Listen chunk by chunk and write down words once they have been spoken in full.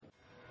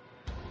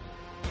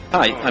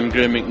Hi, I'm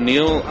Graham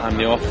McNeil. I'm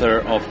the author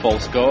of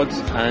False Gods,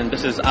 and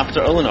this is After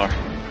Eleanor.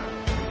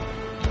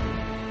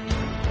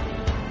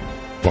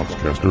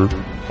 Foxcaster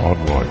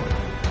Online.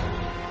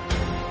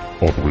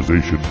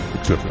 Authorization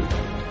accepted.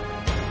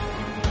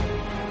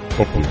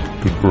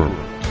 Uplink confirmed.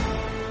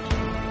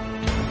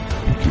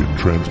 Begin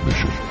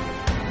transmission.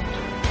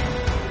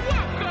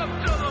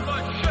 Welcome to the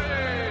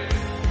machine!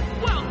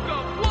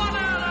 Welcome one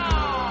and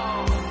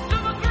all to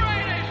the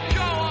greatest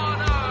show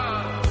on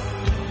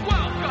earth!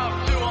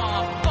 Welcome to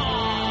our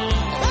ball!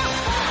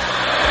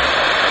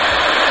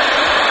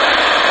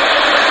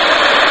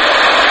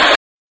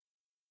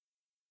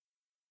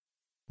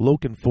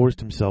 Loken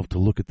forced himself to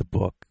look at the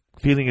book,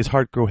 feeling his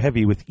heart grow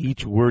heavy with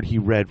each word he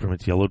read from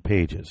its yellowed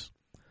pages.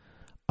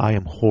 I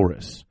am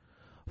Horus,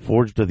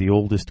 forged of the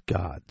oldest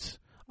gods.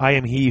 I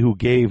am he who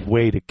gave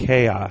way to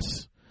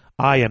chaos.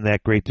 I am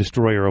that great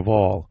destroyer of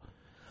all.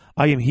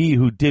 I am he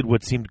who did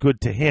what seemed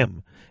good to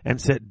him and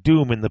set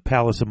doom in the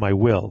palace of my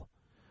will.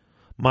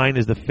 Mine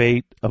is the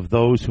fate of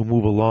those who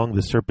move along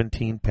the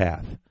serpentine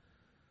path.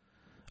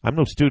 I'm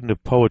no student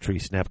of poetry,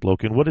 snapped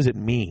Loken. What does it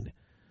mean?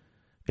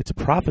 It's a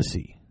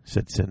prophecy,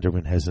 said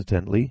Sinderman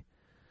hesitantly.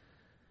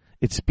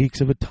 It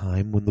speaks of a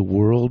time when the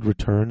world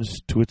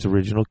returns to its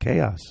original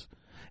chaos,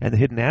 and the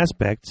hidden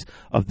aspects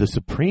of the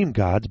supreme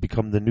gods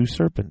become the new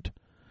serpent.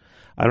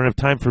 I don't have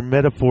time for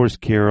metaphors,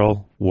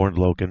 Carol, warned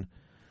Loken.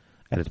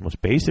 At its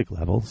most basic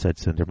level, said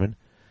Sinderman,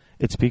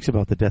 it speaks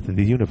about the death of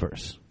the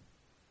universe.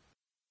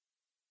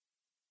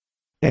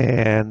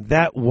 And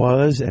that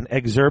was an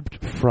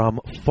excerpt from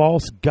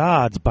False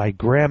Gods by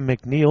Graham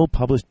McNeil,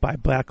 published by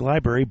Black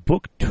Library,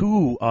 Book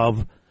 2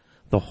 of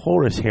the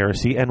Horus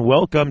Heresy. And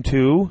welcome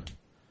to...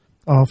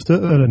 After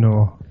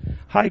Eleanor.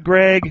 Hi,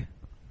 Greg.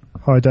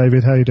 Hi,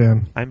 David. How you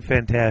doing? I'm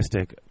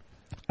fantastic.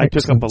 I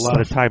took up a lot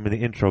of time in the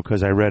intro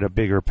because I read a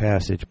bigger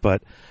passage,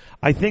 but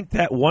I think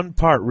that one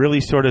part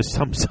really sort of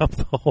sums up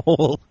the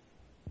whole...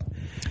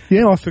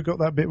 Yeah, I forgot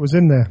that bit was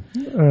in there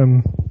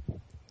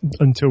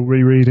until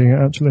rereading it,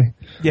 actually.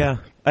 Yeah.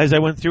 As I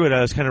went through it,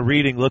 I was kind of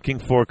reading, looking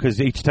for,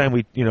 because each time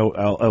we,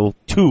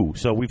 two.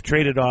 So we've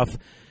traded off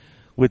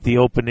with the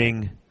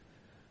opening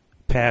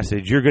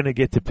passage. You're going to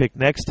get to pick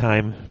next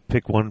time,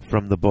 pick one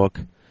from the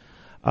book.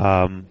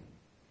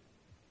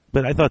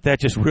 But I thought that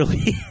just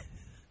really...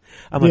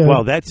 I'm like,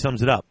 wow, that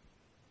sums it up.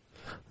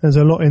 There's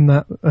a lot in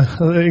that.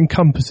 It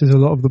encompasses a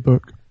lot of the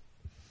book.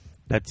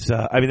 That's,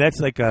 that's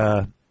like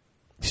a...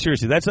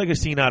 Seriously, that's like a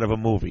scene out of a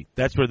movie.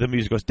 That's where the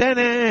music goes,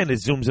 da-na, and it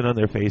zooms in on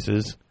their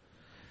faces.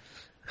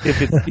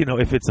 If it's,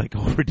 if it's like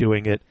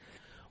overdoing it.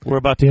 We're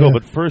about to go,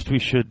 but first we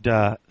should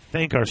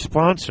thank our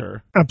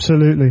sponsor.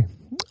 Absolutely.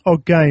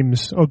 Og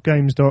Games,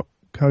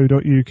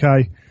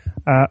 oggames.co.uk.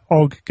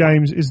 Og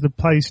Games is the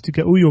place to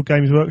get all your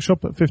Games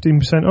Workshop at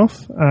 15%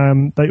 off.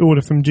 They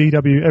order from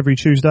GW every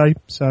Tuesday,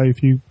 so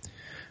if you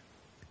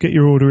get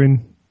your order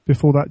in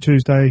before that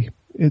Tuesday,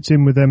 it's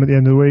in with them at the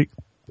end of the week.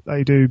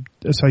 They do,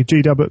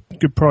 GW at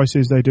good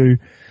prices. They do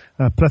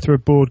a plethora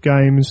of board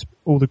games,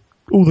 all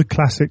the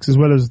classics as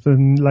well as the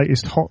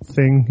latest hot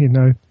thing.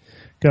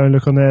 Go and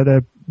look on there.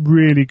 They're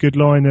really good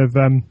line of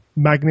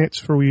magnets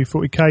for all you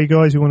 40k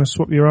guys who want to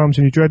swap your arms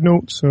and your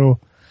dreadnoughts. Or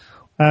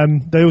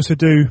they also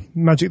do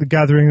Magic the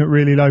Gathering at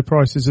really low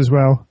prices as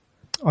well.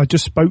 I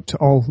just spoke to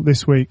Ol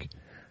this week,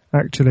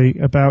 actually,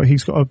 about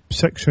he's got a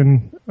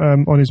section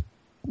on his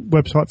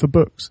website for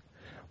books,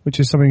 which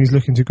is something he's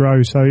looking to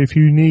grow. So if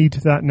you need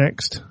that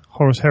next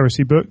Horus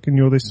Heresy book and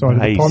you're this side of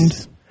the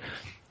pond,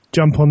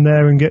 jump on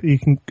there and you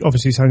can,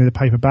 obviously it's only the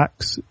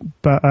paperbacks,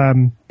 but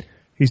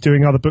he's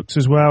doing other books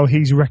as well.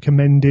 He's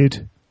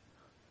recommended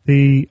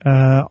there's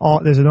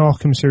an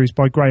Arkham series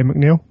by Graham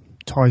McNeil,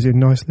 ties in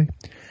nicely,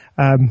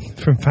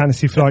 from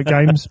Fantasy Flight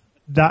Games.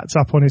 That's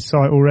up on his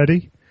site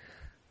already.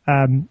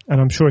 And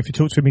I'm sure if you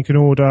talk to him, you can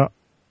order.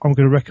 I'm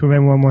going to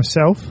recommend one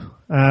myself,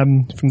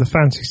 from the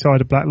fantasy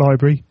side of Black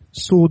Library.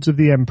 Swords of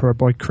the Emperor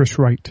by Chris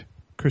Wright.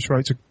 Chris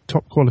Wright's a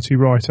top quality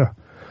writer,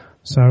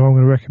 so I'm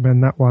going to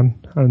recommend that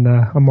one, and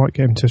I might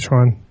get him to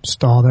try and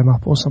star them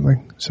up or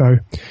something. So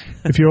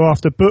if you're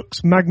after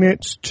books,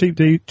 magnets, cheap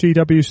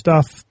GW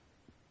stuff,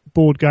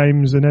 board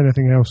games and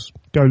anything else,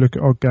 go look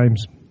at Og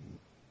Games.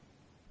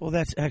 Well,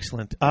 that's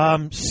excellent.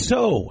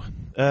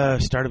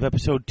 Start of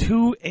episode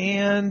 2,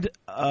 and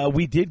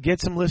we did get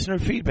some listener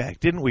feedback,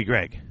 didn't we,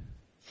 Greg?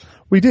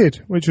 We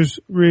did, which was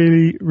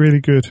really, really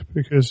good,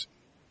 because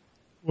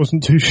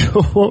wasn't too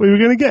sure what we were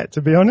going to get,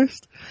 to be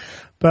honest.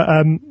 But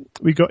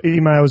we got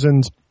emails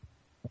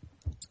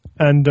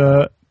and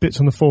bits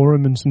on the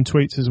forum and some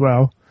tweets as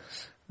well.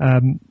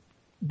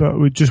 But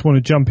we just want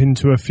to jump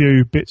into a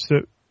few bits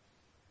that,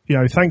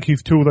 thank you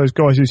to all those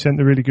guys who sent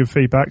the really good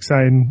feedback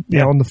saying,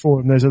 on the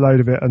forum there's a load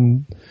of it,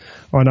 and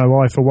I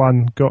know I, for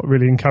one, got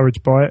really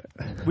encouraged by it.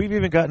 We've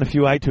even gotten a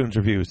few iTunes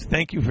reviews.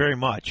 Thank you very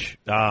much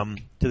to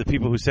the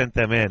people who sent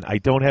them in. I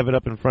don't have it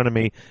up in front of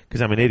me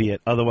because I'm an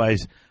idiot.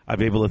 Otherwise, I'd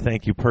be able to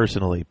thank you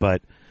personally.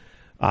 But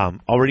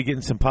already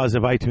getting some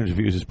positive iTunes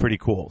reviews is pretty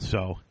cool.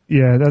 So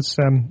yeah, that's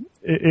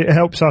it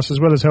helps us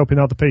as well as helping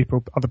other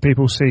people. Other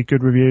people see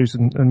good reviews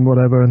and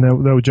whatever, and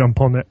they'll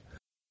jump on it.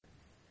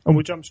 And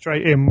we'll jump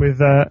straight in with,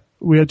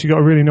 we actually got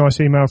a really nice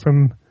email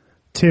from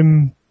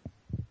Tim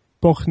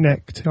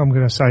Bochnecht. I'm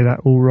going to say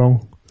that all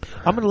wrong.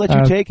 I'm going to let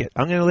you take it.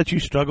 I'm going to let you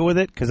struggle with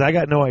it because I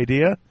got no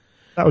idea.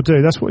 That'll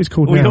do. That's what he's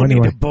called We now, don't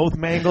anyway. need to both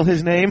mangle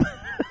his name.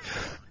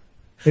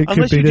 It could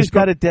Unless be you this just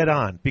got it dead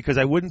on, because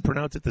I wouldn't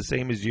pronounce it the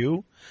same as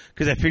you,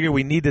 because I figure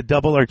we need to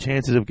double our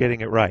chances of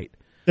getting it right.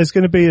 There's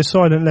going to be a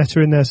silent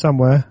letter in there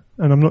somewhere,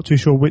 and I'm not too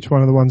sure which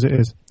one of the ones it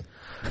is.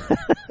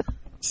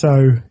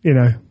 So,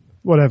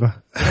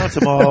 whatever. Pronounce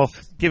them all.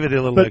 Give it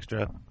a little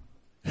extra.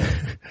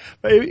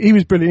 But he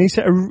was brilliant. He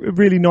sent a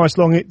really nice,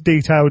 long,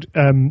 detailed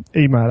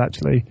email,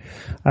 actually,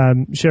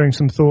 sharing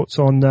some thoughts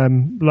on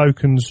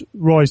Loken's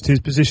rise to his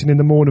position in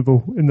the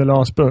Mournival in the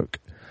last book.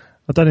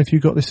 I don't know if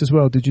you got this as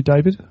well. Did you,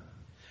 David?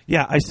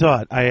 Yeah, I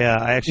saw it.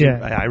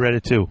 I read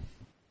it too.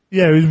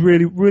 Yeah, it was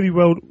really, really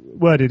well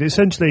worded.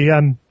 Essentially,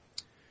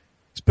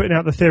 it's putting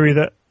out the theory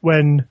that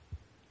when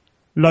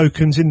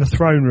Loken's in the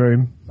throne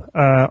room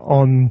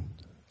on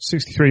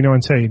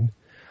 6319,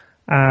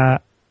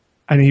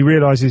 and he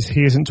realizes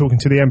he isn't talking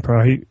to the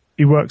Emperor,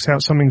 he works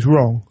out something's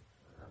wrong,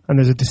 and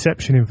there's a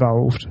deception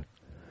involved.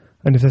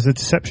 And if there's a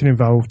deception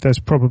involved, there's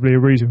probably a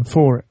reason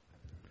for it.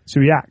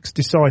 So he acts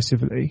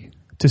decisively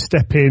to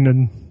step in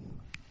and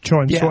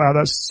try and sort out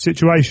that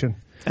situation.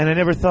 And I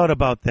never thought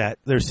about that.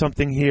 There's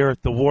something here,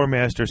 the War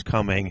Master's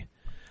coming,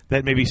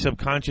 that maybe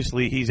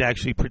subconsciously he's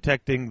actually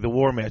protecting the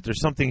War Master.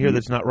 Something here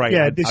that's not right.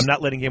 Yeah, I'm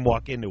not letting him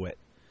walk into it.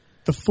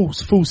 The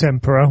false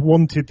Emperor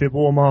wanted the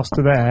War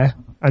Master there,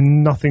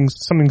 and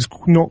something's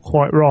not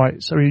quite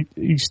right. So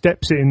he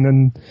steps in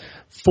and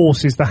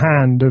forces the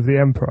hand of the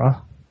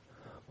Emperor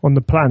on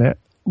the planet,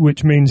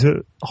 which means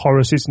that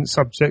Horus isn't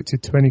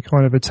subjected to any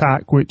kind of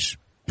attack, which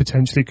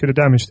potentially could have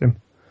damaged him.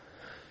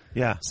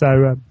 Yeah.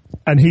 So,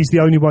 and he's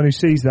the only one who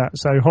sees that.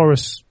 So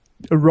Horus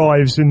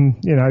arrives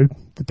and,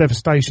 the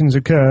devastation's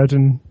occurred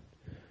and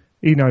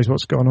he knows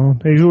what's gone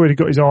on. He's already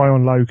got his eye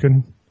on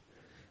Loken.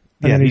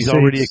 Yeah, he's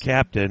already a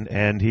captain,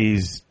 and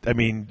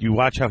you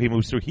watch how he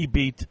moves through. He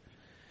beat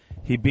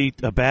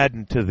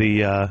Abaddon to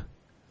the...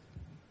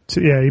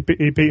 he beat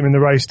him in the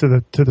race to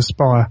the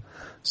spire.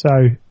 So...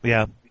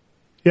 Yeah.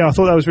 Yeah, I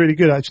thought that was really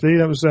good, actually.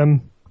 That was...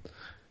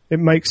 it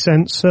makes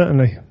sense,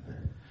 certainly.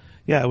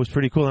 Yeah, it was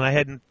pretty cool, and I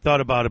hadn't thought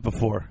about it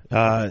before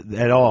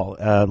at all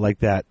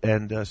like that,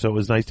 and so it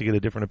was nice to get a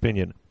different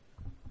opinion.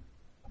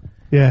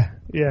 Yeah.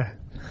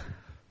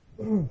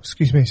 Oh,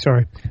 excuse me,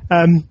 sorry.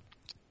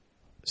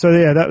 So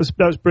yeah, that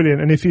was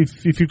brilliant. And if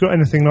you've got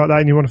anything like that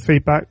and you want to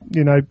feedback,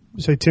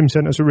 say Tim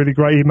sent us a really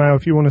great email.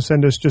 If you want to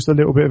send us just a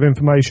little bit of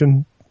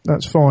information,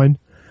 that's fine.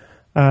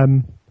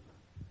 On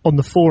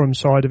the forum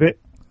side of it,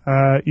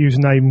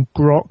 username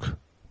Grok.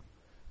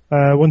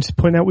 Wanted to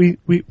point out we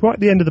right at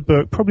the end of the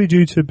book, probably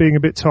due to being a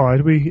bit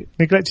tired, we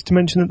neglected to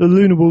mention that the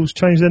Lunar Wolves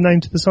changed their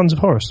name to the Sons of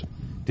Horus.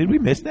 Did we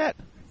miss that?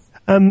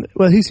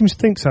 Well, he seems to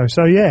think so.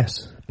 So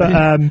yes. But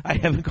I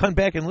haven't gone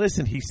back and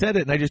listened. He said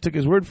it, and I just took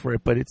his word for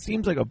it. But it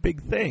seems like a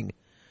big thing.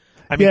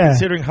 I mean,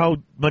 considering how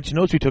much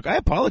notes we took, I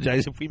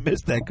apologize if we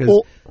missed that.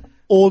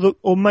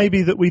 Or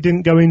maybe that we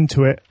didn't go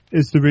into it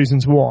is the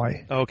reasons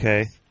why.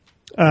 Okay.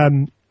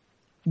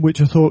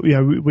 Which I thought,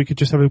 we could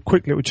just have a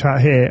quick little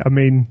chat here. I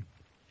mean,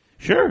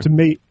 sure. To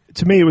me,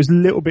 it was a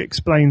little bit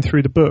explained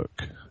through the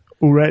book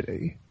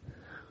already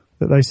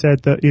that they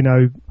said that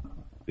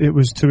it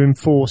was to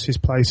enforce his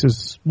place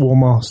as War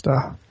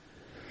Master.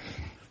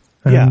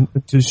 And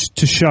to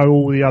show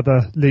all the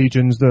other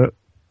legions that,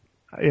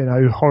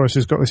 Horus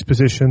has got this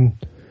position.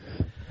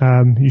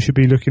 You should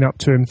be looking up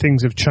to him.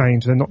 Things have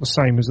changed. They're not the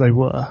same as they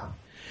were.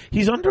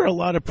 He's under a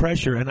lot of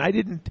pressure, and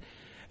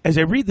as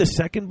I read the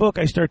second book,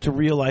 I start to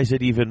realize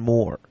it even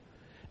more.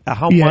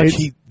 How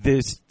much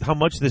this,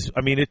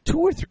 I mean,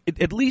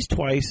 at least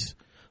twice,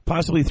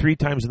 possibly 3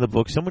 times in the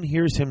book, someone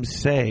hears him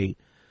say,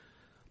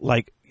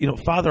 like,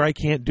 Father, I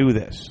can't do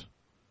this.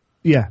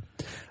 Yeah.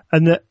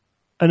 And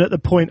at the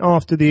point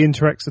after the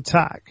Interrex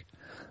attack,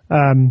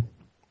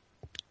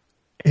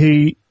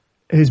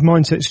 his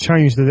mindset's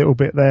changed a little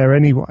bit there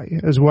anyway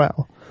as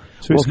well.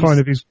 So it's kind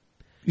of he's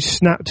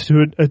snapped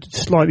to a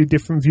slightly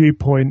different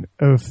viewpoint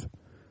of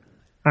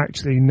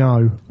actually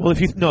no. Well, if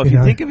you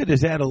think of it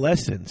as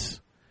adolescence,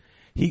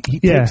 he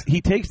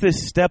takes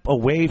this step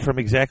away from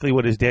exactly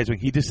what his dad's doing.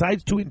 He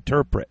decides to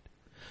interpret.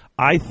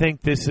 I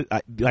think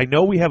I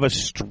know we have a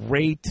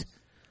straight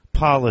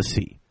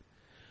policy,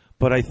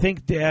 but I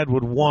think Dad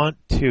would want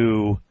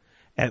to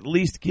at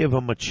least give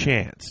him a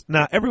chance.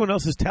 Now, everyone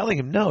else is telling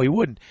him no, he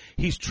wouldn't.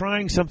 He's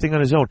trying something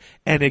on his own,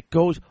 and it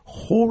goes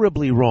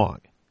horribly wrong.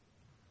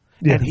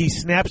 Yeah. And he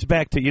snaps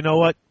back to, you know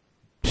what?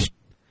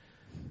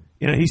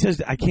 He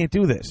says, I can't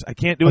do this. I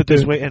can't do it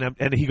this way.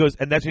 And he goes,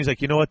 and that's when he's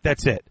like, you know what?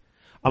 That's it.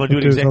 I'm going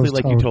to do it exactly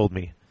like you told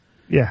me.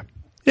 Yeah.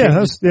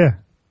 Yeah,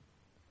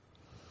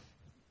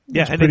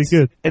 Yeah, and pretty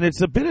good. And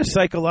it's a bit of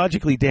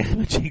psychologically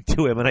damaging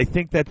to him, and I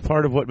think that's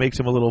part of what makes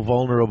him a little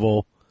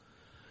vulnerable.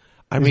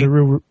 There's a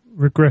real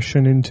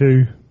regression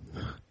into...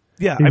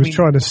 Yeah, he was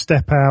trying to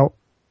step out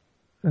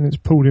and it's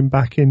pulled him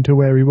back into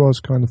where he was,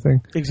 kind of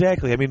thing.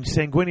 Exactly. I mean,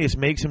 Sanguinius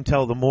makes him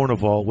tell the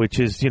Mournival, which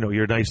is,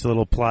 your nice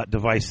little plot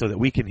device so that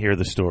we can hear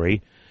the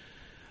story,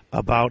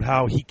 about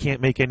how he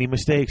can't make any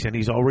mistakes, and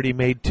he's already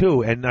made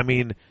 2. And, I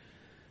mean,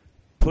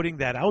 putting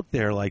that out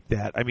there like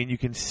that, I mean, you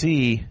can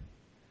see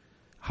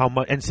how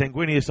much, and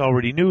Sanguinius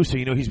already knew, so,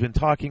 he's been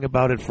talking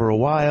about it for a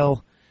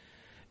while,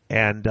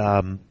 and,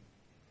 I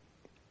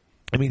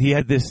mean, he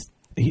had this,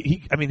 he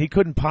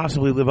couldn't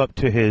possibly live up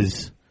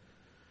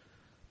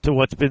to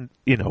what's been,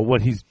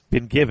 what he's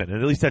been given,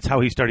 and at least that's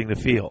how he's starting to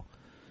feel.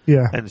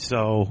 Yeah. And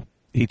so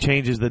he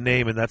changes the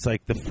name, and that's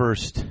like the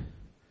first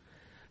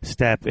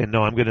step. And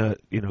no, I'm gonna,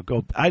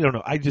 go. I don't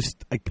know. I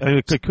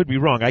could be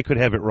wrong. I could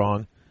have it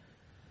wrong.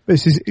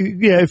 This is,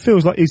 it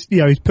feels like he's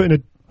putting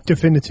a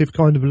definitive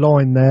kind of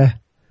line there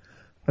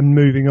and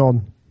moving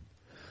on.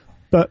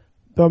 But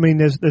I mean,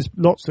 there's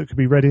lots that could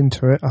be read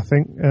into it, I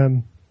think.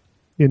 And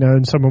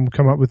someone will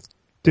come up with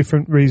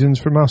different reasons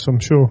from us, I'm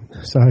sure.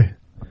 So.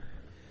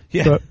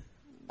 Yeah. But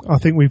I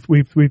think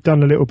we've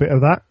done a little bit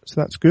of that,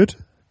 so that's good.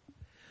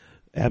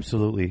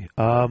 Absolutely.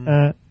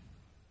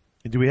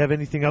 Do we have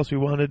anything else we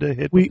wanted to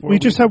hit? We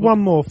just had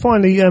one more.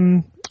 Finally,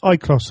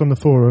 Eiklos on the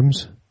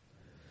forums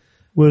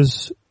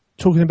was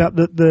talking about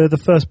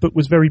the first book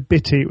was very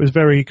bitty. It was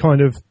very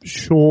kind of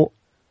short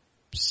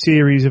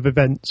series of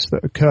events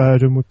that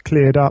occurred and were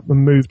cleared up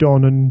and moved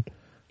on and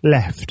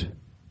left.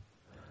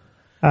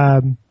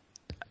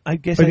 I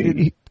guess I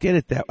didn't get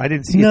it I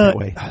didn't see it that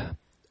way.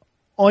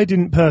 I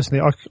didn't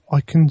personally. I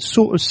can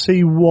sort of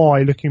see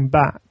why, looking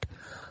back.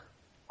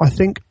 I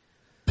think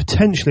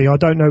potentially, I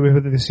don't know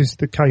whether this is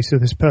the case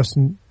of this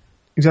person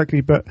exactly,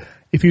 but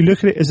if you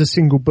look at it as a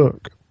single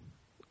book,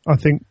 I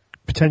think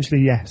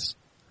potentially yes.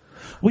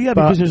 Well, yeah,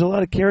 because there's a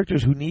lot of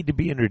characters who need to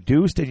be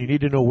introduced, and you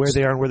need to know where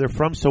they are and where they're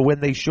from. So when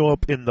they show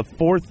up in the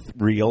 4th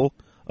reel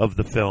of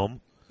the film,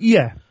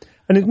 yeah,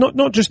 and it's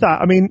not just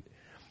that. I mean,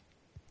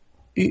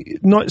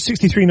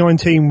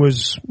 6319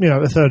 was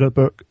a third of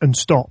the book and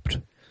stopped.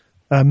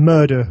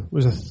 Murder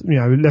was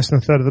less than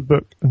a third of the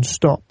book and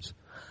stopped.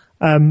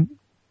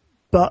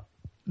 But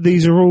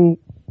these are all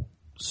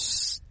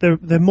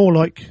they're more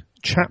like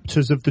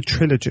chapters of the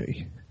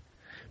trilogy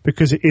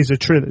because it is a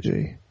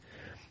trilogy.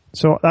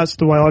 So that's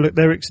the way I look.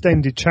 They're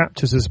extended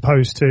chapters as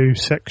opposed to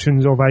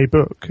sections of a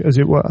book, as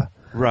it were.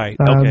 Right.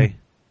 Okay.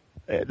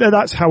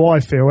 That's how I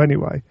feel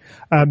anyway.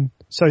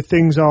 So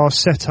things are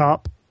set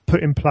up,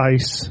 put in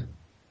place.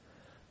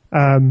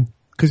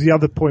 Because the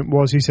other point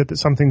was he said that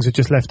some things are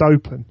just left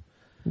open.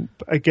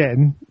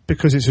 Again,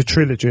 because it's a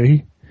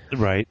trilogy,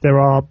 right? There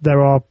are.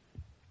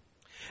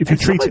 If you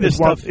treat it this as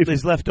one, stuff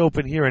is left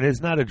open here and is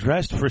not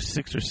addressed for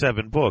 6 or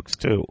 7 books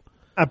too.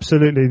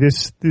 Absolutely,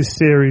 this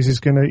series is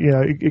going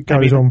to it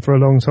goes on for a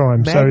long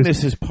time.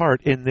 Magnus's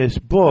part in this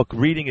book,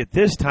 reading it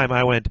this time,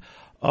 I went,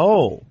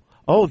 oh,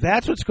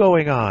 that's what's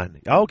going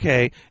on.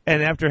 Okay,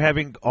 and after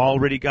having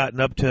already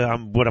gotten up to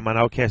I'm on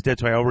Outcast Dead,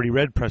 so I already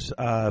read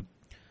A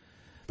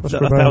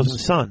Thousand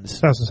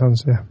Suns. 1,000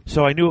 Suns, yeah.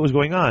 So I knew what was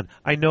going on.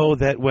 I know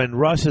that when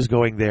Russ is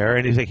going there,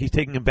 and he's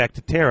taking him back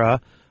to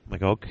Terra, I'm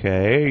like,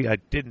 okay, I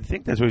didn't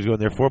think that's what he was going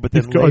there for, but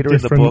then later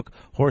in the book,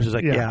 Horace is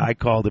like, yeah, I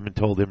called him and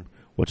told him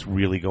what's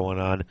really going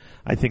on.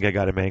 I think I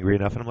got him angry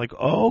enough, and I'm like,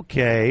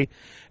 okay.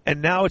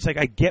 And now it's like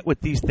I get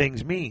what these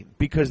things mean,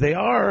 because they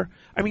are,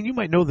 I mean, you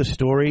might know the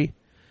story,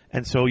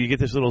 and so you get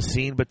this little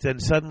scene, but then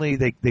suddenly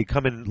they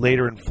come in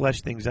later and flesh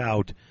things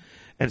out.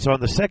 And so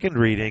on the second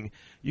reading,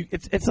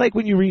 it's like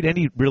when you read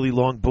any really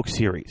long book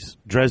series,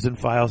 Dresden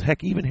Files,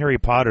 heck, even Harry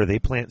Potter, they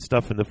plant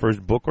stuff in the first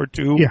book or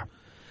two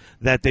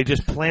that they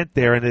just plant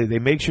there, and they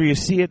make sure you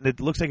see it, and it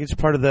looks like it's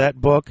part of that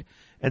book,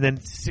 and then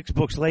 6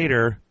 books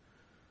later,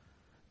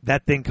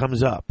 that thing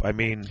comes up. I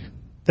mean,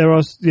 there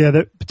are,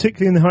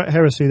 particularly in the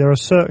Heresy, there are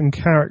certain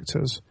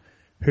characters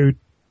who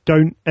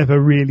don't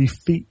ever really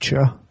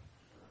feature,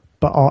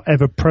 but are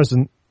ever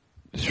present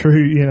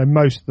through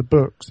most of the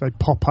books. They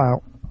pop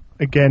out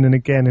again and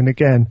again and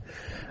again.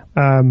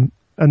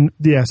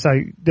 So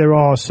there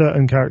are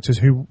certain characters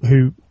who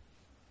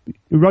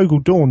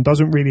Rogel Dawn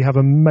doesn't really have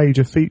a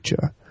major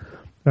feature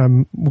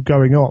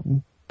going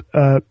on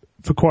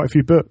for quite a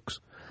few books.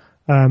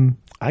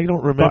 I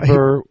don't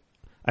remember.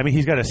 I mean,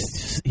 he's got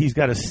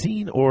a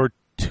scene or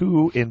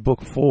two in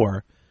book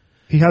 4.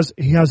 He has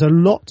a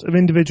lot of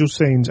individual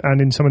scenes,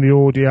 and in some of the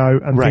audio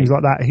and things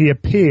like that, he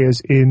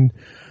appears in.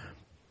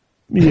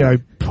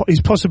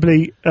 He's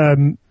possibly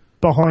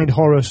behind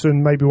Horus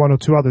and maybe one or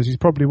two others. He's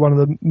probably one of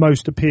the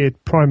most appeared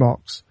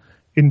Primarchs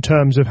in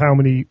terms of how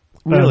many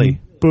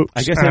books.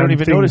 I guess I don't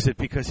even notice it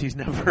because he's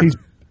never.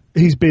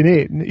 He's been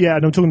in,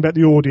 and I'm talking about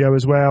the audio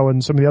as well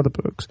and some of the other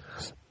books,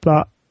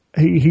 but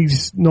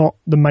he's not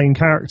the main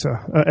character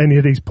at any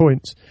of these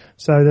points.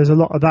 So there's a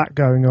lot of that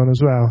going on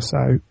as well.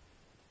 So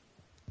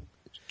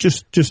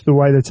just the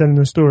way they're telling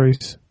the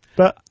stories,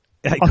 but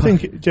I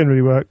think it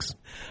generally works.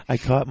 I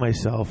caught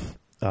myself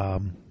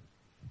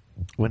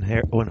when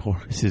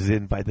Horace is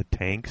in by the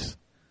tanks,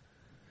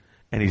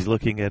 and he's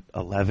looking at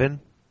 11,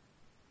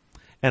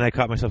 and I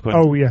caught myself going,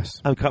 "Oh yes."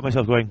 I caught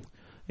myself going,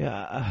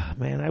 Yeah,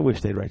 man, I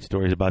wish they'd write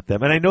stories about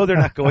them. And I know they're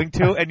not going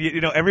to. And, you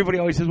know, everybody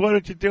always says, why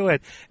don't you do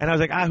it? And I was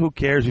like, who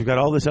cares? We've got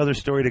all this other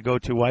story to go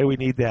to. Why do we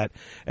need that?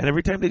 And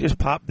every time they just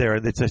pop there,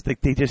 and it's just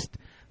like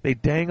they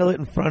dangle it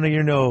in front of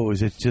your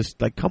nose. It's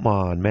just like, come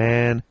on,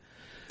 man.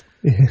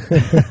 Yeah,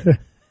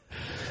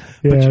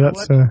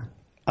 that's...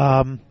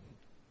 I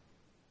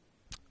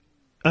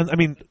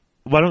mean,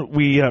 why don't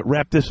we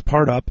wrap this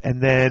part up, and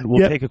then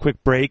we'll take a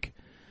quick break.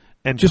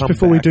 And just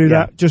before we do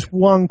that, just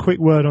one quick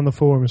word on the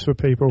forums for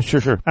people.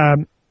 Sure.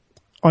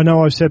 I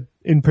know I've said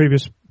in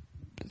previous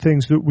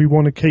things that we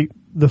want to keep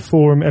the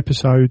forum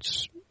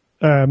episodes,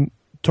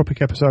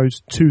 topic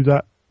episodes, to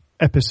that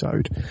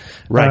episode.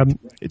 Right.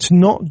 It's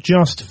not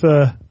just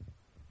for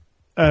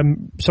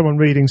someone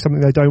reading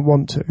something they don't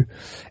want to.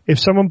 If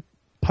someone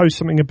posts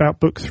something about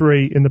book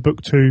 3 in the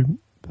book 2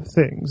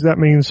 things, that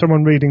means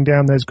someone reading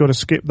down there's got to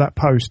skip that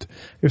post.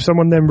 If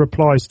someone then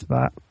replies to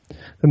that,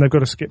 then they've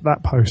got to skip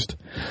that post.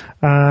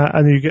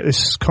 And you get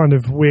this kind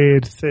of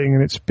weird thing,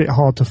 and it's a bit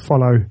hard to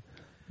follow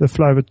the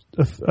flow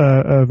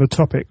of a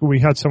topic. We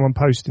had someone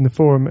post in the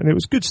forum, and it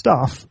was good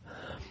stuff,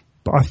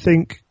 but I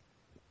think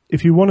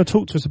if you want to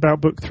talk to us about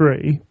book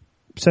 3,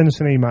 send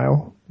us an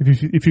email.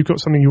 If you've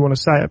got something you want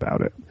to say about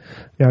it,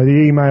 you know,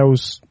 the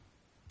email's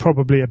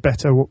probably a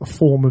better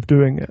form of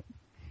doing it.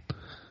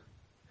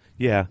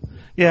 Yeah,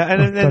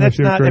 and that's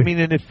not. Agree. I mean,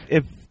 and if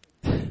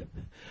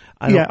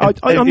I'm not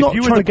if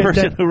you were the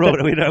person who wrote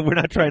it, we're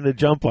not trying to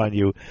jump on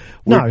you.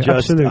 We're no,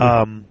 just,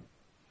 absolutely.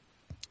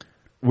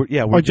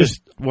 We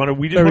just want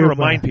to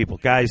remind people,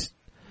 guys.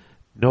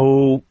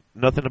 No,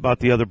 nothing about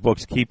the other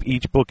books. Keep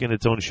each book in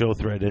its own show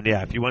thread. And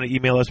if you want to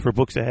email us for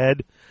books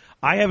ahead,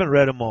 I haven't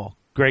read them all.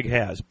 Greg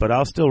has, but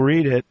I'll still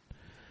read it.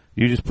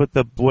 You just put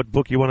what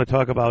book you want to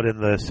talk about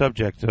in the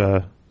subject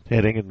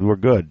heading, and we're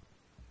good.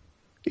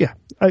 Yeah,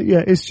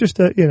 it's just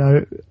that, you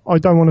know, I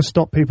don't want to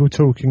stop people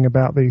talking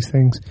about these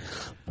things,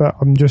 but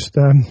I'm just,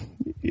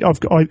 I've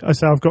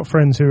got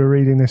friends who are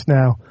reading this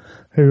now,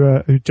 who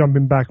are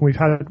jumping back, and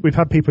we've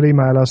had people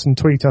email us and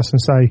tweet us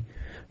and say,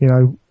 you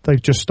know,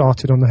 they've just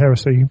started on the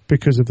heresy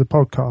because of the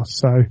podcast.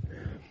 So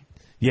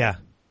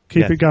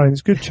keep it going.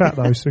 It's good chat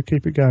though, so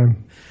keep it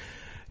going.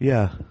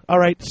 Yeah. All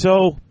right.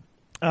 So,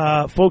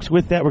 folks,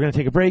 with that, we're going to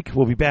take a break.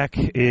 We'll be back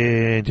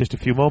in just a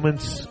few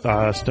moments,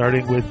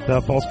 starting with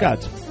False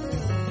Gods.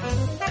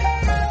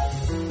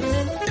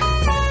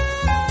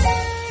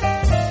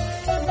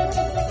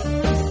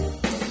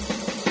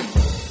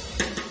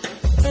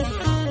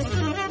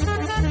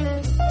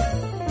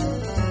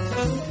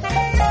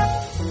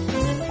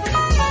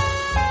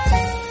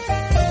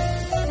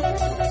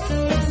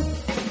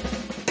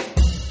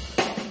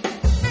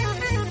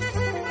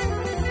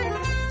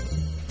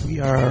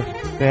 Are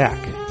back,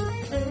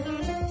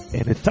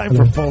 and it's time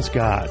for False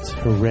Gods.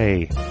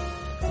 Hooray!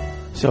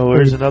 So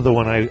there's another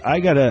one. I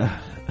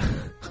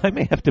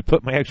may have to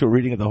put my actual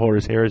reading of the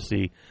Horus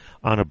Heresy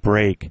on a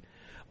break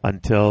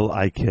until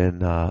I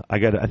can. I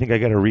think I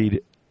got to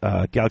read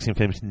Galaxy and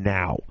Flames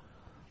now.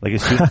 Like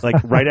as soon,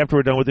 like right after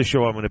we're done with the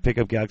show, I'm going to pick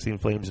up Galaxy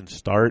and Flames and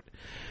start,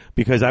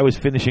 because I was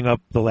finishing up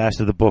the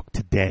last of the book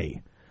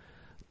today.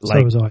 Like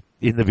so was I.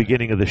 In the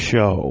beginning of the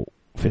show,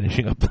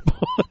 finishing up the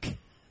book.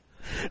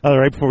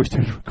 Right before we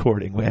started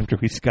recording, after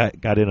we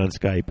got in on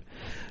Skype.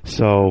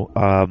 So,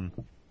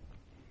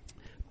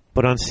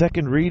 but on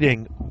second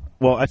reading,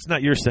 well, that's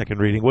not your second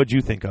reading. What'd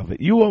you think of it?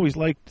 You always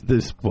liked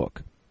this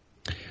book.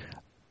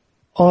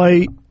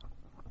 There's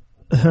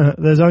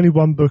only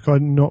one book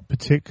I'm not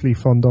particularly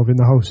fond of in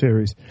the whole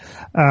series.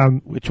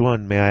 Which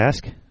one, may I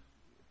ask?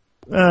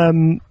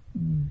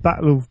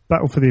 Battle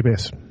for the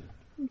Abyss.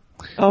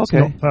 Oh,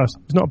 okay.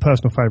 It's not a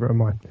personal favourite of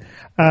mine.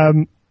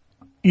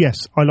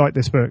 Yes, I like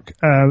this book.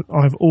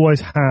 I've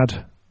always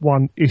had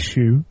one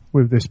issue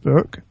with this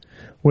book,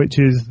 which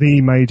is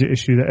the major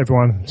issue that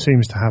everyone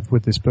seems to have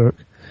with this book,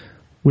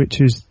 which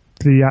is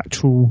the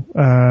actual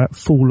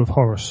fall of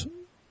Horus.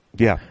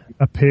 Yeah.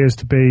 Appears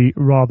to be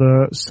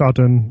rather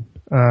sudden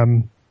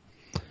and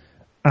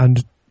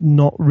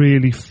not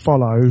really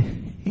follow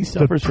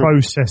the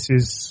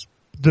processes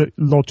that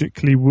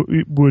logically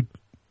would.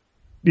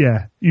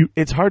 Yeah.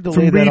 It's hard to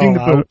lay that all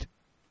out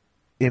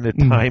in a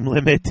time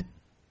limit.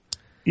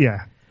 Yeah.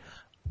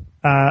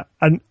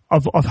 And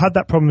I've had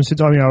that problem since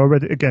I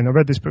read it again. I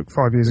read this book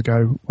 5 years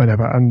ago,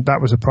 whenever, and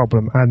that was a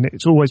problem. And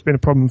it's always been a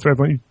problem for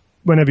everyone.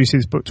 Whenever you see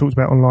this book talked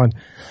about online,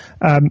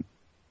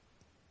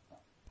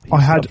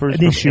 I had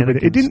an issue with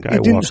it. It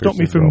didn't stop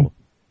me from.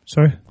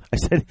 Sorry, I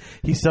said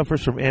he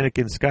suffers from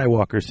Anakin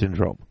Skywalker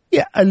syndrome.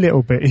 Yeah, a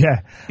little bit.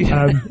 Yeah,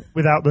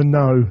 without the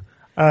no.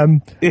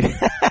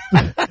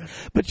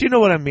 But you know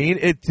what I mean?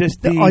 It's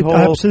just the whole...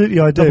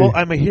 Absolutely, I do.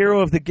 I'm a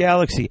hero of the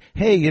galaxy.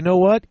 Hey, you know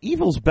what?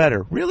 Evil's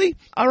better. Really?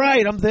 All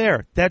right, I'm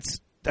there. That's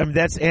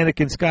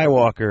Anakin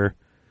Skywalker.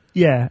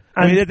 Yeah.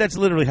 I mean, that's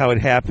literally how it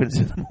happens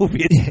in the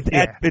movie.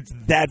 It's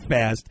that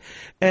fast.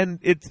 And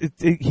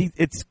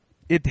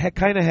it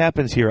kind of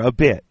happens here a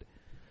bit.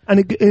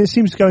 And it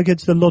seems to go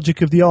against the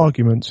logic of the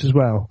arguments as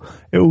well.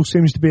 It all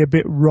seems to be a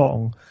bit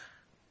wrong.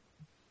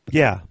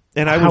 Yeah.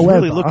 And I was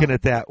really looking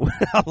at that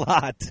a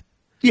lot.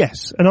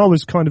 Yes, and I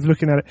was kind of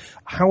looking at it.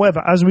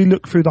 However, as we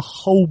look through the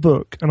whole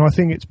book, and I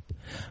think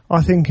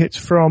it's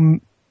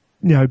from,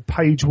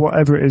 page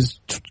whatever it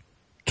is,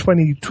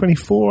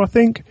 24, I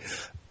think,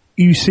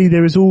 you see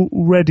there is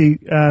already,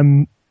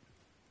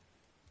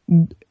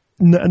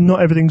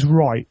 not everything's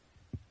right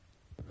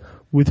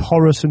with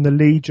Horus and the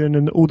Legion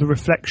and all the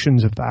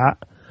reflections of that.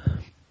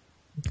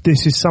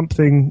 This is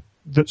something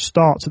that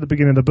starts at the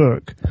beginning of the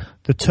book.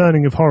 The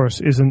turning of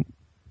Horus isn't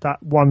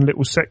that one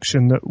little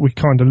section that we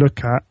kind of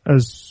look at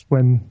as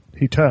when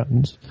he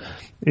turns.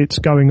 It's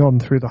going on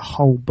through the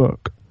whole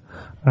book.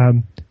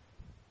 It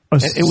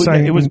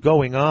was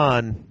going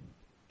on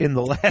in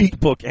the last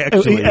book,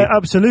 actually.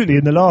 Absolutely,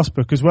 in the last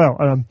book as well.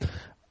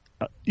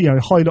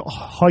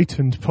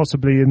 Heightened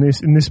possibly in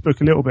this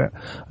book a little bit.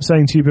 I was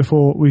saying to you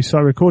before we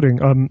started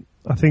recording,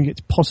 I think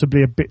it's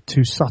possibly a bit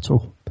too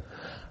subtle.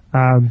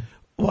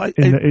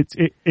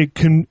 It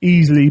can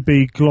easily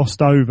be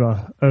glossed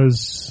over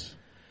as...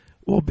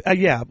 Well,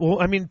 yeah. Well,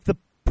 I mean, the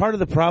part of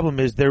the problem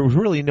is there's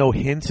really no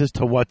hints as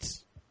to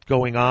what's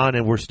going on,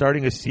 and we're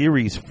starting a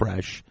series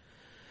fresh.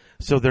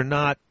 So they're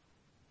not...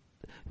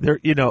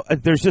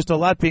 there's just a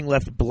lot being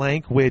left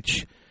blank,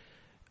 which...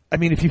 I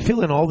mean, if you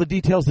fill in all the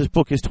details, this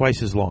book is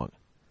twice as long.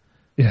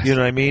 Yes. You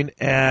know what I mean?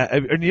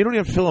 And you don't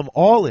even fill them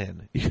all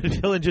in. You can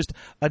fill in just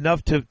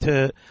enough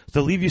to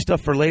leave you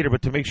stuff for later,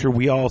 but to make sure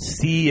we all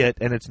see it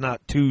and it's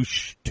not too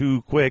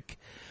quick.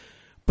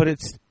 But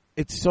it's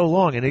so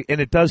long, and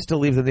it does still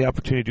leave them the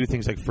opportunity to do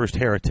things like First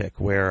Heretic,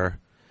 where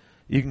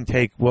you can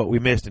take what we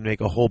missed and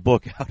make a whole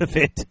book out of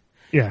it.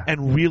 Yeah.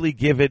 And really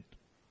give it,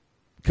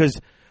 because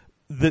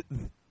the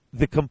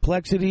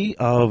complexity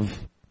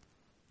of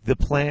the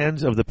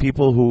plans of the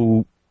people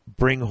who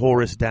bring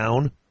Horus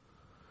down,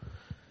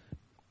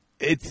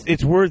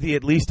 it's worthy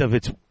at least of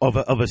its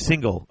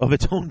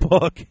own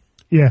book.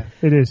 Yeah,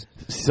 it is.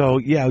 So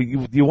yeah,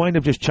 you wind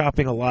up just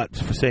chopping a lot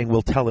for saying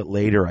we'll tell it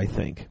later, I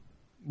think.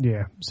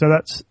 Yeah. So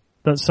that's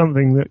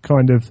something that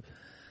kind of,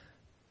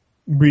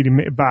 reading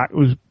it back,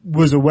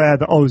 was aware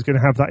that I was going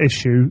to have that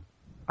issue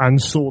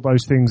and saw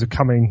those things are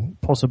coming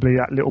possibly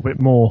a little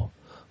bit more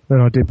than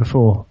I did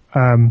before.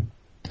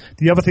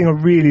 The other thing I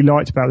really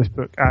liked about this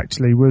book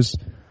actually was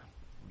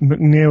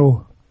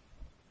McNeill.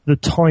 The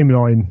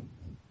timeline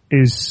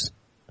is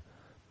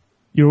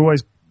you're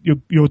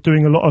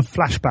doing a lot of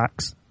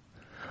flashbacks.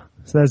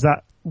 So there's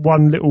that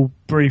one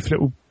brief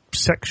little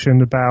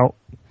section about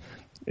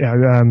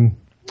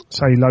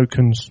say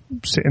Loken's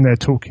sitting there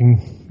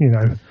talking,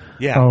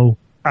 I'll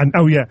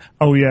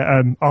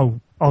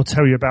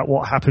tell you about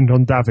what happened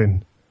on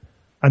Davin,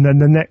 and then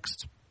the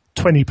next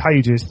 20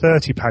 pages,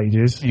 30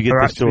 pages, you get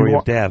the story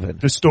of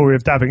Davin. The story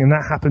of Davin, and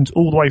that happens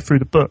all the way through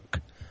the book,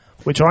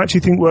 which I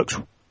actually think works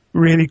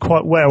really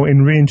quite well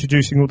in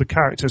reintroducing all the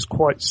characters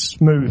quite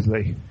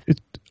smoothly.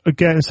 It's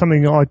again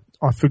something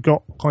I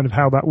forgot kind of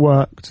how that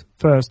worked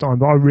first time,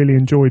 but I really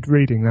enjoyed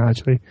reading that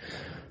actually.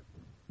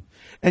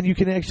 And you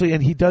can actually,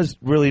 and he does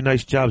really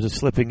nice jobs of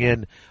slipping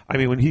in. I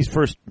mean, when he's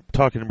first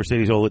talking to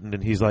Mercedes Olin,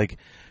 and he's like,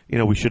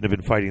 we shouldn't have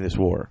been fighting this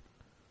war.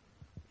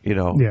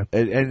 Yeah.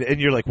 And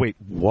you're like, wait,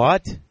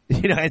 what?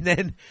 And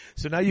then,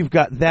 so now you've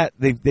got that,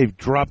 they've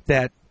dropped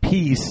that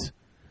piece,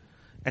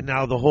 and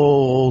now the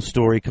whole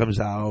story comes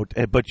out,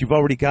 but you've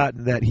already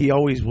gotten that he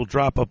always will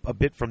drop a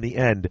bit from the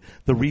end,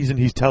 the reason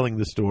he's telling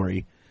the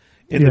story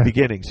in the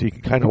beginning, so you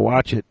can kind of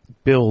watch it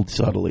build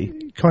subtly.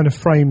 It kind of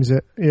frames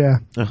it, yeah.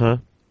 Uh-huh.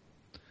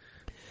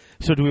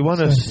 So do we want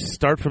to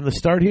start from the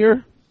start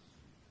here?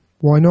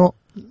 Why not?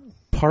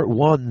 Part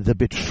 1, The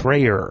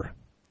Betrayer.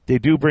 They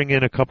do bring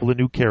in a couple of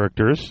new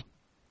characters.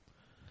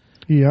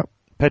 Yep.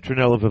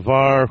 Petronella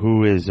Vivar,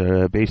 who is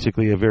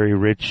basically a very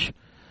rich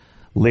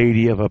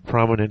lady of a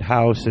prominent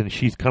house, and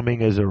she's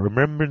coming as a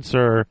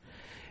remembrancer,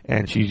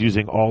 and she's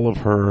using all of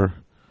her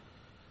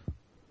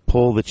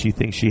pull that she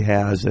thinks she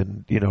has,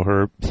 and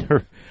her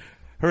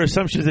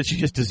assumption is that she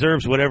just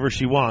deserves whatever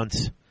she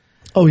wants.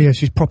 Oh yeah,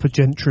 she's proper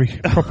gentry,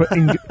 proper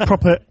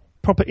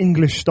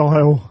English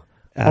style,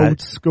 old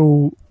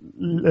school,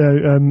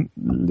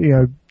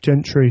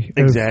 gentry.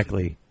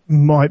 Exactly.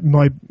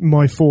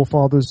 My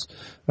forefathers,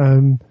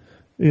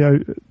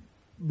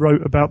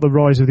 wrote about the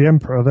rise of the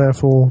emperor.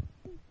 Therefore,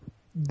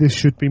 this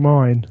should be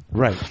mine.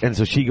 Right, and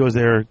so she goes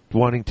there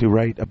wanting to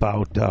write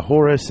about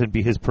Horus and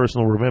be his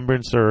personal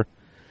remembrancer.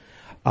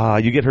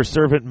 You get her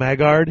servant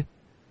Magard.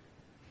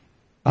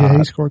 Yeah,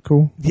 he's quite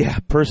cool. Yeah,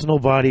 personal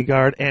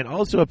bodyguard, and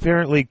also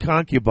apparently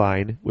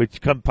concubine,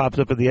 which pops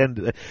up at the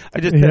end.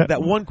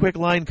 That one quick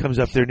line comes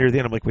up there near the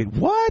end. I'm like, wait,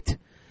 what?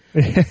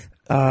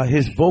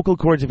 His vocal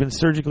cords have been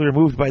surgically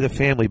removed by the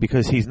family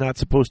because he's not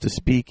supposed to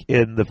speak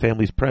in the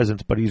family's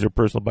presence, but he's her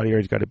personal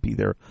bodyguard. He's got to be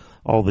there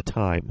all the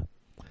time.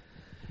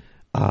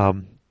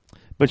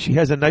 But she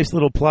has a nice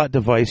little plot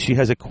device. She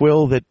has a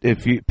quill that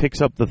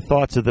picks up the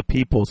thoughts of the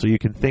people, so you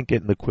can think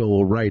it, and the quill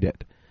will write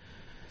it.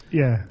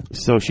 Yeah.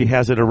 So she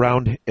has it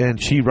around,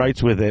 and she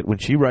writes with it when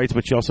she writes,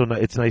 but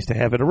it's nice to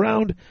have it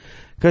around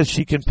because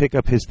she can pick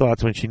up his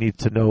thoughts when she needs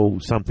to know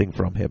something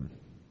from him.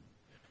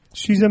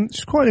 She's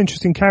quite an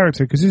interesting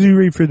character because as you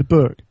read through the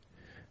book,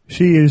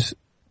 she is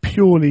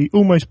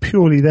almost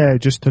purely there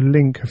just to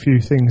link a few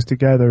things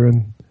together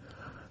and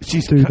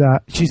do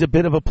that. She's a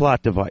bit of a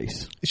plot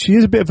device. She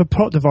is a bit of a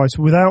plot device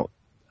without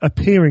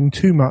appearing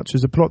too much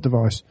as a plot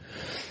device.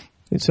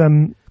 It's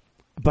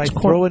by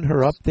throwing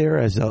her up there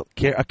as a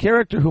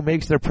character who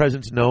makes their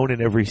presence known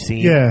in every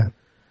scene. Yeah,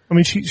 I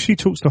mean, she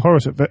talks to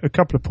Horace at a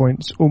couple of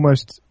points,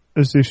 almost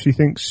as if she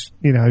thinks,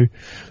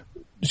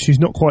 she's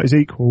not quite his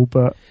equal,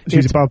 but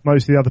she's above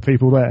most of the other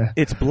people there.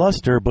 It's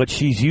bluster, but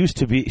she's used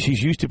to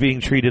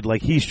being treated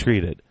like he's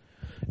treated,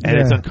 and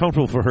it's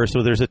uncomfortable for her.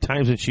 So there's at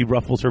times when she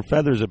ruffles her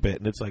feathers a bit,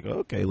 and it's like,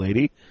 okay,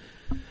 lady.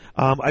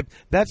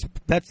 That's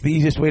the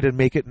easiest way to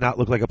make it not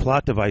look like a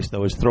plot device,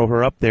 though, is throw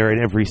her up there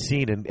in every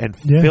scene and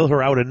fill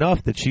her out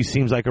enough that she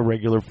seems like a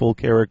regular full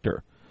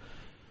character.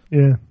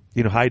 Yeah.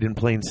 Hide in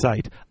plain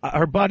sight.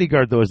 Her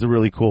bodyguard, though, is the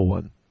really cool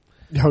one.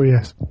 Oh,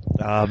 yes.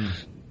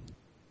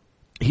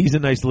 He's a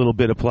nice little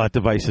bit of plot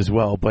device as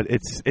well, but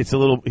it's a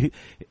little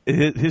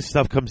his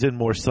stuff comes in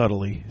more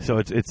subtly, so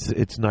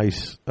it's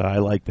nice. I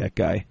like that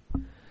guy.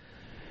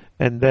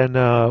 And then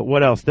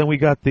what else? Then we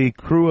got the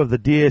crew of the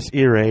Dies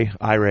Irae.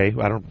 Dies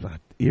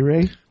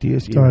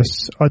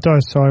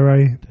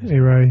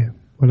Irae,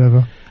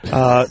 whatever.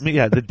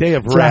 The Day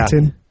of Wrath.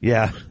 Latin.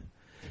 Yeah.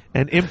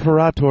 An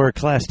Imperator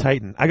class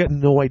Titan. I got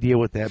no idea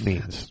what that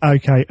means.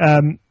 Okay.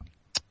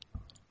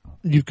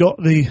 You've got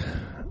the.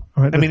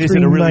 Right, is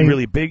it a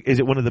really big? Is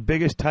it one of the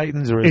biggest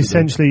Titans, or is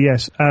essentially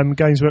yes?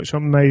 Games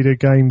Workshop made a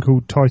game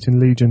called Titan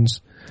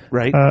Legions,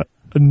 right? A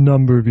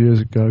number of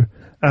years ago,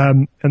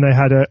 and they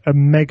had a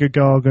Mega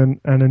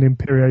Gargant and an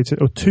Imperator,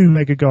 or two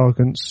Mega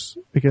Gargants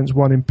against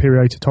one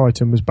Imperator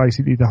Titan was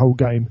basically the whole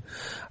game.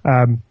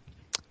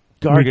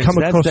 Gargants,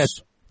 that's that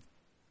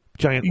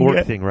giant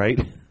orc thing, right?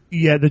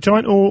 Yeah, the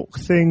giant orc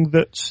thing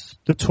that's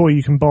the toy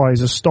you can buy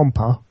is a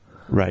Stomper,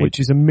 right? Which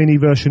is a mini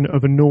version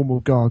of a normal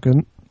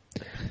Gargant.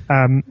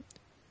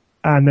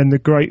 And then the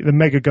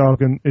Mega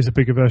Gargant is a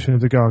bigger version of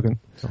the Gargant.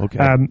 Okay.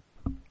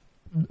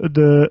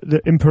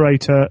 The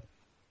Imperator,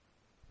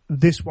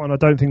 this one I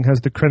don't think has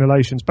the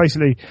crenellations.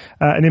 Basically,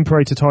 an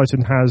Imperator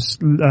Titan has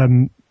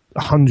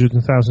hundreds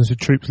and thousands of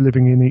troops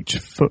living in each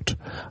foot,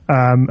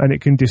 and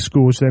it can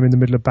disgorge them in the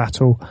middle of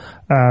battle.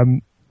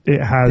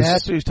 It has.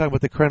 That's what he's talking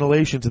about, the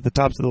crenellations at the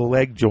tops of the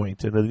leg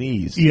joint and the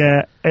knees.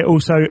 Yeah. It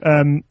also.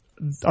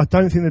 I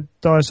don't think the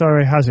Dies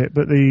Irae has it,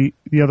 but the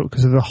other,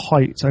 because of the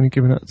height, it's only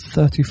given at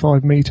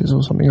 35 metres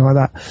or something like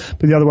that.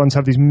 But the other ones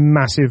have these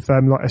massive,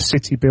 like a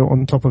city built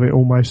on top of it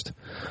almost,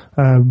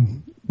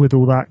 with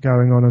all that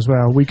going on as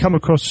well. We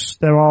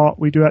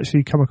do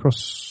actually come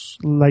across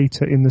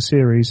later in the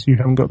series, you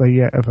haven't got there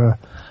yet, of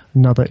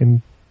another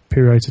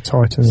Imperator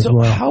Titan as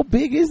well. So how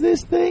big is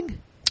this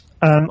thing?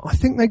 I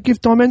think they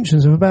give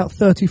dimensions of about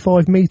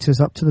 35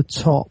 metres up to the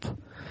top,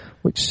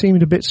 which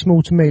seemed a bit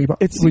small to me,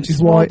 but which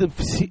is why.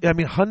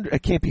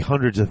 It can't be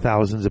hundreds of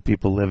thousands of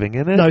people living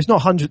in it. No, it's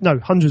not hundreds. No,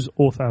 hundreds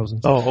or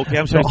thousands. Oh, okay.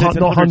 I'm sorry.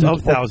 Not hundreds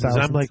of thousands.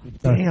 I'm like,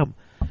 damn.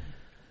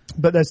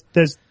 But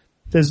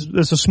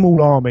there's a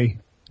small army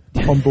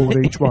on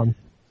board each one.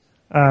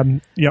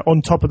 On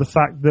top of the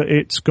fact that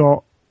it's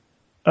got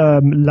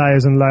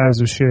layers and layers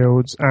of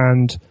shields,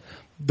 and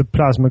the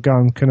plasma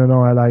gun can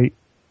annihilate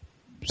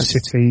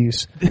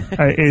cities.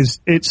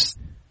 It's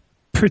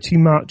pretty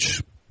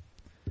much.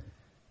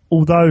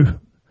 Although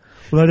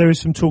there is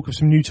some talk of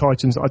some new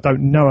Titans that I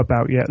don't know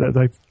about yet that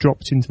they've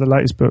dropped into the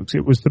latest books,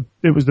 it was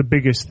the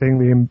biggest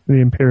thing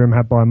the Imperium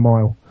had by a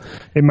mile.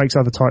 It makes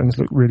other Titans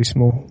look really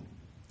small.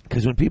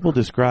 Because when people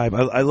describe,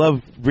 I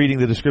love reading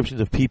the descriptions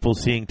of people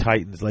seeing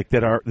Titans like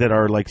that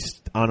are like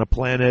on a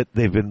planet,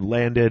 they've been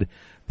landed,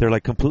 they're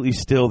like completely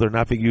still, they're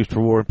not being used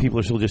for war, and people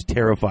are still just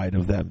terrified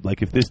of them.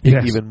 Like if this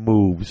thing even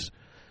moves.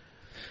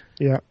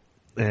 Yeah.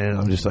 And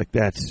I'm just like,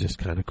 that's just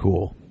kind of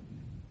cool.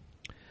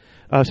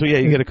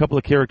 You get a couple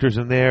of characters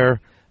in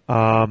there.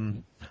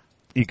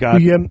 You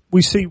got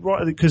we see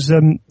right because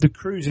the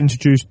crew's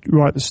introduced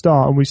right at the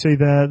start, and we see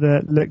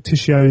the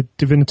Lectitio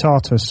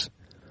Divinitatus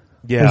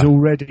is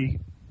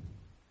already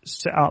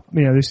set up.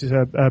 This is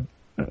a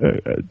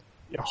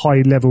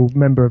high level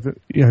member of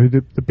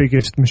the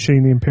biggest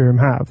machine the Imperium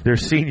have. Their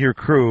senior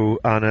crew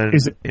on an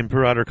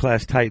Imperator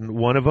class Titan.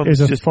 One of them is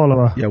a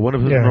follower. Yeah, one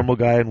of them is a normal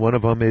guy, and one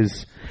of them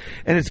is,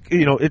 and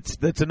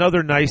it's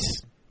another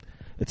nice.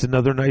 It's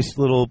another nice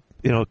little,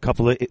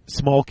 couple of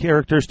small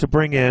characters to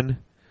bring in,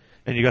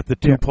 and you got the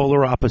two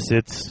polar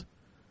opposites.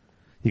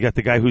 You got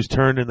the guy who's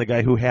turned and the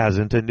guy who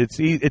hasn't, and it's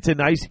a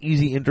nice,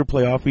 easy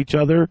interplay off each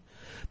other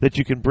that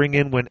you can bring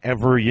in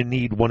whenever you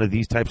need one of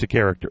these types of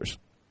characters.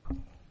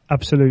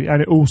 Absolutely,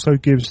 and it also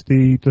gives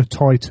the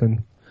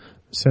Titan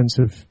a sense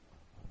of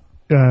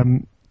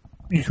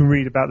you can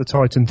read about the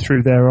Titan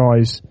through their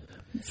eyes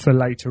for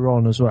later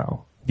on as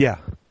well. Yeah.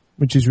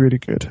 Which is really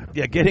good.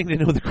 Yeah, getting to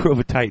know the crew of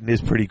a Titan is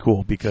pretty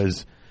cool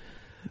because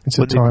it's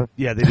a Titan.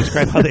 They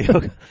describe how they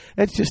hook.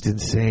 It's just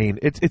insane.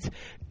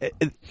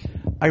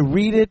 I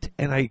read it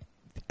and I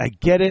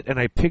get it and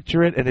I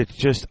picture it, and it's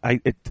just I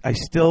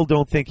still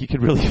don't think you can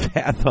really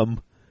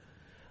fathom.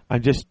 I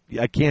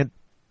can't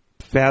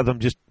fathom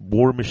just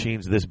war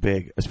machines this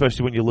big,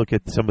 especially when you look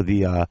at some of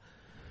the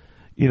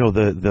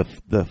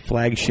the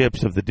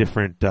flagships of the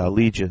different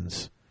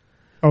legions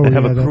Oh, that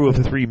have yeah, a crew of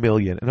that- 3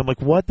 million. And I'm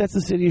like, what? That's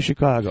the city of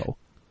Chicago.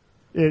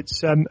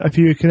 It's if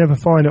you can ever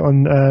find it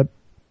on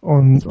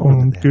more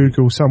than that.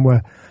 Google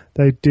somewhere,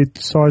 they did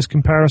size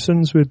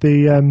comparisons with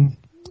the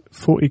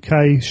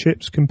 40k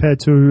ships compared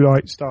to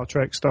like Star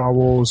Trek, Star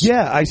Wars.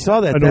 Yeah, I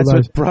saw that. And all That's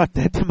those. what brought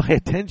that to my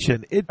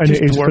attention. It And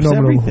just it is dwarfs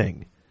phenomenal.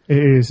 everything. It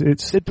is.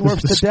 It's It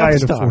dwarfs the Death scale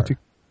Star. of 40.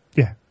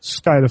 Yeah,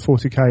 scale of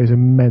 40k is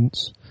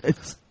immense.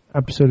 It's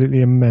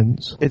Absolutely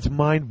immense. it's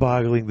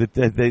mind-boggling that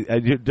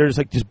they're just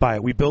like, just buy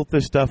it. We built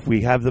this stuff.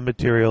 We have the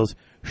materials.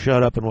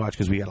 Shut up and watch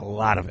because we got a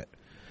lot of it.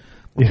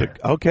 I was Yeah.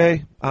 like,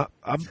 okay,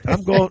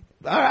 I'm going.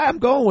 I'm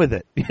going with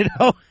it.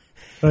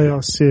 They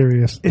are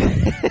serious.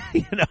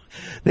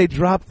 They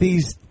drop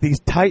these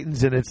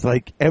titans, and it's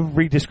like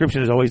every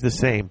description is always the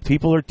same.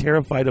 People are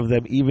terrified of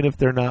them, even if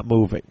they're not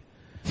moving.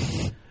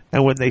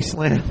 And when they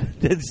slam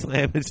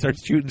and start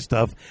shooting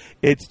stuff,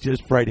 it's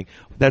just frightening.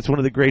 That's one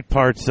of the great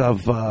parts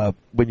of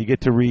when you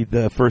get to read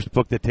the first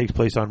book that takes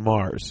place on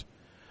Mars,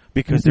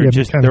 because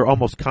they're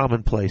almost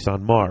commonplace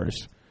on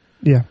Mars.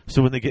 Yeah.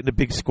 So when they get into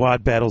big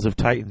squad battles of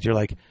titans, you're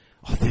like,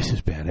 oh, this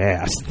is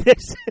badass.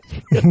 This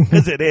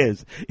because it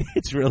is.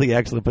 It's really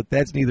excellent, but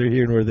that's neither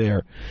here nor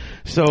there.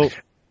 So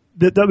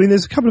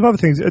There's a couple of other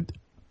things.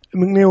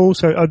 McNeil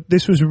also,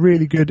 this was a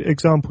really good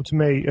example to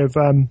me of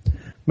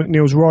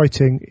McNeil's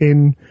writing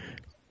in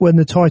when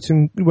the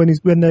Titan,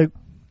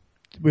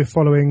 we're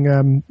following,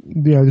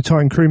 the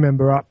Titan crew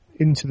member up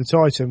into the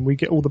Titan, we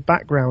get all the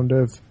background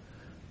of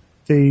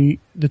the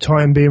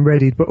Titan being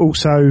readied, but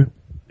also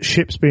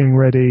ships being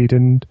readied,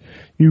 and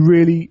you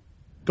really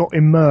got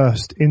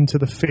immersed into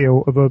the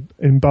feel of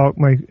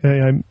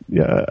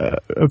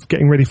of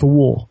getting ready for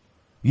war.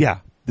 yeah,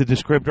 the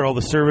descriptor, all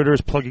the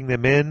servitors, plugging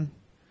them in.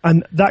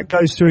 And that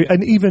goes through,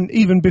 and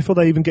even before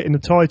they even get in the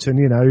Titan,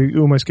 he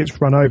almost gets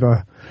run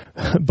over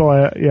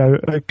by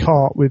a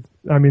cart with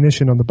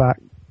ammunition on the back,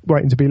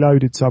 waiting to be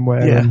loaded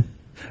somewhere. Yeah.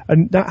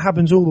 And that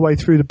happens all the way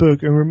through the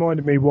book, and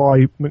reminded me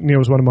why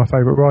McNeil's one of my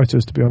favourite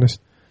writers, to be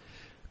honest,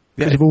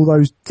 because of all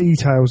those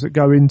details that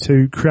go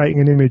into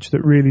creating an image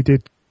that really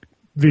did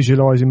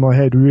visualise in my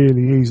head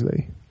really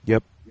easily.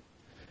 Yep.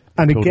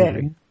 And Totally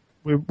again,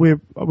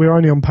 we're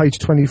only on page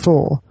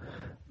 24,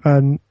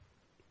 and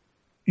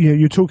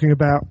you're talking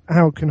about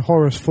how can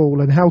Horus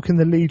fall and how can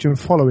the Legion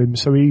follow him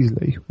so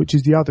easily, which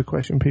is the other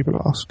question people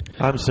ask.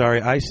 I'm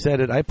sorry, I said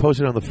it. I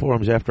posted on the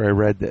forums after I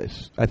read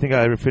this. I think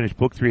I finished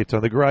book 3. It's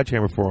on the Garage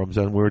Hammer forums,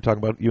 and you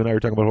and I were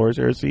talking about Horus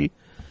Heresy.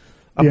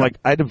 I'm Yeah. like,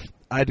 I'd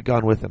have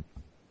gone with him.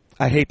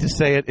 I hate to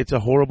say it. It's a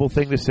horrible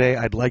thing to say.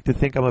 I'd like to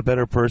think I'm a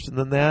better person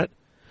than that.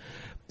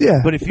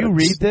 Yeah, But if you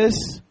read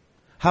this,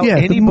 how Yeah,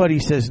 anybody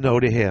says no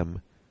to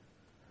him.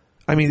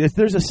 I mean,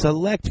 there's a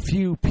select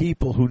few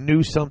people who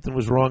knew something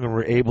was wrong and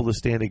were able to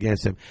stand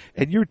against him.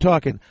 And you're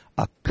talking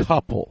a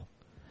couple.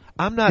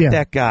 I'm not Yeah.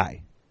 that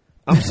guy.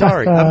 I'm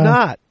sorry. I'm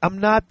not. I'm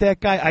not that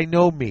guy. I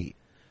know me.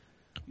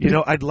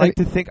 I'd like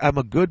to think I'm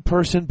a good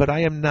person, but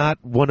I am not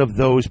one of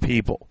those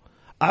people.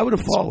 I would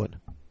have fallen.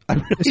 I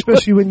really would.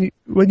 especially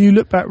when you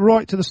look back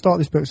right to the start of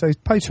this book. So it's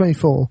page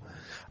 24.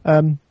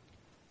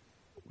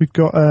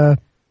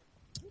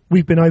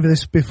 We've been over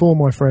this before,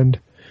 my friend.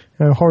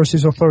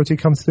 Horus's authority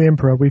comes to the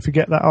Emperor. We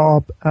forget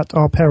that at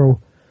our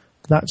peril.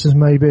 That's as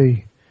may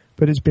be.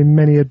 But it's been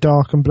many a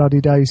dark and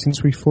bloody day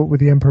since we fought with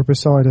the Emperor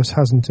beside us,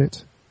 hasn't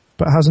it?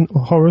 But hasn't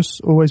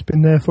Horus always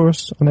been there for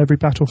us on every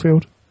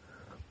battlefield?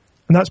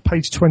 And that's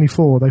page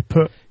 24. They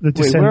put the Wait,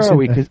 descents where are in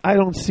we? there. Because I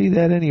don't see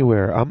that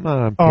anywhere. I'm not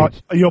on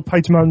page. Your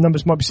page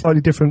numbers might be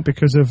slightly different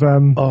because of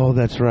Oh,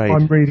 that's right.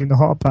 I'm reading the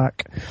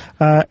hardback.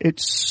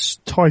 It's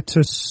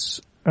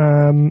Titus,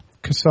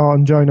 Cassar,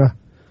 and Jonah.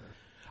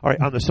 All right,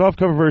 on the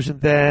softcover version,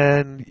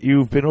 then,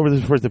 you've been over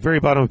this before. It's the very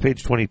bottom of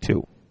page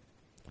 22.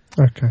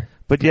 Okay.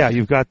 But yeah,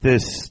 you've got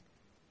this,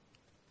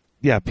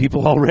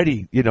 people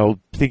already,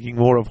 thinking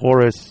more of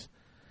Horus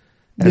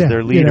as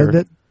their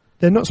leader.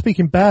 They're not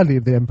speaking badly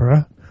of the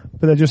Emperor,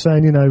 but they're just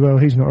saying, well,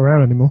 he's not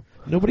around anymore.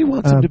 Nobody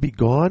wants him to be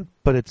gone,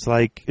 but it's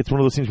like, it's one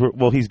of those things where,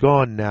 well, he's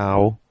gone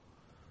now,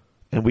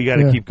 and we got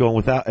to keep going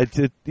without,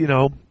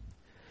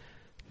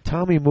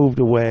 Tommy moved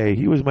away.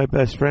 He was my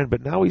best friend,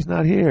 but now he's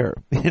not here.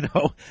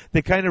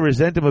 They kind of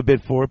resent him a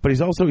bit for it, but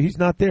he's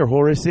not there.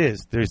 Horus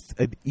is. There's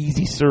an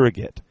easy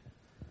surrogate.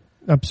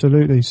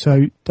 Absolutely.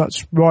 So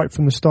that's right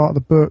from the start of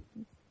the book.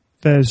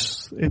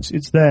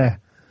 It's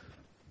there,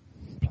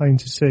 plain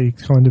to see,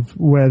 kind of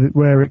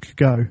where it could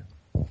go.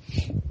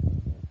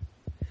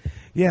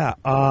 Yeah.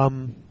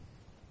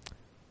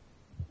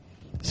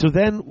 So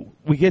then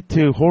we get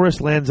to Horus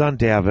lands on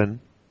Davin,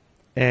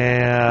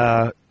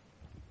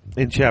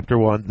 in chapter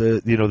 1,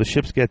 the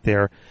ships get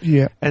there.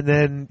 Yeah. And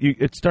then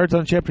it starts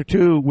on chapter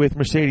 2 with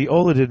Mercedes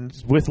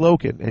Oliden with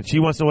Loken, and she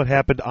wants to know what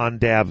happened on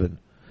Davin.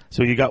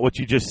 So you got what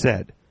you just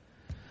said.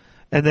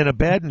 And then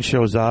Abaddon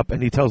shows up,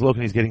 and he tells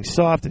Loken he's getting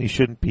soft, and he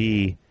shouldn't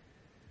be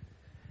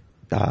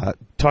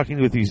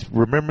talking with these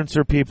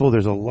Remembrancer people.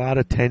 There's a lot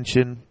of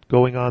tension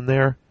going on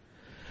there.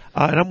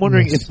 And I'm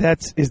wondering if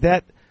is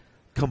that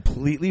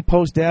completely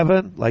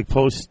post-Davin, like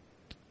post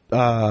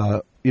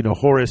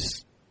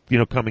Horus,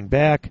 coming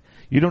back.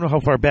 You don't know how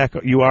far back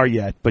you are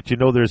yet, but you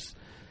know there's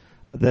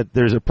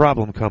a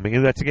problem coming.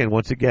 And that's,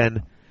 once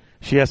again,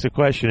 she asks a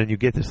question, and you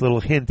get this little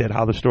hint at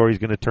how the story's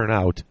going to turn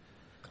out.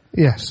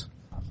 Yes.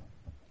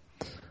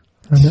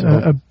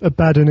 And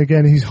Abaddon,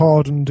 again, he's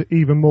hardened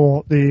even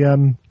more.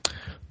 The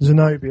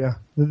Zenobia,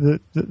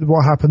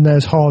 what happened there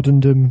has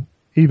hardened him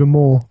even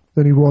more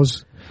than he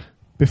was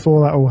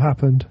before that all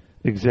happened.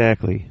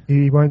 Exactly.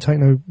 He won't take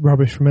no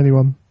rubbish from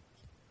anyone.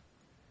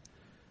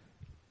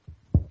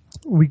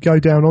 We go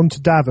down onto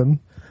Davin,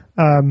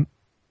 and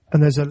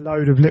there's a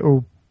load of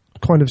little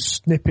kind of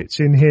snippets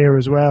in here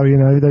as well.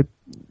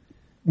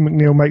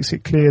 McNeil makes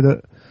it clear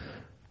that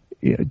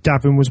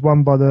Davin was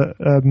won by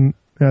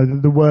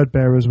the word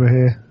bearers were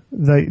here.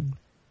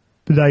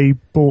 They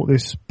bought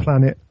this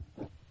planet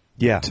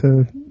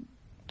to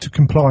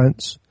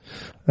compliance,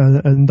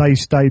 and they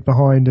stayed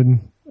behind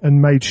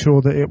and made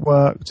sure that it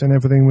worked and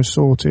everything was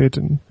sorted.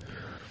 And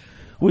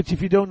which,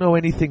 if you don't know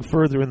anything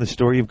further in the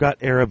story, you've got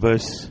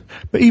Erebus.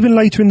 But even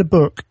later in the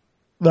book,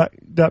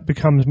 that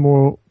becomes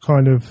more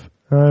kind of,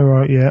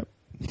 yeah.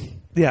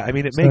 Yeah, I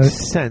mean, it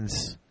makes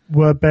sense.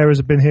 Word bearers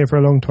have been here for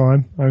a long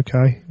time.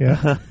 Okay,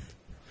 yeah.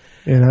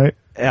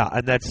 Yeah,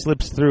 and that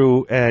slips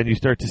through, and you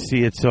start to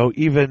see it. So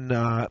even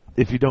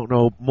if you don't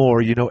know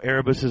more,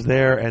 Erebus is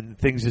there, and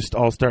things just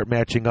all start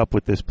matching up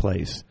with this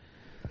place.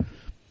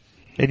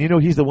 And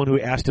he's the one who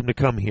asked him to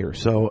come here.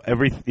 So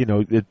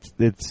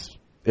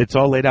it's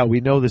all laid out. We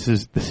know this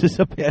is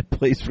a bad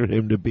place for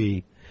him to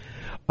be.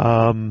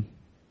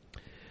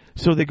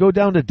 So they go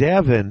down to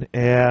Davin,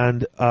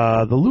 and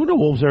the Luna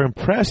Wolves are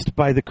impressed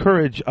by the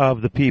courage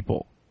of the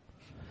people.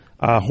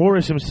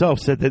 Horus himself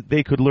said that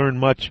they could learn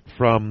much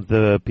from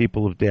the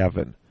people of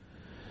Davin.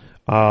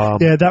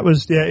 That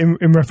was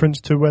in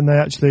reference to when they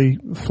actually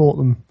fought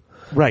them.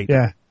 Right.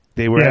 Yeah.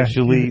 They were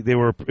they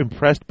were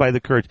impressed by the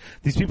courage.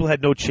 These people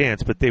had no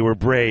chance, but they were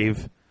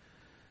brave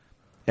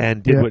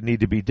and did what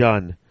needed to be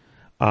done.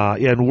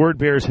 And word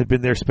bearers had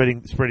been there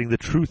spreading the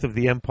truth of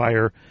the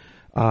Empire.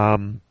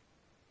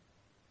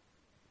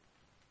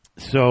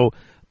 So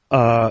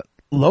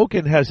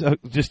Loken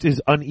just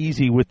is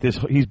uneasy with this.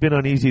 He's been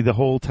uneasy the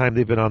whole time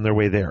they've been on their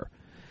way there.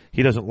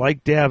 He doesn't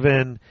like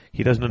Davin.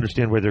 He doesn't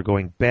understand where they're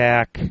going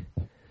back.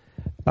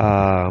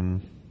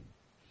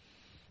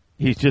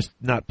 He's just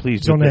not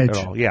pleased with it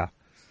at all. Yeah,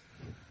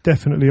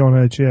 definitely on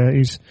edge. Yeah,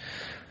 he's.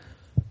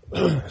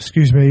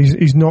 Excuse me.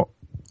 He's not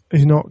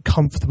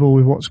comfortable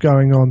with what's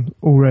going on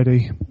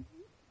already.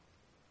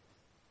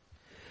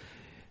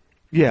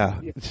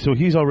 Yeah, so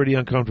he's already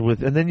uncomfortable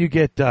with, and then you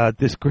get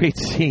this great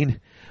scene.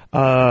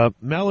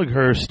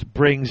 Malaghurst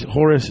brings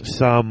Horus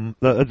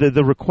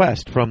the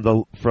request from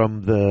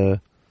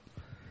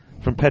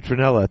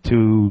Petronella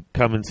to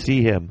come and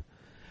see him,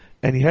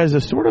 and he has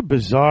a sort of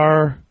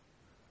bizarre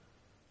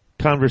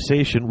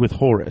conversation with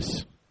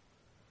Horus.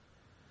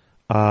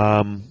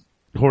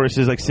 Horus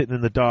is like sitting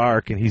in the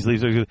dark, and he's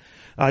like, you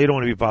don't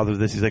want to be bothered with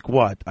this. He's like,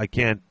 what? I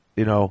can't,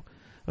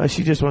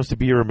 she just wants to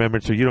be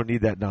remembered, so you don't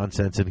need that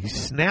nonsense. And he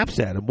snaps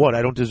at him. What?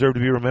 I don't deserve to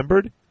be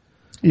remembered?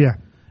 Yeah.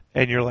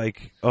 And you're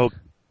like,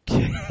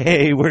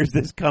 okay, where's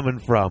this coming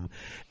from?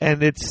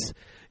 And it's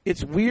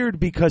weird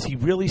because he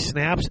really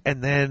snaps,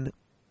 and then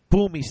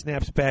boom, he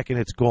snaps back, and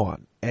it's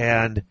gone.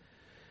 And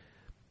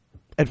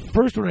at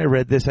first when I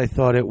read this, I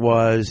thought it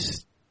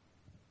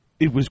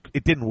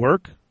didn't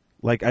work.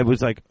 Like, I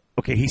was like,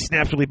 okay, he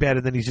snaps really bad,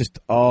 and then he's just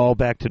all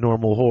back to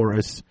normal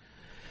Horus.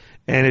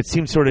 And it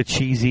seemed sort of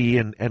cheesy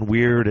and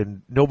weird,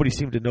 and nobody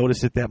seemed to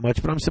notice it that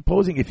much. But I'm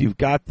supposing if you've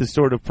got the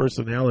sort of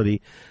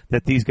personality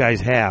that these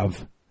guys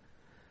have,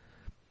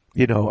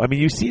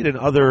 you see it in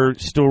other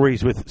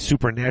stories with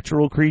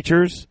supernatural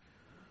creatures.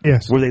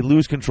 Yes. Where they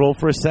lose control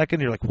for a second.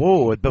 You're like,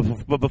 whoa.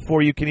 But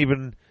before you can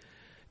even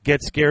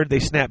get scared, they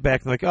snap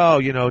back and like,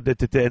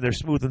 and they're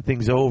smoothing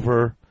things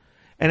over.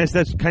 And it's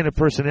that kind of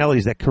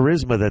personalities, that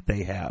charisma that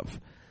they have.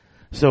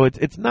 So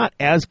it's not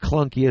as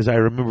clunky as I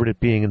remembered it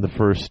being in the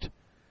first.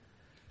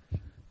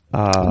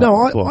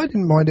 No, I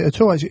didn't mind it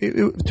at all.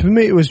 To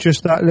me, it was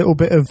just that little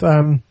bit of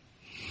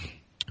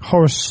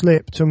Horus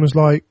slipped and was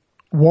like,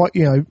 "Why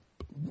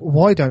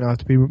don't I have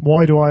to be?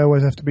 Why do I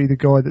always have to be the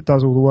guy that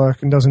does all the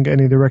work and doesn't get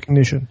any of the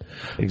recognition?"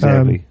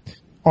 Exactly.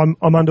 I'm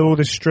under all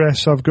this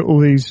stress. I've got all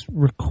these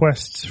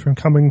requests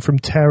coming from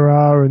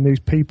Terra and these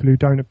people who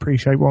don't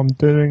appreciate what I'm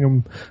doing.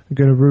 I'm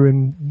going to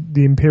ruin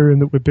the Imperium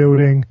that we're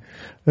building.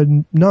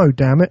 And no,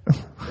 damn it.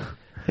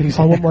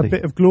 Exactly. I want my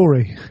bit of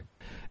glory.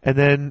 And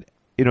then,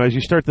 as you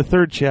start the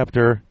third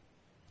chapter,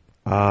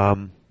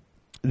 that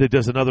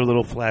does another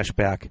little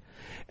flashback.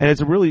 And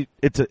it's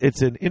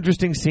an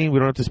interesting scene. We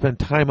don't have to spend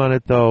time on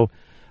it, though,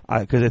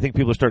 because I think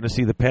people are starting to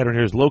see the pattern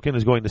here. Loken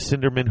is going to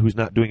Cinderman, who's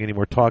not doing any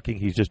more talking.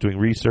 He's just doing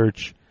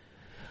research.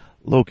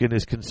 Loken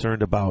is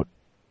concerned about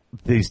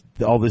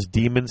all this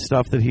demon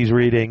stuff that he's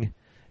reading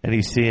and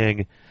he's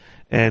seeing.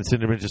 And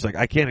Cinderman's just like,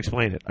 I can't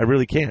explain it. I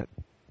really can't.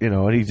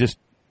 And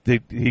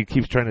he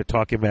keeps trying to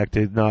talk him back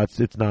to, no,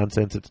 it's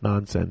nonsense. It's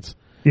nonsense.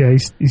 Yeah,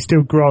 he's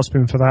still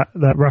grasping for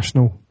that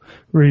rational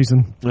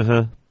reason.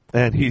 Uh-huh.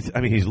 And he's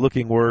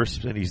looking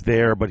worse, and he's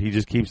there, but he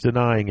just keeps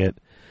denying it.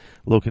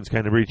 Loken's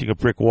kind of reaching a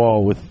brick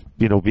wall with,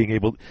 being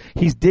able.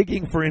 He's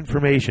digging for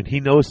information. He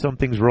knows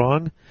something's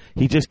wrong.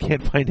 He just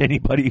can't find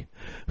anybody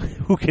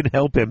who can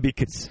help him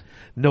because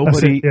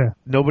nobody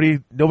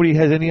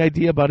has any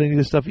idea about any of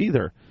this stuff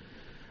either.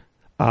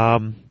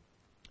 And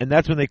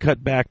that's when they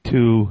cut back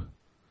to,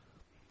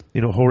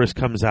 Horus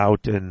comes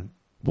out and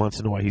wants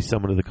to know why he's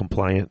summoned to the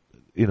compliant,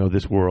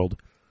 this world.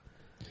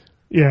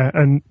 Yeah,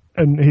 and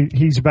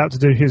he's about to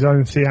do his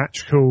own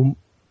theatrical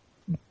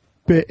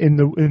bit in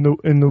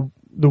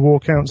the War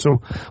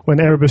Council when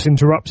Erebus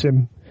interrupts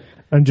him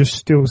and just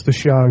steals the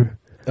show.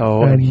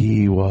 Oh, and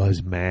he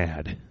was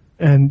mad.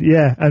 And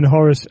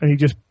Horus, and he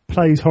just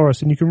plays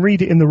Horus, and you can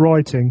read it in the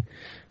writing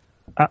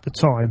at the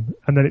time,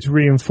 and then it's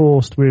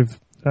reinforced with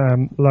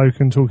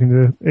Loken talking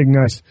to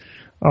Ignace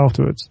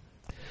afterwards.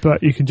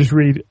 But you can just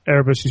read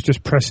Erebus is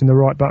just pressing the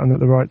right button at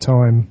the right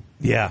time.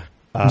 Yeah.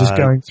 Just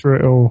going through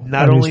it all.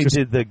 Not only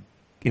did the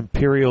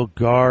Imperial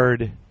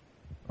Guard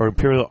or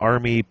Imperial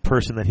Army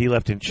person that he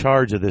left in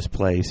charge of this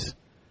place,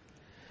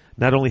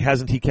 not only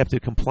hasn't he kept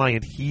it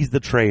compliant, he's the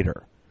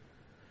traitor.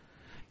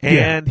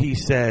 And he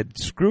said,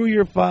 "Screw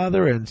your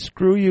father and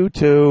screw you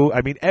too."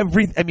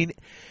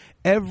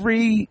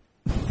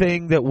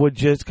 Everything that would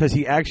just, because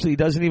he actually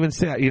doesn't even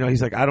say,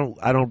 he's like, I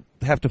don't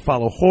have to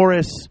follow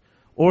Horus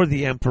or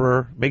the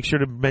Emperor. Make sure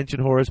to mention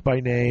Horus by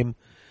name.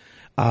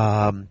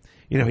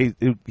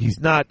 He's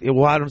not.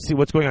 Well, I don't see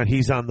what's going on.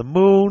 He's on the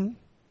moon.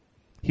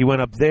 He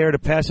went up there to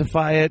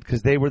pacify it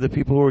because they were the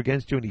people who were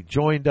against you, and he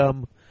joined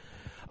them.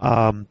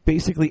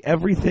 Basically,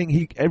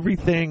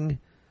 everything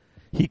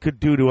he could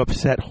do to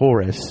upset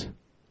Horus.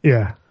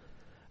 Yeah.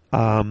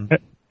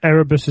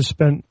 Erebus has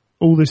spent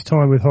all this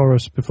time with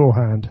Horus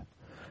beforehand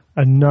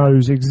and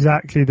knows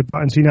exactly the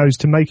buttons. He knows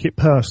to make it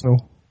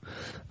personal,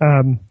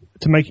 to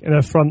make it an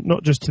affront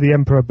not just to the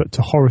Emperor but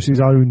to Horus's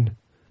own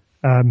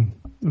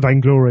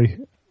vainglory.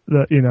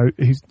 That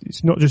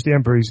it's not just the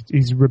Emperor;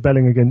 he's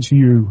rebelling against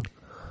you.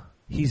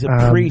 He's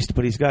a priest,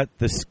 but he's got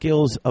the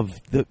skills of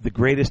the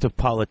greatest of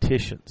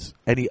politicians,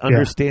 and he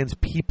understands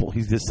people.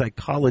 He's a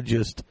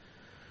psychologist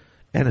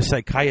and a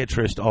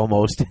psychiatrist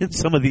almost in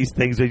some of these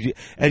things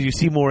as you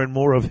see more and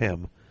more of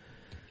him.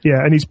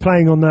 Yeah, and he's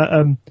playing on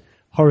that.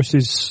 Horus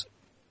is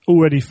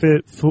already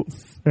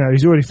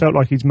he's already felt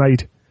like he's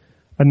made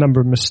a number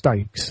of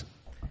mistakes.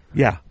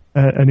 Yeah,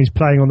 and he's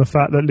playing on the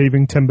fact that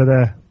leaving Timber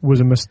there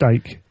was a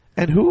mistake.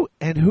 And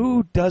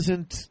who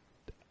doesn't?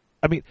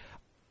 I mean,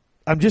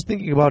 I'm just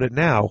thinking about it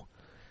now.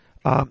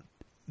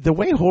 The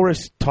way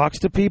Horus talks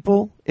to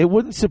people, it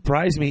wouldn't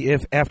surprise me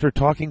if after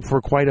talking for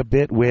quite a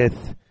bit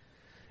with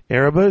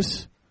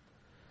Erebus,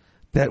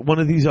 that one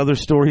of these other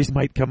stories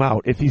might come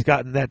out if he's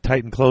gotten that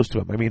tight and close to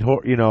him. I mean,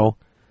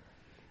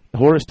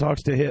 Horus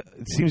talks to him.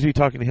 It seems to be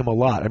talking to him a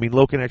lot. I mean,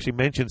 Loken actually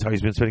mentions how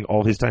he's been spending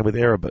all his time with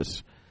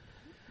Erebus.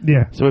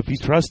 Yeah. So if he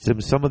trusts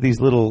him, some of these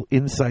little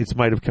insights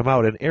might have come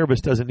out. And Erebus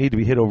doesn't need to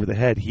be hit over the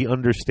head. He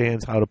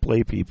understands how to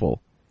play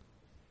people.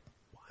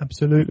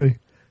 Absolutely.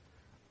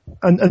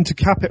 And to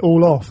cap it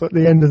all off at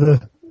the end of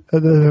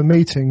the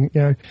meeting,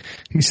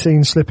 he's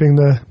seen slipping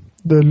the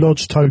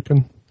lodge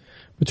token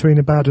between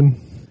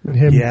Abaddon and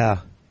him.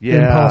 Yeah.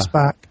 In pass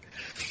back,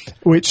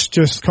 which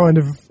just kind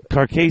of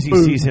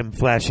Carcasi sees him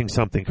flashing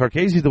something.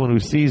 Carcasi's the one who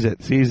sees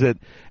it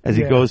as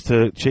he goes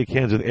to shake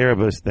hands with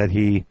Erebus, that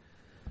he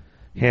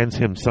hands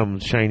him some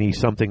shiny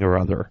something or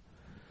other.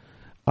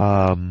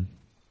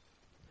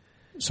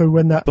 So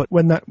when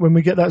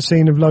we get that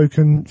scene of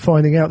Loken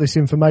finding out this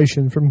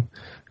information from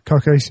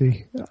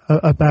Carcasi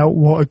about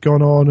what had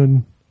gone on,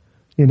 and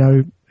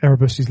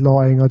Erebus is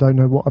lying. I don't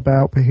know what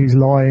about, but he's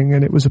lying,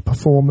 and it was a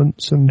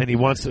performance. And he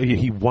wants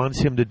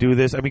him to do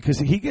this. I mean, because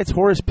he gets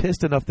Horus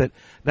pissed enough that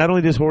not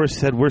only does Horus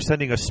said we're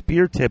sending a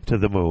spear tip to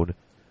the moon.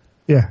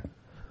 Yeah,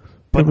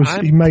 but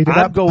he made it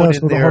that going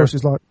personal. In there. Horus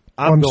is like,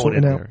 I'm going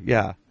sorting in out. there.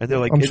 Yeah, and they're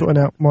like, I'm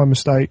sorting out my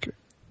mistake.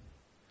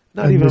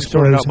 Not even I'm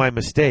sorting out my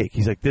mistake.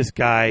 He's like, this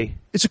guy.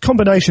 It's a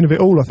combination of it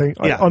all, I think.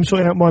 Yeah. I'm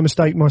sorting out my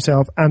mistake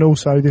myself, and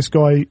also this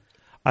guy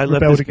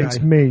rebelled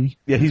against me.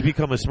 Yeah, he's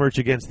become a smirch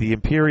against the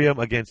Imperium,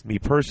 against me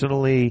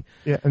personally.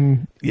 Yeah,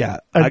 and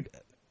and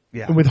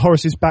with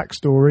Horus's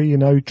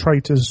backstory,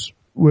 traitors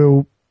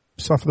will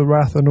suffer the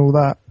wrath and all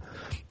that.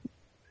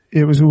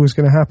 It was always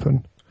going to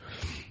happen.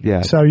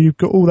 Yeah. So you've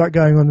got all that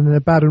going on, and then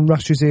Abaddon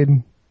rushes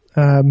in,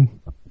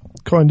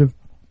 kind of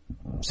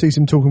sees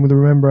him talking with the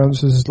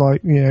Remembrances,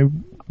 like,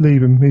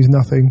 leave him, he's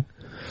nothing.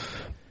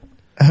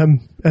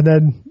 And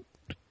then,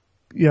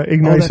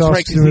 Ignace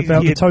asks him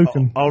about the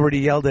token. Already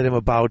yelled at him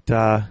about,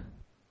 Can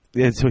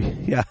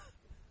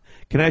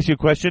I ask you a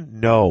question?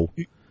 No.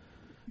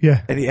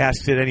 Yeah. And he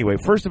asks it anyway.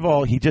 First of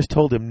all, he just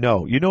told him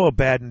no.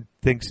 Abaddon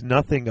thinks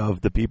nothing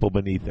of the people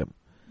beneath him.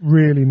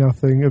 Really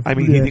nothing of.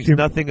 He thinks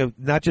nothing of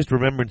not just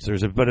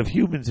Remembrancers, but of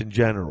humans in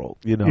general.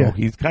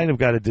 He's kind of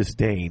got a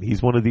disdain.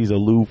 He's one of these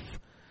aloof.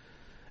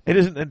 It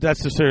isn't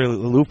necessarily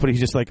aloof, but he's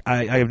just like,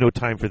 I have no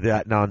time for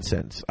that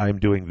nonsense. I'm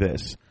doing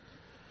this.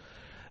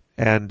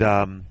 And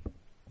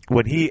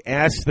when he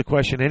asks the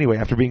question anyway,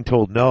 after being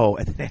told no,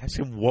 and then asks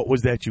him what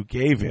was that you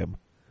gave him.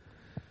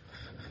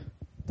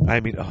 I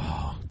mean,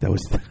 that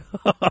was...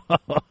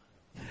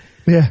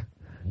 Yeah.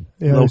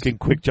 Loken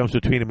quick jumps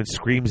between him and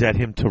screams at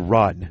him to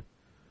run.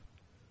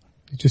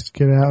 Just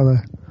get out of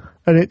there.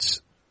 And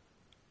it's...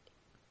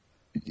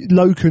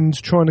 Loken's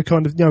trying to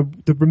kind of,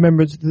 the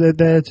remembrance, they're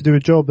there to do a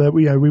job. That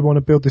we want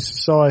to build this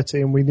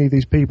society and we need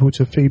these people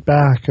to feed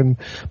back and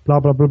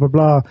blah, blah, blah, blah,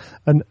 blah.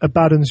 And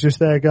Abaddon's just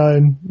there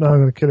going, no, I'm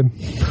going to kill him.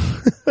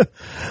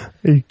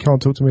 He can't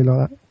talk to me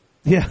like that.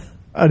 Yeah.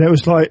 And it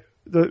was like,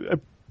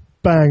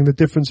 bang, the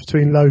difference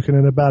between Loken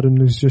and Abaddon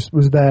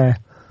was there.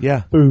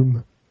 Yeah.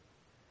 Boom.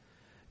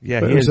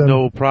 Yeah, But he it has was,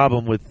 no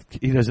problem with,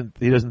 he doesn't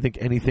think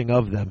anything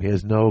of them. He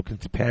has no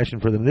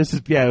passion for them. This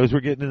is, as we're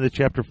getting into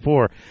chapter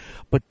 4.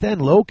 But then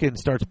Loken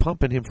starts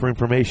pumping him for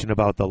information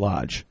about the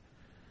lodge.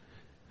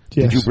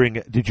 Yes.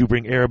 Did you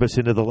bring Erebus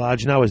into the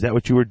lodge now? Is that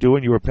what you were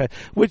doing?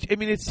 Which, I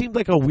mean, it seemed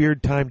like a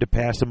weird time to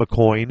pass him a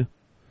coin.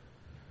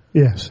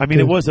 Yes. I mean,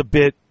 it was a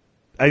bit,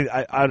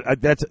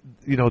 that's,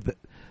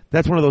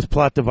 that's one of those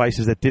plot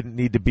devices that didn't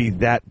need to be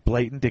that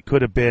blatant. It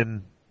could have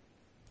been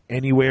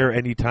anywhere,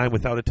 anytime,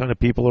 without a ton of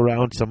people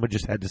around. Someone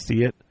just had to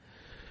see it.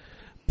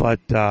 But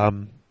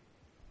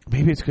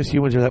maybe it's because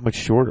humans are that much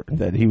shorter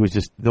that he was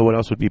just, no one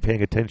else would be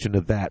paying attention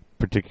to that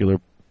particular,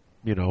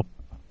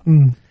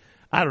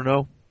 I don't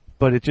know.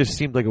 But it just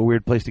seemed like a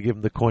weird place to give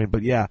him the coin.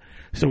 But yeah,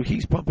 so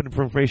he's pumping him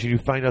for information. You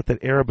find out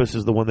that Erebus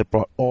is the one that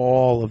brought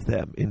all of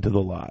them into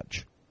the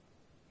lodge.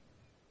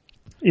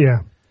 Yeah.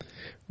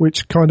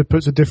 Which kind of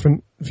puts a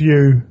different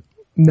view.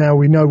 Now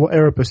we know what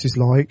Erebus is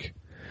like.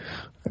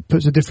 It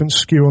puts a different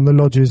skew on the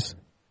lodges,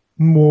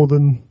 even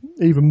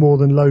more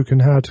than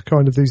Loken had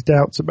kind of these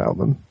doubts about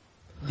them.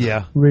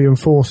 Yeah.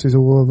 Reinforces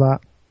all of that.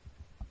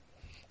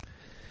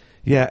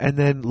 Yeah, and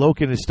then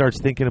Loken starts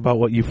thinking about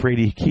what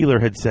Euphrates Keeler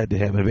had said to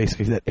him, and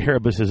basically that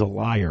Erebus is a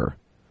liar.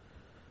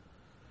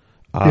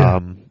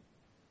 And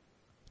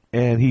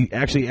he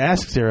actually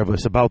asks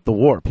Erebus about the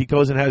warp. He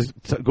goes and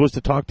goes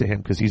to talk to him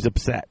because he's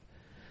upset.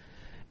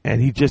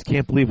 And he just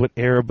can't believe what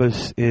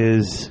Erebus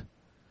is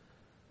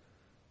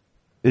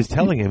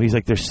telling him. He's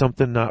like, there's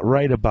something not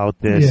right about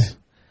this.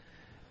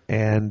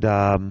 Yeah.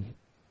 And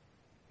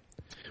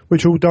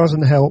which all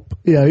doesn't help.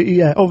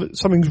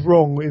 Something's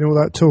wrong in all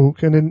that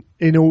talk, and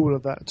in all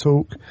of that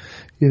talk,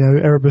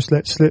 Erebus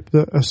let slip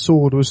that a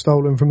sword was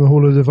stolen from the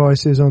Hall of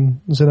Devices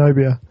on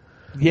Zenobia.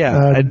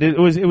 Yeah, and it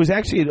was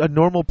actually a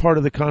normal part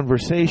of the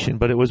conversation,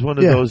 but it was one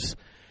of those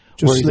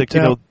where he's like,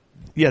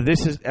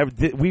 this is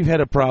we've had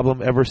a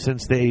problem ever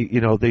since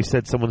they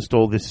said someone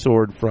stole this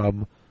sword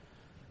from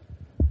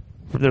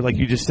there, like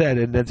you just said,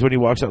 and that's when he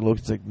walks out and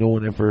looks, it's like no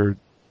one ever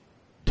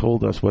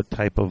told us what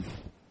type of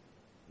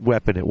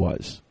weapon it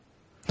was.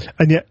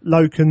 And yet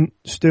Loken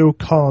still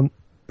can't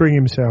bring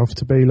himself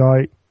to be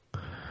like,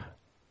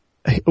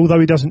 although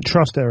he doesn't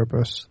trust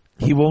Erebus.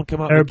 He won't come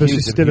out Erebus and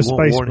is still a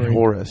space marine.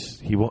 Horus.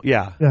 He won't.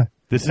 Yeah.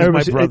 This is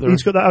Erebus, my brother.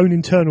 He's got that own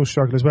internal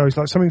struggle as well. He's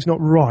like, something's not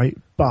right,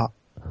 but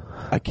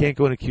I can't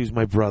go and accuse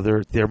my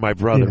brother. They're my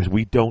brothers.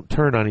 We don't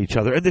turn on each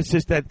other. And it's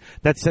just that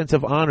sense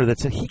of honor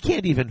that he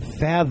can't even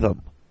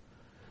fathom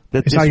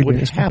that it's this alien. would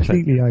It's happen.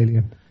 Completely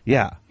alien.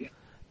 Yeah.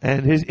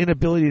 And his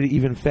inability to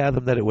even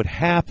fathom that it would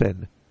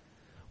happen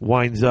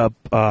winds up,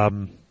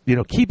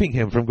 keeping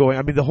him from going.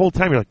 I mean, the whole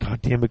time you're like,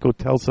 God damn it, go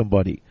tell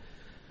somebody.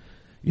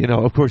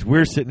 Of course,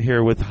 we're sitting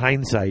here with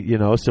hindsight,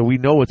 so we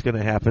know what's going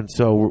to happen,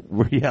 so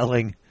we're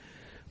yelling,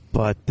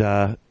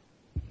 but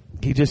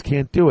he just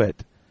can't do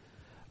it.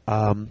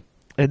 And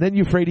then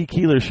Euphrates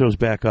Keeler shows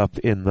back up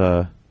in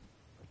the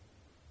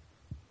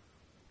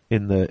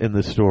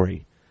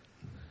story,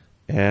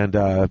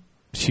 and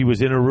she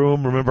was in a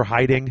room. Remember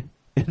hiding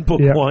in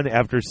book 1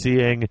 after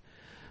seeing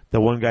the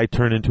one guy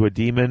turn into a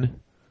demon,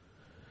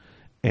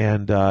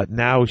 and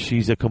now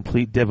she's a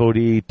complete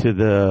devotee to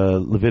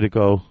the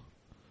Levitico.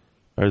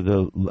 Or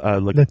the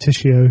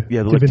Letitio.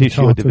 Yeah, the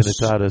Letitio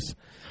Divinitatis.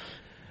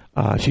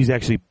 She's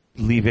actually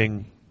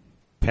leaving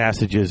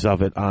passages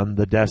of it on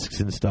the desks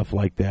and stuff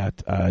like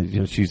that.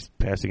 She's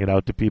passing it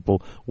out to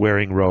people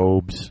wearing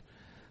robes,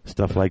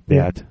 stuff like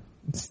that.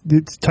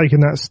 It's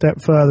taken that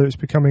step further.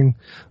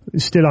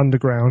 It's still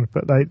underground,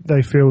 but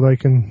they feel they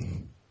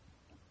can,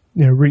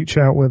 reach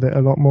out with it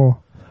a lot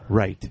more.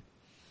 Right.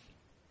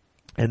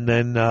 And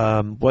then,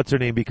 what's her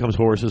name becomes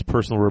Horus's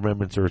personal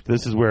remembrancer.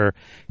 This is where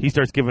he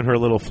starts giving her a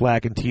little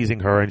flack and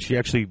teasing her, and she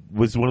actually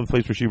was one of the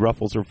places where she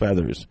ruffles her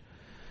feathers.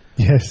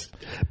 Yes,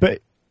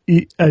 but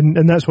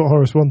and that's what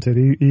Horus wanted.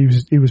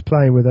 He was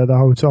playing with her the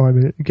whole time.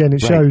 And again, it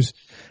shows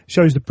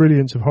the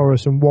brilliance of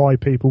Horus and why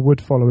people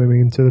would follow him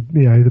into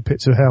the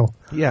pits of hell.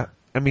 Yeah,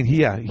 I mean,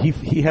 he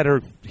had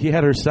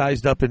her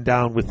sized up and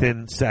down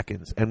within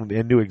seconds, and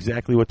knew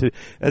exactly what to.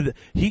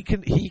 He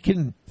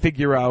can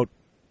figure out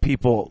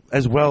people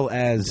as well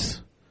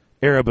as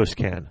Erebus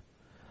can.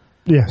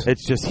 Yes.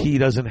 It's just he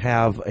doesn't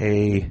have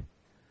at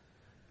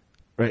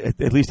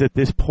least at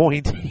this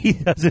point, he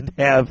doesn't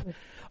have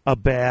a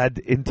bad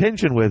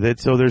intention with it,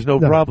 so there's no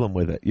problem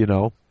with it,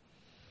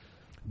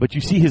 But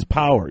you see his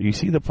power. You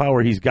see the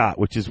power he's got,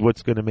 which is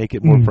what's going to make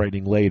it more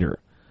frightening later.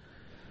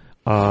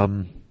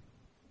 And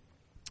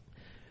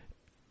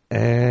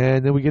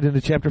then we get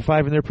into Chapter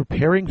 5, and they're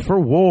preparing for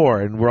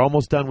war. And we're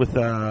almost done with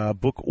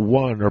Book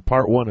 1, or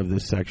Part 1 of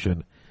this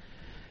section.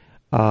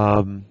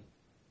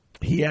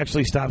 He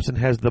actually stops and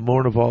has the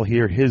Mournival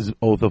hear his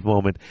oath of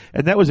moment.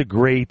 And that was a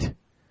great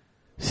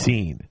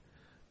scene.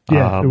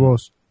 Yeah, it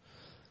was.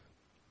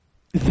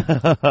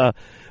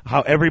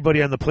 How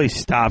everybody on the place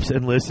stops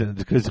and listens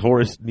because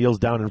Horus kneels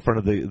down in front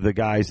of the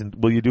guys and,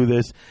 will you do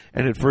this?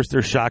 And at first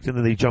they're shocked and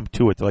then they jump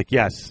to it. They're like,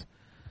 yes.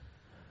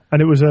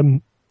 And it was,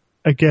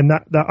 again,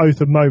 that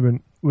oath of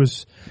moment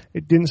was,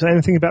 it didn't say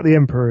anything about the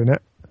Emperor in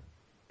it.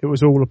 It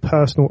was all a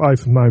personal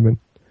oath of moment.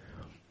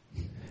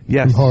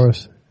 Yes. From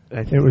Horus.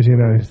 It was,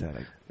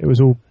 it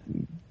was all,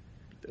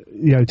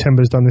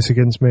 Temba's done this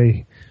against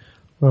me.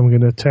 I'm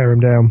going to tear him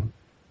down.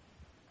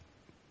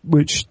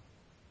 Which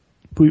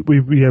we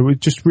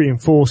just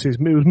reinforces.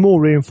 It was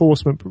more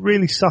reinforcement, but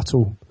really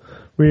subtle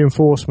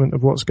reinforcement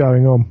of what's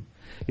going on.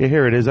 Yeah,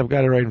 here it is. I've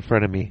got it right in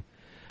front of me.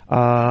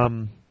 Axelman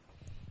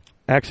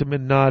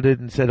nodded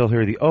and said, "I'll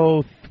hear the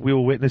oath. We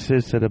will witness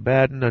this," said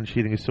Abaddon,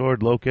 unsheathing his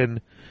sword. Loken,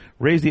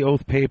 raise the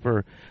oath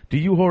paper. "Do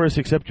you, Horus,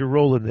 accept your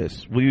role in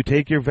this? Will you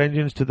take your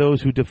vengeance to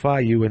those who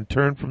defy you and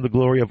turn from the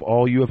glory of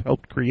all you have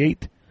helped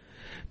create?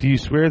 Do you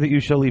swear that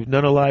you shall leave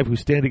none alive who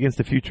stand against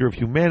the future of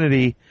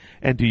humanity?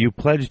 And do you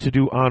pledge to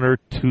do honor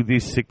to the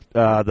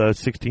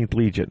 16th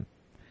Legion?"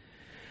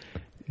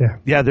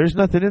 Yeah. There's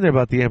nothing in there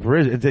about the Emperor.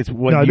 It's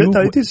what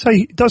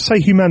it does say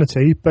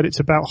humanity, but it's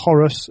about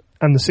Horus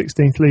and the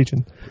 16th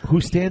Legion, who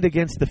stand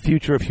against the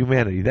future of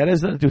humanity. That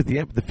has nothing to do with the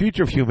Emperor. The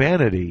future of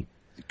humanity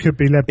could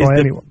be led by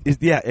anyone.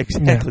 Exactly.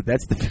 Yeah.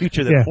 That's the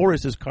future that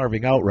Horus is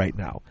carving out right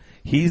now.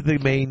 He's the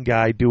main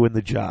guy doing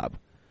the job.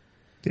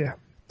 Yeah.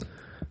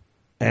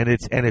 And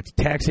it's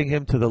taxing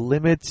him to the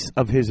limits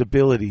of his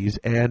abilities,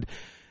 and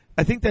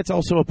I think that's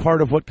also a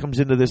part of what comes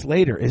into this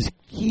later. Is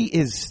he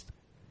is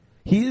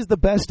the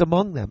best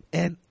among them,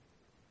 and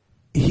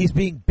he's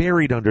being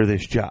buried under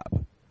this job,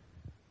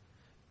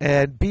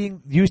 and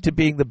being used to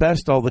being the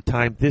best all the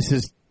time.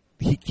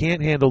 He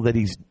can't handle that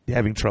he's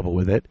having trouble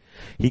with it.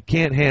 He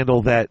can't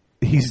handle that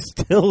he's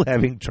still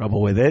having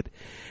trouble with it,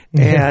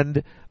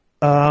 and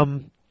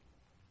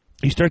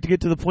you start to get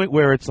to the point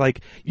where it's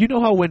like,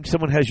 how when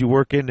someone has you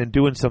working and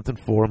doing something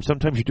for them,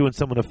 sometimes you're doing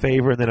someone a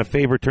favor, and then a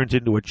favor turns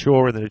into a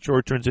chore, and then a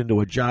chore turns into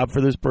a job for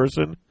this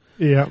person.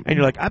 Yeah. And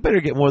you're like, I better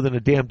get more than a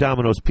damn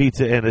Domino's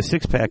pizza and a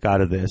six-pack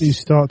out of this. You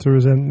start to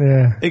resent,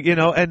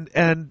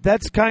 and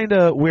that's kind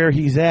of where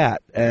he's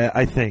at,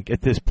 I think, at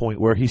this point,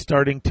 where he's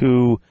starting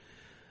to,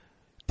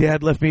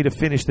 Dad left me to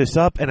finish this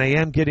up, and I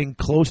am getting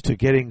close to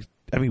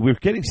we're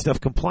getting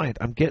stuff compliant.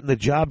 I'm getting the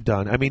job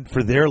done.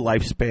 For their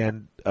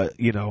lifespan,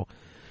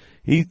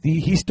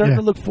 He's starting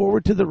to look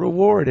forward to the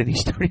reward, and he's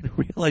starting to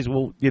realize,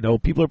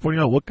 people are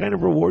pointing out, what kind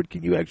of reward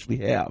can you actually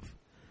have?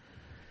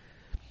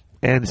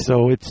 And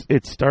so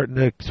it's starting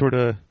to sort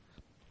of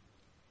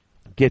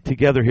get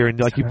together here. And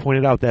like you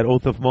pointed out, that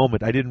oath of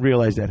moment, I didn't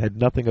realize that had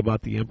nothing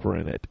about the Emperor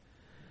in it.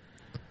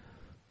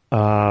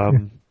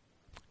 And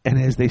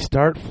as they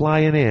start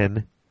flying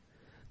in,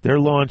 they're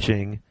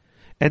launching.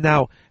 And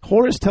now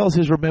Horus tells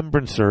his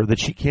remembrancer that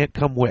she can't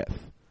come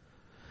with.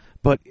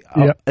 But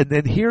and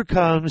then here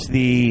comes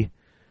the,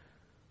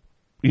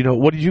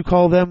 what did you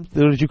call them?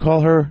 What did you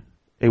call her?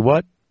 A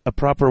what? A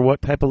proper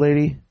what type of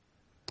lady?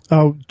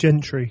 Oh,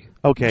 gentry.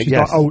 Okay, she's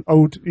yes. like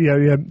old,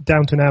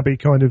 Downton Abbey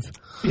kind of.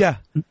 Yeah.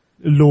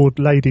 Lord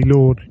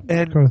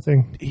and kind of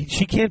thing.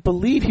 She can't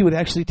believe he would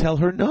actually tell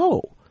her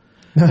no.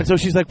 And so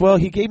she's like, well,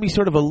 he gave me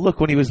sort of a look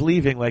when he was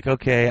leaving, like,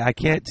 okay, I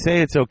can't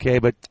say it's okay,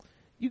 but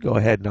you go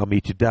ahead and I'll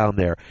meet you down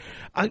there.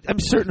 I'm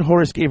certain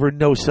Horus gave her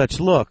no such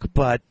look,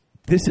 but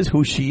this is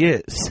who she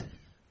is.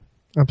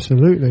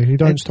 Absolutely. You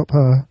don't stop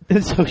her.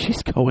 And so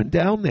she's going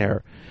down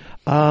there.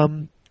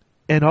 And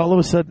all of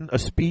a sudden, a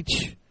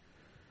speech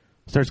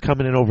starts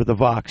coming in over the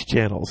Vox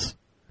channels.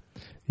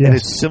 Yes. And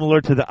it's similar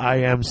to the I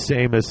am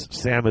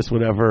Samus,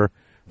 whatever,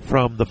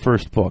 from the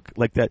first book.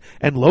 Like that.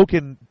 And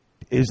Loken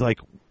is like,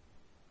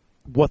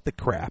 what the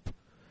crap?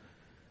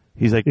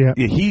 He's like,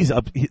 he's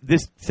up.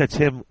 This sets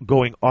him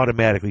going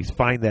automatically. He's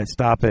find that,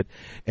 stop it.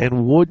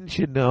 And wouldn't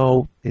you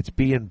know, it's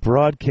being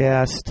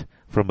broadcast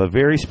from a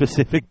very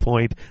specific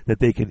point that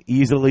they can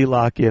easily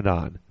lock in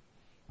on.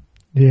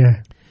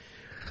 Yeah.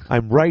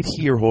 I'm right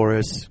here,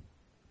 Horus.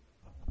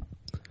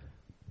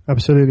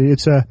 Absolutely.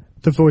 It's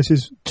the voice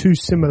is too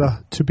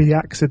similar to be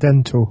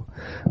accidental,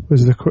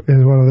 was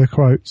one of the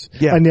quotes.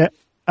 Yeah.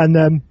 And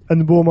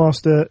the War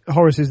Master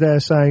Horus is there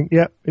saying,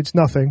 "Yep, it's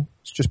nothing.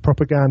 It's just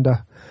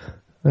propaganda."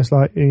 And it's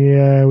like,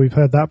 yeah, we've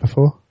heard that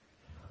before.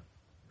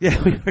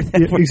 Yeah, we heard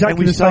that before.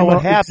 Exactly the same.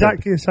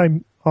 Exactly the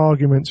same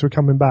arguments were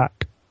coming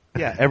back.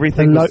 Yeah,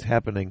 everything was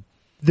happening.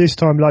 This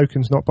time,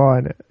 Loken's not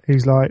buying it.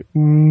 He's like,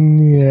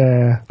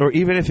 yeah. Or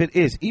even if it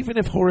is, even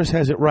if Horus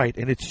has it right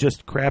and it's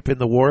just crap in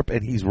the warp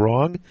and he's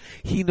wrong,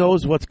 he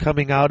knows what's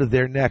coming out of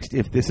there next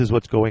if this is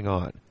what's going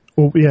on.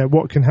 Well, yeah,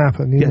 what can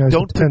happen? He knows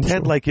don't the potential.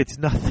 pretend like it's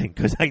nothing,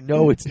 because I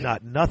know it's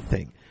not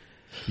nothing.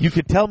 You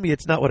could tell me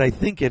it's not what I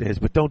think it is,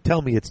 but don't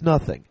tell me it's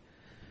nothing.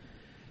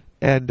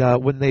 And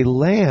when they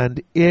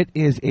land, it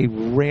is a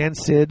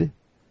rancid,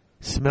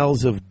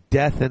 smells of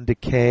death and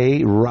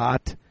decay,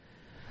 rot.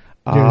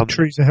 The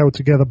trees are held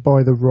together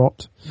by the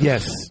rot.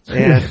 Yes,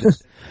 and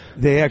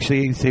they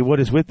actually say, what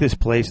is with this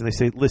place? And they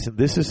say, listen,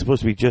 this is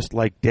supposed to be just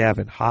like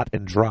Davin, hot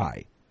and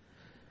dry.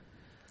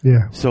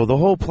 Yeah. So the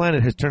whole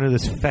planet has turned into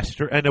this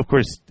fester, and of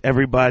course,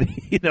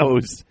 everybody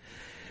knows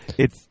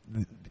the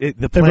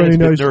planet's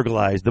been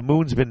Nurglized. The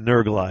moon's been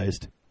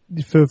Nurglized.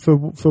 For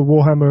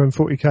Warhammer and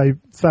 40k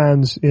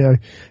fans, yeah.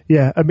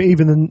 I mean,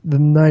 even the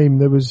name,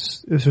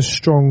 there's a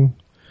strong,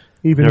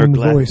 even Nurgleth. in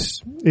the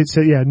voice, it's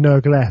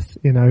Nurgleth.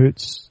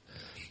 It's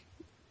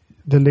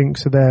the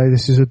links are there.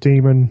 This is a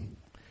demon.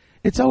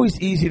 It's always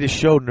easy to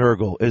show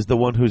Nurgle as the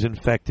one who's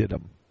infected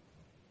him.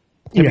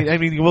 I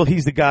mean, well,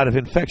 he's the god of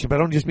infection, but I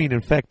don't just mean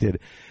infected.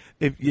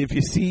 If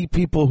you see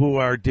people who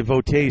are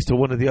devotees to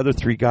one of the other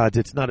three gods,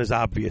 it's not as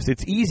obvious.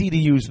 It's easy to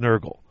use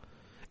Nurgle,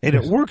 and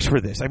it works for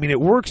this. I mean, it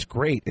works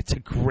great. It's a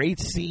great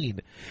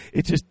scene.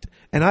 It's just,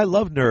 and I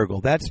love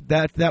Nurgle. That's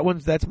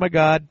my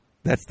god.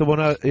 That's the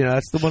one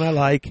that's the one I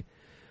like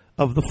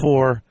of the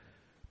four.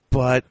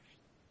 But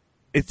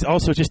it's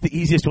also just the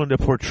easiest one to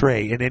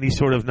portray in any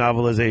sort of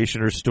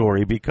novelization or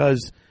story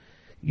because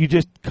you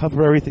just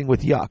cover everything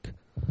with yuck.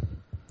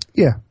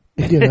 Yeah,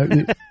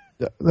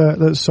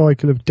 that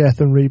cycle of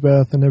death and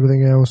rebirth and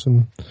everything else,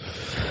 and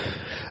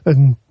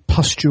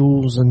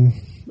pustules and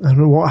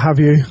what have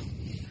you.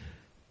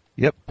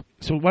 Yep.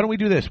 So why don't we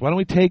do this? Why don't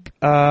we take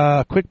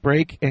a quick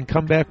break and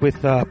come back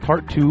with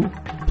part 2,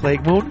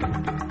 Plague Moon?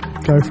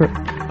 Go for it.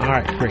 All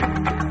right, great.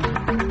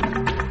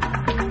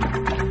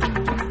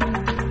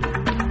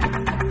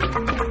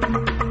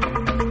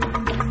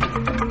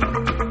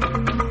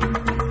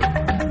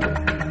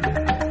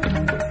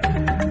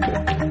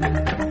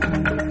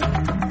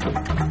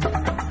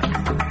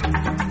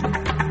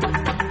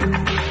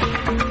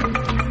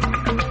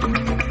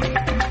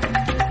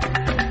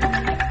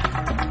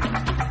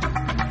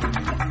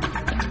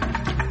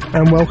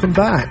 And welcome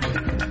back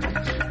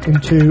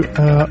into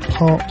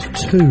part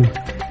 2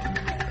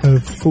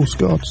 of False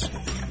Gods.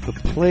 The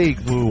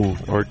Plague Moon,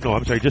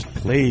 just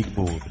Plague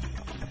Moon.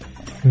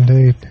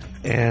 Indeed.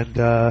 And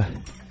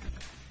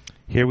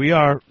here we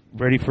are,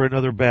 ready for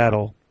another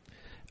battle.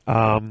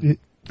 The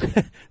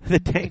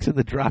tanks and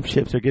the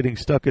dropships are getting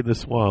stuck in the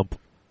swamp.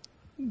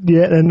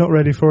 Yeah, they're not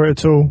ready for it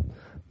at all.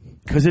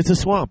 Because it's a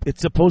swamp.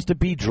 It's supposed to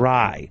be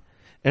dry.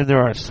 And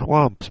there are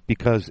swamps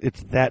because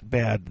it's that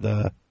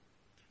bad.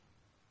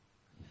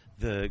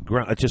 The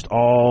ground, it's just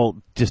all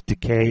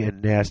decay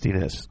and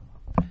nastiness.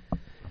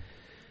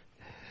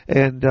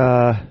 And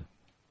so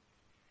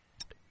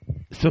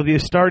the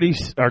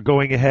Astartes are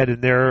going ahead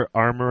in their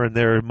armor and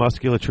their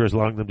musculature is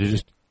allowing them to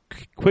just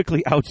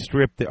quickly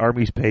outstrip the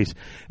army's pace.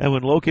 And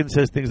when Loken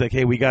says things like,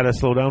 hey, we got to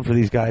slow down for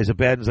these guys,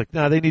 Abaddon's like,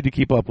 nah, they need to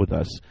keep up with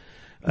us.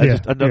 We're the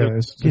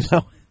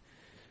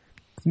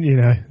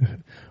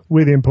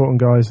important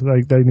guys.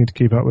 They need to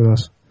keep up with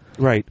us.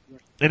 Right.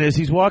 And as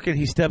he's walking,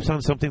 he steps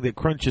on something that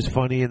crunches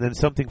funny, and then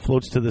something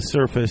floats to the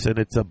surface, and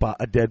it's a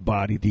dead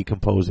body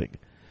decomposing.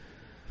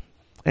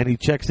 And he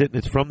checks it, and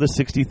it's from the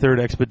 63rd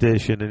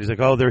Expedition, and he's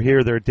like, oh, they're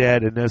here, they're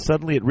dead. And then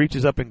suddenly it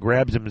reaches up and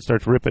grabs him and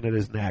starts ripping at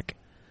his neck.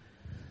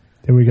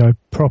 There we go.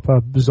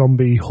 Proper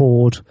zombie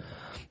horde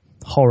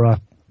horror.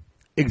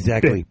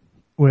 Exactly.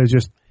 Where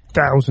just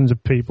thousands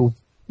of people,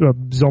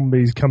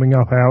 zombies coming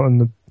up out,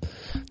 and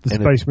the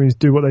Space Marines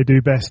do what they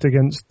do best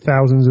against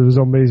thousands of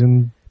zombies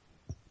and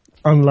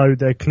unload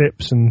their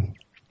clips and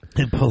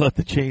pull out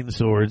the chain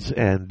swords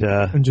and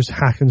just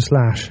hack and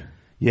slash.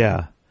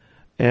 Yeah.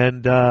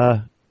 And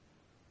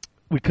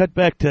we cut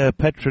back to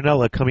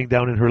Petronella coming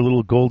down in her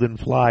little golden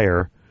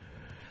flyer.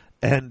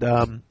 And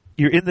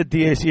you're in the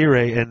Dies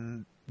Irae,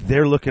 and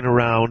they're looking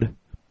around.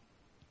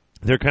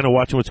 They're kind of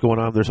watching what's going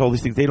on. There's all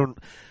these things. They don't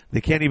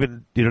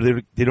even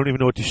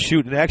know what to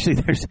shoot. And actually,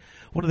 there's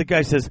one of the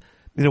guys says,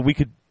 we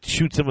could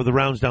shoot some of the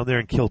rounds down there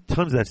and kill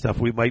tons of that stuff.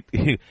 We might,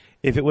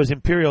 if it was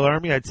Imperial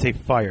Army, I'd say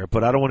fire,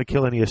 but I don't want to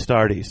kill any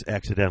Astartes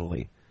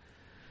accidentally.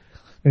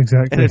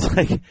 Exactly. And it's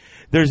like,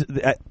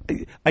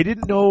 I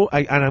didn't know,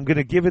 and I'm going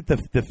to give it the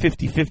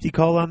 50-50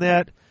 call on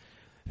that.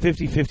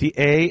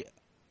 50-50,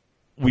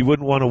 we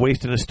wouldn't want to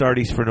waste an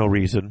Astartes for no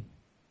reason.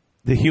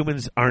 The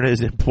humans aren't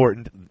as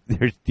important.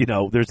 There's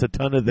a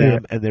ton of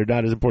them, and they're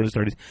not as important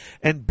as Astartes.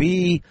 And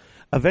B,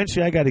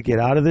 eventually I got to get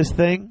out of this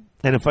thing,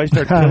 and if I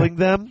start killing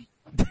them,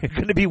 they're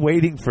going to be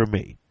waiting for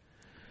me.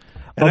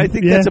 And I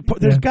think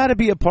there's got to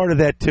be a part of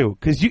that too,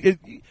 because you can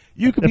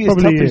be as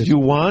tough as you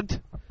want,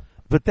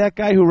 but that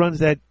guy who runs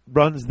that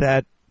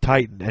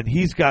Titan, and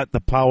he's got the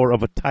power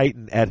of a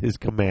Titan at his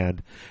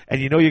command,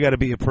 and you got to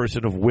be a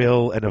person of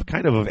will and of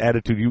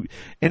attitude.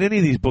 In any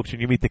of these books,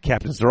 when you meet the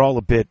captains, they're all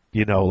a bit,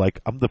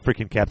 like I'm the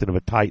freaking captain of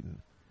a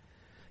Titan,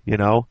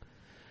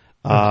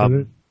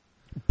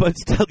 But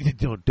still, you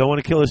don't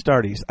want to kill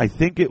Astartes. I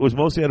think it was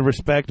mostly out of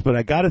respect, but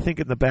I got to think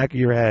in the back of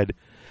your head,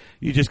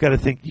 you just got to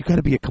think you got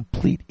to be a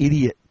complete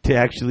idiot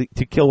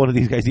to kill one of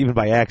these guys even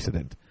by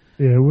accident.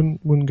 Yeah, it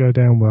wouldn't go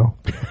down well.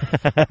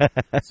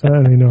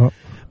 Certainly not.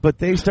 But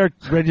they start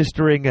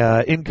registering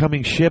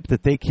incoming ship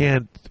that they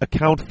can't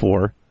account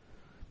for,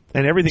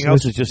 and everything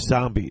else is just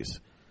zombies.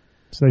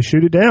 So they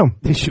shoot it down.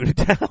 They shoot it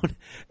down,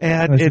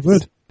 and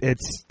it's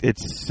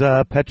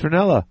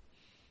Petronella,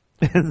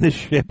 and the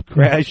ship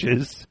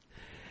crashes,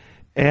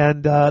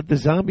 and the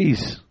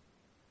zombies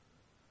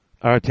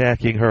are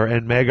attacking her,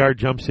 and Maggard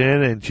jumps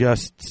in and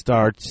just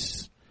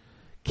starts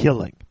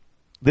killing.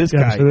 This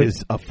guy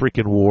is a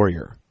freaking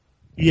warrior.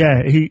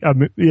 Yeah,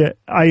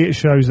 it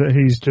shows that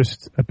he's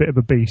just a bit of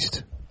a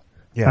beast.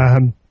 Yeah.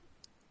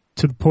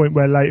 To the point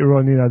where later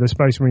on, the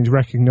Space Marines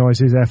recognise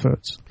his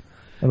efforts,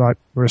 and like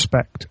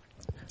respect.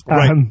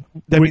 Right.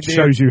 Which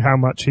shows you how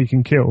much he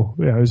can kill.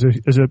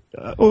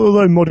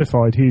 Although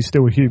modified, he's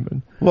still a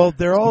human. Well,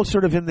 they're all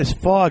sort of in this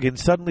fog, and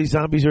suddenly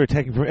zombies are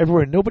attacking from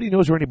everywhere. And nobody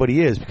knows where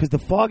anybody is because the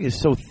fog is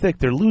so thick.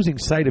 They're losing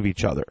sight of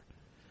each other.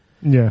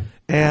 Yeah.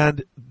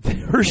 And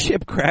her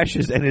ship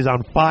crashes and is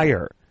on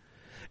fire.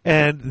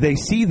 And they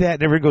see that,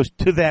 and everyone goes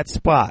to that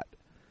spot.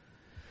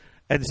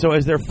 And so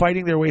as they're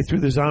fighting their way through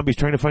the zombies,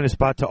 trying to find a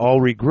spot to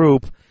all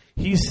regroup,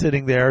 he's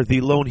sitting there,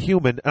 the lone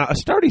human.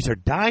 Astartes are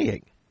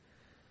dying.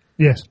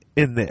 Yes.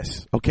 In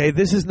this, okay,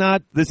 this is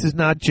not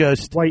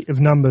just weight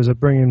of numbers are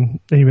bringing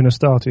even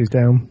Astartes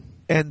down.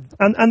 And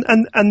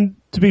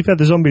to be fair,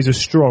 the zombies are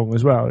strong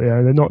as well.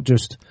 Yeah, they're not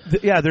just.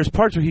 There's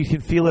parts where you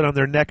can feel it on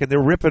their neck, and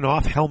they're ripping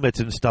off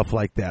helmets and stuff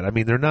like that. I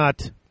mean, they're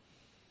not.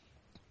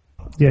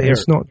 Yeah,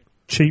 it's not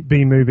cheap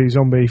B-movie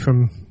zombie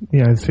from the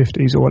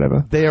 50s or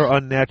whatever. They are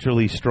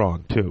unnaturally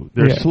strong too.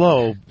 They're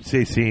slow,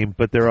 they seem,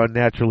 but they're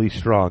unnaturally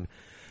strong.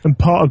 And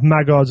part of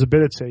Maggard's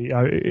ability,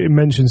 it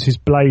mentions his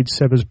blade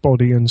severs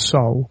body and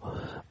soul,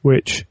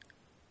 which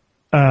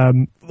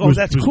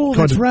that's cool.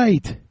 That's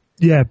right.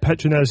 Yeah,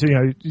 Petronella's,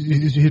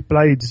 his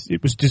blades,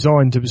 it was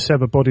designed to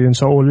sever body and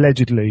soul,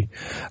 allegedly,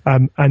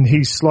 and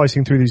he's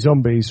slicing through these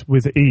zombies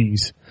with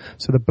ease.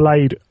 So the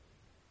blade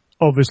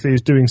obviously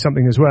is doing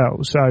something as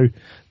well. So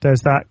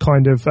there's that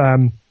kind of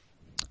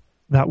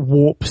that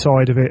warp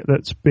side of it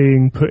that's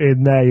being put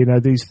in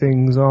there. These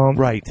things aren't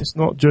right. It's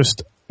not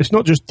just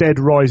dead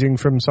rising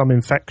from some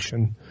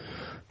infection.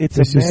 It's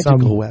a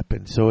magical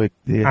weapon, so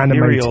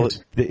the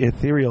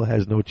ethereal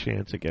has no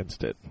chance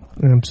against it.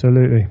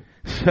 Absolutely.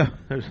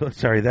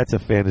 Sorry, that's a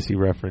fantasy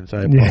reference.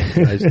 I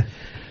apologize.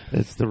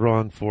 It's the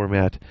wrong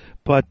format.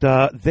 But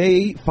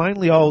they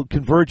finally all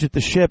converge at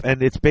the ship,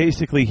 and it's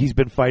basically he's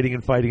been fighting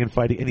and fighting and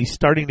fighting, and he's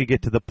starting to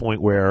get to the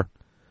point where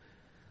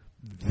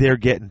they're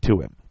getting to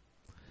him.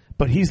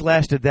 But he's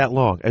lasted that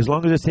long. As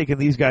long as it's taken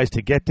these guys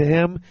to get to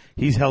him,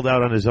 he's held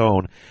out on his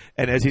own.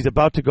 And as he's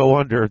about to go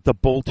under, the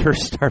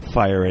bolters start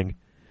firing.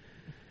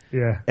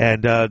 Yeah.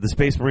 And the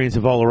Space Marines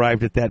have all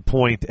arrived at that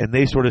point, and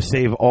they sort of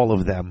save all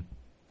of them.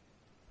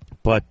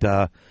 But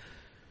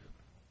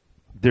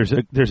there's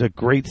a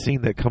great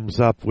scene that comes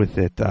up with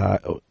it,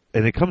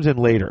 and it comes in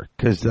later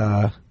because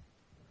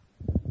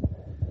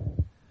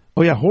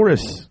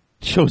Horus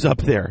shows up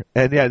there,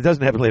 and it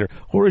doesn't happen later.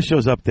 Horus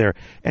shows up there,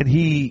 and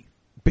he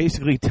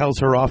basically tells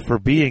her off for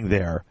being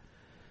there,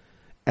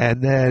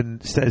 and then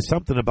says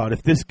something about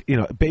if this,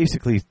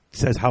 basically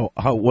says how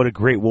what a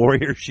great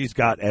warrior she's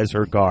got as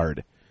her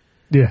guard.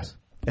 Yes,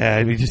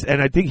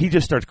 and I think he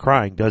just starts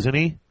crying, doesn't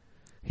he?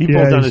 He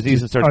falls down his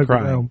knees and starts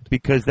crying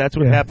because that's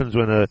what happens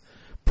when a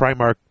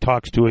Primarch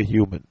talks to a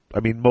human. I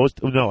mean,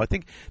 I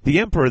think the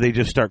Emperor, they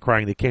just start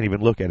crying. They can't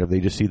even look at him. They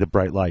just see the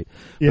bright light.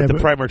 But the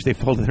Primarchs, they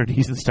fall to their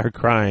knees and start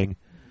crying.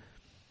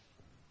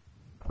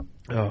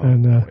 Oh,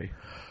 boy.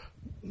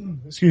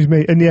 Excuse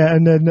me. And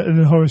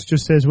then Horus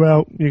just says,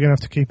 well, you're going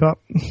to have to keep up.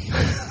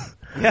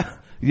 Yeah.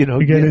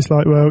 Again, it's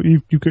like, well,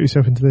 you've got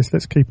yourself into this.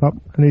 Let's keep up.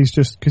 And he's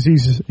just, because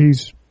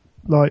he's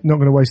like not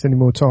going to waste any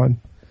more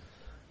time.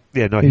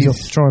 Yeah, no, he's off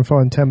to try and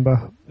find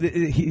Temba.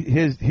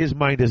 His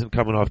mind isn't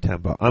coming off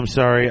Temba. I'm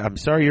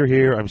sorry you're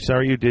here. I'm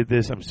sorry you did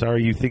this. I'm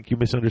sorry you think you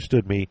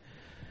misunderstood me.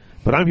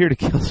 But I'm here to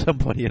kill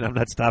somebody, and I'm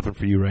not stopping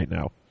for you right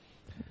now.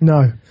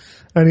 No.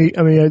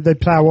 And they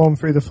plow on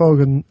through the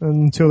fog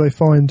until they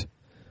find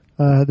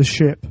the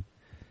ship.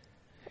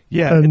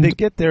 Yeah, and they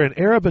get there, and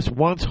Erebus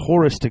wants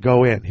Horus to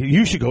go in.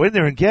 You should go in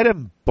there and get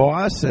him,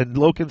 boss. And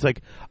Loken's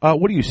like,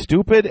 what are you,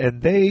 stupid?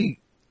 And they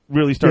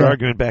really start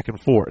arguing back and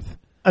forth.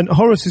 And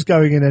Horus is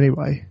going in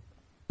anyway,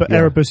 but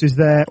Erebus is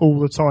there all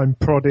the time,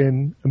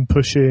 prodding and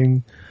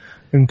pushing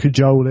and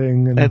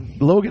cajoling.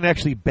 And Logan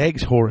actually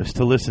begs Horus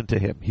to listen to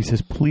him. He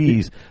says,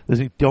 please,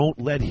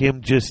 don't let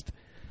him just...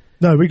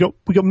 No, we got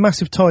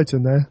massive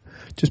Titan there.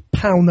 Just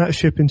pound that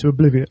ship into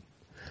oblivion.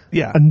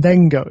 Yeah. And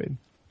then go in.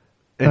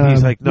 And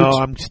he's like, no,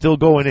 I'm still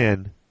going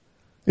in.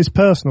 It's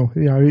personal,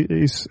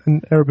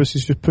 and Erebus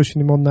is just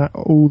pushing him on that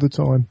all the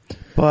time.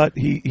 But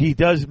he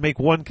does make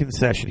one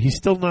concession. He's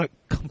still not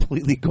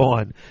completely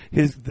gone.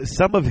 He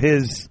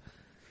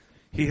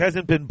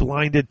hasn't been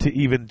blinded to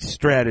even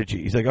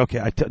strategy. He's like, okay,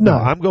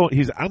 I'm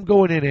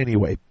going in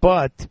anyway.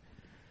 But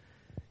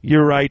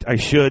you're right. I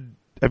should.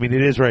 I mean,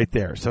 it is right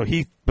there. So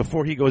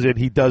before he goes in,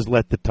 he does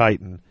let the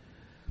Titan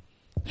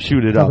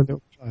shoot it up.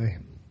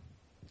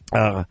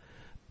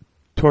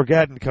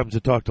 Torgadden comes to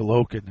talk to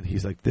Loken, and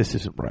he's like, "This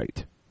isn't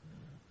right."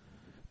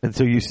 And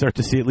so you start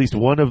to see at least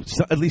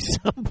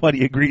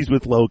somebody agrees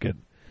with Loken.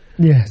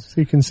 Yes,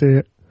 he can see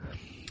it.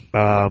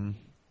 And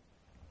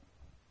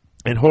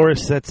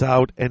Horus sets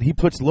out, and he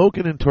puts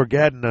Loken and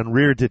Torgadden on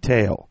rear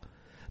detail.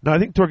 Now, I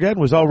think Torgadden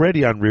was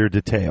already on rear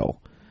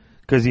detail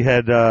because he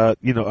had,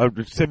 you're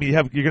going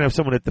to have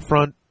someone at the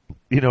front,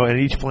 and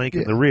each flank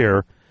in the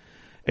rear,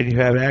 and you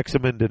have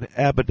Aximand and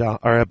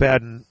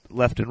Abaddon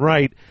left and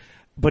right.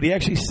 But he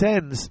actually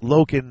sends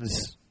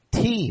Loken's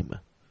team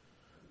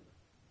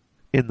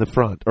in the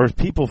front, or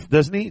people,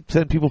 doesn't he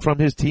send people from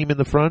his team in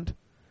the front?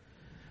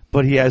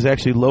 But he has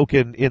actually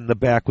Loken in the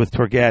back with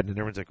Torgadden, and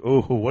everyone's like,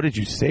 "Oh, what did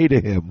you say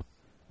to him?"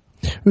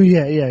 Well,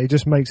 yeah, he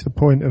just makes the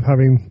point of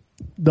having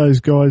those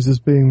guys as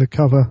being the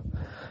cover,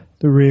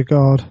 the rear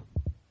guard.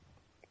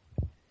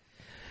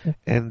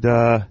 And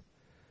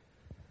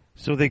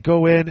so they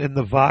go in, and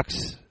their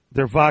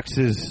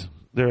voxes,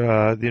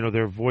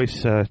 their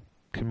voice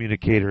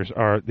communicators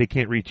they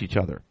can't reach each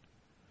other.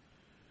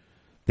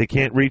 They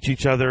can't reach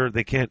each other.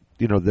 They can't,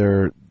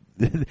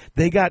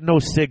 they got no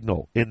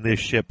signal in this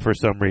ship for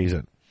some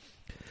reason.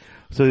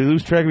 So they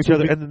lose track of each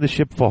other, and then the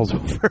ship falls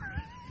over.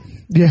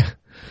 Yeah.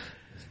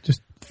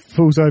 Just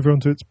falls over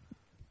onto its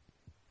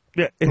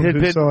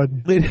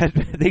side.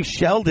 They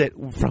shelled it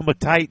from a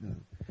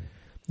Titan.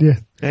 Yeah.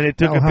 And it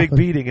took a big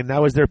beating, and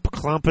now as they're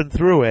clomping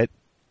through it,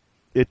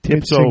 it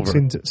tips over.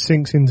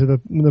 Sinks into the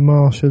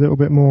marsh a little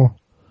bit more.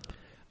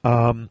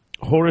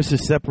 Horus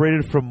is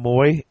separated from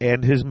Moy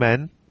and his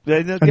men.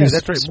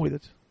 That's right, Moy.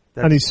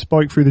 And he's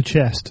spiked through the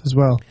chest as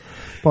well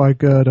by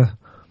Gerda.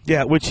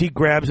 Yeah, which he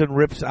grabs and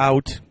rips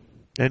out,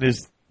 and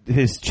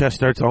his chest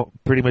starts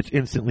pretty much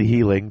instantly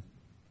healing.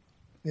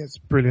 Yeah, it's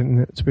brilliant,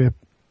 isn't it? To be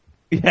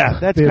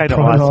that's kind of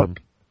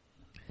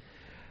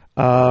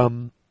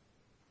awesome.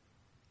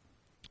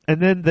 And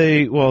then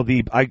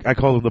I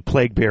call them the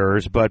plague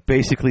bearers, but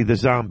basically the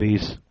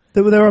zombies.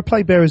 There are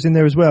plague bearers in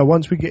there as well.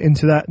 Once we get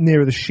into that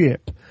nearer the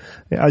ship,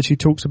 it actually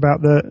talks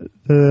about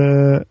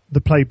the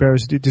plague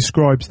bearers. It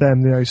describes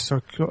them.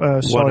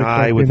 One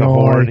eye with a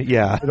horn, with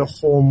a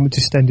horn with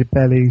distended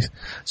bellies.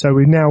 So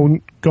we've now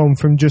gone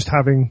from just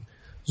having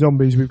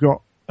zombies. We've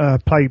got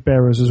plague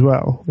bearers as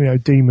well.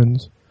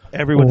 Demons.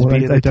 Everyone's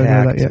being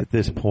attacked at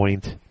this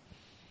point.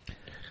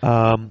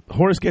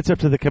 Horus gets up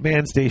to the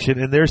command station,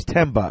 and there's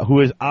Temba,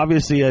 who is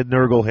obviously a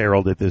Nurgle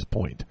herald at this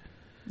point.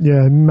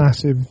 Yeah,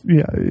 massive.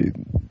 Yeah,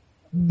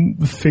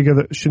 figure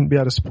that shouldn't be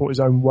able to support his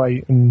own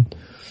weight, and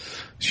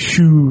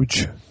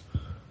huge.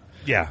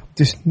 Yeah,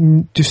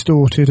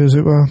 distorted, as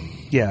it were.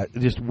 Yeah,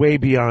 just way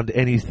beyond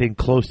anything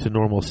close to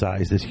normal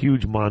size. This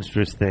huge,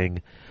 monstrous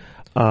thing.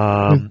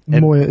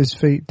 Moy at his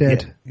feet,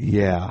 dead.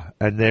 Yeah,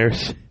 and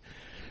there's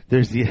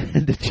the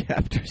end of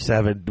chapter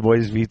 7.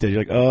 Moy's feet dead.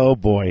 You're like, oh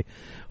boy,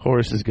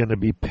 Horus is going to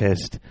be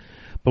pissed.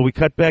 But we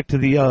cut back to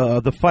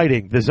the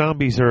fighting. The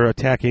zombies are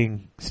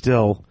attacking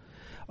still.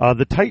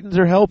 The Titans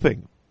are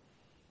helping.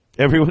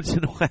 Every once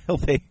in a while,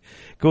 they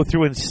go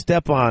through and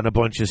step on a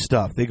bunch of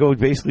stuff. They go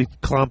basically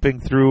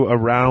clomping through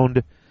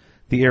around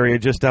the area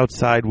just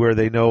outside where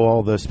they know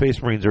all the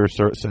Space Marines are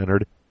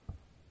centered.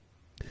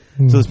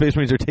 So the Space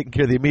Marines are taking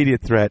care of the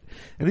immediate threat.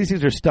 And these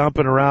things are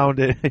stomping around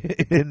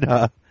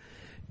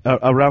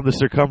around the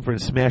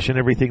circumference, smashing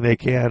everything they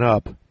can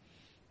up.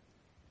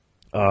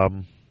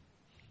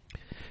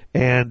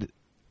 And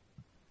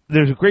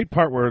there's a great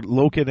part where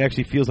Loken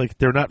actually feels like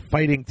they're not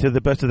fighting to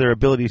the best of their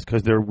abilities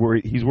because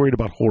he's worried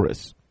about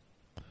Horus.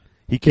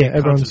 He can't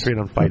concentrate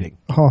on fighting.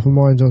 Half a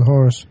mind's on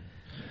Horus.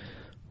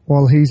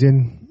 While he's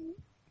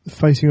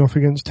facing off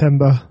against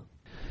Temba,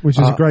 which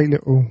is a great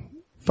little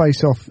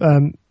face-off.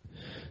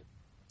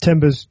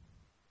 Temba's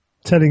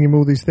telling him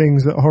all these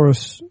things that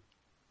Horus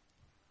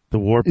the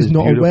warp is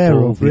not beautiful.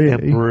 Aware of, really.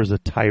 The Emperor is a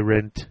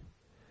tyrant.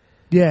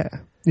 Yeah.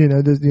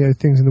 There's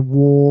things in the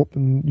warp,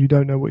 and you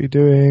don't know what you're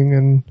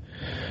doing,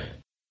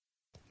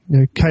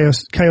 and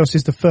chaos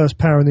is the first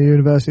power in the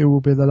universe. It will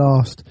be the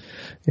last.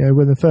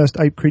 When the first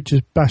ape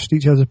creatures bashed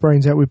each other's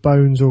brains out with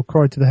bones, or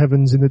cried to the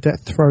heavens in the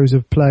death throes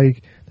of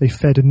plague, they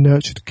fed and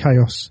nurtured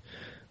chaos.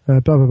 Blah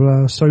blah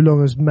blah. So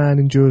long as man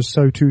endures,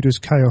 so too does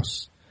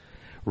chaos.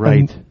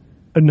 Right.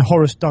 And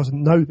Horus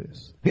doesn't know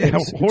this. Yeah,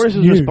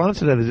 Horus's response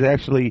to that is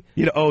actually,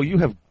 you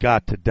have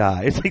got to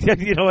die. It's like,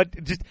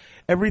 what? Just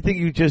everything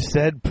you just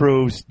said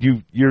proves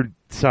you're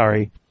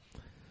sorry.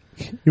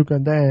 You're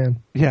going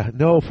down. Yeah,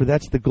 no, for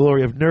that's the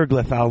glory of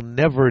Nurgleth. I'll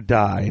never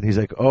die. And he's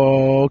like,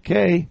 oh,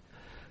 okay.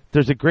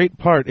 There's a great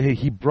part.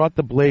 He brought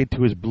the blade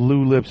to his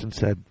blue lips and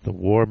said, the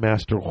War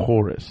Master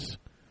Horus.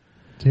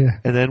 Yeah.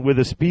 And then with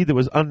a speed that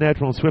was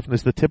unnatural and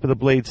swiftness, the tip of the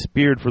blade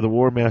speared for the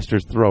War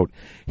Master's throat.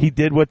 He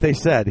did what they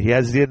said. He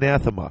has the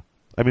anathema.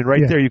 I mean,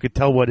 there you could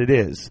tell what it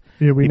is.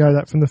 Yeah, we know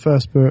that from the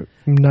first book,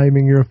 from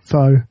naming your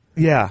foe.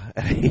 Yeah.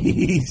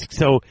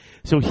 So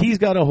he's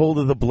got a hold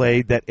of the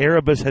blade that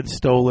Erebus had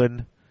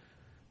stolen,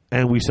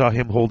 and we saw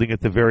him holding at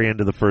the very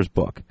end of the first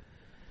book.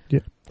 Yeah.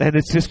 And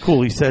it's just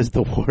cool. He says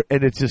the war,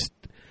 and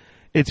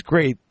it's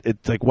great.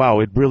 It's like, wow,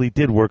 it really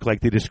did work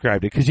like they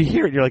described it. Because you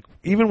hear it, you're like,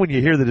 even when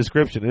you hear the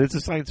description, and it's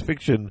a science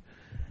fiction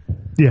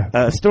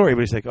story,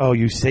 but he's like, oh,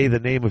 you say the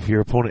name of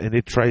your opponent and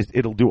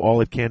it'll do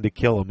all it can to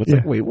kill him. It's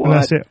like, wait, what? And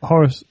that's it.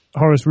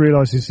 Horace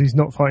realizes he's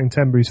not fighting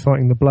Temba, he's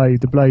fighting the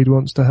Blade. The Blade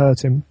wants to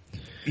hurt him.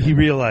 He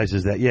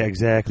realizes that, yeah,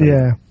 exactly.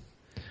 Yeah.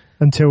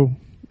 Until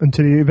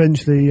he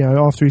eventually,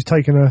 after he's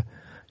taken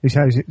he's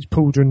had his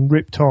pauldron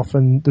ripped off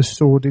and the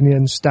sword in the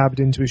end stabbed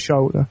into his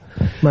shoulder,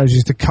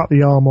 manages to cut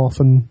the arm off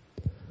and...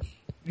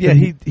 Yeah,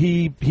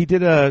 he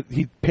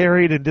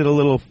parried and did a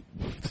little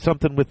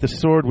something with the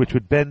sword, which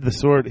would bend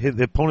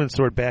the opponent's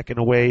sword back in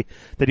a way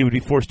that he would be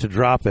forced to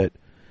drop it.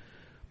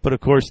 But of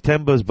course,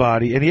 Temba's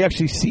body, and he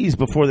actually sees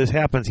before this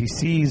happens. He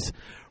sees.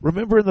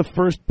 Remember in the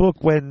first book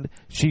when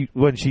she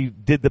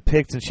did the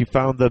Picts and she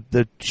found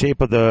the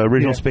shape of the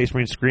original Space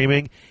Marine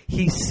screaming.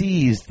 He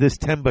sees this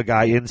Temba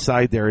guy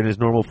inside there in his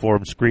normal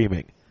form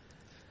screaming.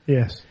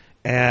 Yes,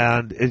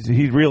 and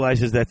he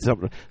realizes that's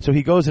something. So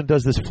he goes and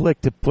does this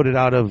flick to put it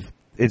out of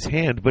his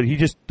hand, but he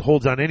just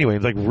holds on anyway.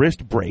 It's like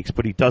wrist breaks,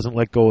 but he doesn't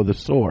let go of the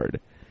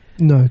sword.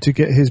 No, to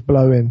get his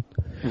blow in.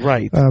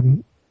 Right.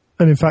 And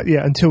in fact,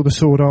 until the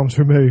sword arm's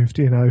removed,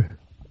 and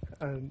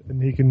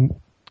he can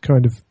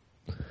kind of...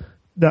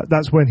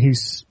 That's when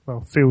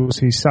feels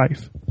he's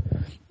safe.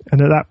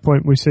 And at that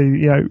point we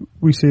see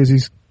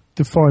as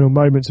the final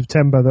moments of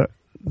Temba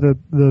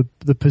that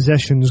the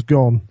possession's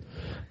gone.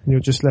 And you're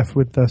just left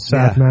with the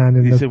sad man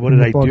in he the said, what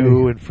did I body.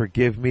 do? And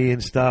forgive me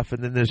and stuff.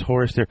 And then there's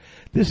Horus there.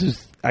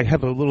 I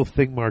have a little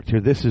thing marked here.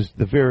 This is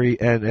the very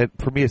end. And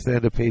for me, it's the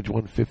end of page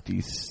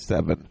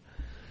 157.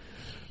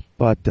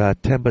 But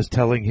Temba's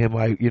telling him,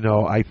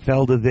 I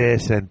fell to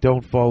this and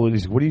don't fall. And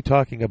he's what are you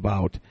talking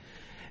about?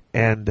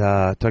 And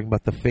talking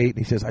about the fate.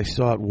 And he says, I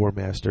saw it, War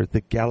Master.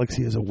 The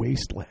galaxy is a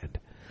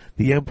wasteland.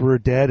 The Emperor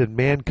dead and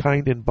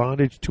mankind in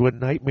bondage to a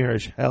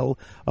nightmarish hell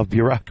of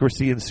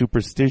bureaucracy and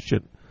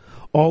superstition.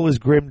 All is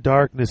grim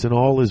darkness and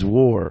all is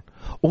war.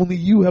 Only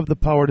you have the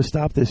power to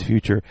stop this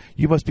future.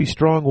 You must be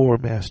strong, War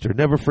Master.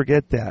 Never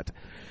forget that.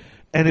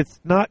 And it's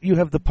not you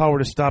have the power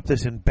to stop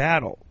this in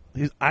battle.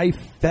 I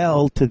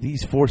fell to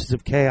these forces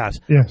of chaos.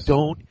 Yes.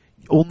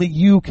 Only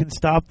you can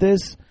stop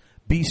this.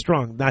 Be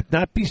strong.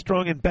 Not be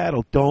strong in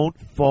battle. Don't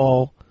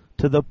fall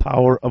to the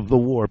power of the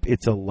warp.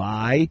 It's a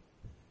lie.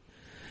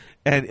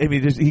 And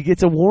he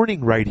gets a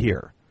warning right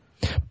here.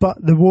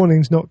 But the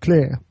warning's not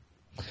clear.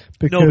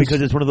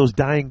 Because it's one of those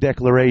dying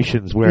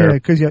declarations where... Yeah,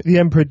 because the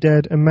Emperor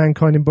dead and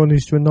mankind in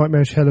bondage to a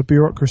nightmarish hell of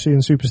bureaucracy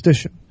and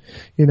superstition.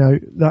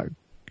 There's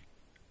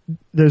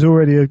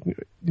already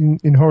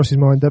in Horace's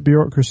mind that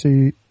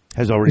bureaucracy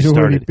has already already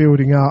started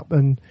building up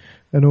and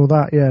all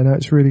that. Yeah, no,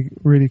 it's really,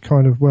 really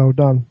kind of well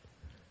done.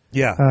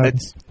 Yeah,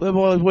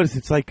 what is it?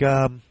 It's like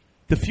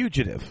The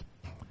Fugitive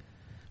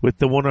with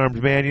the one-armed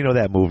man. You know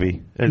that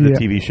movie and the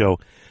TV show.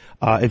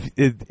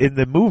 In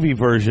the movie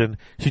version,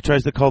 she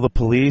tries to call the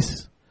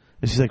police.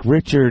 And she's like,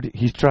 Richard,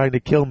 he's trying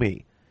to kill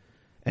me.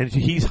 And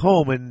he's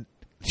home, and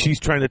she's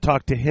trying to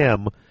talk to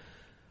him.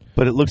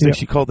 But it looks like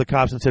she called the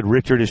cops and said,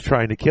 Richard is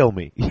trying to kill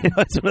me.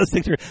 It's one of those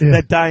things where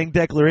that dying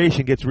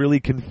declaration gets really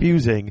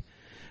confusing.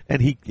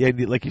 And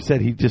like you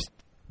said,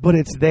 but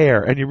it's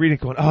there. And you're reading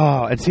going,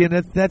 oh. And see,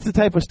 and that's the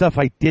type of stuff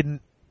I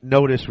didn't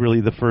notice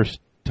really the first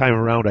time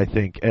around, I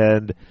think.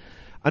 And,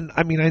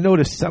 I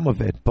noticed some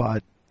of it,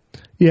 but...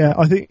 Yeah,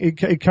 I think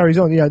it carries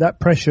on. Yeah, that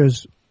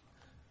pressure's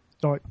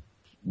like...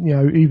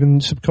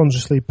 even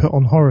subconsciously put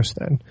on Horace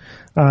then.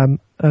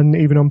 And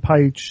even on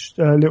page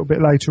a little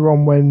bit later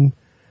on when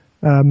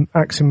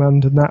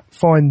Aximand and that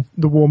find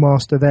the War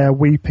Master there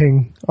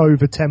weeping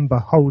over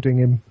Temba, holding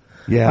him.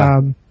 Yeah.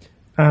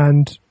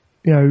 And,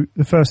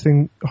 the first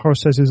thing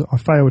Horace says is, I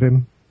failed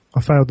him. I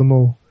failed them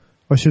all.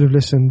 I should have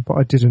listened, but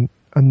I didn't.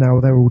 And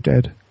now they're all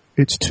dead.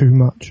 It's too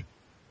much.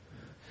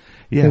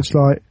 Yeah. It's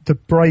like the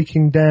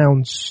breaking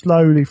down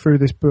slowly through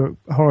this book.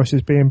 Horace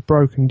is being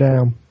broken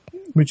down.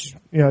 Which,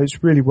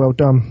 it's really well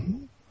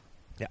done.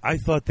 Yeah, I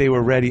thought they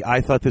were ready.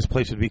 I thought this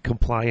place would be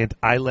compliant.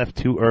 I left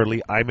too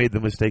early. I made the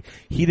mistake.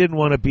 He didn't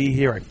want to be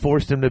here. I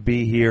forced him to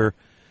be here.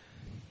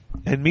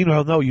 And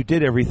meanwhile, no, you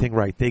did everything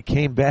right. They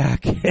came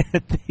back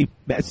and they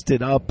messed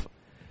it up.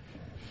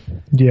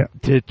 Yeah.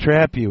 To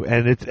trap you.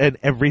 And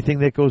everything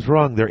that goes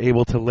wrong, they're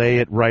able to lay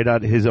it right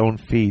at his own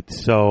feet.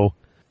 So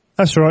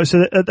that's right.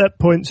 So at that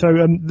point,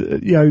 in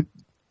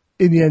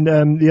the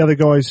end, the other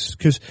guys,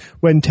 because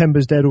when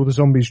Temba's dead, all the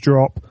zombies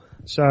drop.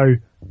 So,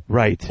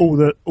 right, all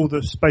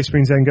the Space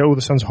Marines then go. All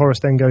the Sons of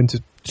Horus then go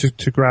into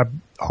to grab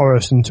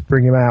Horus and to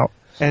bring him out.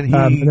 And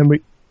then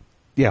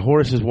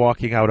Horus is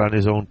walking out on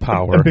his own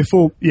power. And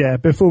before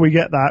we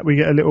get that, we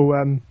get a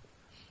little.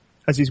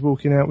 As he's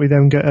walking out, we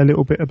then get a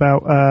little bit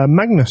about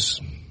Magnus.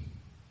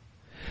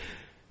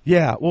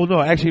 Yeah, well,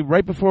 no, actually,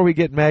 right before we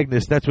get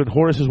Magnus, that's when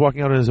Horus is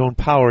walking out on his own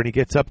power, and he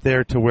gets up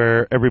there to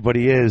where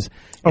everybody is.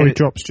 Oh, he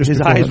drops just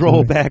his eyes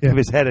roll back of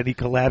his head, and he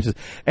collapses.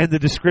 And the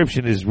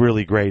description is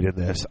really great in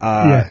this.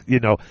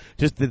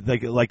 Just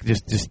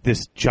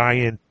this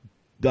giant,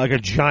 like a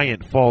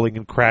giant falling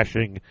and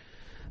crashing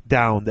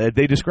down.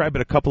 They describe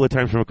it a couple of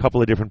times from a couple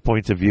of different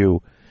points of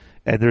view,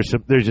 and there's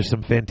just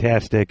some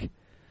fantastic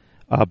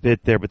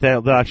bit there, but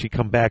they'll actually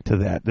come back to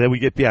that. Then we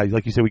get,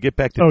 like you said, we get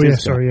back to Oh, yeah, Tisca.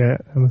 sorry, yeah.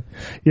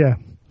 Yeah.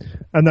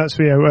 And that's,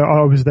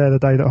 I was there the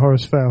day that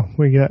Horus fell.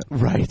 We get...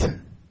 Right.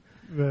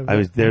 I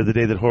was there the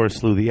day that Horus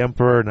slew the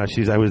Emperor. Now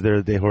I was there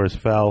the day Horus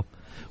fell,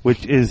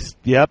 which is,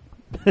 yep.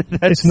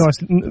 It's nice.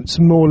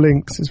 Some more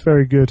links. It's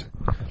very good.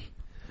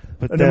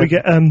 But And then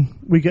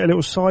we get a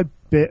little side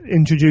bit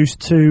introduced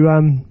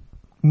to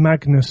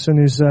Magnus and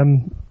his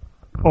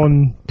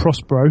on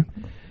Prospero.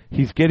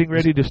 he's getting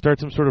ready to start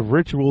some sort of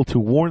ritual to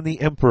warn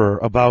the Emperor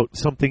about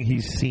something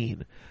he's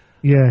seen.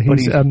 Yeah, But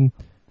he's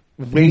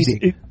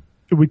waiting.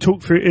 we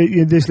talk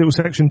through this little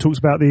section talks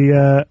about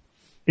the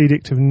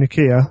Edict of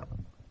Nicaea.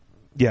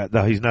 Yeah,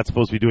 no, he's not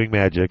supposed to be doing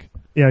magic.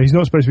 Yeah, he's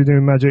not supposed to be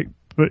doing magic,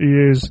 but he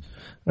is,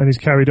 and he's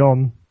carried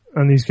on,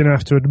 and he's going to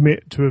have to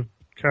admit to have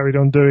carried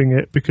on doing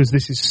it because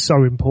this is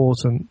so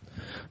important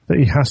that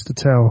he has to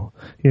tell.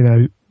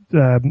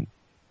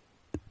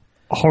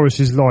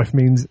 Horus's life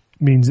means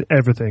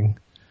everything.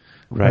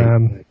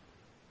 Right.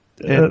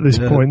 At this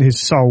point,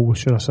 his soul,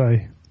 should I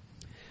say?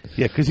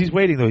 Yeah, because he's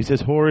waiting though. He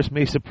says Horus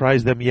may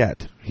surprise them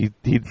yet.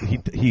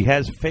 He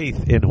has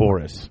faith in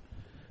Horus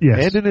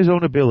Yes. and in his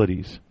own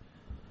abilities,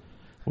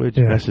 which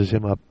Yeah. messes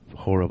him up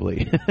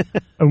horribly.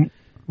 And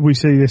we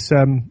see this.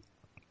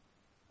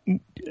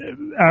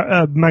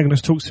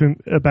 Magnus talks to him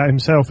about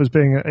himself as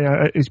being,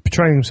 he's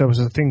portraying himself as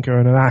a thinker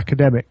and an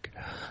academic,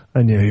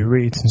 and he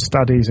reads and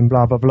studies and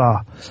blah blah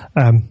blah.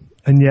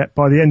 And yet,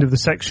 by the end of the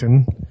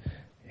section,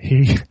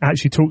 he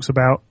actually talks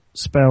about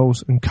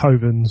spells and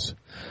covens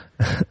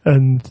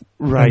and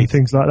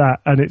things like that.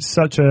 And it's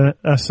such a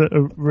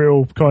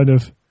real kind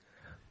of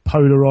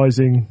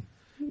polarizing.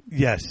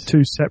 Yes,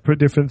 Two separate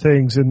different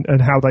things and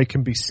how they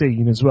can be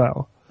seen as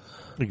well.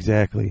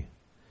 exactly.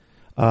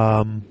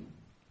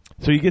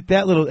 So you get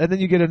that little, and then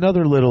you get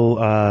another little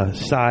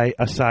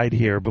aside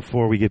here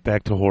before we get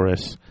back to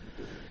Horus,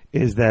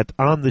 is that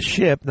on the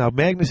ship, now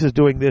Magnus is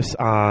doing this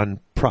on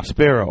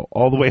Prospero,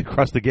 all the way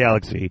across the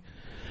galaxy.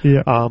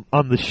 Yeah.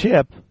 On the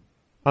ship,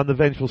 on the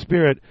Vengeful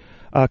Spirit,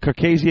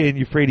 Carcasia and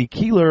Euphrates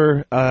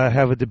Keeler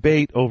have a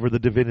debate over the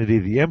divinity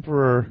of the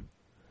Emperor,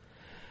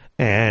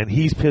 and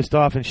he's pissed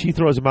off, and she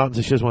throws him out and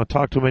says she doesn't want to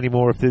talk to him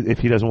anymore if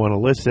he doesn't want to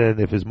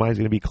listen, if his mind's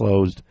going to be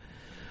closed.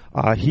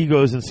 He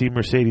goes and sees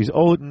Mercedes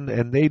Odin,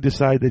 and they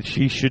decide that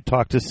she should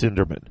talk to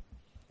Cinderman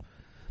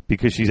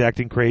because she's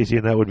acting crazy,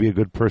 and that would be a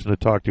good person to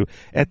talk to.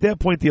 At that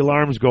point, the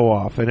alarms go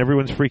off, and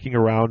everyone's freaking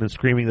around and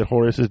screaming that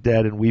Horus is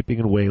dead and weeping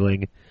and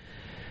wailing.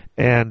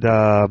 And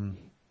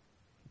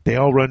they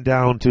all run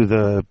down to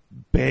the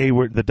bay,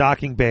 the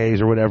docking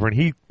bays or whatever,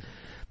 and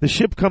the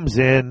ship comes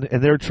in,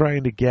 and they're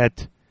trying to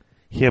get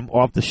him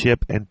off the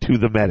ship and to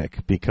the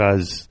medic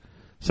because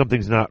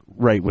something's not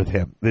right with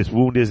him. This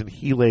wound isn't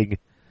healing.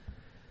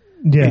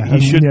 Yeah, He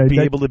shouldn't be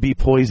able to be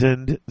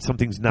poisoned.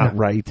 Something's not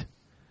right.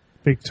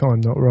 Big time,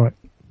 not right.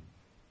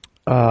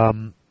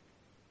 And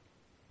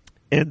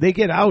they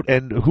get out,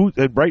 and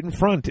right in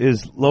front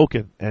is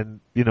Loken, and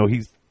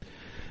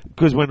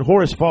because when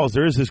Horus falls,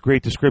 there is this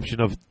great description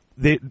of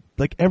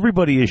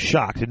everybody is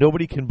shocked, and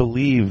nobody can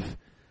believe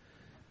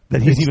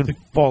that he's even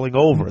falling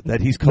over, that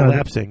he's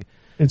collapsing.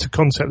 It's a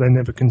concept they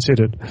never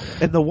considered.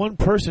 And the one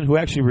person who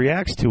actually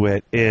reacts to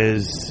it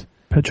is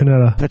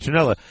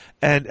Petronella.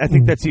 And I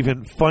think that's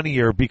even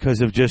funnier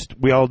because of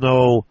we all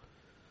know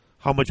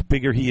how much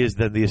bigger he is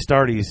than the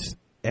Astartes,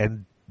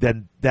 and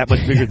then that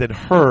much bigger than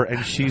her,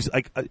 and she's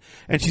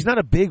and she's not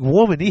a big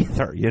woman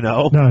either,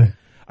 No.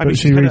 I mean,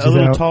 she she's kind of reaches a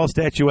little out. tall,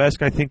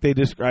 statuesque. I think they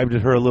described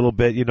her a little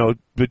bit,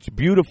 but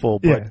beautiful.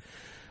 But Yeah.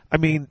 I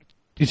mean,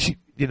 she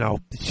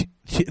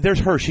there's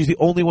her. She's the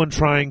only one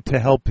trying to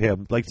help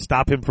him,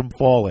 stop him from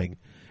falling,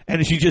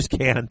 and she just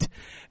can't.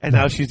 And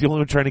now she's the only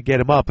one trying to get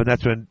him up, and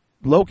that's when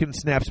Loken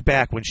snaps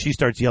back when she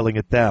starts yelling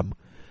at them.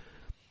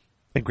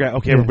 And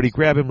everybody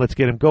grab him. Let's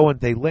get him going.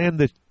 They land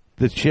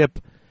the ship.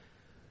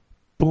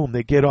 Boom!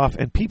 They get off,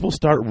 and people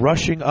start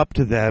rushing up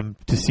to them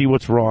to see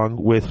what's wrong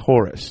with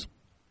Horus.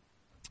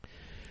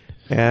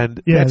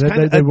 And that's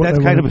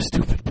kind of a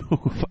stupid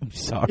move. I'm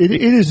sorry. It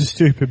is a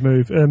stupid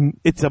move.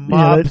 It's a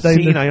mob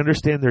scene. I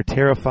understand they're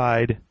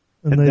terrified.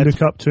 And they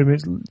look up to him.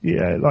 It's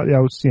like the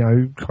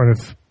old, kind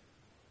of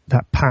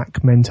that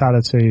pack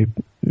mentality.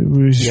 It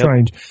was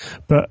strange,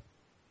 but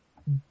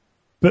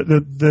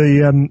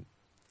the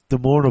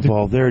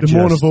Mournival, the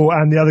Mournival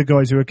and the other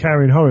guys who are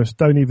carrying Horus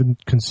don't even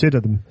consider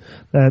them.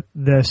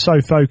 They're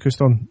so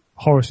focused on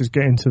Horus is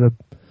getting to the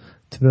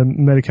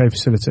Medicaid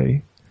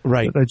facility,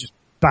 right? That they just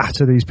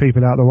batter these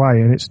people out of the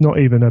way, and it's not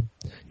even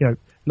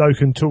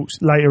Loken talks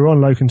later on.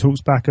 Loken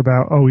talks back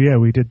about, oh yeah,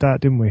 we did that,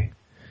 didn't we?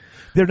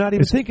 They're not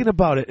even thinking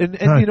about it, and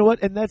No. you know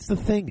what? And that's the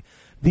thing.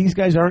 These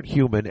guys aren't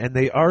human, and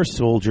they are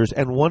soldiers.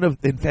 And one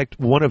of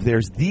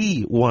theirs,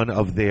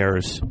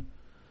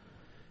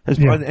 has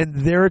run, and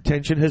their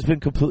attention has been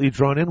completely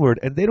drawn inward,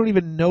 and they don't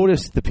even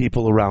notice the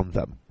people around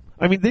them.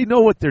 I mean, they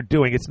know what they're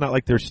doing. It's not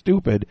like they're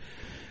stupid,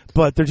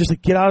 but they're just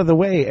like, get out of the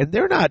way, and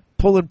they're not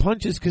pulling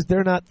punches because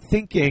they're not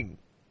thinking.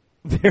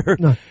 They're,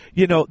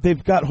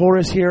 they've got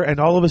Horus here, and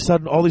all of a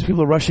sudden, all these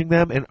people are rushing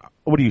them. And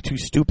what are you, too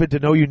stupid to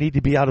know you need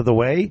to be out of the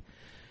way?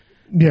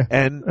 Yeah,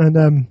 And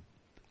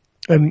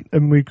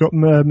and we've got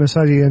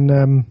Mercedes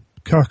and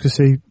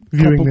Carcassy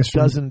viewing couple this.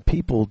 dozen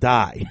people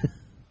die.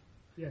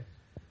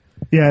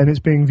 Yeah, and it's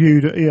being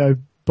viewed,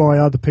 by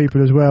other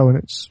people as well, and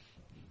it's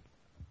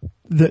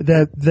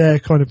their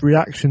kind of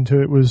reaction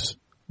to it was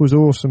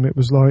awesome. It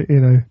was like,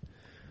 it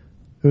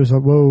was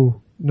like,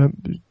 whoa, no,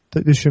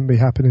 this shouldn't be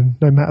happening,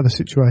 no matter the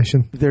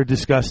situation. They're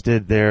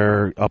disgusted.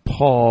 They're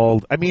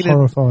appalled. I mean,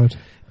 Horrified.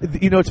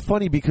 it's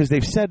funny because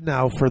they've said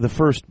now for the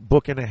first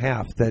book and a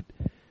half that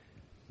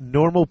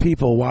normal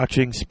people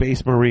watching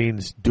Space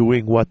Marines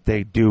doing what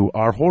they do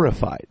are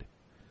horrified.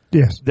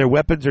 Yes. Their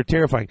weapons are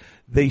terrifying.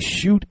 They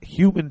shoot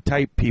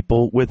human-type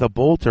people with a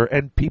bolter,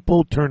 and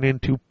people turn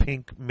into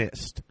pink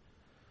mist.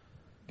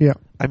 Yeah.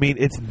 I mean,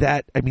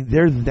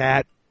 they're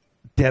that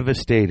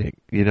devastating.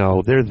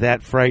 They're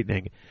that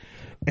frightening.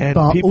 And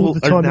But all people the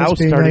time are now it's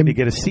being starting to aimed-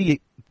 get to see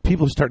it.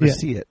 People are starting to Yeah.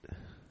 see it.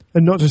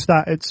 And not just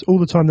that, it's all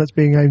the time that's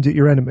being aimed at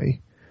your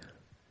enemy.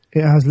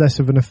 It has less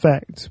of an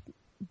effect.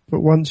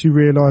 But once you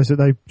realise that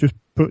they've just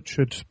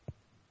butchered,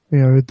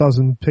 a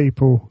dozen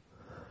people,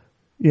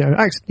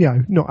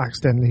 not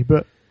accidentally,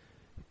 but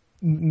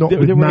not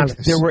with malice.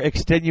 There were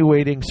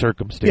extenuating Yeah,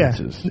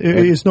 circumstances.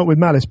 it's not with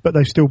malice, but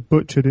they've still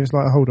butchered. It's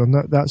like, hold on,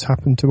 that's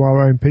happened to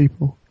our own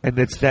people. And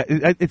it's that.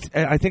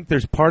 I think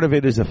there's part of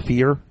it is a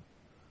fear,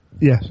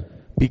 Yes.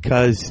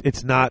 because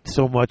it's not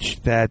so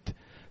much that.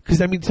 Because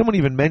someone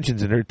even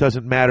mentions it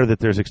doesn't matter that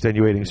there's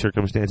extenuating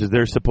circumstances.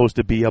 They're supposed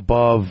to be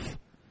above.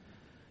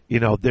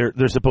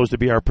 They're supposed to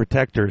be our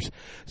protectors.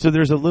 So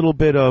there's a little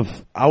bit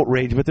of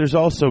outrage, but there's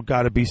also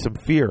got to be some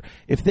fear.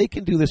 If they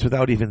can do this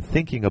without even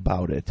thinking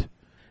about it,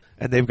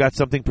 and they've got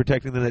something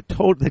protecting them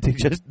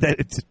that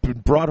it's been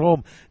brought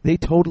home, they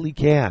totally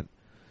can.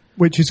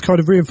 Which is kind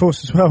of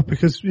reinforced as well,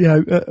 because,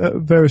 at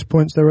various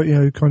points there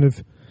are, kind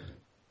of,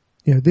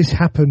 this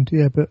happened,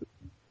 but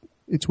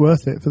it's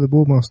worth it for the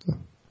Warmaster.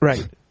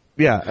 Right.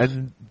 Yeah,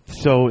 and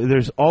so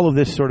there's all of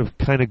this sort of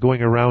kind of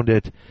going around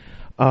it.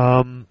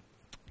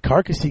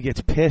 Carcassy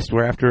gets pissed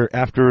where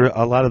after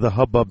a lot of the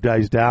hubbub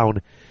dies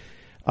down,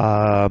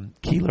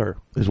 Keeler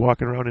is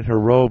walking around in her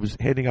robes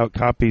handing out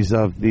copies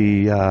of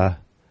the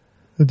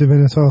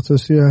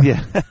Divinitatus,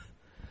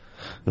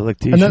 the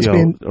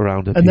Lectitio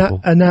around to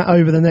people. And that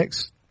over the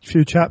next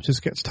few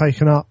chapters gets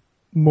taken up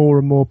more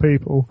and more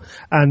people,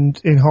 and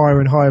in higher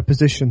and higher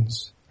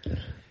positions.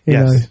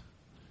 Yes.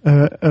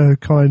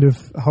 Kind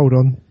of, hold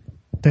on,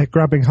 they're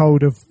grabbing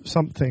hold of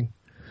something.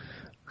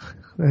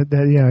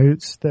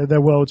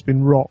 Their world's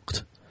been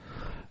rocked.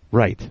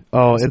 Right.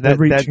 Oh, So and they're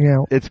reaching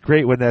out. It's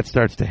great when that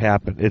starts to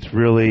happen. It's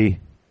really.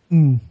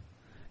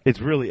 It's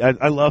really.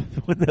 I love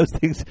when those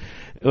things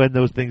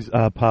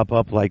pop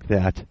up like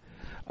that.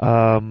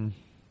 And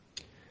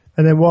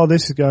then while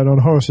this is going on,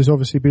 Horace is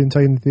obviously being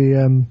taken to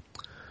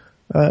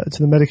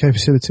the Medicaid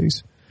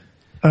facilities,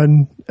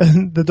 and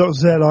the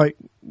doctors there like,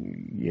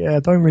 I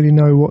don't really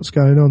know what's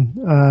going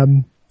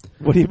on.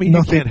 What do you mean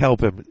you can't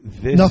help him?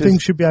 Nothing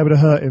should be able to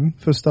hurt him,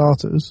 for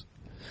starters.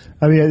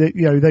 I mean,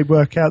 they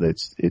work out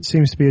that it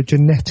seems to be a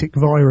genetic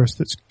virus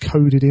that's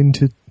coded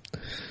into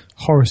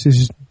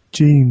Horace's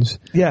genes.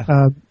 Yeah.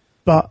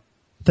 But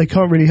they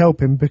can't really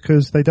help him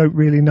because they don't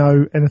really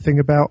know anything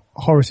about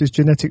Horace's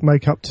genetic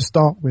makeup to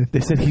start with. They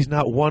said he's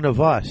not one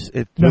of us.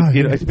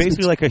 It's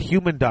basically like a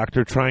human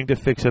doctor trying to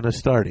fix an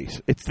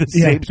Astartes. It's the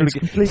same sort it's of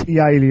completely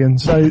alien.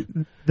 So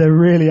they're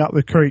really up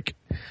the creek.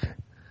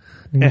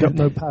 And got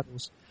no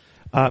paddles.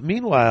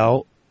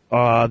 Meanwhile,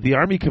 the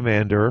army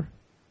commander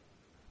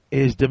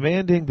is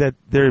demanding that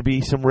there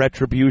be some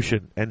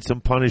retribution and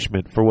some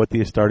punishment for what the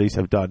Astartes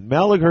have done.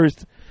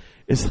 Malaghurst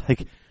is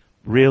like,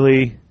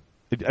 really?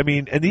 I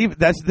mean, and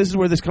this is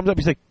where this comes up.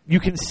 He's like, you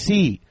can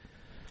see.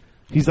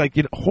 He's like,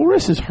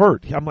 Horace is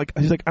hurt.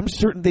 He's like, I'm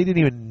certain they didn't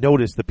even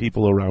notice the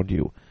people around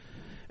you.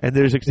 And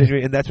there's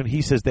extenuating, and that's when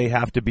he says they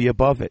have to be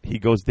above it. He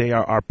goes, they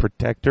are our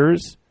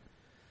protectors,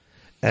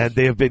 and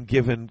they have been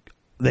given.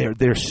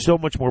 They're so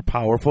much more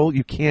powerful.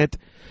 You can't,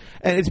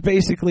 and it's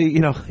basically,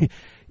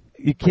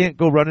 you can't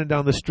go running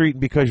down the street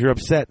and because you're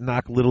upset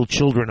knock little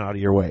children out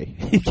of your way.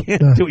 You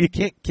can't do it. You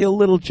can't kill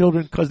little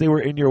children because they were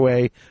in your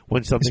way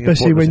when something.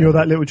 Especially when you're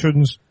that little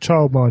children's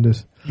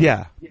childminders.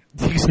 Yeah,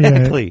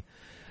 exactly.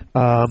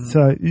 Yeah.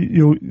 So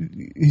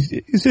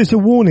it's just a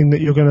warning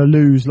that you're going to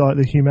lose, like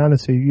the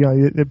humanity.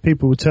 The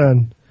people will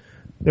turn.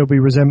 There'll be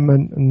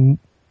resentment and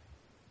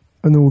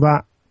all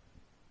that.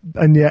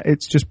 And yet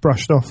it's just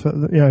brushed off.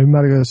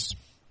 Malaghurst's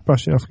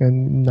brushing it off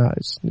again. No,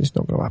 it's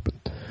not going to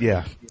happen.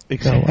 Yeah,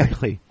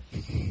 exactly.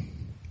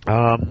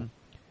 Now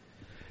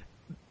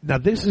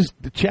this is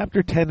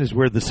chapter 10 is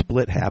where the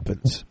split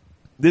happens.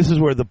 This is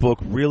where the book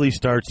really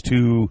starts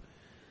to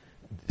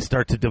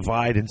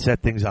divide and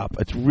set things up.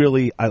 It's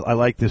really I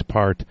like this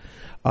part.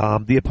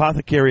 The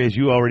apothecary, as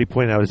you already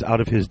pointed out, is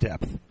out of his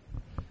depth.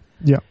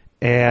 Yeah,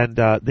 and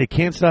they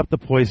can't stop the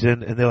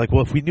poison. And they're like,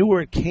 well, if we knew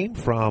where it came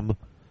from,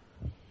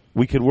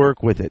 we could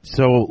work with it.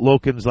 So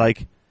Loken's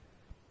like,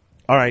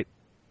 all right,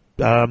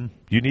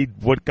 you need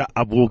what?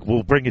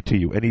 We'll bring it to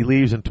you. And he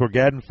leaves, and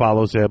Torgadon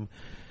follows him.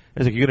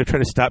 He's like, you're going to try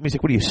to stop me? He's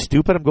like, what are you,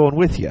 stupid? I'm going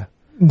with you.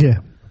 Yeah.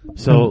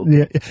 So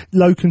yeah,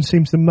 Loken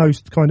seems the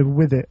most kind of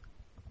with it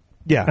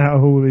yeah, out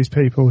of all these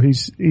people.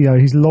 He's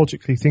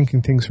logically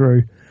thinking things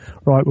through.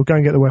 Right, we'll go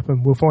and get the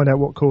weapon. We'll find out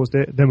what caused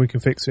it. Then we can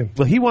fix him.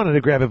 well, he wanted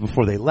to grab it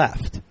before they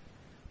left, but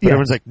Yes.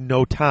 everyone's like,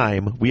 no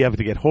time. We have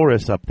to get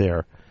Horus up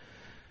there.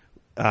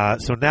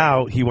 So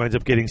now he winds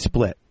up getting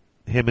split.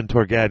 Him and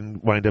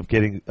Torgadon wind up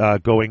getting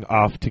going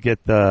off to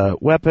get the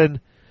weapon.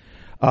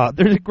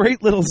 There's a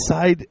great little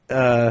side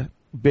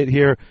bit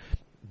here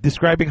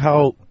describing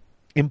how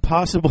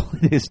impossible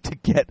it is to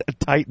get a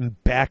Titan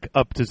back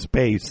up to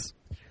space.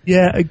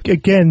 Yeah,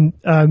 again,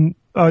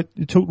 I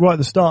talked right at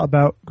the start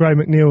about Gray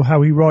McNeil,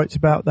 how he writes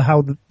about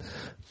how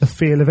the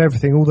feel of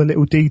everything, all the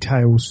little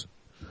details.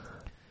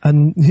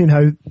 And,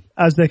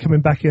 as they're coming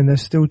back in, they're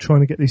still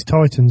trying to get these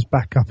Titans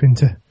back up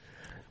into...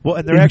 Well,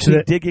 and they're into actually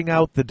the- digging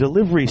out the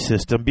delivery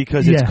system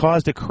because Yeah. it's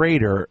caused a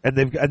crater, and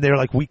they're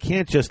like, we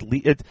can't just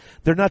leave it.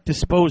 They're not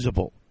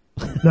disposable.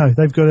 No,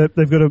 they've got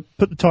to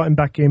put the Titan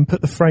back in,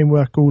 put the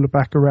framework all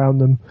back around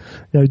them,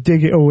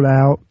 dig it all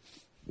out,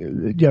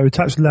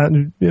 attach the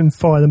lantern and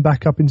fire them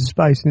back up into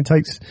space. And it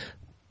takes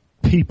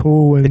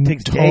people and It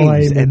takes time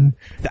days and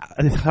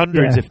and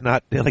hundreds, Yeah. if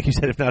not, like you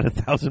said, if not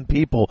 1,000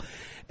 people.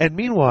 And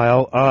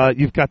meanwhile,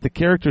 you've got the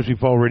characters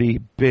we've already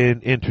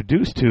been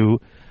introduced to.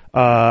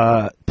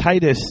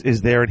 Titus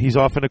is there, and he's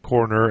off in a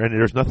corner, and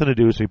there's nothing to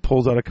do, so he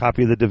pulls out a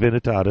copy of the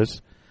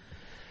Divinitatis,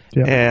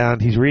 Yeah.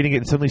 and he's reading it,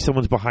 and suddenly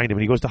someone's behind him,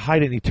 and he goes to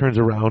hide it, and he turns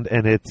around,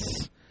 and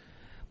it's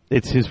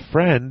his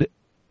friend,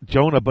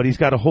 Jonah, but he's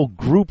got a whole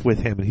group with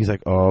him, and he's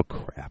like, oh,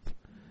 crap.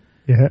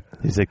 yeah,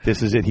 He's like,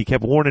 this is it. He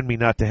kept warning me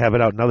not to have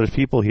it out, and there's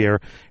people here,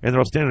 and they're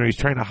all standing there. He's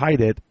trying to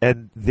hide it,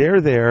 and they're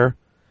there,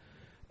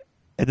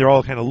 and they're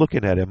all kind of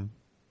looking at him,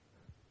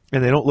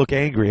 and they don't look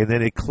angry, and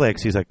then it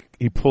clicks. He's like,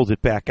 he pulls it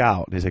back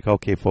out, and he's like,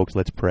 okay, folks,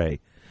 let's pray.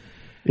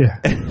 yeah,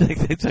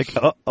 It's like,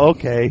 oh,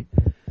 okay.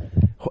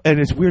 And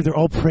it's weird. They're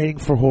all praying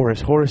for Horus.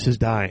 Horus is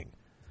dying.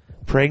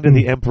 Praying to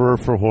the Emperor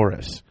for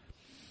Horus.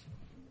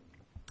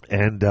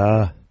 And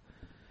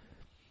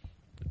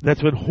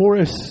that's when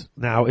Horus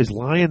now is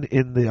lying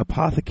in the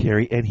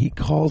apothecary, and he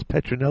calls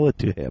Petronella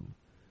to him.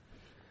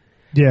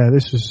 yeah.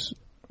 This was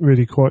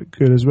really quite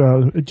good as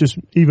well. It just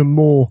even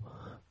more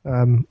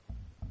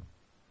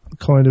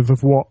kind of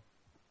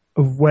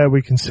where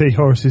we can see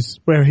Horus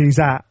where he's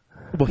at.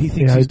 Well, he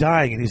thinks Yeah. he's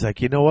dying, and he's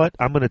like, you know what?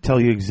 I'm going to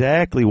tell you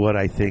exactly what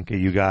I think of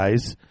you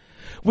guys.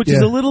 Which is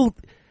Yeah. a little...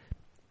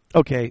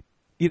 Okay,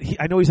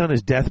 I know he's on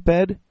his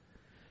deathbed,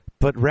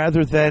 but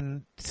rather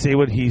than say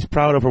what he's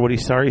proud of or what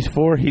he's sorry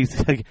for,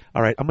 he's like,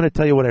 all right, I'm going to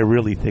tell you what I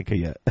really think of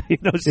you.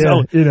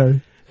 So... Yeah,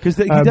 Because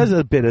he does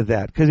a bit of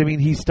that. Because, I mean,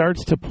 he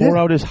starts to pour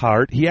out his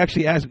heart. He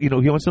actually asks, he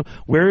wants to know,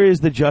 where is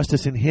the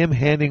justice in him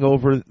handing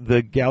over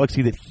the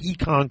galaxy that he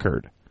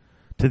conquered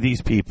to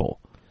these people?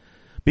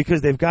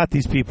 Because they've got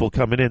these people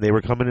coming in. They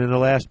were coming in the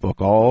last book.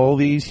 All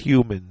these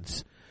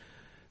humans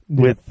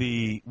with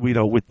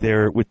with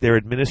their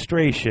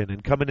administration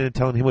and coming in and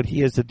telling him what he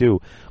has to do.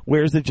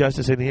 Where's the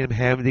justice in him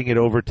handing it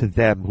over to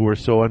them who are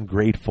so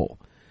ungrateful?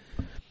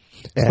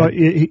 It's like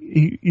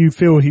you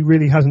feel he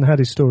really hasn't had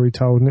his story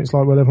told, and it's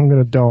like, well, if I'm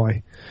going to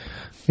die,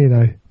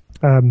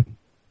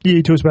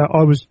 he talks about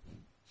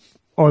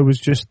I was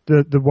just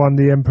the one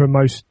the Emperor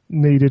most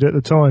needed at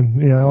the time.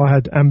 I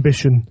had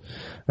ambition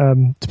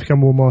to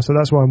become War Master.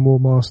 That's why I'm War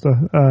Master.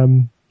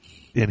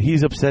 And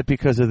he's upset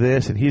because of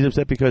this, and he's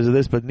upset because of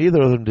this, but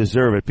neither of them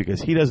deserve it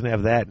because he doesn't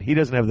have that, and he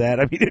doesn't have that.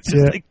 I mean, it's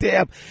just like,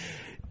 damn.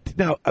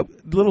 Now, a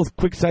little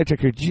quick sidetrack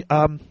here.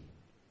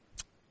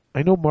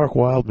 I know Mark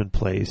Wildman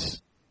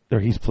plays, or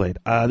he's played.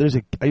 I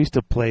used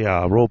to play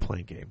a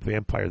role-playing game,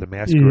 Vampire the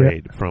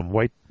Masquerade, from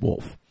White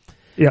Wolf.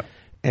 Yeah.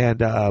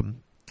 And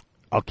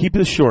I'll keep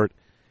this short.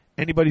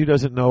 Anybody who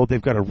doesn't know,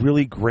 they've got a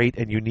really great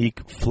and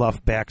unique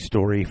fluff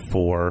backstory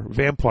for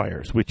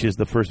vampires, which is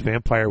the first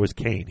vampire was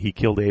Cain. He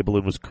killed Abel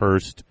and was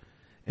cursed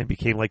and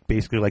became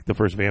basically like the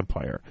first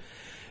vampire.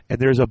 And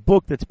there's a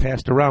book that's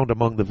passed around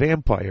among the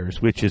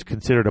vampires, which is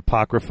considered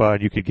apocrypha,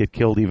 and you could get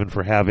killed even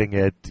for having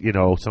it.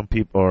 Some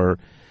people are...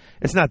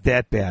 It's not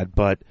that bad,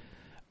 but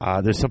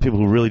there's some people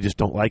who really just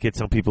don't like it,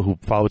 some people who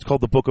follow. It's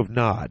called the Book of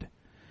Nod.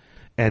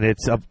 And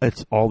it's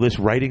all this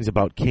writings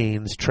about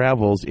Cain's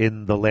travels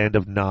in the land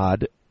of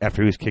Nod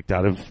after he was kicked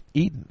out of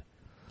Eden.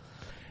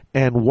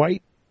 And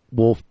White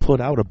Wolf put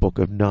out a Book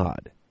of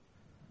Nod.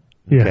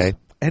 Yes. Okay?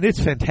 And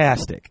it's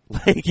fantastic.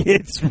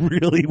 It's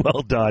really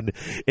well done.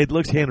 It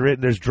looks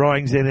handwritten. There's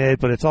drawings in it,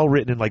 but it's all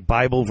written in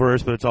Bible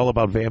verse, but it's all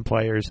about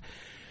vampires.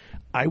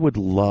 I would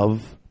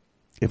love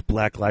if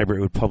Black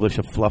Library would publish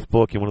a fluff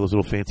book in one of those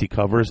little fancy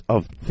covers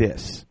of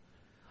this.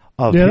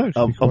 Of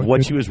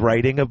what she was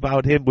writing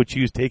about him, which she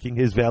was taking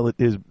his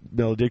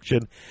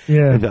malediction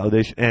and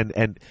validation.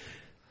 And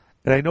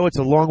I know it's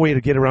a long way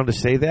to get around to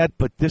say that,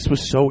 but this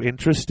was so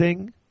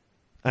interesting.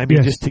 I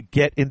mean, just to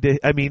get into...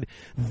 I mean,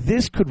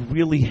 this could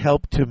really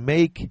help to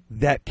make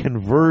that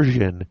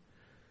conversion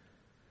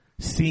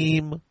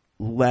seem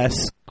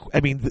less...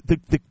 I mean,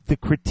 the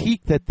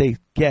critique that they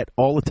get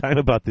all the time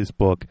about this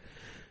book,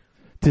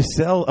 to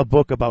sell a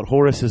book about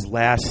Horus's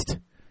last...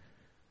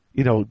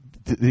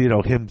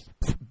 him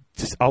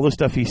all the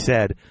stuff he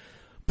said.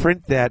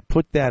 Print that,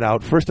 put that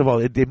out. First of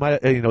all, they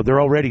might,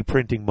 they're already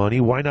printing money.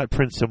 Why not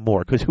print some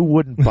more? Because who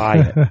wouldn't buy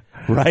it,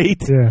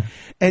 right? Yeah.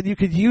 And you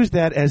could use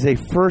that as a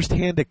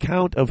first-hand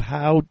account of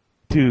how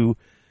to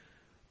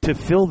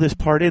fill this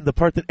part in. The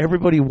part that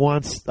everybody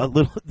wants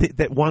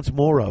that wants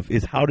more of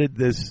is how did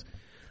this?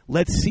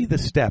 Let's see the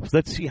steps.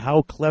 Let's see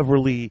how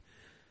cleverly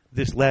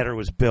this ladder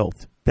was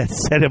built that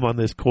set him on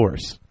this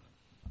course.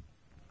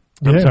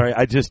 I'm sorry.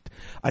 I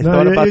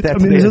thought about that. I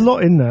mean, there's a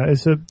lot in there.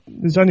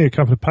 There's only a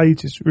couple of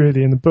pages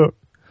really in the book.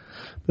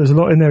 There's a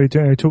lot in there.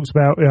 He talks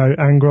about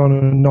Angron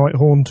and Night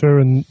Haunter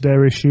and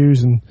their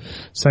issues, and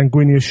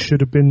Sanguinius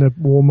should have been the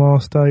War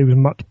Master. He was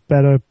much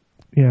better.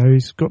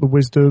 He's got the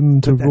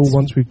wisdom to rule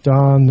once we've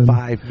done. And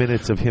 5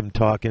 minutes of him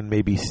talking,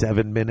 maybe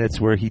 7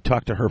 minutes, where he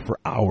talked to her for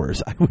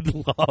hours. I would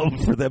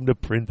love for them to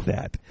print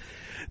that.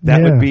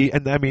 That would be,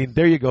 and I mean,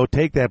 there you go.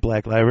 Take that,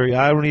 Black Library.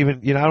 I don't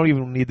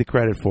even need the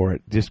credit for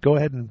it. Just go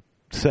ahead and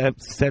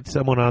set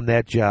someone on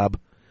that job,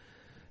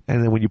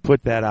 and then when you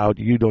put that out,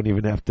 you don't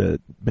even have to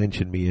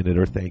mention me in it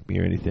or thank me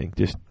or anything.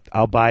 Just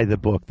I'll buy the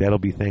book. That'll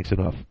be thanks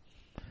enough.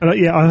 And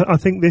I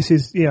think this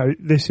is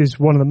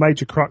one of the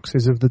major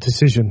cruxes of the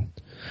decision.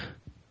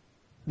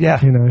 Yeah,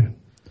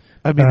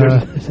 I mean,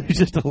 there's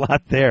just a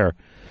lot there.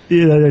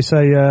 Yeah, they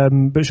say,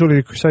 but surely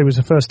the crusade was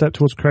the first step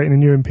towards creating a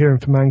new imperium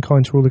for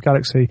mankind to rule the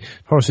galaxy.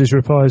 Horus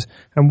replies,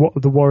 and what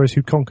of the warriors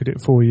who conquered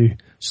it for you?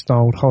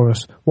 Snarled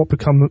Horus. What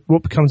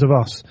becomes of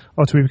us?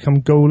 After we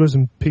become gaolers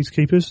and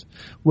peacekeepers?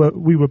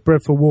 We were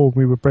bred for war,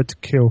 we were bred to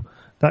kill.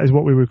 That is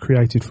what we were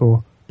created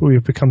for. But we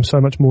have become so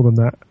much more than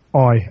that.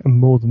 I am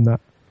more than that.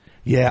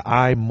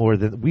 Yeah,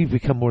 we've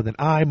become more than,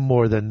 I'm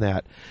more than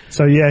that.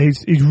 So yeah,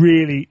 he's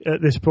really,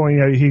 at this point,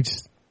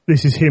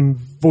 this is him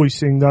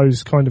voicing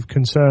those kind of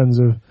concerns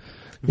of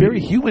very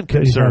human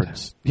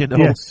concerns.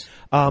 Yes.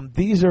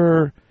 These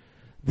are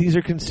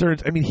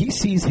concerns. I mean, he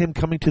sees him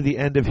coming to the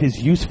end of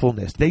his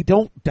usefulness. They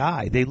don't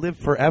die; they live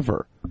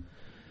forever.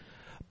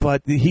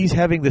 But he's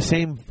voicing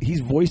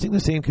the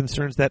same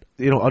concerns that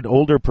an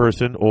older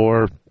person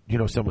or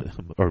someone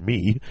or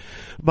me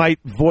might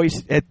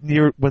voice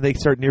when they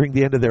start nearing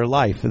the end of their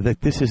life,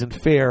 that this isn't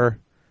fair.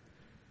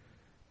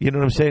 You know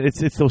what I'm saying?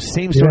 It's those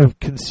same sort of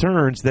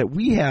concerns that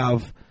we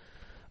have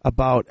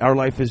about our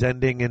life is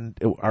ending and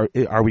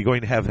are we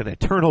going to have an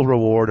eternal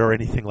reward or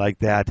anything like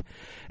that.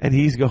 And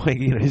he's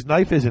going, his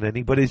life isn't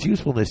ending, but his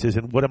usefulness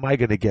isn't. What am I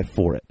going to get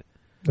for it?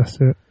 That's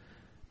it.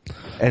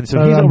 And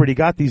so he's already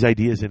got these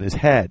ideas in his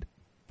head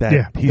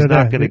that he's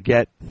not going to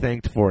get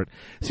thanked for it.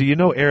 So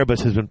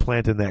Erebus has been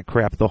planting that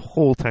crap the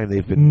whole time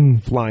they've been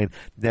flying.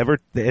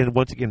 And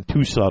once again,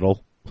 too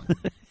subtle.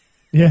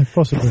 Yeah,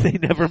 possibly. They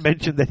never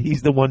mentioned that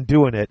he's the one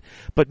doing it.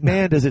 But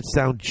man, does it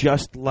sound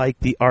just like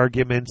the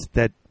arguments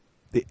that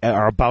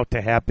are about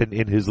to happen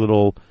in his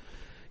little,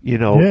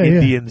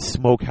 Indian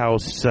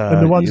smokehouse.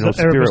 And the ones that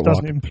Erebus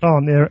doesn't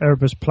implant,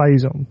 Erebus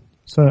plays on,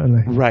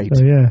 certainly. Right.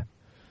 So, yeah.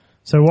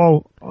 So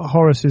while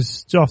Horus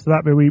is after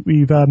that bit,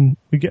 we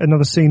get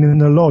another scene in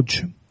the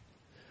lodge.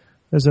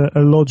 There's a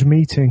lodge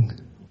meeting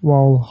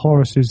while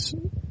Horus is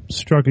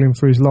struggling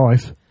for his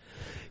life.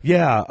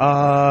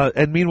 Yeah,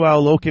 and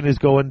meanwhile Loken is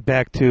going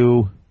back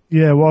to...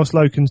 Yeah, whilst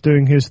Loken's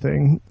doing his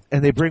thing.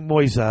 And they bring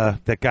Moy's,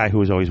 that guy who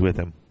was always with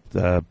him.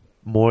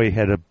 Moy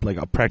had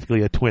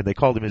practically a twin. They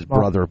called him his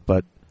brother,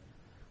 but...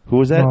 Who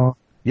was that? Mar.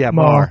 Yeah,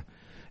 Mar.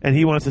 And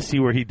he wants to see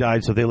where he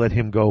died, so they let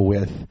him go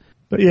with...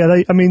 But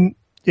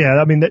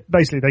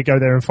basically they go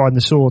there and find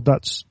the sword.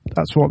 That's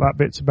what that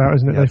bit's about,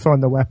 isn't it? Yeah. They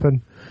find the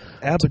weapon.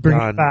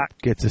 Abaddon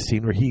gets a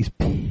scene where he's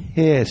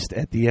pissed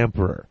at the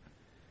Emperor.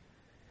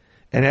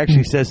 And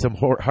actually says some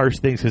harsh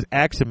things, because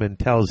Axeman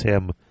tells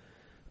him,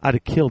 I'd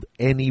have killed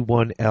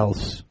anyone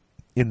else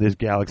in this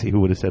galaxy who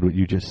would have said what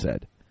you just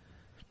said.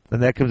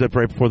 And that comes up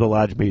right before the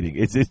lodge meeting.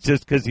 It's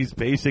just because he's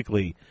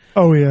basically...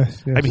 Oh,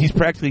 yes. I mean, he's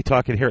practically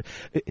talking here.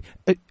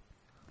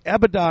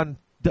 Abaddon,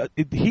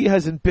 he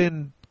hasn't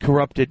been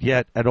corrupted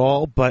yet at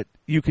all, but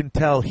you can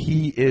tell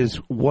he is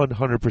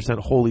 100%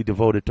 wholly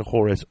devoted to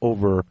Horus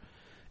over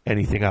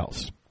anything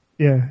else.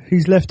 Yeah,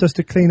 he's left us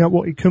to clean up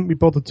what he couldn't be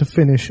bothered to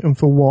finish, and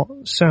for what?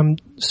 Some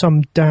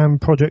damn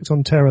project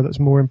on Terra that's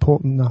more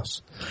important than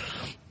us.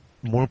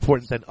 More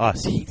important than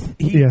us.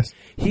 Yes.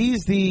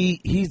 He's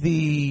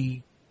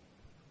the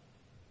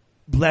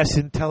less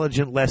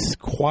intelligent, less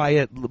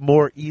quiet,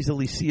 more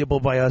easily seeable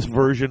by us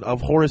version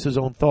of Horus's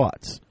own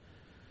thoughts.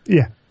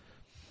 Yeah.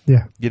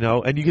 Yeah.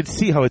 And you can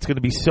see how it's going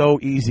to be so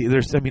easy.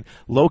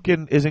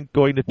 Loken isn't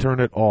going to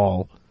turn at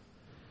all.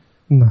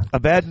 No.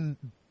 Abaddon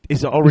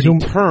is already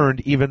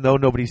turned, even though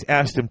nobody's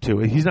asked him to.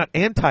 He's not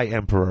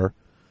anti-Emperor,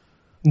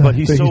 but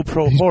he's so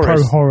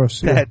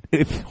pro-Horus that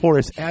if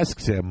Horus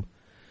asks him,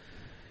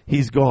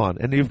 he's gone.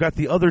 And you've got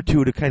the other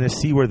two to kind of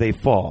see where they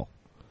fall.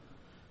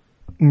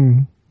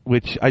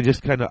 Which I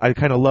kind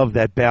of love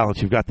that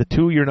balance. You've got the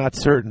two you're not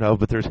certain of,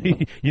 but there's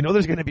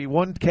there's going to be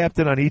one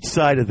captain on each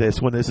side of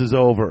this when this is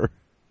over.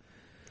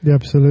 Yeah,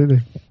 absolutely.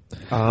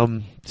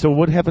 So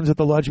what happens at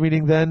the lodge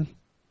meeting then?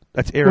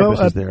 That's Erebus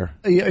is there.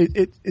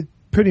 It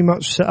pretty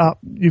much set up.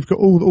 You've got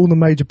all the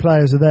major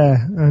players are there,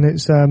 and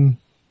it's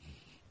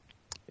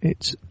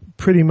it's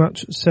pretty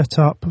much set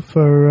up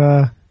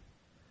for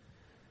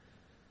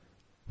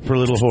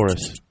Little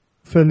Horus.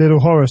 For Little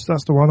Horus.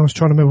 That's the one. I was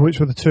trying to remember which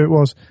of the two it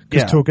was,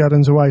 because Yeah.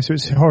 Torgadon's away, so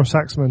it's Horus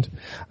Axmund.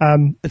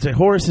 It's like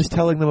Horus is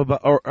telling them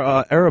about, or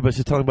Erebus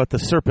is telling about the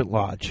Serpent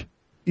Lodge.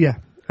 Yeah,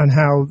 and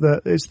how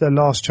it's their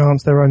last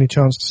chance, their only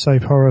chance to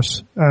save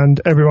Horus,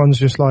 and everyone's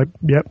just like,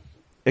 yep.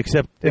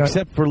 Except Yeah.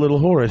 except for Little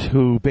Horus,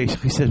 who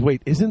basically says,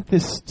 "Wait, isn't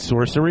this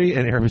sorcery?"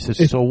 And Erebus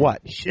says, "So what?"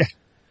 Yeah,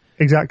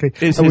 exactly.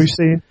 Is And his-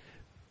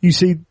 you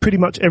see pretty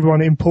much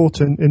everyone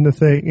important in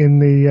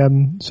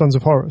the Sons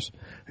of Horus,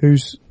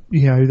 who's,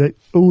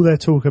 all their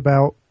talk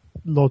about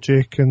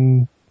logic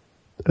and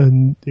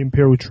the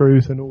imperial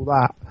truth and all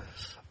that,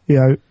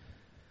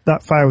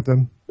 that failed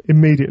them.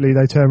 Immediately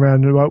they turn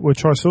around and we'll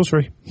try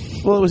sorcery.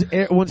 Well, it was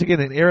once again,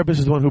 and Erebus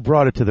is the one who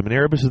brought it to them, and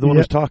Erebus is the one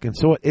Yep. who's talking.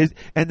 So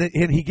and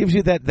he gives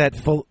you that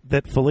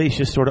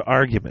fallacious sort of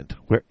argument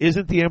where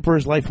isn't the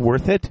Emperor's life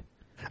worth it?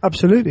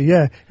 Absolutely,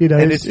 yeah.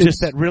 And it's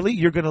just that really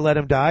you're going to let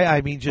him die. I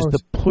mean, just Of the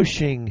course.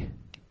 pushing.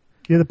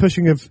 Yeah, the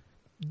pushing of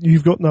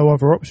you've got no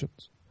other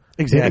options.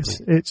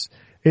 Exactly.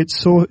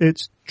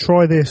 It's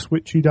try this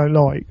which you don't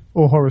like,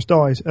 or Horus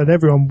dies, and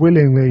everyone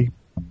willingly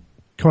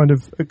kind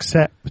of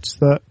accepts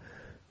that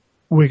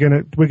we're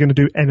gonna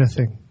do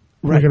anything.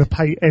 Right. We're gonna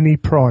pay any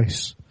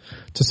price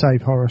to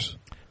save Horus.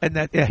 And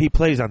that, he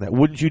plays on that.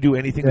 Wouldn't you do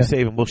anything Yeah. to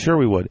save him? Well, sure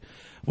we would.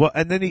 Well,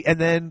 and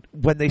then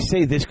when they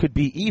say this could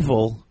be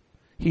evil,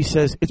 he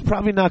says it's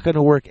probably not going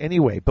to work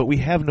anyway. But we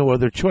have no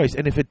other choice.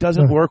 And if it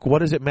doesn't Yeah. work, what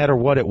does it matter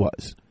what it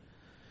was?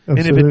 And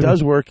Absolutely. if it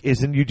does work,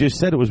 isn't you just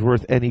said it was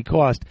worth any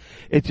cost?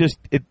 It just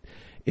it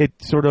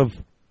sort of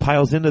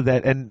piles into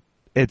that, and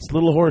it's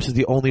Little Horus is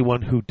the only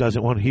one who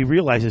doesn't want. He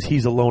realizes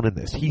he's alone in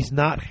this. He's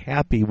not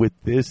happy with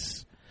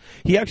this.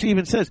 He actually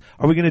even says,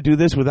 "Are we going to do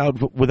this without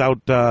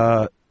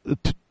Torgadon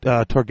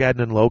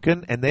and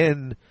Loken?" And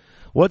then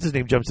what's his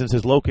name jumps in and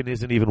says, "Loken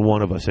isn't even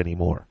one of us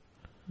anymore.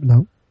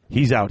 No.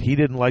 He's out. He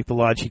didn't like the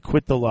lodge. He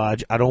quit the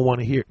lodge. I don't want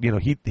to hear.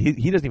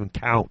 He doesn't even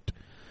count."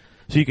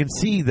 So you can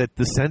see that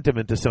the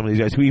sentiment to some of these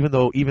guys, who even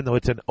though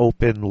it's an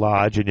open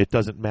lodge and it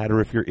doesn't matter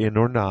if you're in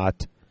or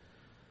not,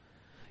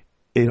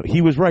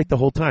 he was right the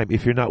whole time.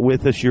 If you're not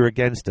with us, you're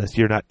against us.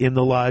 You're not in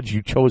the lodge.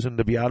 You've chosen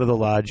to be out of the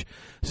lodge.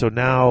 So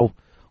now,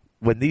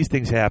 when these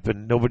things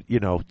happen, nobody,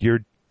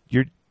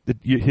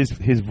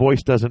 his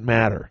voice doesn't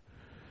matter.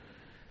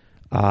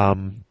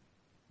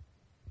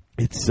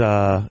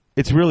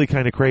 It's really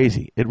kind of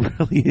crazy. It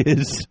really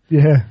is.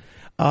 Yeah.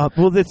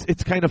 Well,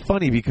 it's kind of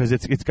funny because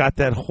it's got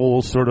that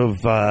whole sort of,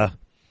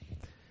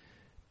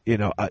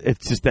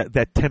 it's just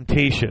that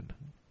temptation.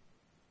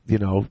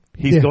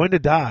 He's Yeah. going to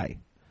die,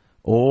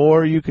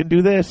 or you can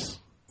do this.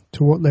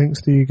 To what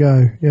lengths do you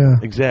go? Yeah.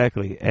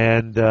 Exactly,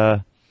 and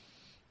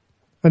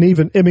And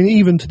even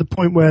to the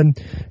point when,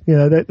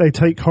 they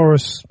take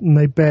Horus and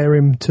they bear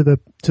him to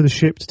the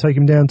ship to take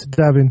him down to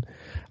Davin,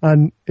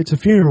 and it's a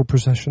funeral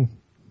procession,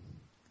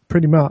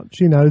 pretty much.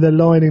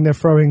 They're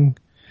throwing,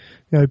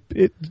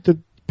 the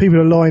people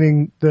are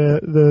lining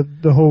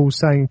the hall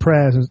saying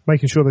prayers and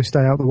making sure they stay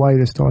out of the way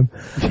this time.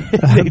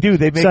 they do.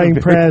 They make saying a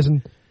very- prayers,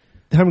 and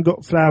they haven't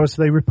got flowers,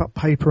 so they rip up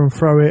paper and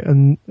throw it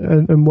and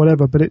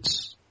whatever. But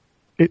it's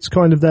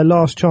kind of their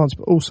last chance,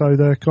 but also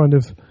their kind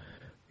of,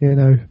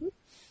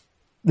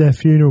 their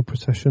funeral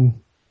procession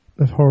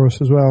of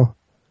Horus as well.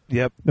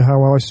 Yep.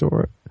 How I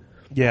saw it.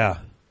 Yeah.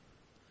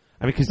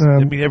 Because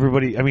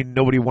everybody.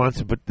 Nobody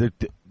wants it, but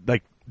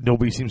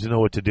nobody seems to know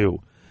what to do.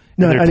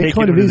 No, they're and it taking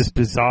kind of him to is. this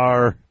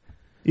bizarre.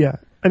 Yeah,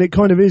 and it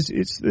kind of is.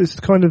 It's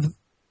kind of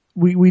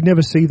we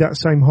never see that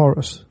same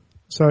Horus,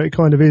 so it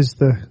kind of is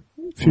the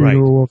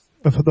funeral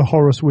of the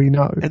Horus we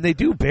know. And they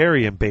do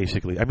bury him,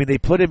 basically. They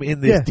put him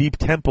in this Yeah. deep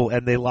temple,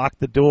 and they locked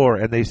the door,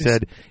 and they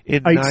said,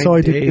 in 9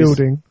 8-sided days...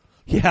 building.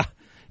 Yeah,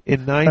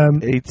 in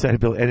 8-sided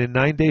building. And in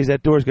 9 days,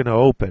 that door's going to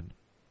open.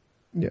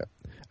 Yeah,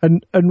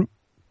 and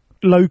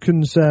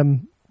Loken's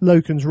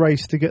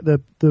race to get the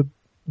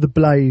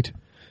blade.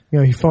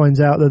 He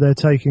finds out that they're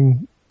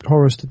taking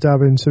Horus to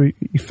Davin, so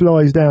he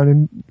flies down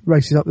and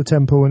races up the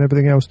temple and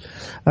everything else.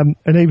 And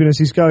even as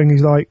he's going,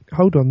 he's like,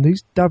 "Hold on,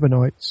 these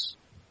Davinites,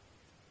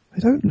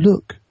 they don't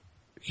look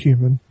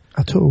human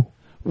at all.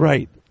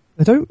 Right.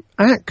 They don't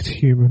act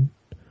human.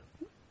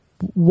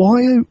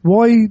 Why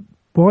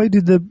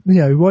did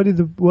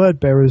the word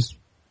bearers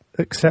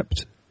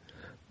accept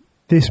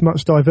this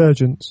much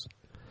divergence?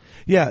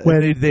 Yeah,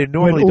 When they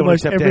normally don't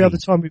almost accept every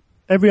any.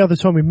 every other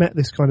time we met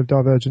this kind of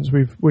divergence,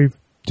 we've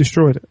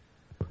destroyed it.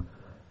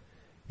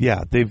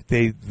 Yeah,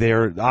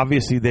 they're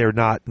obviously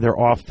they're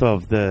off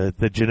of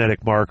the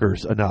genetic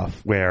markers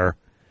enough where.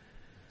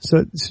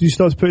 So you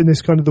start putting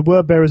this kind of, the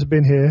word bearers have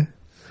been here,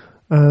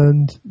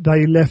 and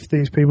they left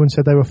these people and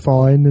said they were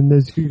fine. And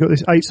you've got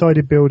this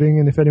 8-sided building,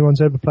 and if anyone's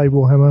ever played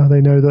Warhammer,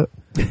 they know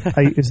that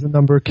 8 is the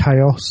number of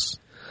chaos.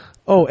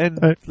 Oh, and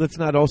let's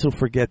not also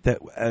forget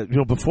that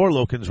before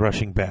Loken's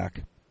rushing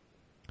back,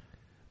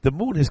 the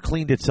moon has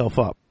cleaned itself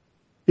up.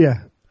 Yeah.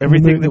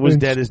 Everything The that was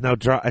moon's- dead is now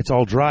dry. It's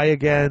all dry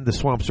again. The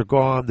swamps are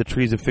gone. The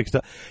trees have fixed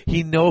up.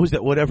 He knows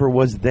that whatever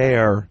was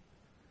there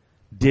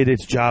did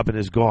its job and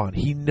is gone.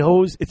 He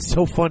knows, it's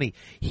so funny,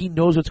 he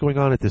knows what's going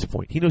on at this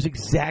point. He knows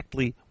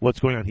exactly what's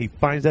going on. He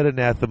finds that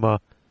anathema.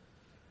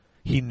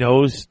 He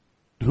knows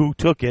who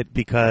took it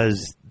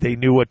because they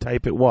knew what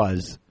type it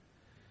was.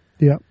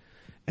 Yeah.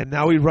 And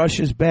now he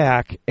rushes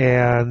back,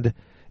 and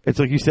it's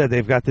like you said,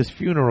 they've got this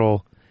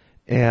funeral,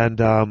 and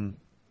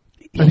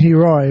he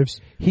arrives.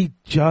 He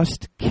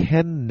just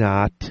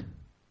cannot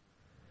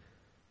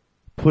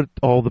put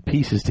all the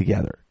pieces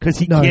together because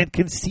he can't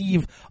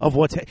conceive of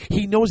what's.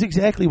 He knows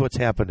exactly what's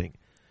happening,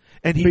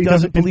 and he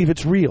doesn't believe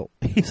it's real.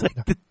 He's like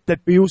that. But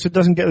he also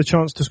doesn't get the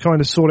chance to kind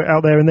of sort it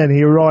out there and then.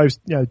 He arrives,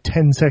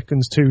 10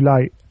 seconds too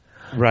late.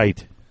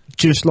 Right.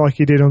 Just like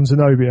he did on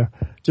Zenobia.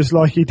 Just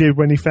like he did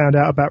when he found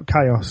out about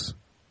Chaos.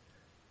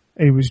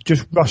 He was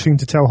just rushing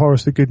to tell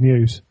Horus the good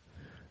news,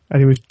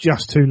 and he was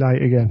just too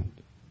late again.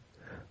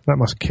 That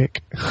must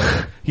kick.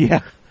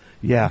 Yeah.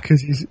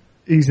 Because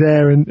he's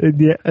there and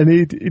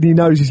he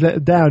knows he's let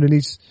him down, and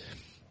he's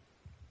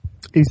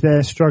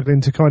there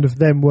struggling to kind of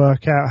then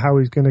work out how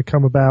he's going to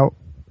come about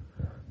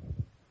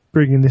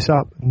bringing this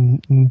up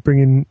and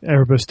bringing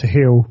Erebus to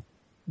heel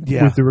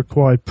with the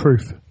required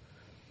proof.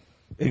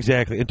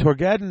 Exactly. And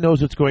Torgadon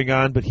knows what's going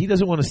on, but he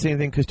doesn't want to say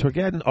anything because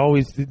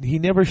Torgadon he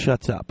never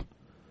shuts up.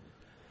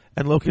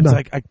 And Loken's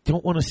like, I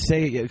don't want to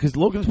say it yet because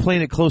Loken's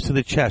playing it close to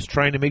the chest,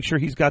 trying to make sure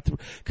he's got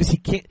because he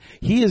can't.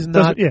 He is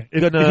not if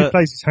gonna. he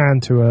plays his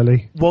hand too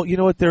early. Well, you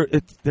know what?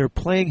 They're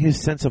playing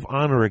his sense of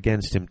honor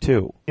against him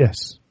too.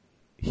 Yes.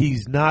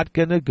 He's not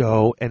gonna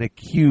go and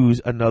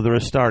accuse another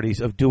Astartes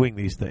of doing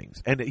these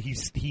things, and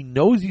he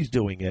knows he's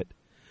doing it.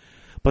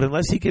 But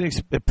unless he can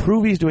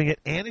prove he's doing it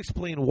and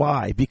explain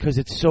why, because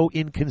it's so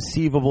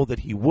inconceivable that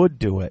he would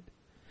do it,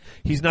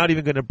 he's not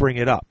even going to bring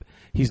it up.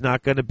 He's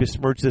not going to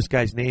besmirch this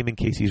guy's name in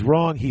case he's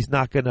wrong. He's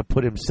not going to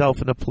put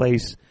himself in a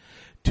place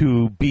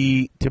to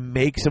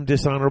make some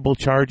dishonorable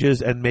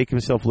charges and make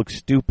himself look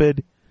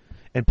stupid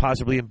and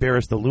possibly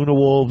embarrass the Luna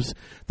Wolves.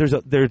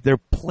 They're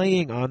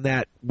playing on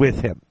that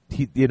with him.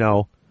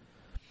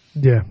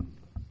 Yeah.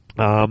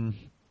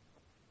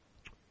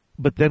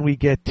 But then we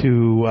get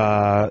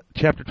to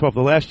chapter 12,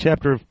 the last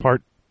chapter of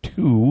part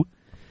 2,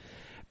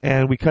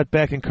 and we cut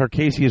back and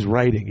Carcassi is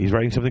writing. He's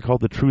writing something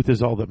called The Truth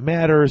is All That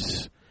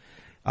Matters.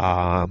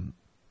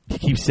 He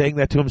keeps saying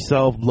that to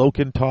himself.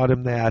 Loken taught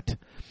him that.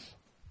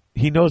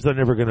 He knows they're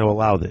never going to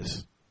allow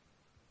this.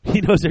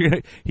 He knows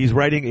he's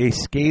writing a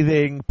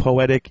scathing,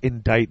 poetic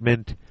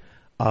indictment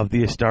of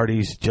the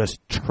Astartes just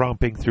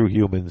tromping through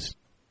humans,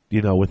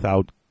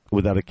 without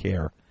a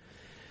care.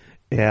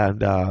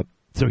 And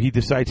so he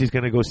decides he's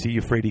going to go see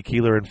Euphrates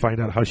Keeler and find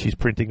out how she's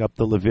printing up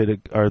the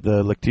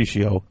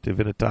Lectitio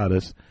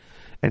Divinitatis,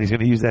 and he's going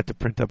to use that to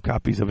print up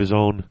copies of his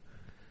own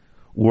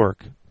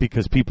work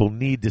because people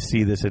need to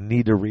see this and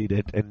need to read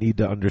it and need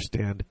to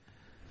understand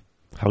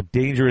how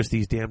dangerous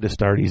these damned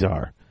Astartes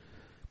are.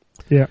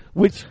 Yeah.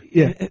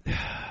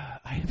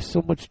 I have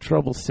so much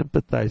trouble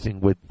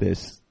sympathizing with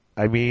this.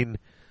 I mean,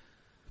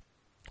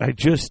 I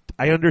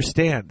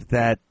understand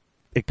that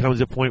it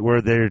comes a point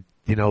where these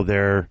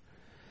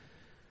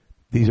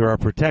are our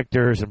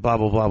protectors and blah,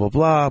 blah, blah, blah,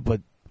 blah,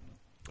 but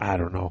I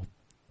don't know.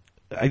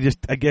 I guess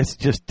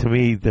to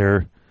me,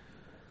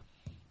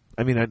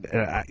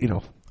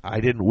 I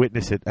didn't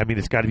witness it. I mean,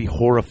 it's got to be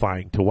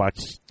horrifying to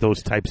watch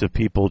those types of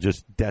people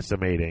just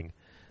decimating.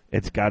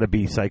 It's got to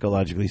be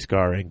psychologically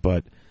scarring,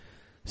 but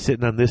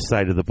sitting on this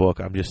side of the book,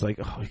 I'm just like,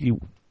 oh,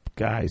 you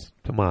guys,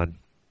 come on.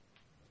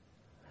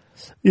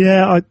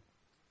 Yeah,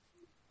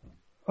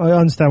 I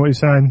understand what you're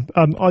saying.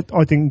 I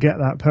didn't get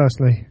that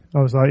personally.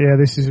 I was like, yeah,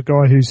 this is a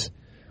guy who's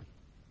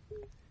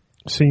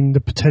seen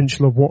the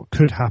potential of what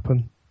could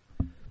happen.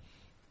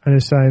 And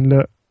is saying,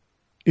 look,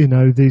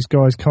 these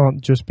guys can't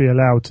just be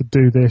allowed to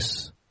do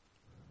this.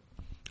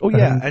 Oh,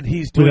 yeah, and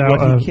he's doing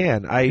what he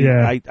can.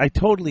 I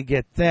totally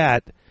get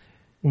that.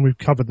 And we've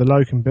covered the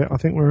Loken bit. I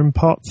think we're in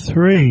part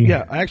 3.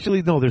 Yeah,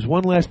 actually, no, there's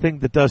one last thing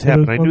that does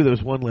happen. I knew there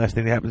was one last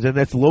thing that happens, and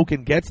that's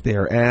Loken gets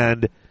there,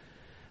 and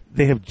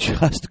they have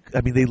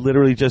they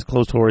literally just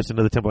closed Horus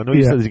into the temple. I know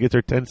you said he gets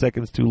there 10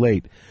 seconds too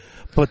late,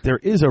 but there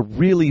is a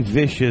really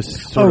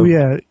vicious sort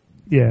of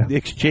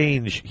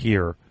exchange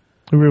here.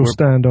 A real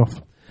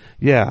standoff.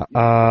 Yeah.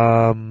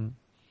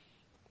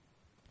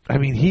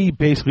 He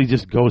basically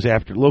just goes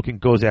after, Loken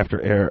goes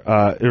after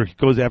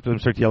goes after them,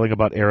 starts yelling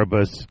about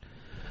Erebus.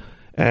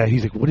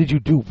 He's like, what did you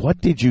do? What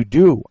did you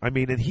do?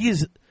 And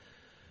he's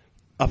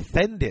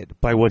offended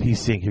by what he's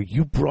seeing here.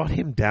 You brought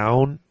him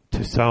down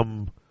to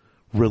some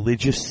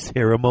religious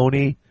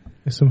ceremony.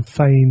 Some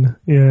fane,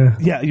 yeah.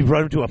 Yeah, you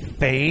brought him to a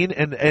fane,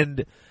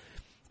 and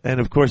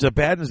of course,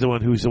 Abaddon's the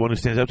one who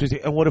stands up to say,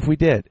 and what if we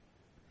did?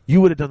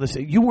 You would have done the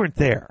same. You weren't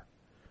there.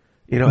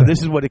 And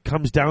this is what it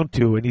comes down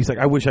to. And he's like,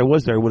 I wish I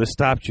was there. I would have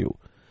stopped you.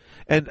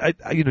 And,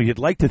 you'd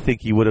like to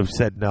think he would have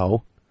said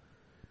no.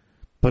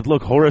 But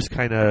look, Horus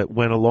kind of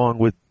went along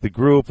with the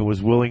group and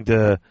was willing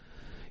to,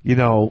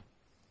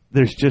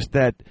 there's just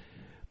that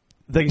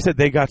like you said,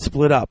 they got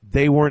split up.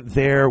 They weren't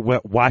there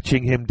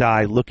watching him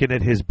die, looking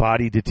at his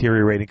body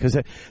deteriorating. Because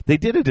they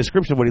did a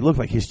description of what he looked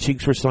like. His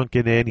cheeks were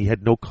sunken in. He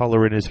had no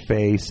color in his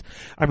face.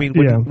 I mean,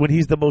 when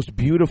he's the most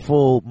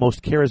beautiful,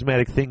 most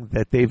charismatic thing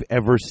that they've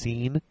ever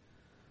seen,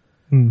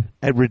 and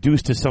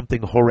reduced to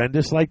something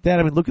horrendous like that.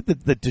 I mean, look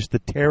at just the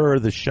terror,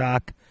 the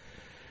shock.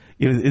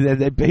 You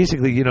know,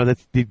 basically, you know, that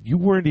you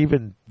weren't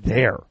even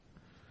there.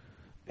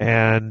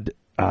 And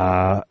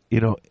you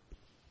know,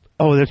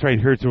 oh, that's right.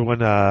 Here's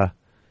when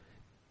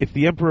if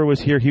the Emperor was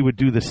here, he would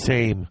do the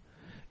same.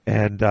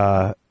 And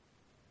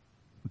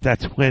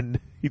that's when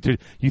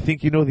you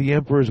think you know the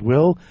Emperor's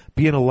will?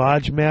 Being a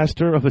lodge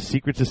master of a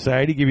secret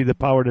society give you the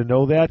power to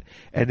know that,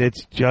 and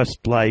it's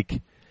just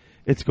like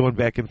it's going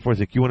back and forth.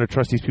 Like, you want to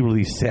trust these people,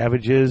 these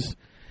savages,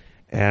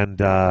 and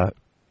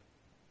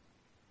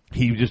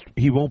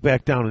he won't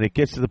back down, and it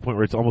gets to the point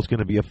where it's almost going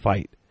to be a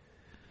fight.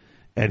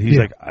 And he's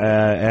like,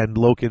 and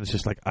Loken's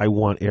just like, I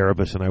want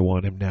Erebus, and I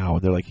want him now.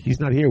 And they're like, he's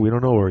not here. We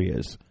don't know where he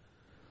is.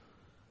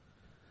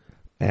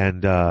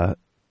 And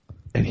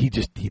he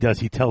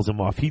tells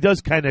him off. He does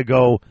kind of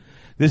go,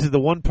 this is the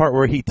one part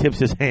where he tips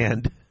his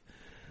hand.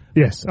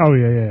 Yes. Oh,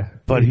 yeah.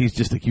 But he's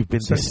just like, you've been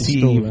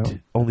deceived.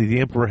 Only the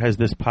Emperor has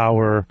this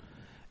power.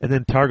 And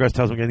then Targos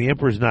tells him again, the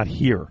Emperor's not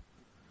here.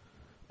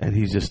 And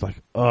he's just like,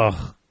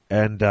 ugh.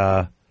 And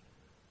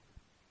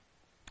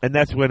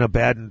that's when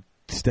Abaddon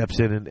steps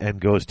in and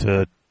goes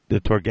to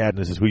the Torgadon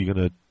and says, who are you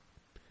going to,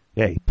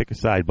 hey, pick a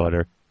side,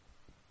 butter.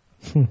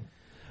 You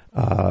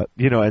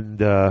know, and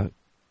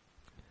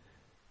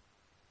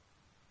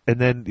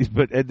then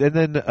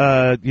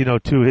you know,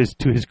 to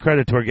his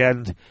credit,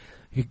 Torgadon,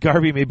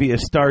 Garvey may be a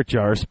starch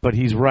arse, but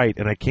he's right,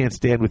 and I can't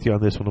stand with you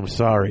on this one. I'm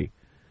sorry.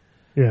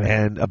 Yeah.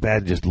 And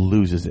Abaddon just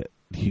loses it.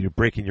 You're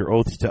breaking your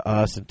oaths to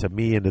us and to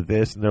me and to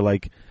this, and they're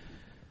like,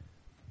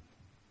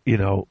 you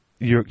know,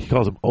 he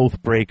calls them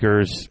oath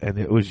breakers, and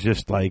it was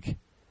just like,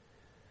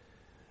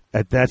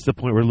 that's the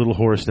point where Little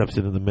Horus steps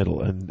in the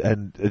middle,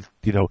 and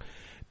you know,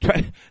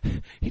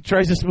 he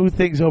tries to smooth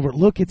things over.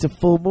 Look, it's a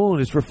full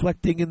moon. It's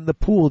reflecting in the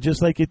pool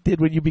just like it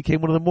did when you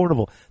became one of the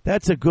Mournival.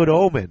 That's a good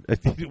omen.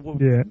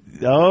 Yeah.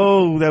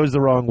 Oh, that was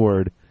the wrong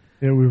word.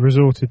 Yeah, we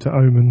resorted to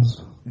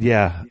omens.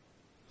 Yeah.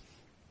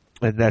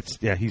 And that's,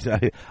 he's,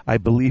 I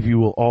believe you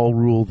will all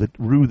rue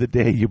the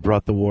day you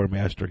brought the War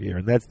Master here.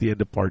 And that's the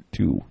end of part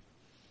 2.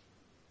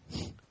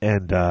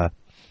 And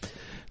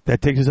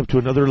that takes us up to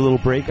another little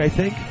break, I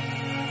think.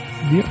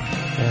 Yep.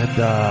 And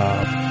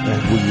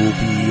we will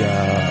be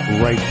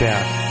right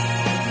back.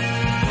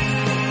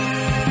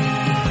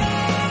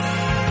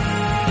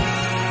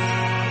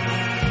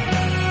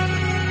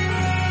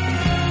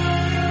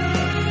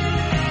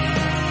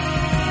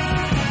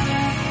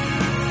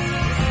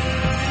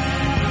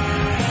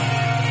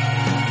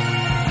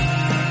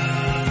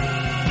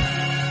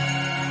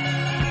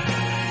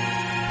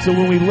 So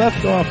when we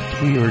left off,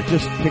 we were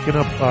just picking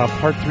up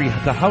part 3,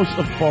 the House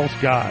of False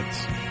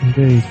Gods.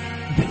 Indeed.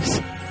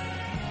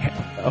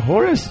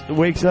 Horus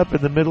wakes up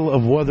in the middle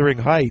of Wuthering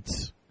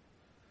Heights.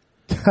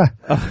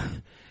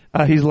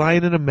 He's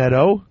lying in a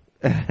meadow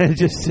and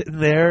just sitting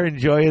there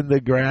enjoying the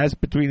grass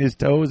between his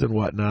toes and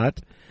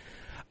whatnot.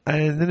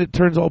 And then it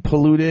turns all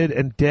polluted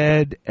and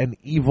dead and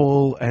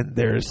evil, and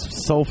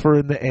there's sulfur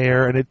in the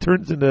air, and it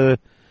turns into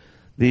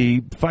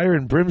the fire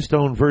and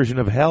brimstone version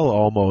of hell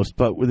almost,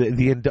 but with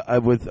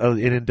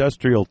an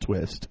industrial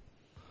twist.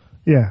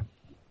 Yeah.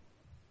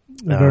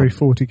 A very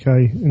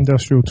 40k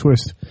industrial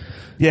twist.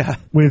 Yeah.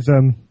 With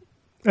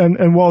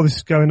and while this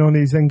is going on,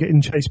 he's then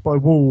getting chased by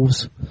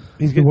wolves.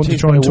 He's getting chased to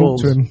try by and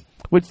wolves. talk to him.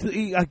 Which,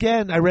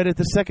 again, I read it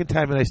the second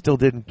time and I still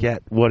didn't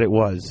get what it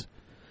was.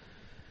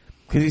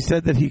 Because he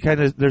said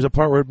that there's a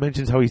part where it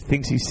mentions how he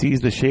thinks he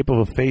sees the shape of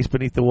a face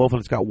beneath the wolf and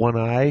it's got one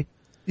eye.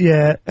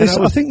 Yeah. I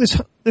think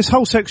this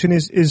whole section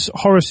is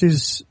Horus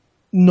is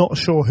not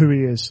sure who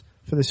he is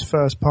for this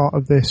first part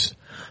of this.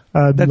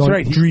 That's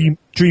right.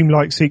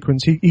 Dreamlike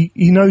sequence. He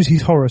knows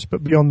he's Horus,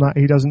 but beyond that,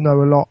 he doesn't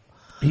know a lot.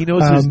 He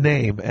knows his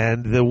name,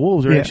 and the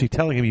wolves are actually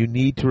telling him, you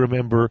need to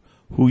remember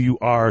who you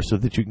are so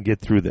that you can get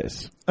through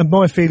this. And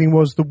my feeling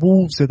was the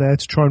wolves are there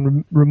to try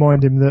and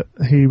remind him that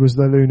he was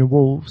the Luna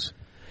Wolves.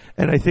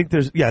 And I think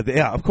there's,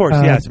 of course,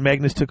 yes,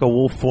 Magnus took a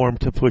wolf form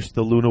to push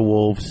the Luna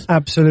Wolves.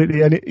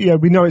 Absolutely, and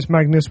we know it's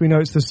Magnus, we know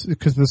it's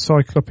because of the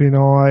Cyclopean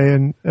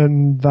eye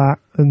and that,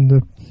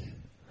 and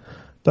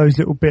those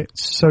little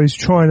bits. So he's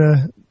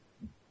trying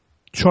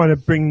to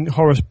bring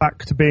Horus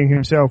back to being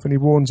himself, and he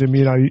warns him,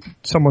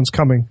 someone's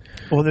coming.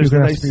 Well, there's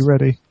You're going to have to be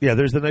ready. Yeah,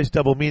 there's the nice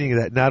double meaning of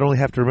that. Not only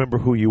have to remember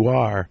who you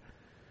are,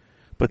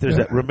 but there's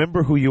that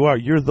remember who you are.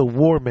 You're the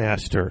War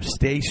Master.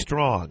 Stay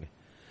strong.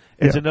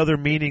 It's another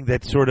meaning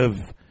that sort of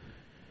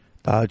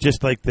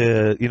just like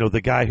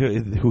the guy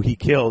who he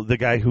killed, the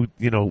guy who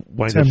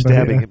winds up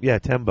stabbing him. Yeah,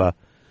 Temba.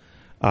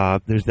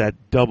 There's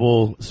that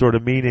double sort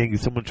of meaning.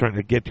 Someone trying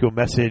to get to a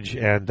message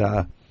and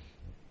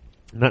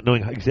not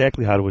knowing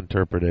exactly how to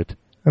interpret it.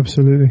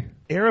 Absolutely.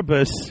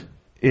 Erebus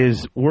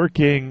is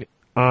working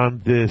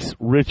on this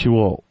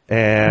ritual,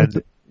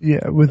 and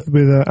Yeah, with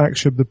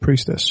Akshub, the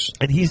priestess.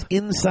 And he's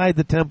inside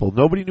the temple.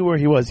 Nobody knew where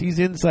he was. He's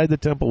inside the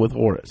temple with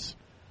Horus.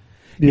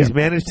 Yeah. He's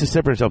managed to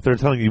separate himself. They're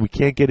telling you, we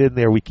can't get in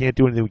there. We can't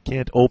do anything. We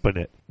can't open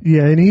it.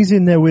 Yeah, and he's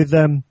in there with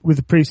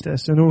the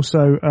priestess and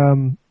also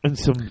And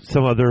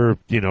some other,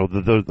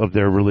 of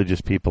their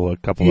religious people, a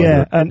couple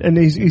yeah, other. and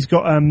he's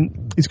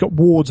got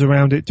wards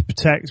around it to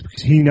protect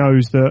because he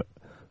knows that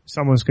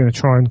someone's going to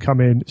try and come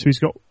in. So he's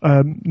got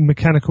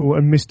mechanical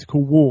and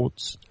mystical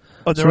wards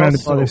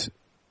surrounded by this.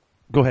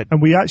 Go ahead.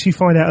 And we actually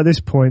find out at this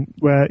point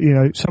where,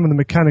 some of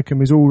the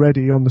Mechanicum is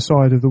already on the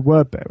side of the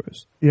word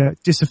bearers. Yeah,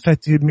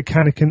 disaffected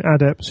Mechanican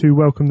adepts who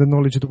welcome the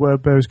knowledge of the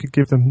word bearers could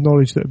give them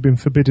knowledge that had been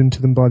forbidden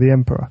to them by the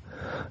Emperor.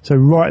 So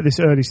right at this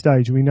early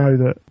stage, we know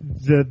that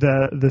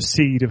the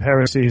seed of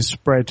heresy is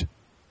spread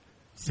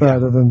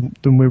further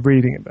than we're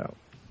reading about.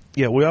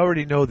 Yeah, we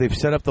already know they've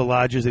set up the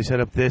lodges, they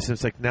set up this, and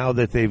it's like now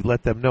that they've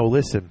let them know,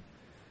 listen,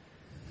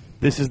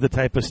 this is the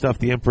type of stuff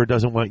the Emperor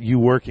doesn't want you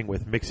working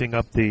with, mixing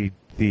up the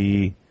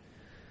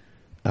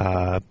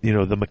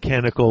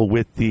mechanical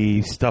with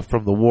the stuff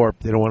from the warp.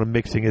 They don't want them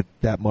mixing it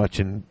that much,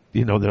 and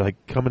they're like,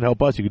 come and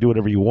help us. You can do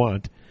whatever you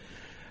want.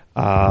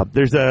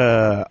 There's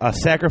a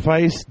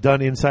sacrifice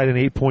done inside an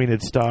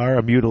 8-pointed star,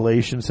 a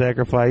mutilation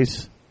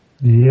sacrifice.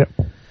 Yep.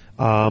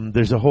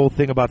 There's a whole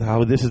thing about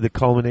how this is the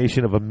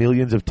culmination of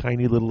millions of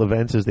tiny little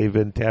events as they've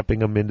been tapping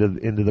them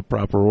into the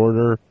proper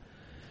order.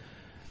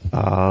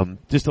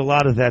 Just a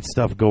lot of that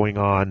stuff going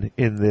on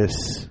in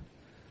this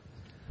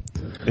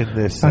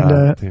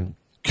thing.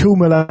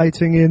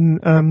 Culminating in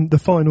the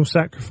final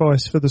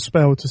sacrifice for the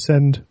spell to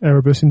send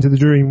Erebus into the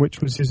dream, which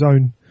was his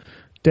own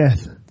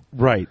death.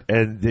 Right,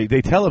 and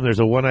they tell him there's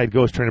a one-eyed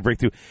ghost trying to break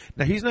through.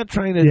 Now, he's not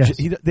trying to... Yes.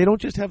 They don't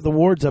just have the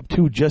wards up,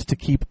 too, just to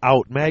keep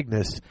out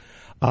Magnus.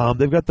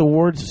 They've got the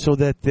wards so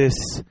that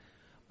this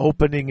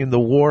opening in the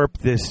warp,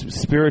 this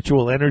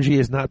spiritual energy,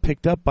 is not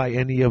picked up by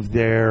any of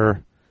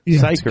their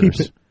psychers. To keep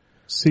it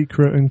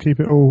secret and keep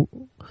it all...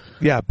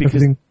 Yeah, because...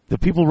 everything. The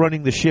people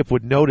running the ship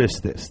would notice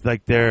this.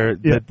 Like the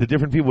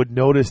different people would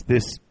notice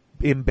this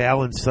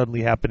imbalance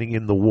suddenly happening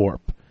in the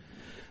warp.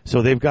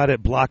 So they've got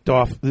it blocked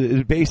off.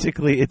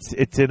 Basically, it's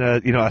in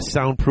a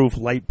soundproof,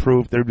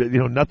 lightproof.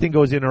 Nothing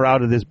goes in or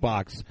out of this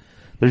box.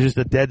 There's just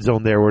a dead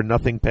zone there where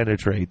nothing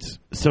penetrates.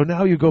 So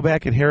now you go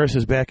back and Harris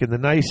is back in the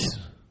nice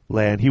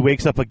land. He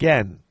wakes up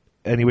again,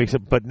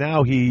 but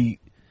now he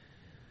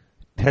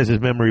has his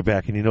memory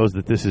back and he knows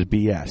that this is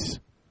BS.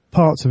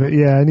 Parts of it,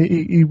 yeah, and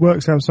he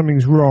works out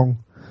something's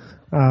wrong.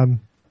 And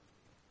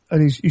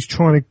he's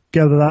trying to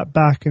gather that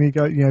back, and he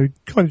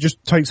kind of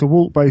just takes a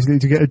walk basically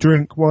to get a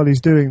drink while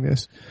he's doing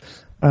this,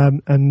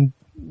 and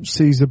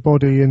sees a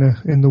body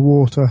in the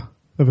water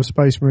of a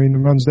space marine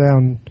and runs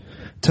down,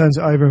 turns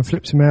it over and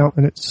flips him out,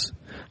 and it's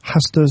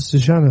Hastas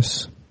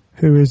Sejanus,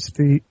 who is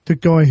the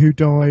guy who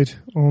died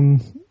on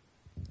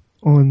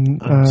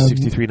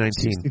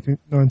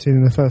 6319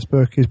 in the first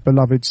book, his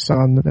beloved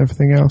son and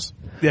everything else.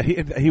 Yeah,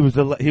 he was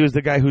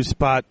the guy whose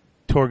spot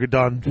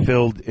Torgadon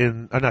filled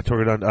in, not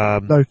Torgadon,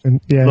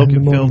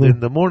 Loken filled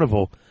in the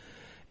Mournival.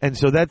 And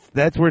so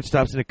that's where it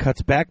stops, and it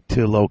cuts back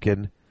to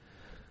Loken,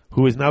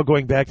 who is now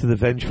going back to the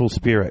Vengeful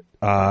Spirit.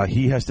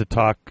 He has to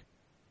talk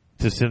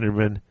to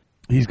Cinderman.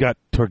 He's got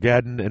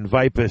Torgadon and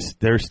Vipus.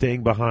 They're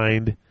staying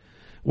behind.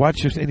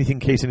 Watch if in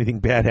case anything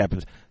bad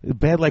happens.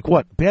 Bad like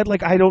what? Bad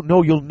like I don't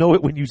know. You'll know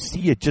it when you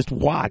see it. Just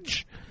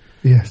watch.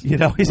 Yes.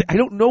 I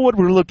don't know what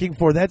we're looking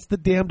for. That's the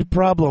damned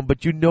problem.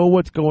 But you know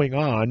what's going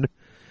on.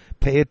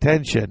 Pay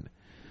attention.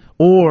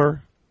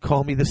 Or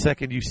call me the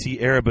second you see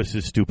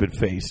Erebus' stupid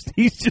face.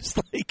 He's just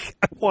like,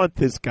 I want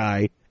this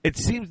guy. It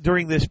seems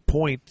during this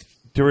point,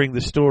 during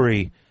the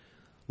story,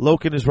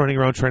 Loken is running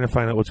around trying to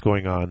find out what's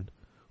going on.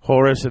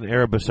 Horus and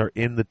Erebus are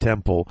in the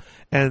temple.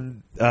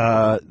 And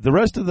the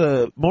rest of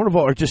the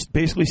Mournival are just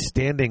basically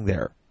standing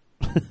there.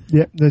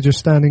 Yep, they're just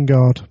standing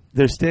guard.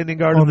 They're standing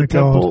guard in the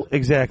temple.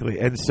 Exactly.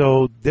 And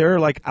so they're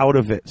like out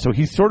of it. So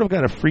he's sort of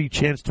got a free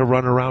chance to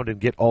run around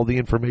and get all the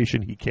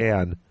information he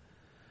can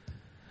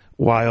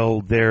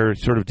while they're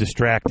sort of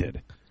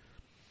distracted.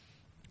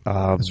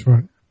 That's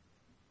right.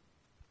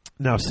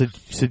 Now,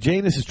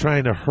 Sejanus is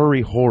trying to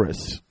hurry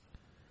Horus.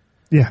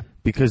 Yeah.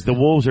 Because the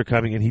wolves are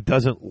coming and he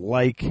doesn't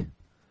like...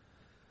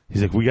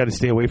 He's like, we got to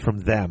stay away from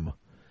them.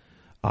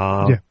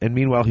 And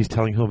meanwhile, he's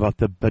telling him about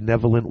the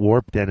benevolent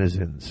warp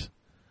denizens.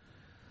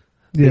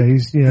 Yeah,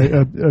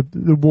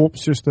 the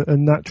warp's just a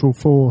natural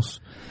force.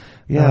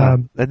 Yeah,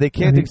 and they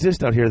can't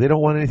exist out here. They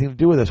don't want anything to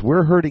do with us.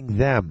 We're hurting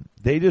them.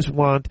 They need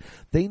someone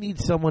they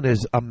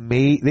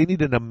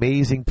need an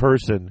amazing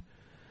person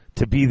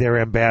to be their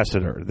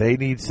ambassador. They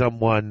need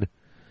someone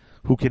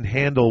who can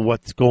handle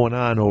what's going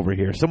on over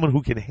here. Someone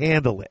who can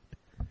handle it.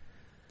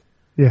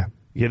 Yeah.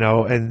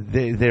 And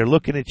they're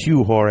looking at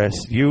you,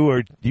 Horus. You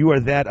are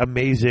that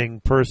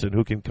amazing person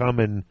who can come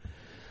and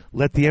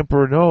let the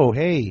Emperor know,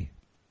 hey,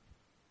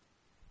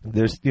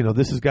 this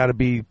has got to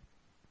be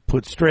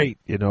put straight.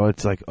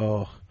 It's like,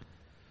 oh,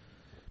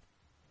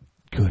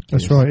 good.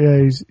 That's right.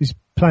 Yeah, he's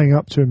playing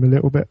up to him a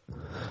little bit.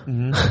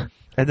 Mm-hmm.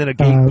 And then a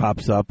gate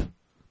pops up,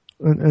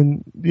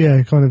 and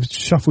kind of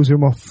shuffles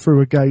him off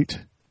through a gate.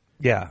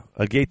 Yeah,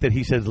 a gate that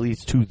he says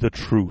leads to the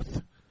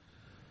truth.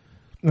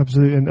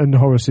 Absolutely, and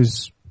Horus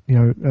is, he's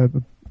going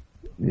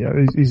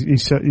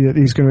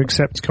to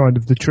accept kind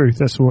of the truth.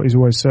 That's what he's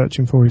always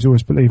searching for. He's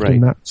always believed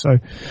in that. So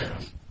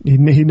he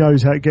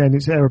knows how. Again,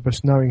 it's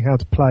Erebus knowing how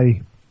to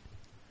play.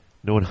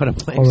 Knowing how to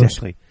play, Horus.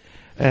 exactly.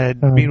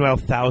 And meanwhile,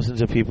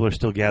 thousands of people are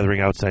still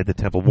gathering outside the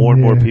temple. More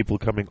and more people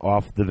coming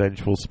off the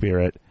vengeful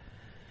spirit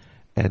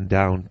and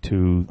down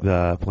to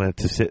the planet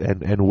to sit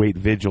and wait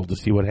vigil to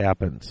see what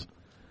happens.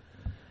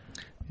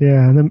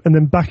 Yeah, and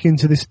then back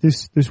into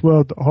this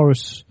world that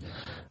Horus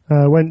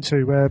went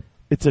to, where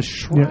it's a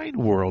shrine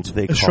world.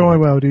 They call a shrine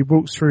it. world. He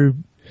walks through,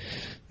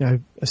 a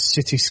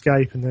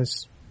cityscape, and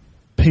there's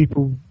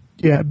people,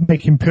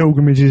 making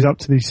pilgrimages up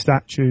to these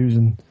statues,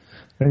 and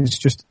it's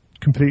just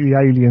completely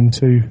alien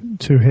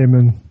to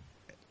him.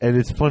 And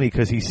it's funny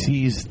because he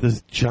sees the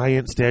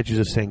giant statues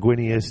of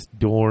Sanguinius,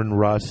 Dorn,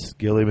 Russ,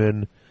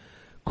 Gilliman,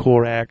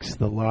 Korax,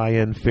 the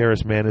Lion,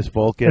 Ferrus Manus,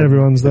 Vulcan.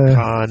 Everyone's the there.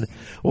 Khan.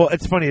 Well,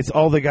 it's funny. It's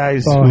all the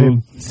guys Oh, who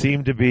him.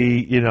 seem to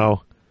be,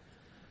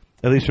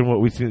 at least from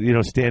what we see,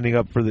 standing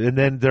up for the. And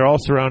then they're all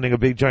surrounding a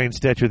big giant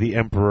statue of the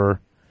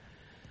Emperor.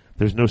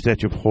 There's no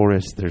statue of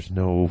Horus. There's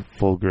no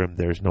Fulgrim.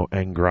 There's no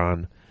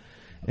Angron.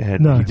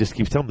 And he just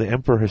keeps telling them the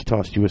Emperor has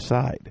tossed you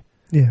aside.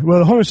 Yeah,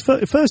 well, Horus,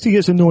 first he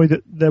gets annoyed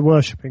that they're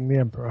worshipping the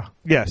Emperor.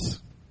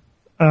 Yes.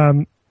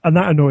 And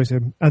that annoys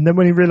him. And then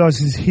when he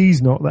realises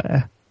he's not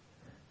there,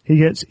 he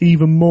gets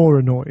even more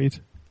annoyed,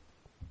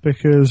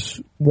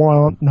 because why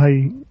aren't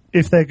they,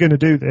 if they're going to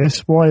do this,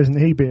 why isn't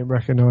he being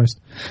recognised?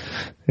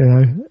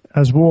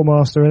 As War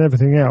Master and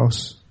everything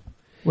else.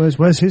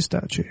 Where's his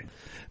statue?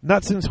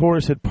 Not since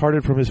Horus had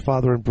parted from his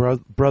father and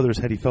brothers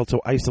had he felt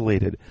so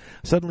isolated.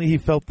 Suddenly he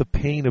felt the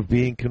pain of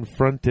being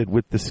confronted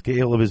with the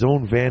scale of his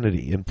own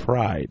vanity and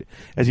pride,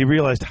 as he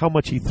realized how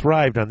much he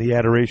thrived on the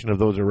adoration of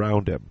those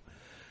around him.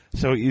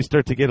 So you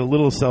start to get a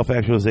little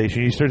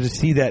self-actualization. You start to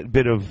see that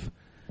bit of,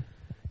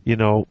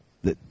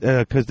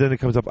 because then it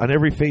comes up. On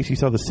every face he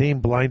saw the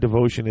same blind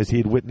devotion as he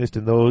had witnessed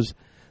in those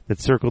that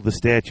circled the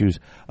statues,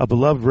 a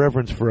beloved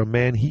reverence for a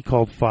man he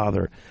called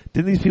father.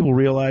 Didn't these people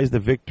realize the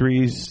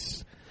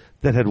victories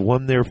that had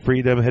won their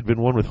freedom had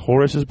been won with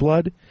Horus's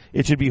blood?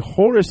 It should be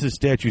Horus's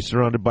statue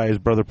surrounded by his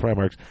brother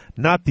Primarchs,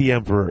 not the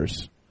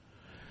Emperor's.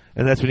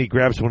 And that's when he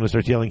grabs one and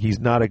starts yelling, "He's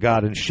not a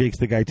god," and shakes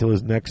the guy till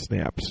his neck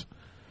snaps.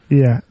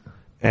 Yeah.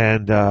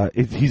 And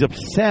he's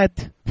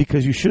upset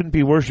because you shouldn't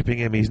be worshiping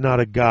him. He's not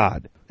a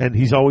god. And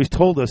he's always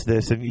told us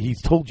this, and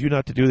he's told you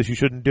not to do this. You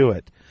shouldn't do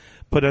it.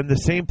 But on the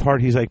same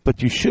part, he's like,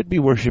 but you should be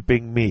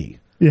worshiping me.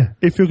 Yeah,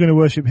 if you're going to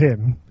worship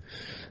him,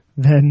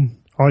 then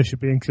I should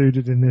be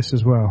included in this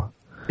as well.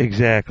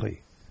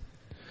 Exactly.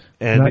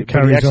 And that it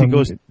carries actually on.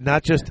 goes,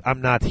 not just,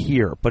 I'm not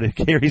here, but it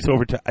carries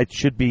over to, it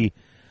should be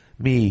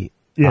me.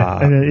 Yeah,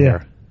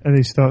 and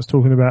he starts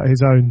talking about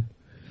his own.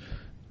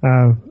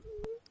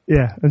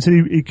 And so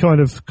he kind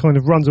of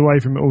runs away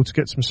from it all to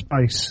get some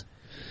space.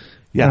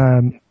 Yeah.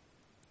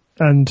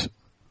 And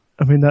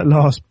I mean that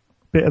last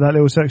bit of that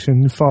little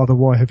section, "Father,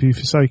 why have you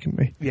forsaken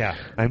me?" Yeah.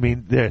 I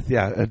mean,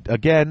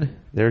 again,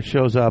 there it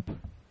shows up.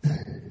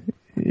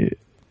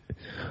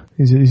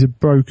 He's a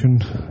broken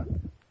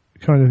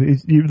kind of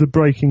the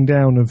breaking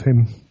down of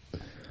him.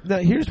 Now,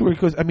 here's where it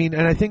goes. I mean,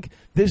 and I think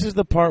this is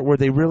the part where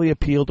they really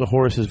appeal to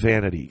Horus's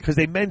vanity, because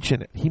they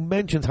mention it. He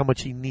mentions how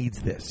much he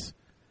needs this.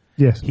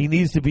 Yes. He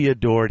needs to be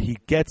adored. He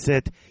gets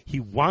it. He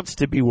wants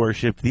to be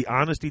worshipped. The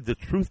honesty, the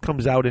truth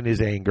comes out in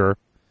his anger.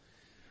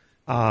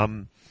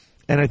 And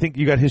I think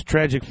you got his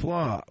tragic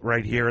flaw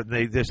right here. And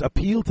they just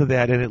appeal to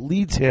that, and it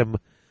leads him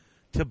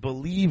to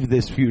believe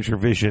this future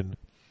vision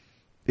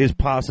is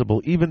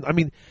possible. Even, I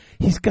mean,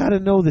 he's got to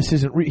know this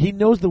isn't real. He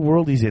knows the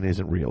world he's in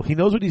isn't real. He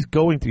knows what he's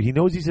going through. He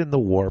knows he's in the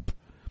warp.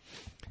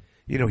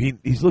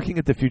 He's looking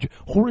at the future.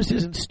 Horus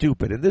isn't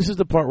stupid, and this is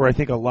the part where I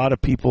think a lot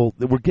of people,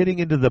 we're getting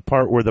into the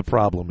part where the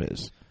problem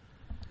is.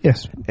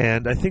 Yes.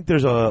 And I think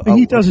there's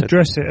he does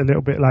address it a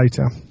little bit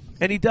later.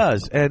 And he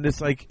does, and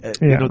it's like,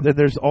 then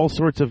there's all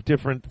sorts of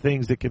different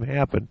things that can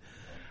happen.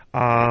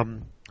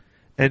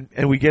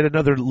 And we get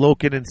another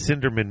Loken and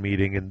Cinderman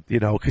meeting, and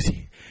because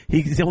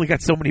he's only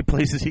got so many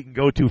places he can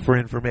go to for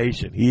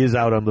information. He is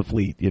out on the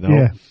fleet,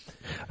 Yeah,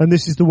 and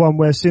this is the one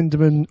where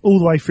Cinderman, all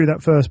the way through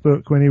that first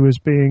book, when he was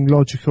being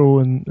logical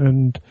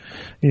and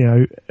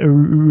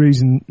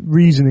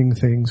reasoning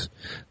things,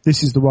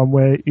 this is the one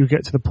where you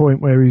get to the point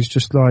where he's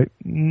just like,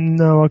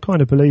 no, I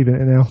kind of believe in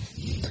it now.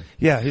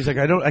 Yeah, he's like,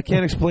 I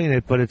can't explain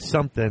it, but it's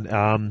something.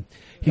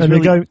 He's and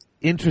really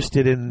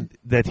interested in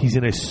that he's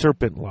in a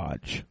serpent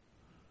lodge.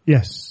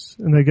 Yes,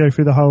 and they go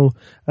through the whole,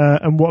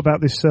 and what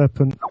about this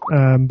serpent,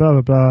 blah,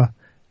 blah, blah.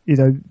 It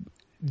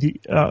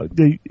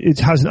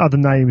has other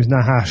names,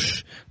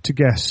 Nahash, to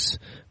guess,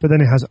 but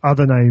then it has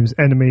other names,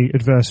 enemy,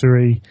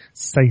 adversary,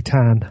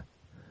 Satan.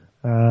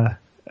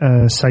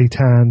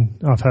 Satan,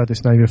 I've heard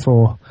this name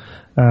before.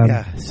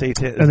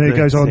 Satan. And then it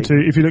goes on to,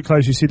 if you look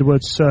close, you see the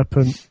word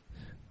serpent,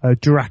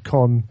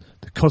 Drakon,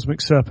 the cosmic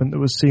serpent that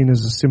was seen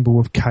as a symbol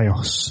of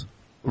chaos.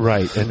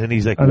 Right, and then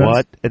he's like,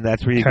 what? And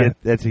that's where you get,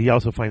 he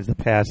also finds the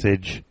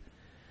passage.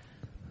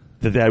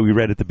 that we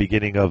read at the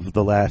beginning of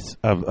the last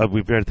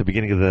we read at the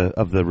beginning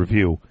of the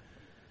review.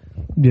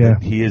 Yeah.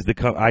 He is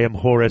I am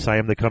Horus. I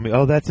am the coming.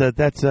 Oh, that's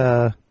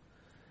a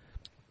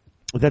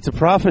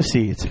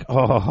prophecy. It's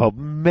oh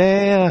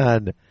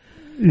man.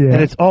 Yeah.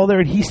 And it's all there,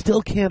 and he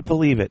still can't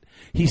believe it.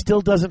 He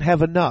still doesn't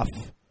have enough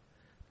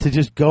to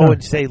just go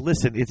and say,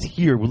 "Listen, it's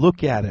here.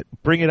 Look at it.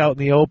 Bring it out in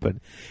the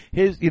open."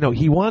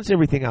 He wants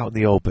everything out in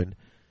the open,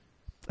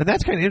 and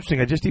that's kind of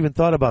interesting. I just even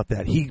thought about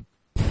that. He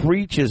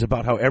preaches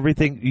about how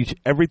everything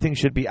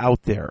should be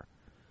out there.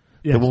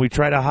 Yes. And when we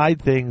try to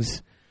hide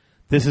things,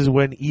 this is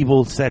when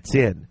evil sets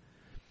in.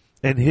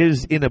 And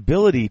his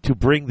inability to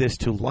bring this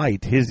to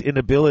light, he's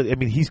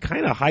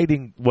kind of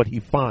hiding what he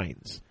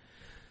finds.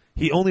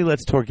 He only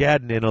lets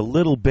Torgadon in a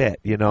little bit,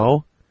 Yeah.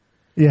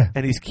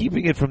 And he's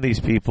keeping it from these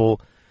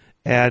people.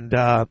 And,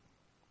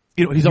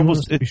 he's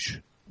almost...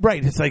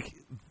 right, it's like,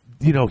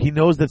 he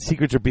knows that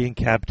secrets are being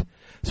kept,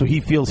 so he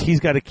feels he's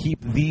got to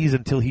keep these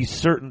until he's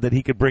certain that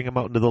he could bring them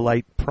out into the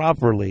light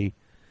properly.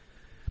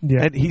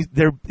 Yeah. And he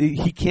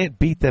can't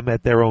beat them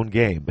at their own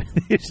game.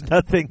 There's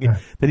nothing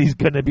that he's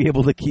going to be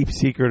able to keep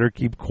secret or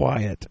keep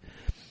quiet.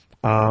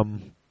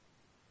 And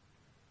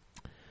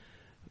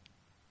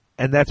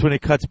that's when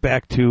it cuts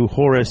back to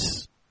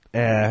Horus,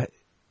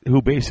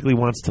 who basically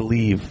wants to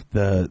leave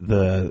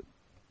the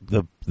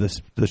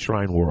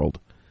shrine world.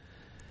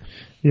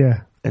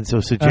 Yeah. And so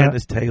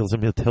Sejanus tells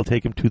him he'll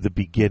take him to the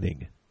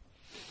beginning.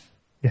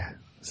 Yeah.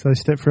 So they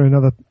step through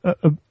another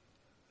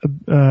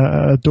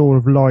a door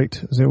of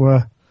light, as it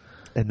were,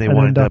 and they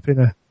wind end up in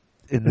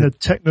a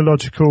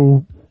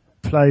technological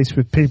place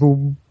with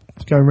people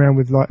going around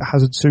with like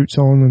hazard suits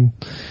on,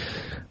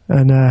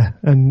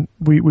 and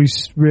we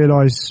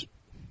realise.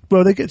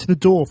 Well, they get to the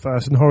door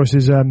first, and Horus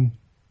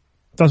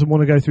doesn't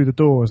want to go through the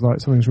door. It's like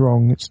something's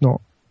wrong. It's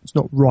not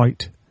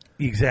right.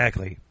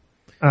 Exactly.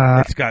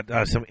 It's got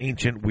some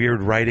ancient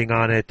weird writing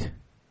on it.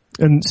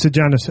 And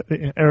Sejanus,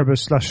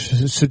 Erebus /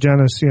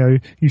 Sejanus,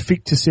 you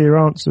seek to seer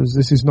answers.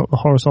 This is not the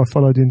Horus I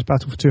followed into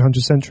battle for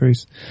 200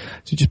 centuries.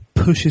 So he just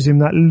pushes him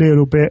that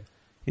little bit.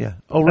 Yeah.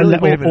 Oh, really?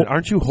 Wait a minute.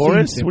 Aren't you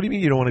Horus? What do you mean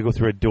you don't want to go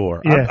through a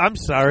door? Yeah. I'm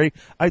sorry.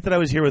 I thought I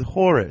was here with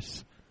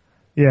Horus.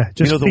 Yeah,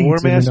 just the War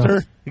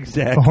Master?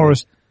 Exactly. For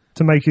Horus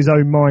to make his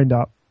own mind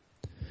up.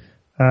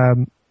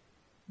 To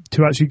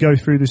actually go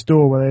through this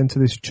door where they enter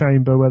this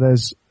chamber where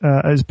there's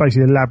it's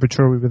basically a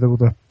laboratory with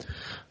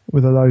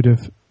a load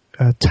of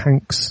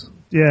tanks.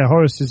 Yeah,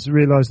 Horus has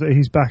realised that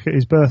he's back at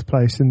his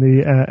birthplace in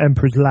the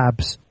Emperor's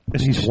labs.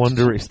 And he's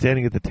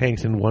standing at the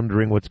tanks and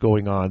wondering what's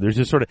going on. There's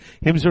just at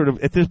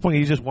this point,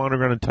 he's just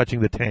wandering around and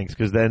touching the tanks,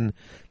 because then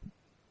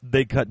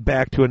they cut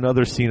back to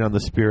another scene on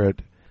the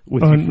Spirit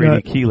with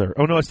Euphrates Keeler.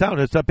 Oh, no, it's down.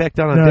 It's back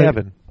down on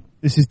Davin.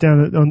 This is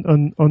down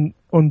on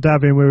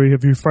Davin, where we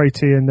have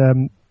Euphrates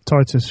and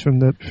Titus from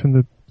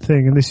the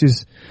thing, and this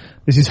is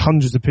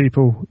hundreds of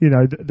people.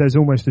 There's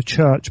almost a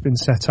church been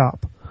set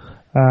up.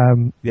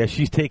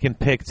 She's taking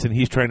pics, and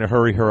he's trying to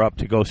hurry her up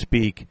to go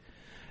speak.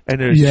 And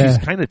she's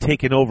kind of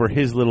taken over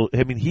his little...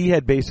 I mean, he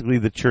had basically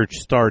the church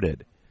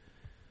started.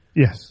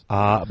 Yes.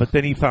 But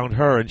then he found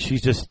her, and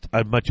she's just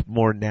a much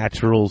more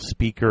natural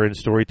speaker and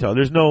storyteller.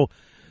 There's no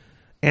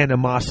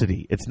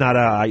animosity. It's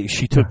not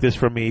she took this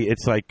from me.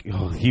 It's like,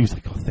 he was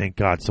like, oh, thank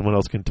God, someone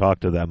else can talk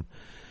to them.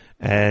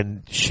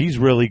 And she's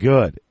really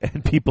good,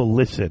 and people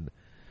listen.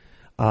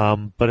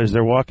 But as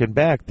they're walking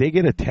back, they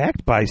get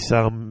attacked by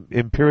some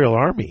Imperial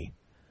army.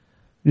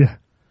 Yeah.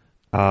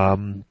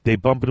 They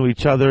bump into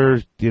each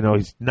other. He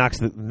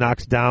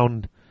knocks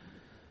down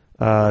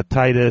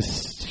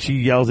Titus. She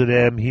yells at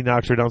him. He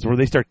knocks her down. So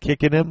they start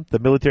kicking him. The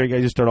military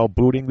guys just start all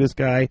booting this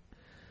guy.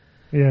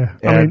 Yeah.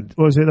 What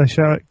was it? They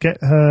shout, "Get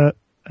her,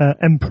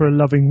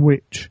 emperor-loving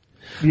witch."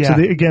 Yeah.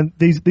 So again,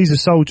 these are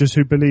soldiers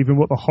who believe in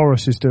what the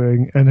Horus is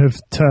doing and have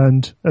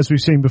turned, as we've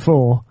seen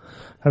before,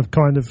 have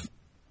kind of,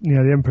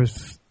 the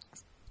Emperor's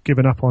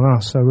given up on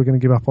us, so we're going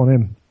to give up on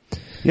him.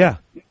 Yeah.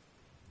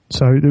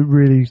 So it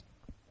really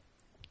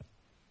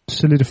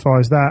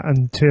solidifies that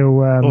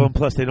until... and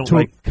plus they don't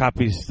like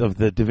copies of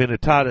the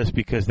Divinitatis,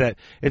 because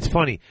it's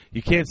funny.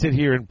 You can't sit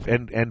here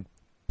and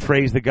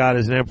praise the god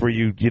as an emperor.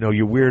 You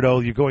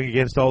weirdo. You're going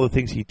against all the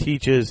things he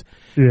teaches.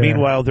 Yeah.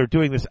 Meanwhile, they're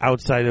doing this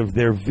outside of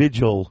their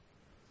vigil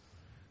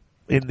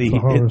on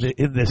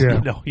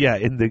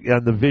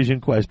the vision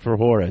quest for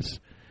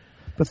Horus.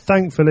 But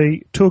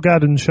thankfully,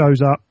 Torgadon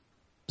shows up,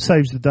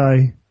 saves the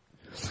day.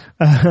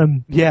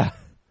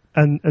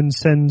 And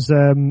sends...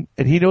 and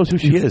he knows who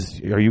she is.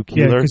 Are you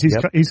Keeler? Yeah,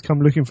 because he's come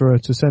looking for her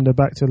to send her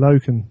back to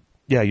Loken.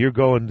 Yeah, you're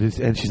going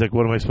to... And she's like,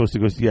 what am I supposed to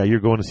go... Yeah, you're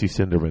going to see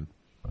Cinderman.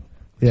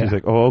 Yeah. She's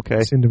like, oh,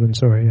 okay. Cinderman,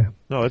 sorry, yeah.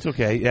 No, it's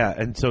okay, yeah.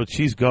 And so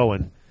she's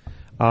going.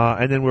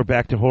 And then we're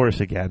back to Horus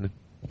again.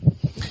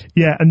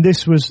 Yeah, and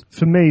this was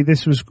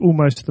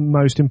almost the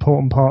most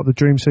important part of the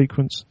dream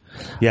sequence.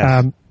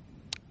 Yes.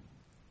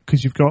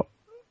 Because you've got...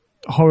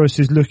 Horus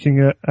is looking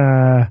at...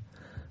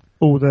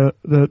 all the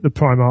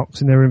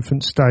Primarchs in their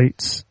infant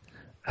states,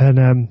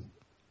 and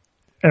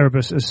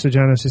Erebus, as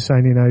Sejanus is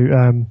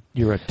saying,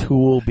 you're a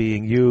tool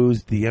being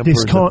used. The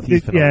Emperor's a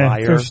thief and a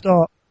liar. For a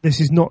start, this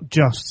is not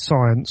just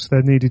science.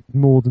 There needed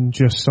more than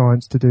just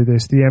science to do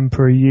this. The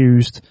Emperor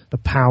used the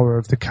power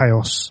of the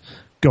Chaos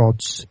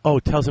gods. Oh,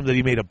 tells him that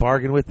he made a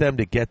bargain with them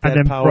to get that and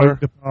then power. broke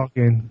the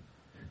bargain.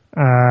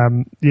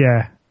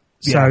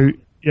 So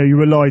you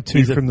were lied to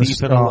He's from a the thief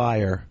start. and a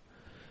liar.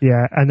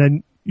 Yeah, and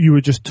then you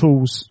were just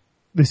tools.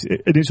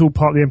 And it's all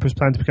part of the Emperor's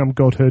plan to become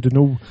godhood,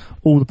 and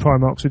all the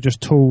Primarchs are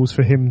just tools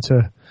for him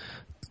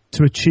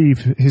to achieve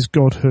his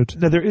godhood.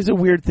 Now, there is a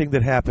weird thing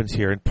that happens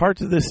here, and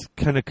parts of this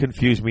kind of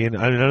confuse me, and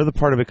another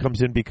part of it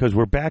comes in because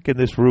we're back in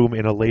this room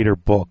in a later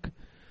book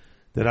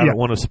that I don't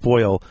want to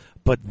spoil,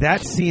 but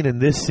that scene and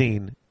this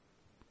scene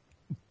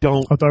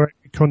are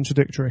directly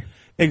contradictory.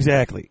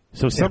 Exactly.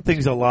 So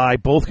something's a lie,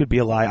 both could be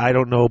a lie, I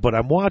don't know, but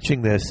I'm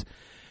watching this.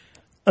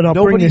 And I'll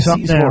Nobody bring this up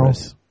sees now,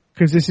 Horus.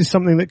 because this is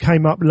something that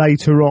came up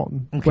later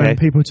on when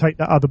people take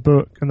that other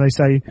book and they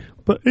say,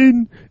 but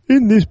in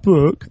this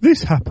book,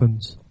 this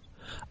happens.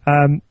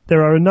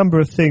 There are a number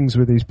of things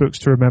with these books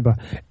to remember.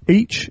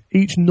 Each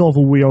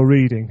novel we are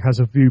reading has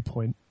a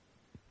viewpoint.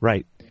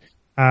 Right.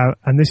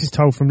 And this is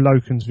told from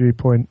Loken's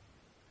viewpoint.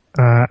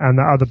 And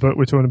that other book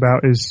we're talking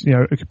about is,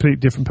 a completely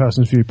different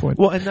person's viewpoint.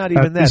 Well, and not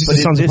even that, this is but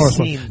the Sons in of this Horus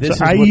scene,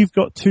 one. So you've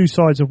got two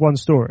sides of one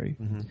story.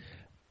 Mm-hmm.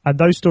 And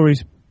those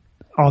stories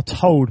are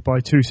told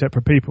by two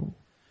separate people.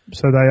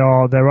 So they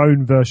are their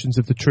own versions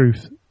of the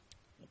truth.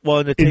 Well,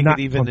 and to take that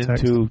it even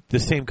context. into the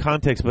same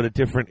context, but a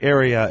different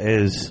area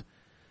is...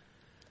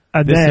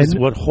 And this then, is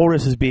what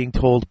Horus is being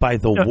told by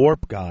the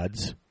warp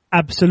gods.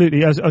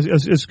 Absolutely. I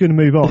was going to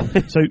move on.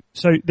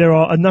 so there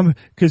are a number,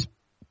 because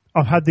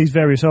I've had these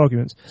various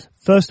arguments.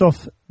 First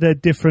off, they're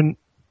different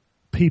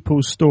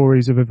people's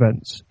stories of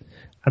events,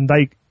 and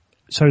they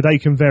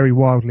can vary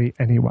wildly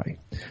anyway.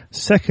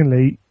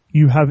 Secondly,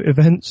 you have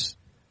events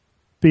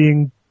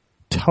being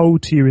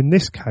told to you in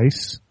this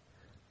case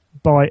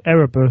by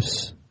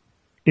Erebus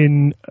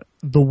in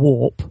the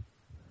warp,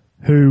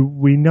 who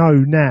we know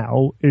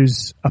now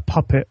is a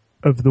puppet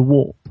of the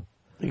warp.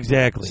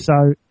 Exactly.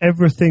 So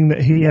everything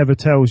that he ever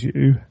tells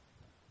you,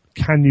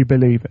 can you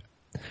believe it?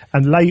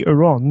 And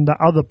later on, that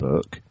other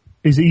book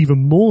is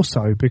even more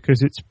so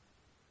because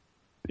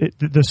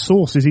the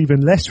source is even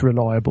less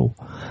reliable.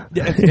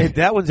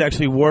 That one's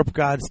actually warp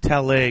gods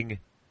telling...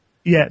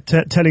 Yeah,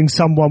 telling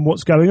someone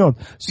what's going on.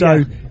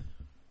 So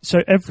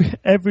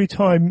every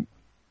time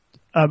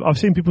I've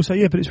seen people say,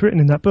 yeah, but it's written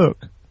in that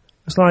book.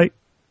 It's like,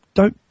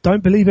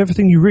 don't believe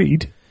everything you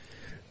read.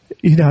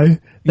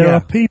 There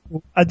are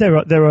people, and there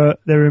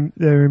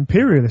are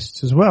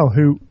imperialists as well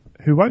who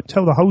won't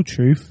tell the whole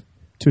truth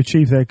to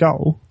achieve their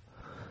goal.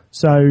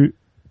 So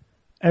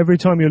every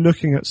time you're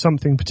looking at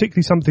something,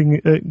 particularly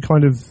something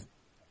kind of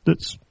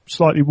that's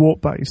slightly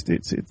warp based,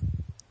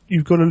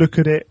 you've got to look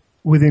at it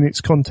within its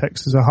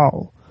context as a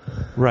whole,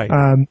 right?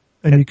 And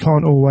you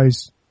can't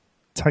always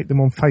take them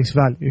on face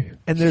value.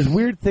 And there's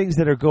weird things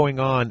that are going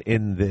on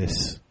in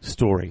this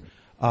story.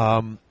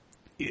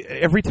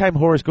 Every time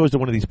Horus goes to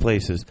one of these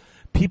places,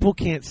 people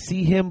can't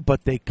see him,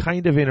 but they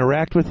kind of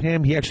interact with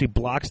him. He actually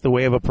blocks the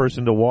way of a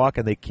person to walk,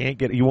 and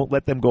you won't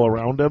let them go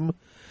around him.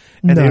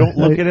 And they don't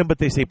look at him, but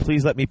they say,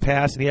 please let me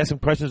pass. And he asks him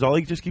questions. All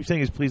he just keeps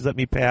saying is, please let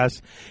me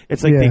pass.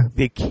 It's like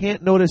they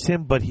can't notice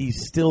him, but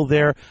he's still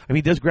there. I mean,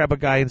 he does grab a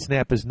guy and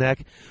snap his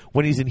neck.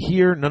 When he's in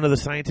here, none of the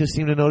scientists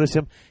seem to notice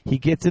him. He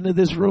gets into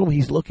this room.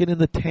 He's looking in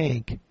the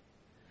tank,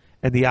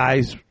 and the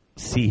eyes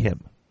see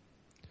him.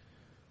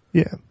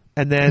 Yeah.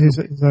 And then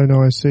his own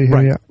eyes see him,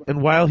 right. yeah.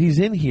 And while he's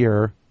in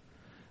here,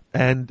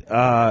 and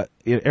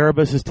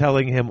Erebus is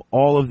telling him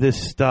all of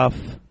this stuff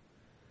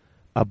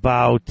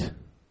about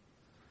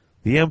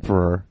the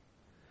Emperor,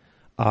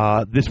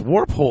 this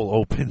warp hole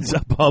opens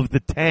above the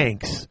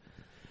tanks.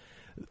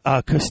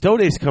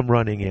 Custodes come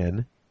running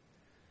in,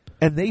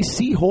 and they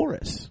see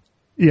Horus.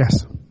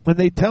 Yes. When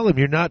they tell him,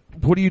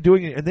 what are you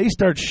doing? And they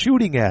start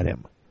shooting at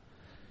him.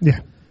 Yeah.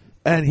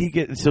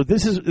 And so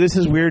this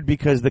is weird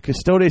because the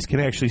Custodes can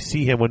actually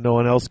see him when no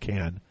one else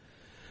can.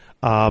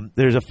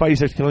 There's a fight, he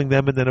starts killing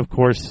them, and then of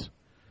course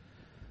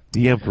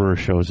the Emperor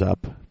shows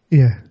up.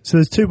 Yeah. So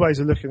there's two ways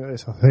of looking at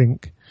this, I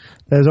think.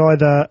 There's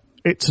either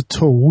it's a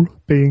tool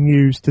being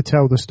used to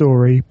tell the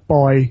story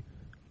by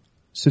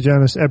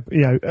Sejanus,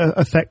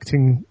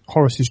 affecting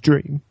Horus's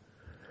dream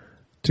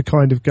to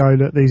kind of go,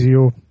 look, this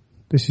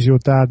is your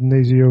dad and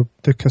these are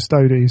the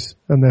Custodes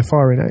and they're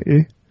firing at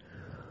you.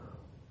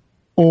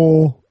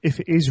 Or if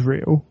it is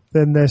real,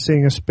 then they're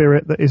seeing a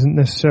spirit that isn't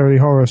necessarily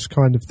Horus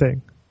kind of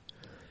thing.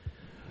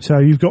 So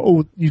they're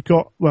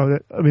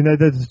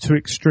the two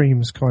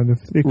extremes kind of.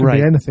 It could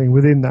be anything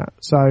within that.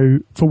 So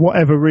for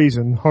whatever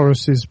reason,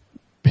 Horus is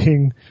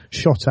being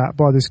shot at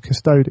by this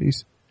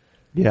Custodes.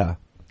 Yeah.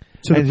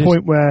 To the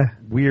point where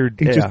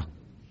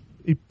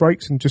he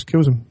breaks and just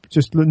kills them.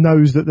 Just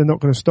knows that they're not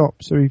going to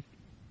stop. So he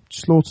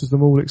slaughters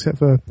them all except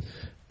for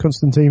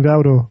Constantine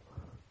Valdor.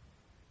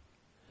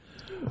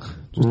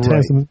 Just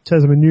tears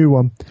them a new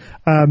one.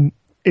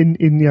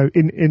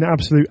 In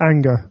absolute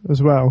anger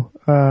as well.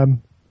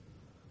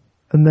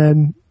 And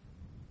then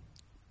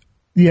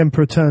the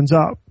Emperor turns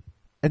up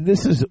And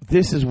this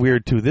is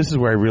weird too. This is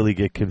where I really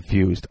get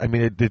confused. I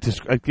mean, it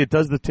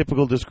does the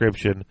typical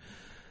description: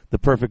 the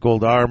perfect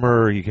gold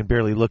armor. You can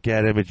barely look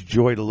at him. It's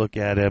joy to look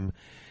at him.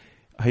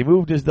 He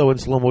moved as though in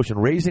slow motion,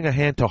 raising a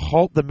hand to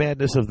halt the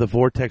madness of the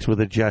vortex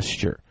with a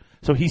gesture.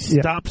 So he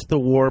stops the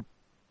warp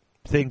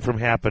thing from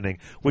happening,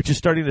 which is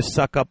starting to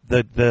suck up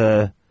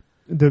the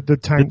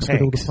tanks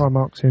with all the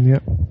Primarchs in. Yeah.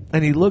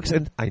 And he looks,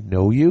 and I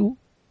know you,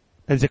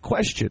 as a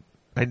question.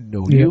 I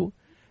know you,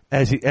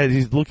 as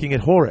he's looking at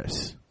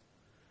Horus.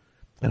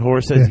 And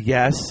Horus says,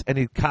 yes, and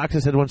he cocks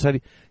his head one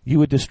side. You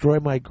would destroy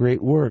my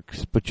great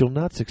works, but you'll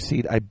not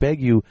succeed. I beg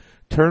you,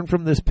 turn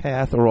from this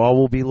path or all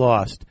will be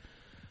lost.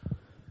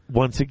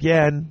 Once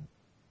again,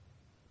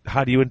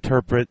 how do you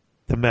interpret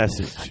the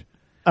message?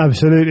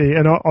 Absolutely.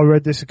 And I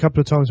read this a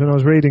couple of times when I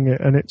was reading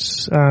it, and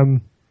it's,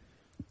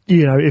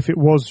 if it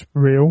was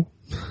real,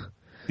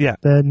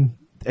 then...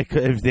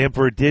 If the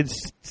Emperor did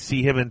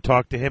see him and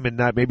talk to him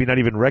and maybe not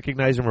even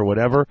recognize him or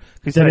whatever...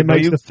 Then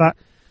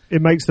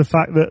it makes the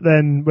fact that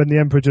then when the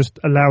Emperor just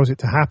allows it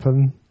to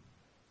happen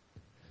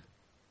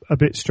a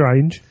bit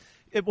strange.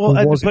 Is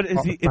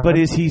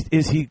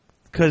he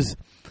because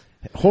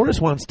Horus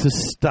wants to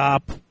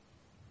stop.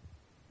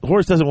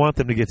 Horus doesn't want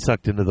them to get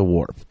sucked into the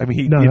warp. I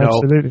mean,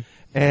 absolutely.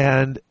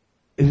 And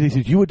he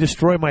says, "You would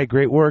destroy my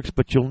great works,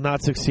 but you'll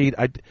not succeed.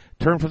 I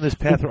turn from this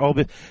path or all of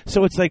it."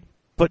 So it's like,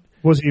 but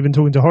was he even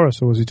talking to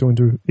Horus, or was he talking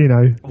to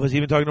Was he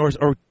even talking to Horus,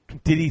 or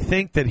did he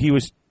think that he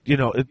was?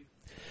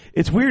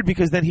 It's weird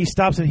because then he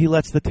stops and he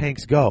lets the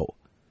tanks go.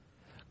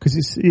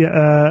 Because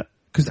the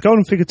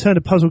golden figure turned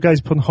a puzzled gaze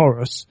upon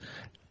Horus,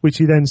 which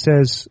he then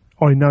says,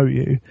 "I know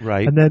you."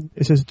 Right. And then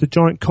it says the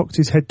giant cocked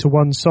his head to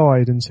one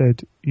side and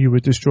said, "You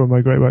would destroy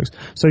my great works."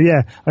 So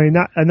I mean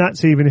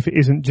that's even if it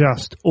isn't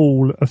just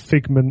all a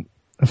figment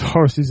of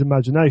Horus's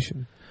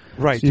imagination.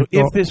 Right. So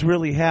if this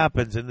really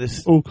happens, and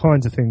this all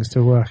kinds of things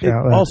to work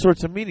out, there. All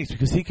sorts of meanings,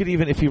 because he could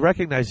even, if he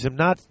recognizes him,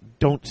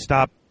 don't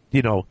stop.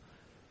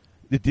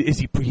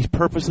 He's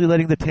purposely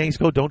letting the tanks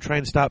go? Don't try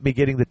and stop me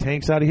getting the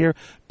tanks out of here.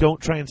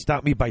 Don't try and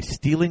stop me by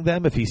stealing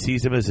them if he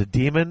sees him as a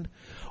demon.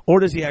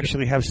 Or does he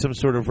actually have some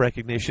sort of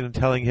recognition and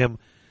telling him,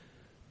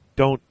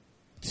 don't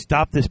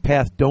stop this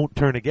path, don't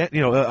turn again.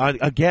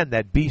 Again,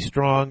 that be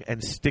strong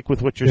and stick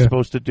with what you're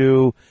supposed to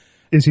do.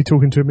 Is he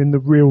talking to him in the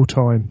real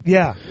time?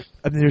 Yeah.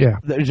 I mean,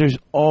 there's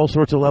all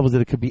sorts of levels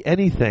that it could be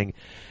anything.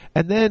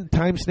 And then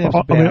time snaps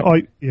back.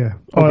 I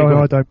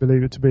don't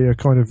believe it to be a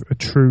kind of a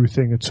true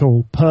thing at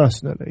all,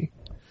 personally.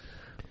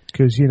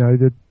 Because,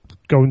 the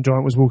Golden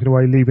Giant was walking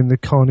away, leaving the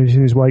carnage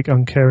in his wake,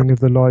 uncaring of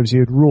the lives he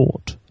had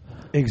wrought.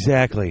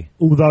 Exactly.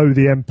 Although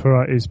the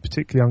Emperor is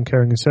particularly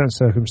uncaring in certain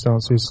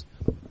circumstances,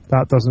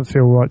 that doesn't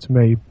feel right to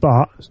me.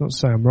 But, it's not to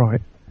say I'm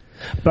right.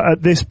 But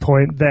at this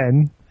point,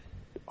 then,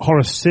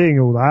 Horus seeing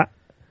all that,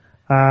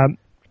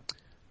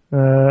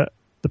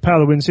 the power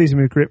of the wind seized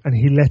him with grip, and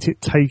he let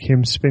it take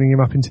him, spinning him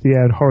up into the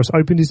air. And Horus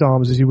opened his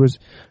arms as he was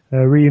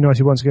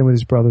reunited once again with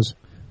his brothers.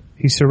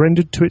 He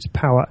surrendered to its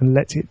power and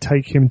let it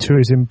take him to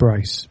its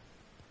embrace.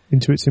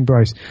 And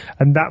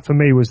that, for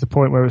me, was the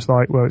point where it's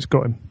like, well, it's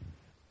got him.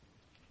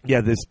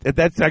 Yeah,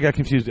 I got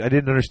confused. I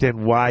didn't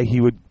understand why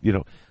he would,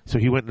 so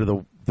he went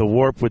into the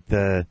warp with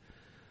the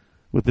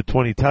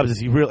 20 tubs. Is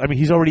he real? I mean,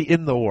 he's already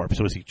in the warp.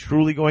 So is he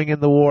truly going in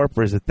the warp,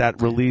 or is it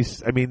that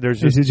release? I mean,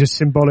 is it just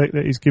symbolic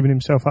that he's giving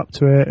himself up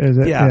to it? Is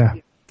it? Yeah.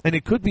 And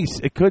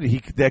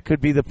that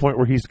could be the point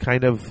where he's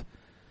kind of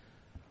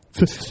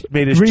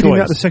made his Reading choice.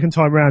 that the second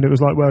time round, it was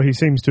like, well, he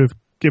seems to have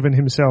given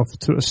himself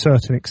to a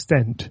certain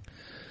extent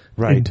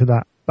into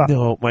that. But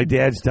no, my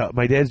dad's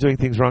doing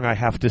things wrong. I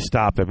have to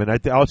stop him, and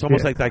it's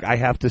almost like I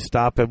have to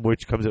stop him,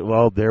 which comes at,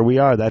 well, there we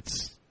are.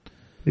 That's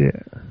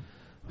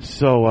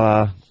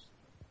So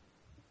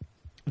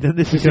then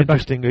this is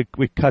interesting.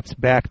 It cuts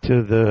back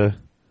to the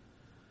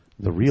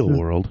real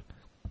world.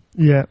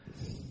 Yeah.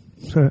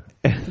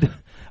 And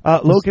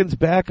Loken's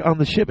back on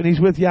the ship, and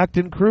he's with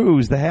Yachten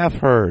Cruz, the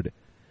half-herd.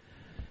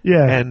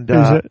 Yeah. And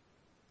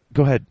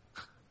go ahead.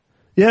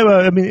 Yeah,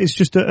 well, I mean, it's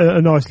just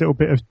a nice little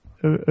bit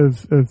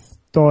of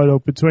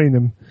dialogue between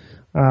them.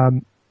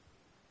 And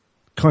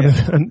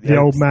the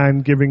old man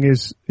giving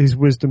his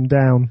wisdom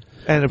down.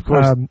 And, of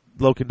course,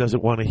 Loken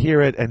doesn't want to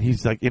hear it, and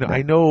he's like,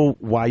 I know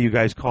why you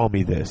guys call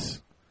me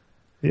this.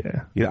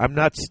 Yeah. I'm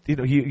not, I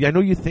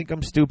know you think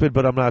I'm stupid,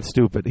 but I'm not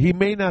stupid. He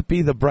may not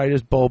be the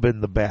brightest bulb in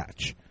the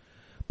batch.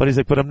 But he's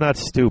like, but I'm not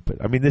stupid.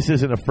 I mean, this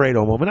isn't a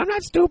Fredo moment. I'm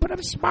not stupid,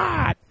 I'm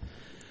smart.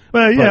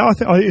 Well, yeah, I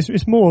think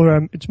it's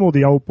more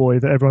the old boy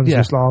that everyone's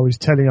just like, he's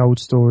telling old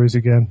stories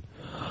again.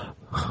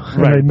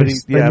 Right, they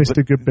missed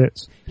the good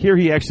bits. Here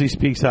he actually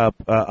speaks up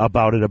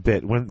about it a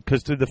bit,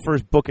 because through the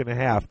first book and a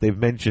half, they've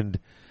mentioned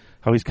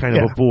how he's kind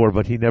of a bore,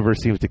 but he never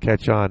seems to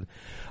catch on.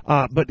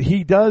 But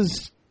he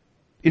does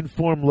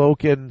inform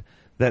Loken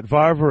that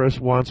Varvarus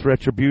wants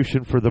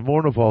retribution for the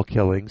Mournival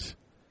killings,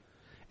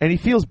 and he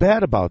feels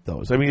bad about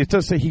those. I mean, it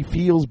does say he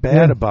feels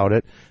bad about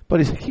it,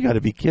 but he's like, you got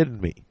to be kidding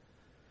me.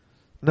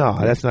 No,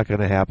 that's not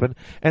going to happen.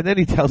 And then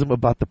he tells him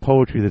about the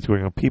poetry that's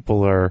going on.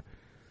 People are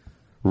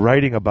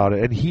writing about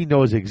it, and he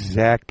knows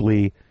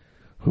exactly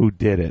who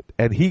did it.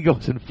 And he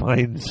goes and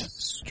finds,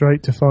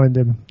 Straight to find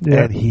him.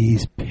 Yeah, and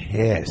he's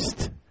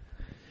pissed.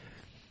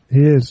 he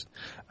is.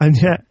 And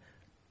yet,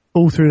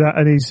 all through that,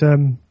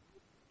 and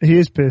he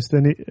is pissed,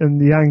 and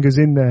the anger's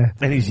in there.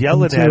 And he's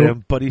yelling at Until-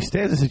 him, but he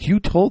stands and says, "You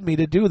told me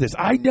to do this.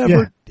 I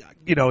never,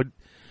 you know, do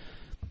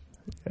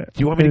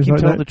you want me to Things keep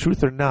like telling that. the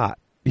truth or not?"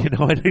 You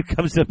know, and it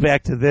comes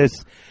back to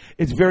this.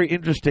 It's very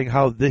interesting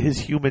how his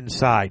human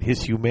side,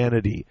 his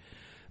humanity.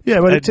 Yeah,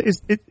 well, And-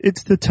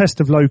 it's the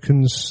test of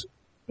Loken's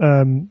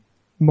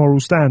moral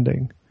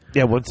standing.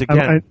 Yeah, once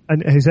again,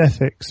 And his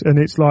ethics, and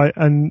it's like,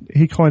 and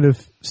he kind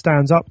of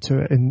stands up to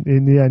it in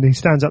the end. He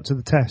stands up to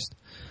the test.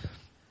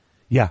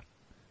 yeah,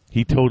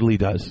 he totally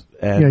does.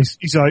 And Yeah,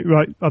 he's like,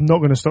 right, I'm not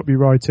going to stop you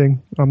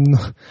writing.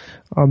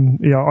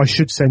 I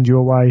should send you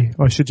away.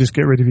 I should just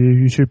get rid of you.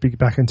 You should be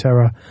back in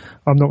Terra.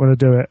 I'm not going to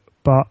do it,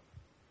 but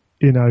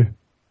you know,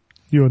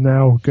 you're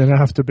now going to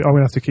have to be. I'm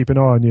going to have to keep an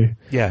eye on you.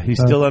 yeah, he's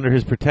still under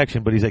his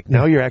protection, but he's like,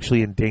 now you're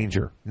actually in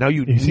danger. Now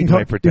you You need think, my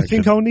you protection.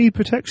 think I'll need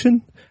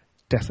protection?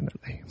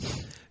 Definitely.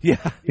 Yeah,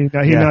 He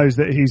Yeah. knows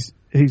that he's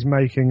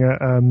making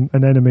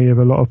an enemy of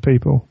a lot of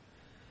people.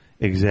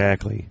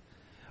 exactly.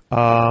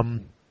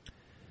 Then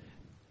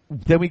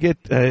we get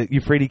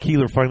Euphrates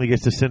Keeler finally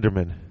gets to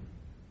Cinderman.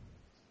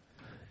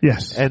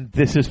 Yes. And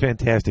this is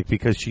fantastic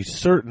because she's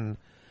certain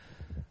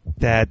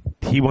that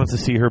he wants to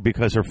see her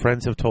because her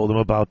friends have told him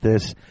about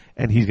this,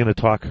 and he's going to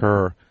talk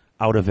her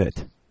out of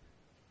it.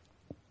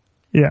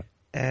 Yeah.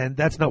 And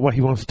that's not why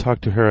he wants to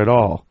talk to her at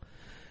all,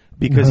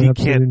 because No, he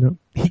absolutely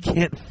not.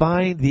 can't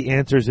find the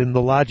answers in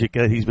the logic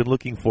that he's been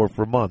looking for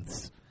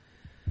months.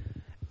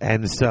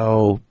 And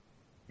so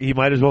he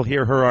might as well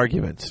hear her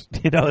arguments.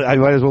 You know, I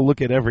might as well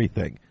look at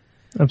everything.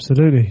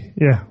 Absolutely.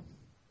 Yeah.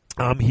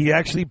 He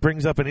actually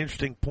brings up an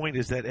interesting point,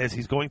 is that as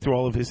he's going through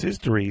all of his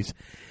histories,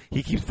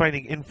 he keeps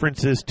finding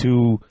inferences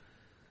to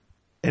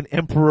an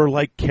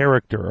emperor-like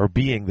character or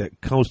being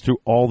that comes through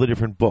all the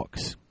different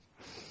books.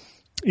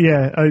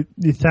 Yeah.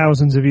 The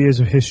thousands of years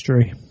of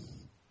history.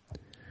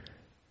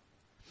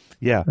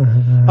 Yeah.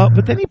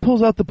 But then he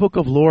pulls out the Book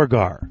of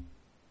Lorgar.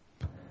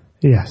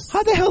 Yes.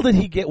 How the hell did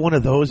he get one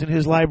of those in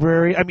his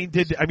library? I mean,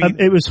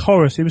 It was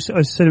Horace.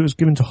 I said it was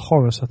given to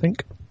Horace, I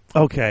think.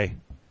 okay.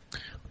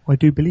 I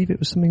do believe it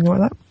was something like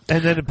that.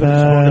 And then it was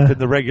wound up in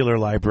the regular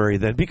library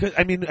then. Because,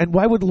 I mean, and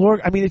why would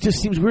Lorgar... I mean, it just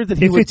seems weird that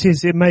he If would... it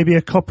is, it may be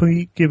a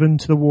copy given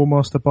to the War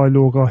Master by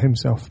Lorgar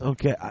himself.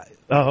 Okay.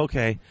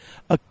 Okay.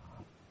 But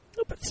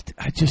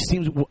it just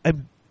seems...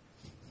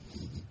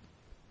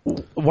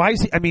 why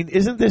is he... I mean,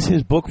 isn't this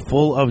his book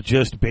full of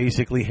just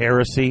basically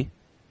heresy?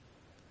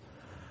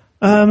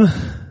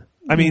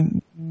 I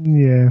mean...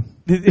 Yeah.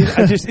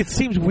 It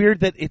seems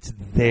weird that it's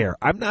there.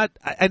 I'm not...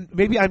 And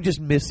maybe I'm just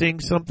missing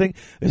something.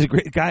 There's a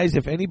great... Guys,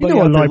 if You anybody know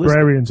what out there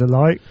librarians are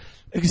like.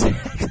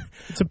 Exactly.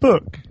 It's a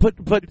book. But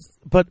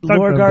Don't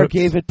Lorgar know books.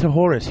 gave it to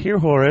Horace. Here,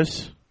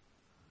 Horace.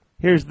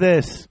 Here's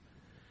this.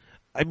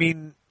 I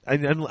mean,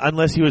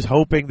 unless he was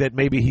hoping that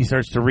maybe he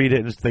starts to read it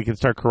and they can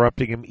start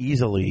corrupting him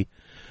easily.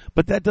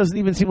 But that doesn't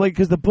even seem like...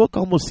 Because the book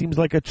almost seems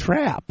like a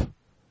trap.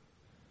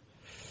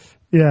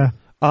 Yeah.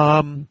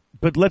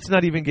 But let's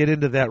not even get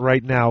into that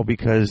right now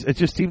because it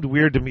just seemed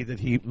weird to me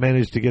that he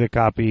managed to get a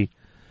copy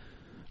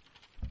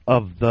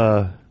of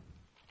the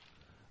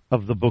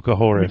Book of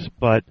Horace.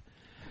 But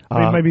I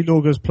mean, maybe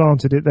Lorgar's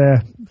planted it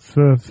there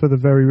for the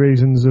very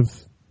reasons of...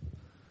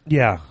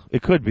 yeah,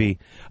 it could be.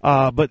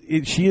 But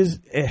she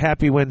is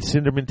happy when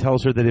Cinderman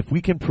tells her that if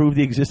we can prove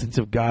the existence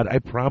of God, I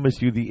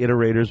promise you the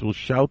iterators will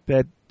shout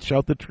the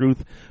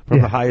truth from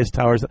the highest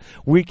towers.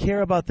 We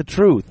care about the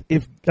truth.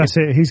 That's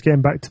it. He's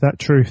getting back to that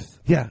truth.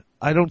 Yeah,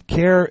 I don't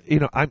care. You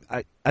know, I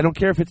don't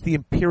care if it's the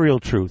imperial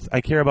truth.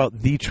 I care about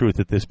the truth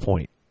at this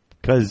point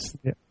because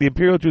the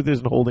imperial truth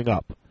isn't holding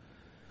up.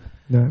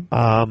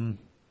 No.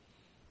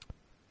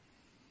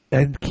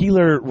 And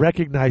Keeler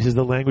recognizes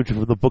the language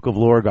of the Book of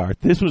Lorgar.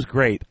 This was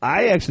great.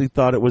 I actually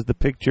thought it was the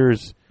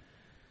pictures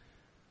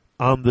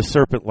on the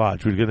Serpent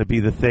Lodge were going to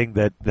be the thing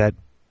that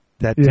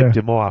tipped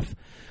him off.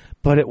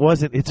 But it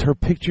wasn't. It's her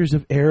pictures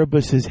of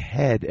Erebus's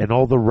head and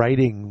all the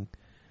writing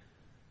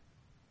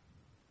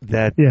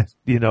that,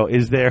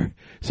 is there.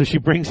 So she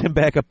brings him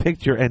back a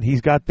picture, and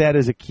he's got that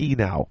as a key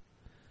now.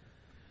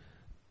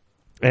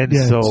 And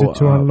so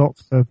to unlock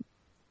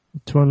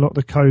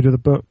the code of the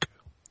book.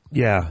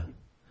 Yeah.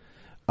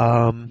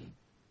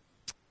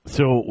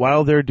 So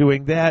while they're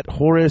doing that,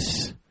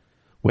 Horace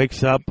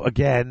wakes up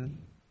again,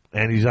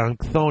 and he's on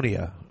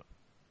Chthoniya.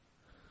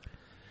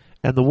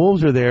 And the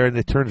wolves are there, and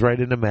it turns right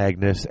into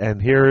Magnus,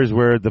 and here is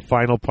where the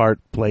final part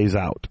plays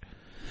out.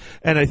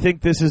 And I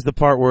think this is the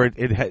part where it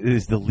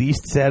is the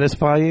least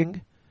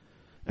satisfying.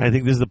 And I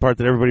think this is the part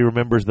that everybody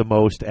remembers the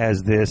most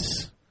as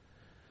this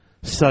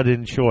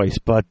sudden choice.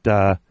 But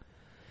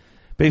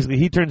basically,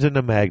 he turns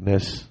into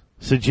Magnus.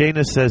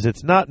 Sejanus says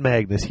it's not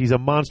Magnus. He's a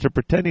monster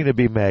pretending to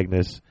be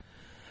Magnus.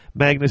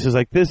 Magnus is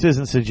like, this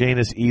isn't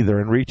Sejanus either,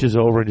 and reaches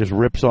over and just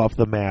rips off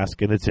the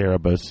mask, and it's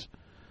Erebus.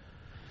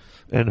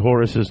 And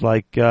Horace is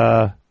like,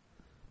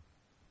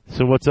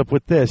 so what's up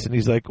with this? And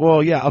he's like,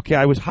 well, yeah, okay,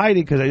 I was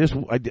hiding because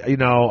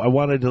I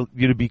wanted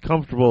you to be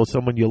comfortable with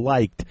someone you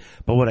liked,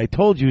 but what I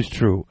told you is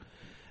true.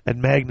 And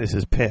Magnus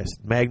is pissed.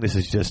 Magnus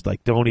is just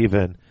like, don't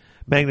even.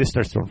 Magnus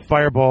starts throwing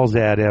fireballs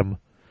at him.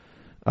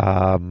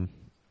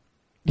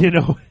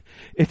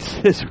 It's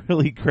this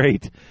really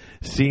great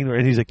scene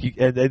where he's like,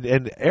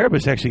 and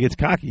Erebus actually gets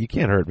cocky. You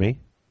can't hurt me.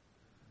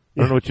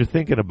 I don't know what you're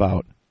thinking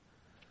about.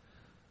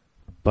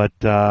 But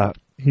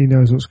he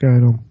knows what's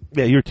going on.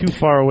 Yeah, you're too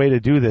far away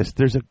to do this.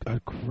 There's a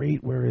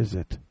great, where is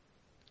it?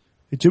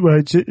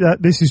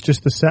 This is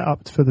just the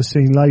setup for the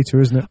scene later,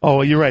 isn't it?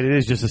 Oh, you're right. It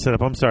is just a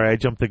setup. I'm sorry. I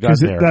jumped the gun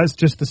there. That's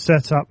just the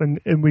setup, and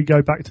we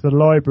go back to the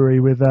library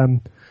with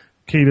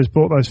Keeler's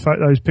brought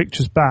those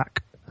pictures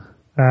back,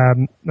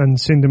 and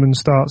Sinderman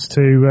starts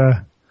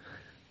to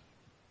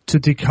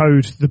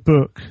decode the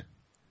book.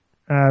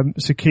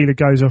 So Keeler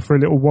goes off for a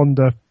little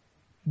wander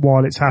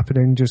while it's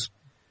happening, just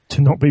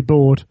to not be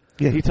bored.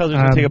 Yeah, he tells her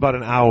it's going to take about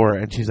an hour,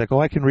 and she's like, oh,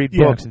 I can read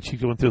books. And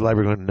she's going through the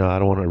library going, no, I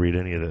don't want to read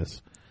any of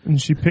this. And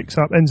she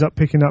ends up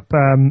picking up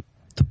the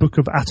Book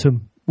of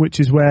Atom, which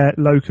is where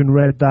Loken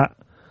read that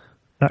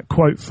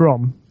quote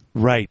from.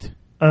 Right.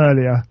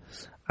 Earlier.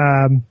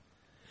 And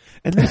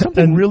then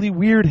something really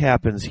weird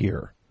happens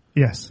here.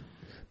 Yes.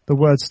 The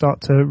words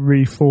start to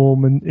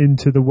reform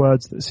into the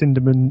words that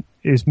Sinderman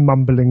is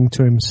mumbling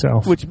to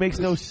himself. Which makes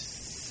no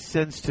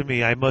sense to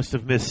me. I must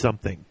have missed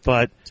something,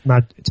 but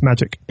it's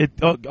magic.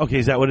 Okay,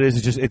 is that what it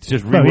is? It's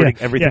just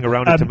rewording everything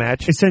around it to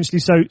match. Essentially,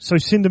 so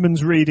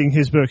Sinderman's reading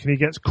his book and he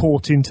gets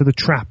caught into the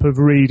trap of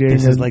reading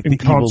and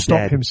can't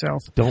stop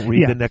himself. Don't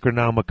read the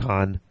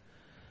Necronomicon.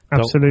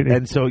 Absolutely.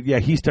 And so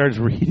he starts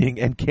reading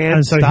and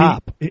can't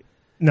stop.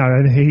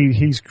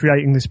 He's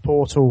creating this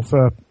portal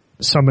for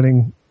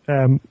summoning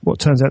what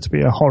turns out to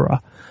be a horror.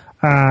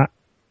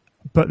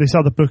 But this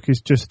other book is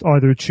just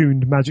either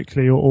attuned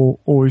magically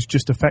or is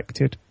just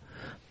affected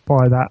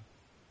by that.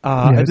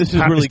 And this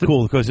is really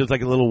cool because it's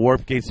like a little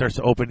warp gate starts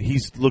to open. He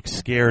looks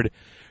scared.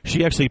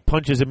 She actually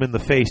punches him in the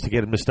face to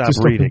get him to stop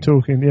reading. Him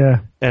talking,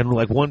 yeah. And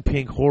like one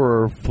pink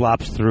horror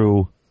flops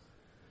through,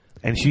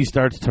 and she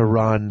starts to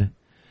run.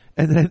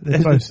 And then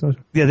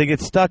they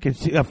get stuck, and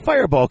a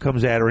fireball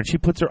comes at her, and she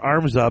puts her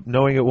arms up,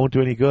 knowing it won't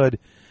do any good,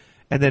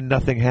 and then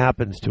nothing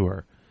happens to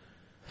her.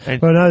 No,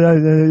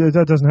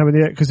 that doesn't happen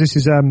yet because this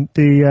is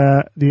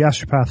the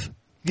astropath.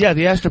 Yeah,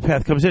 the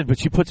astropath comes in, but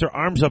she puts her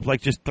arms up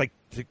right at the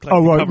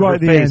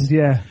end,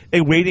 yeah.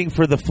 And waiting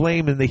for the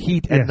flame and the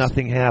heat, and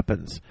nothing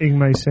happens.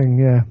 Ingmei Singh,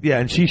 yeah. Yeah,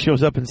 and she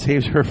shows up and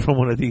saves her from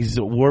one of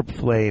these warp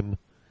flame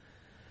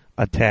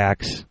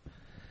attacks.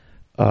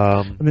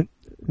 As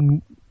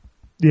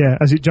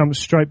it jumps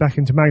straight back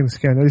into Magnus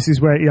again. This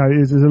is where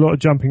there's a lot of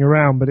jumping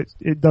around, but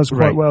it does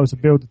quite well to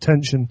build the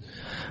tension.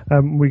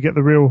 We get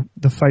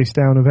the face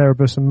down of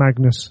Erebus and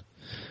Magnus.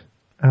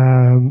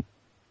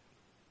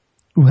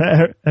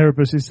 Where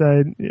Erebus is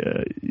saying,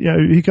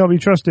 he can't be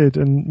trusted,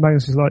 and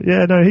Magnus is like,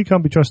 no, he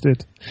can't be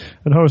trusted,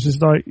 and Horus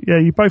is like,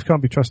 you both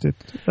can't be trusted.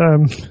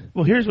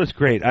 Well, here's what's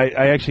great.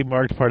 I actually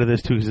marked part of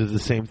this too because it's the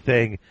same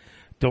thing.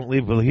 Don't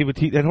leave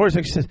Belhevity. And Horus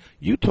actually says,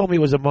 you told me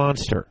it was a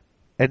monster.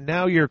 And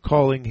now you're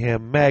calling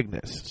him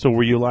Magnus. So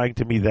were you lying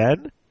to me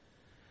then?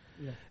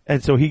 Yeah.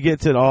 And so he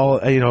gets it all,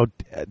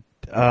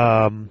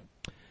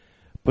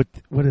 but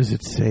what does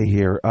it say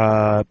here?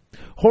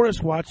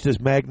 Horus watched as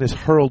Magnus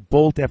hurled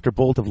bolt after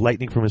bolt of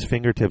lightning from his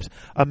fingertips,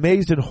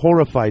 amazed and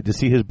horrified to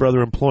see his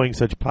brother employing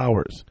such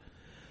powers.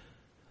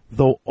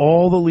 Though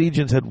all the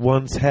legions had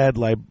once had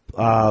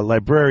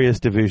Librarius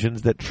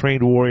divisions that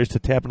trained warriors to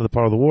tap into the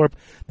power of the warp,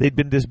 they'd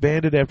been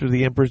disbanded after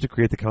the Emperor's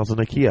decree at the Council of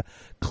Nicaea.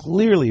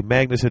 Clearly,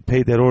 Magnus had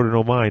paid that order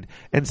no mind,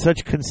 and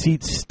such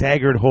conceit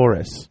staggered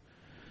Horus.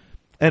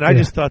 And I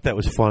just thought that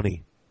was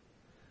funny.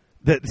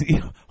 That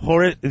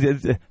Horus,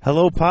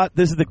 hello, pot,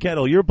 this is the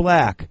kettle, you're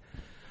black.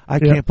 I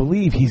can't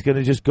believe he's going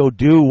to just go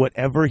do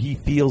whatever he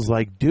feels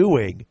like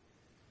doing,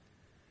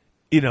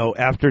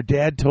 after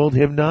Dad told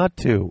him not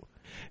to.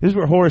 This is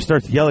where Horus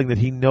starts yelling that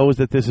he knows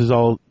that this is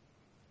all,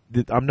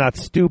 that I'm not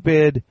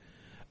stupid.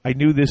 I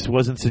knew this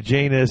wasn't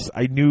Sejanus.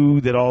 I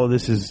knew that all of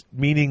this is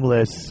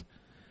meaningless,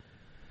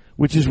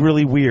 which is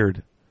really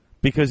weird.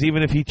 Because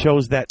even if he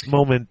chose that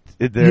moment,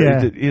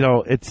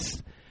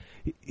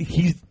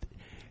 he's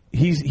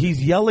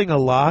yelling a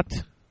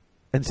lot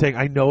and saying,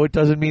 I know it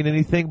doesn't mean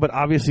anything, but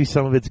obviously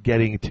some of it's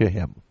getting to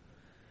him.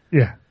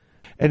 Yeah.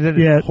 And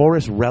then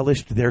Horus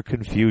relished their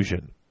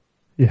confusion.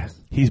 Yes.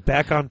 He's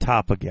back on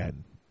top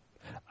again.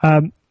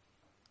 I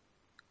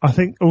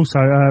think also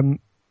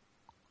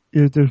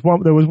there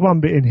was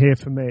one bit in here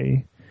for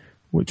me,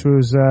 which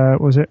was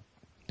it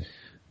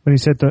when he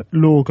said that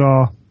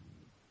Lorgar,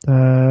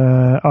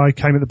 I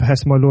came at the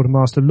behest of my Lord and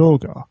Master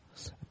Lorgar,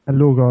 and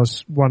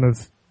Lorgar's one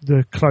of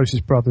the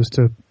closest brothers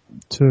to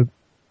the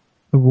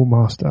War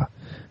Master,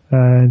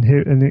 and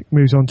it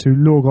moves on to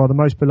Lorgar, the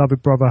most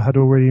beloved brother, had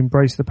already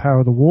embraced the power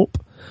of the warp.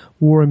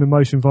 War him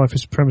emotion vie for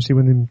supremacy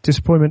within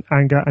disappointment,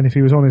 anger, and if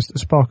he was honest, a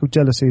spark of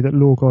jealousy that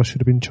Lorgar should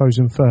have been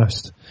chosen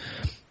first.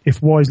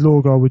 If wise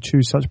Lorgar would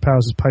choose such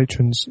powers as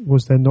patrons,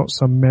 was there not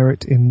some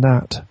merit in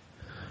that?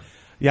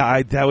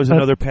 Yeah, that was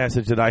another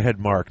passage that I had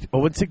marked. Oh,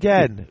 once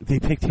again, they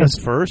picked him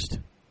first?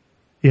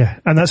 Yeah,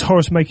 and that's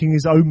Horace making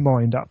his own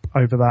mind up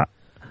over that.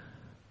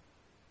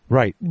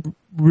 Right.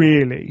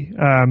 Really.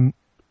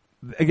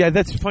 Yeah,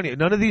 that's funny.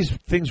 None of these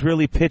things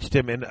really pitched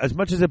him, and as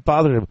much as it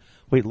bothered him,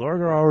 wait,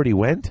 Lorgar already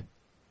went?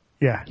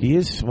 Yeah. He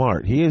is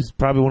smart. He is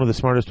probably one of the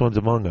smartest ones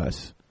among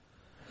us.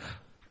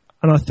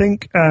 And I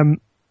think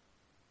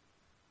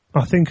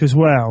as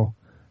well,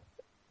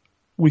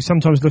 we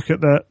sometimes look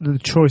at the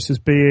choice as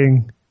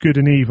being good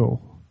and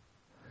evil,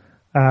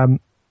 and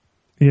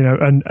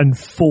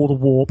for the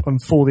warp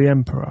and for the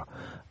Emperor.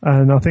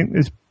 And I think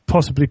there's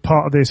possibly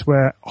part of this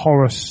where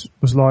Horace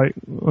was like,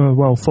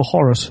 for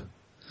Horace.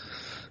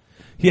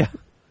 Yeah.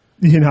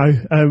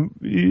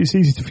 It's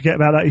easy to forget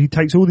about that. He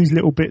takes all these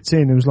little bits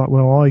in and was like,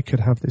 well, I could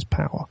have this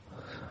power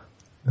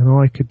and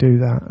I could do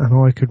that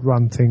and I could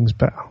run things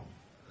better.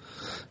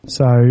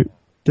 So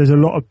there's a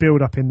lot of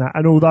build up in that.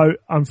 And although,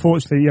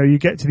 unfortunately, you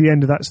get to the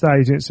end of that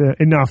stage and it's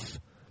enough,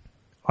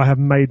 I have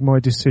made my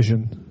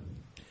decision.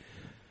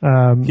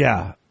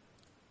 Yeah.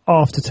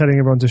 After telling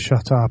everyone to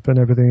shut up and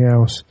everything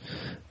else,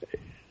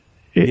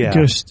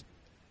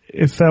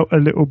 it felt a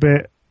little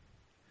bit.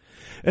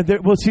 And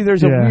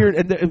there's a weird,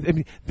 and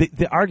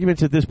the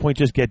arguments at this point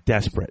just get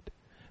desperate.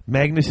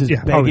 Magnus is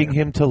begging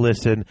him to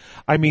listen.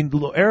 I mean,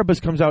 Erebus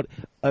comes out,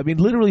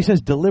 literally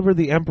says, deliver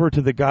the Emperor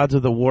to the gods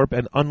of the warp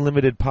and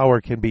unlimited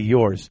power can be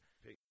yours.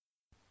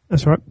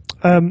 That's right.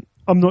 I'm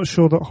not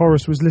sure that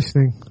Horace was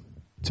listening,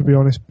 to be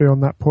honest,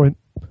 beyond that point.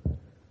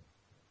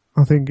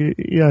 I think,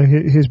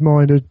 his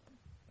mind had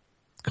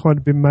kind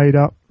of been made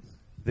up.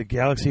 The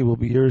galaxy will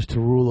be yours to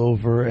rule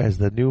over as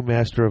the new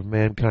master of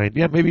mankind.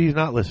 Yeah, maybe he's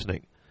not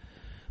listening.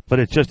 But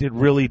it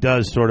really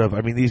does sort of,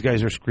 these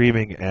guys are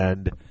screaming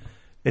and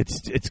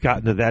it's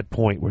gotten to that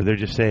point where they're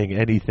just saying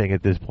anything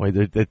at this point.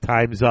 The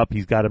time's up.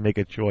 He's got to make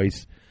a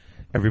choice.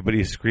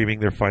 Everybody's screaming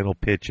their final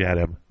pitch at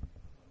him.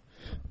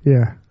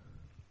 Yeah.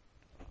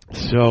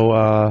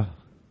 So,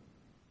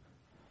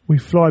 we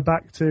fly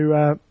back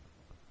to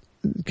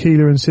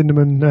Keeler and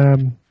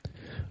Cinnamon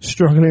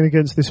struggling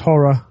against this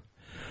horror,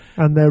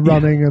 and they're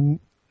running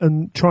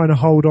and trying to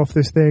hold off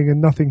this thing,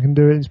 and nothing can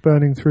do it. It's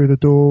burning through the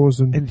doors,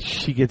 and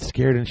she gets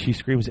scared and she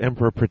screams,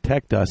 "Emperor,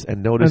 protect us!"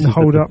 and notices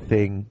that the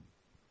thing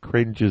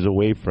cringes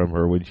away from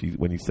her when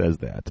he says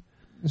that.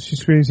 She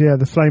screams,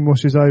 the flame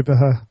washes over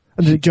her,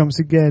 and then it jumps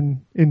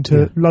again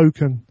into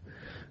Loken.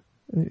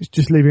 It's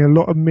just leaving a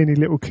lot of mini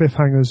little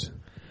cliffhangers.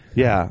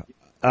 Yeah.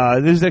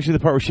 This is actually the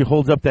part where she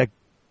holds up that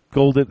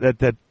golden,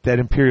 that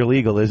Imperial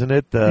Eagle, isn't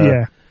it?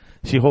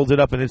 She holds it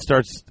up and it's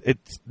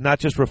not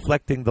just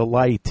reflecting the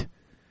light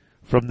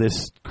from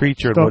this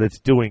creature and what it's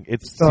doing.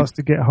 It starts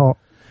to get hot.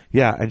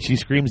 Yeah, and she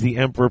screams, "The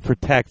Emperor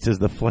protects," as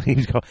the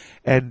flames go,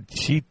 and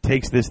she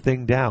takes this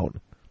thing down.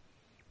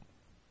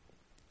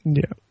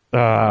 Yeah.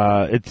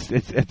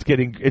 It's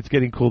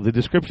getting cool. The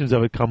descriptions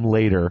of it come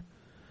later.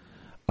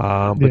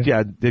 But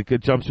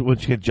it jumps when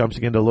she jumps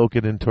into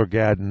Loken and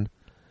Torgadon.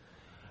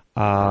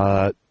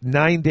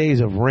 9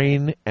 days of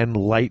rain and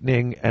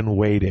lightning and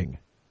waiting.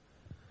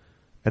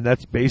 And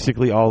that's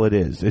basically all it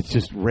is. It's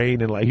just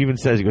rain and light. He even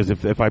says, he goes,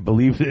 if I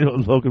believed,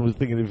 Loken was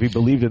thinking if he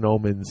believed in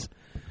omens,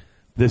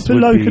 this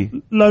would be...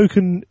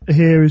 Loken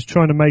here is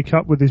trying to make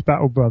up with his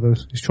battle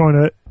brothers. He's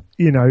trying to,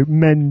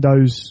 mend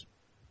those,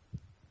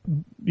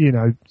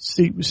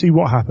 see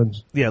what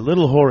happens. Yeah,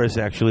 little Horace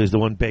actually is the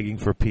one begging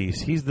for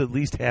peace. He's the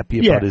least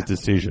happy about his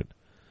decision,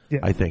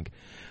 I think.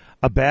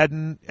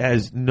 Abaddon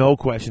has no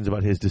questions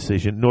about his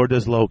decision, nor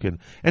does Loken.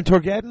 And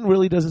Torgadon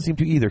really doesn't seem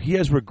to either. He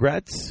has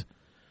regrets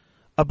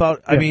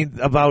about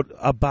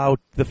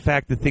the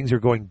fact that things are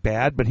going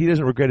bad, but he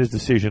doesn't regret his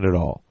decision at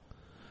all.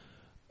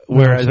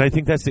 Whereas I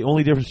think that's the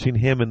only difference between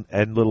him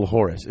and little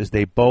Horace, is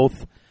they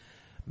both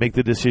make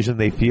the decision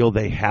they feel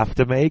they have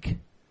to make.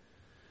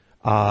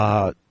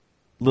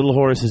 Little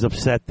Horace is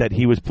upset that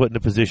he was put in a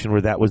position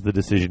where that was the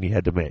decision he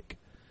had to make.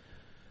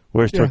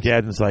 Whereas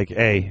Torgadon's like,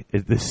 hey,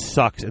 this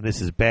sucks and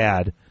this is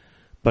bad,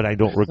 but I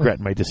don't regret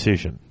my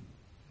decision.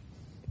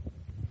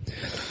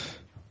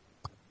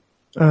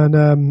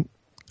 And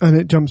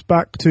it jumps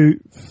back to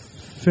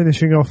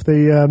finishing off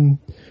the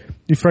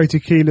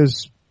Euphrates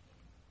Keeler's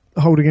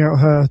holding out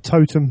her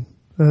totem,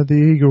 the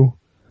eagle.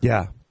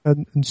 Yeah.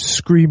 And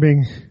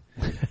screaming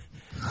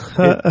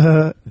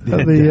at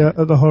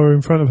the horror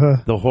in front of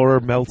her. The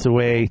horror melts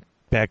away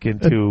back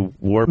into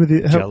warp with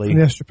the help jelly. From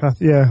the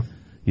astropath,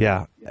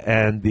 Yeah,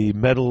 and the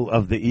metal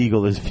of the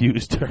eagle is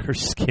fused to her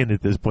skin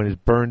at this point. It's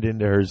burned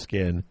into her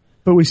skin.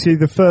 But we see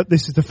this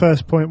is the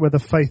first point where the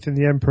faith in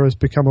the Emperor has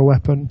become a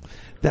weapon.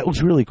 That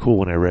was really cool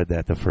when I read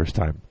that the first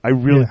time.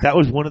 That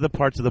was one of the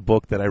parts of the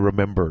book that I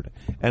remembered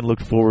and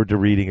looked forward to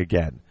reading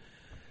again.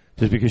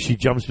 Just because she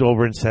jumps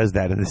over and says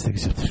that, and this thing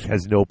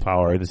has no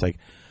power, and it's like,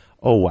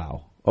 oh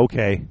wow,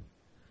 okay,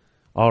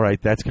 all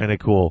right, that's kind of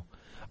cool.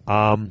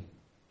 And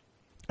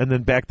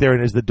then back there,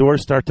 and as the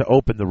doors start to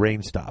open, the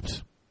rain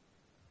stops.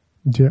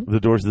 Yeah. The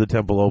doors of the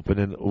temple open,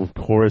 and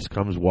Horus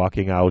comes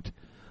walking out,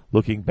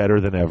 looking better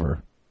than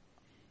ever.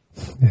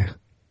 Yeah.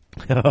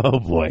 Oh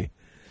boy.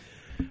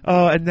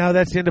 And now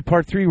that's the end of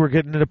part 3. We're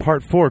getting into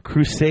part 4,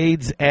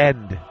 Crusade's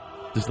End.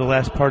 This is the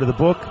last part of the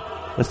book.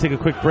 Let's take a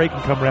quick break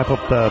and come wrap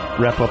up the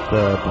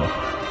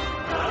book.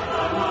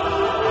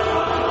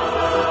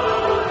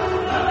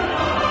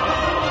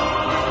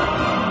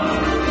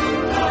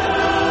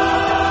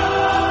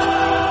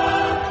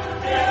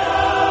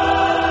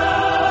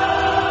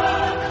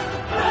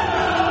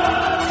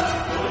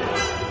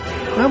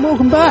 And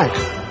welcome back.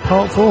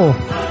 Part 4.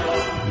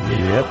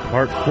 Yep,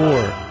 part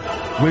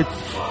 4, which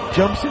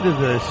jumps into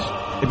this.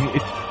 I mean,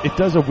 it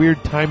does a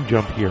weird time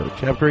jump here.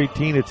 Chapter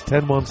 18, it's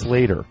 10 months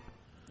later.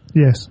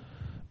 Yes.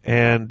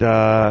 And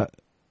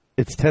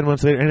it's 10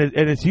 months later,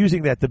 and it's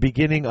using that. The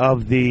beginning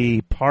of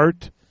the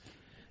part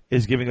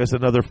is giving us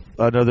another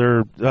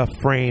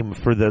frame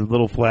for the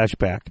little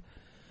flashback.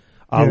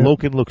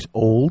 Loken looks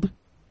old.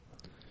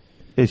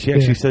 She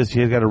actually says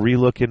she's got to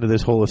relook into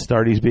this whole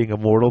Astartes being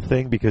immortal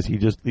thing because he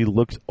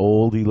looks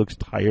old, he looks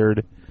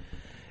tired.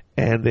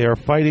 And they are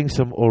fighting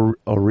some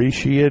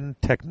Orician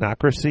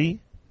technocracy.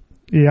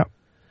 Yeah.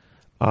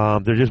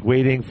 They're just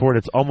waiting for it.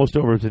 It's almost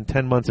over. It's in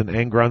 10 months, and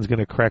Angron's going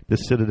to crack the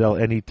Citadel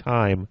any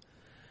time.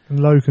 And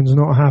Loken's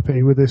not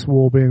happy with this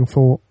war being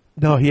fought.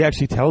 No, he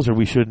actually tells her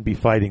we shouldn't be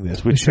fighting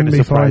this, which kind of be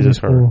surprises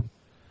her.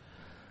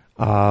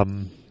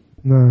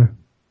 No.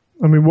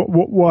 I mean,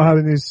 what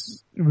happened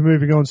is, we're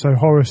moving on, so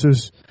Horus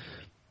has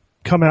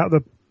come out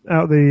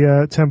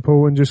the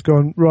temple and just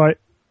gone, right,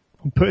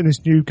 I'm putting this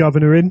new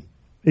governor in,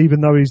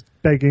 even though he's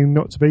begging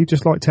not to be,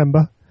 just like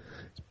Temba.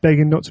 He's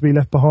begging not to be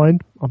left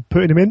behind. I'm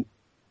putting him in,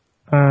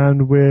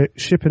 and we're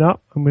shipping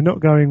up, and we're not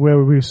going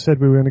where we said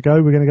we were going to go.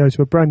 We're going to go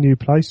to a brand new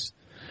place.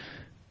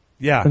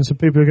 Yeah. And some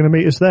people are going to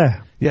meet us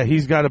there. Yeah,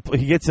 he's like,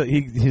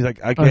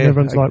 okay. And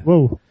everyone's like,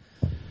 whoa.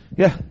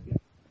 Yeah.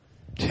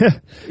 Yeah.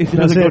 If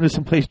they go to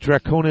some place,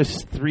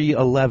 Draconis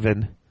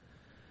 311,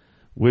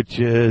 which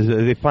is,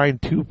 they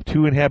find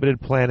two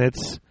inhabited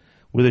planets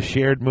with a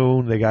shared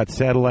moon. They got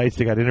satellites,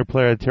 they got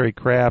interplanetary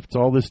crafts,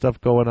 all this stuff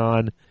going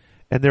on,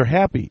 and they're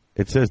happy.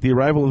 It says the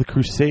arrival of the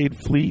Crusade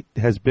fleet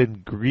has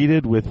been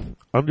greeted with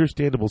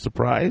understandable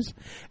surprise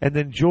and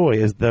then joy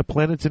as the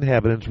planet's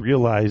inhabitants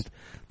realized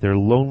their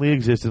lonely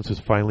existence was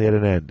finally at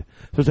an end.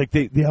 So it's like,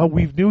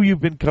 we knew you've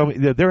been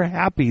coming. They're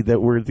happy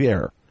that we're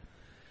there.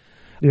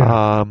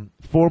 Yeah.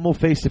 Formal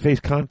face-to-face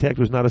contact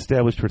was not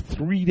established for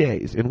 3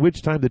 days, in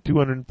which time the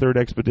 203rd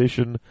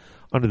Expedition,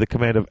 under the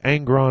command of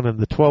Angron and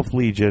the 12th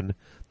Legion,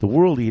 the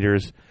World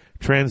Eaters,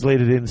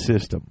 translated in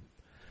system.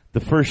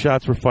 The first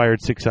shots were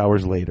fired 6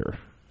 hours later.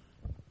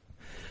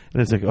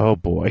 And it's like, oh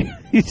boy.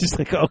 He's just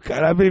like, oh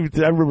God, I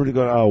remember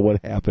going, oh,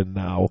 what happened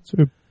now? So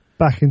we're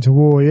back into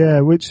war,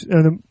 yeah, which,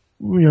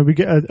 we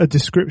get a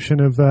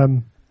description of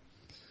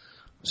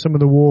some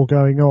of the war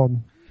going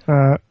on,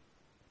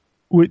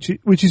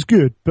 which is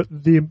good, but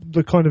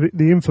the kind of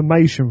the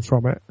information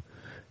from it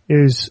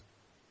is,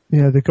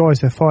 the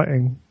guys they're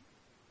fighting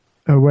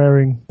are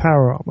wearing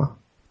power armor.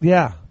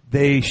 Yeah,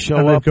 they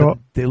show up. And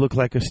they look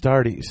like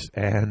Astartes,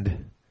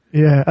 and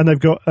they've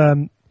got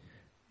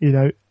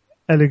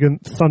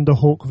elegant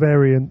Thunderhawk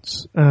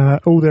variants.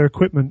 All their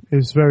equipment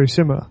is very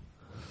similar.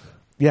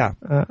 Yeah,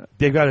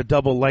 they've got a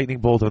double lightning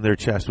bolt on their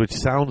chest, which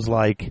sounds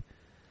like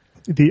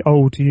the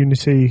old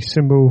Unity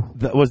symbol.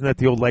 Wasn't that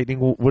the old lightning?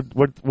 What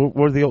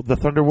were the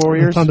Thunder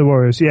Warriors? The Thunder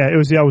Warriors, yeah. It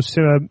was the old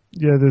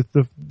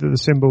the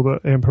symbol that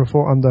Emperor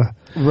fought under,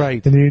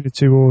 right, in the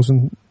Unity Wars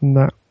and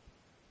that.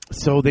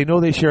 So they know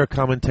they share a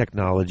common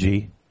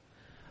technology.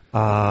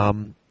 Now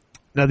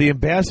the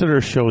ambassador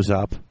shows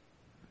up,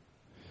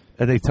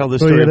 and they tell the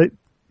story.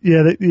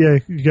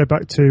 You go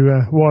back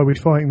to why are we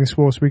fighting this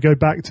war? So we go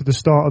back to the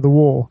start of the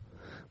war,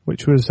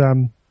 which was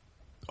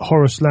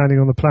Horus landing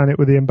on the planet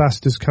where the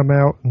ambassadors come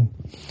out, and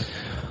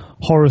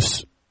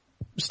Horus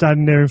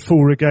standing there in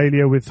full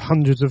regalia with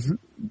hundreds of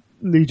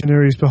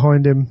legionaries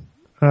behind him,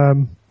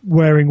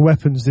 wearing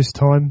weapons this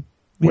time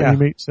when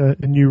he meets a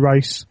new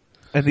race.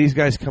 And these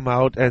guys come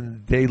out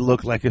and they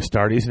look like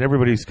Astartes, and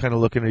everybody's kind of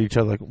looking at each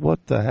other like,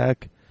 what the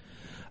heck?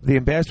 The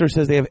ambassador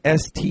says they have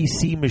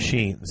STC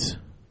machines.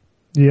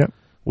 Yeah.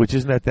 Which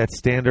isn't that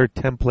standard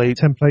template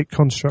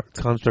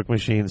construct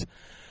machines.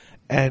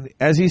 And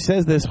as he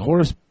says this,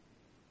 Horus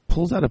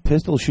pulls out a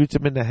pistol, shoots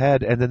him in the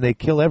head, and then they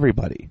kill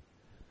everybody.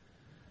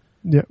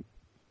 Yeah.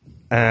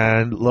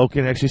 And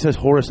Loken actually says,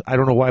 Horus, I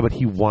don't know why, but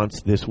he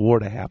wants this war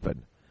to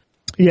happen.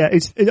 Yeah,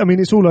 it's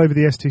all over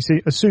the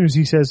STC. As soon as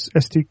he says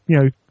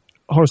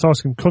Horus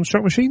asks him,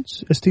 construct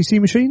machines?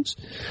 STC machines?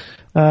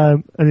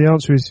 And the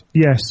answer is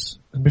yes.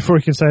 And before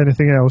he can say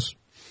anything else,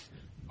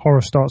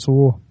 Horus starts a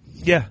war.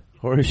 Yeah,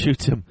 Horus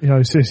shoots him.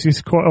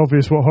 It's quite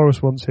obvious what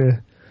Horus wants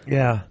here.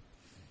 Yeah.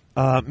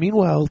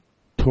 Meanwhile,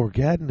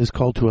 Torgadon is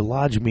called to a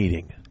lodge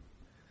meeting.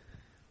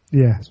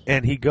 Yes.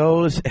 And he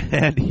goes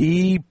and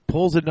he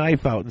pulls a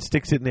knife out and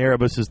sticks it in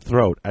Erebus'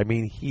 throat. I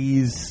mean,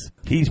 he's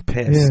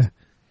pissed. Yeah,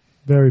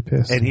 very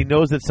pissed. And he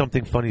knows that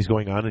something funny's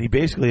going on, and he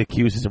basically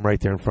accuses him right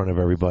there in front of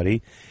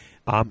everybody.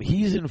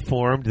 He's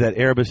informed that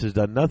Erebus has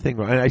done nothing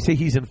wrong. And I say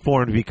he's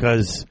informed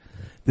because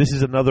this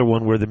is another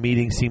one where the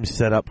meeting seems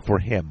set up for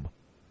him.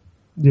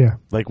 Yeah.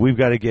 Like, we've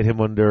got to get him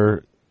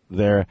under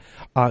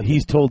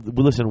He's told,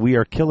 well, listen, we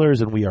are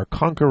killers and we are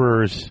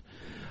conquerors.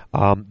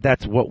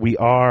 That's what we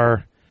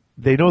are.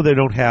 They know they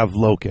don't have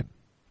Loken,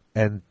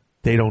 and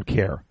they don't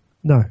care.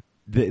 No.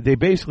 They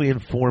basically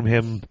inform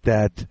him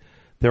that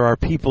there are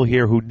people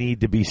here who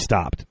need to be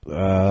stopped.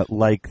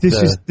 This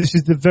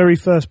is the very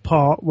first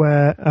part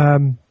where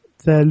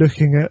they're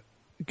looking at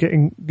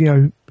getting,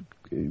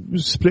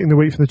 splitting the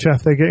wheat from the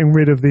chaff. They're getting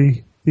rid of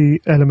the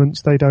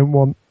elements they don't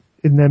want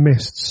in their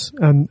mists,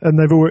 and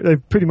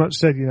they've pretty much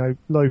said,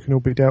 Loken will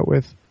be dealt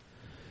with.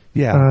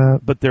 Yeah,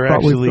 but they're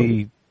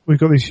actually we've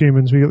got these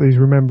humans, we've got these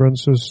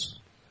remembrancers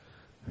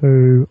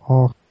who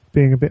are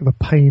being a bit of a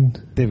pain.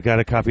 They've got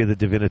a copy of the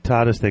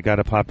Divinitatis. They got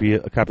a copy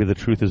of the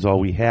Truth Is All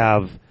We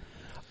Have.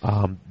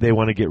 They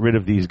want to get rid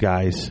of these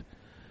guys.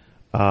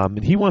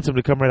 And he wants them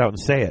to come right out and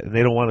say it, and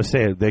they don't want to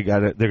say it. They're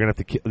going to have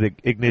to kill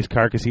Ignace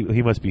Carcass.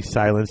 He must be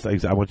silenced.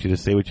 I want you to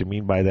say what you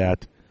mean by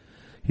that.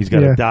 He's got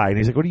to die. And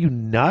he's like, "What are you,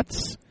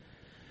 nuts?"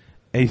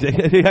 And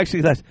he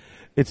actually says,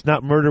 "It's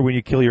not murder when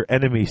you kill your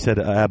enemy," said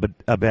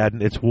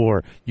Abaddon. "It's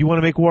war. You want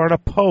to make war on a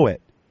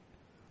poet,"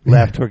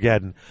 laughed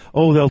Torgeddon.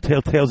 "Oh, they'll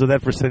tell tales of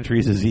that for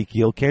centuries,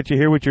 Ezekiel. Can't you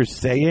hear what you're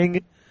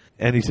saying?"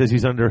 And he says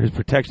he's under his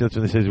protection. That's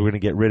when they say we're going to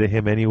get rid of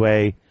him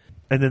anyway.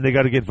 And then they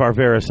got to get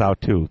Varvaris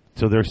out too.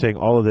 So they're saying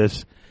all of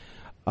this.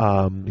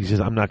 He says,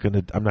 "I'm not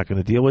going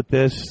to deal with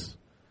this."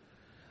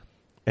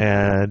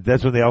 And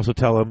that's when they also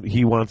tell him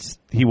he wants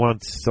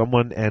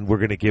someone, and we're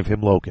going to give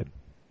him Loken.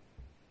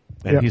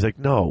 And he's like,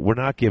 "No, we're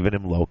not giving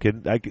him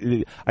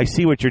Loken. I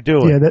see what you're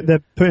doing." Yeah,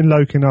 they're putting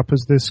Loken up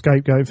as the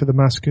scapegoat for the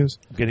massacres.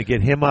 I'm going to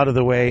get him out of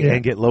the way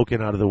and get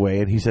Loken out of the way.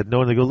 And he said, "No."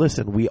 And they go,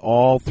 "Listen, we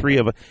all three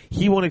of us."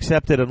 He won't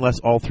accept it unless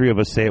all three of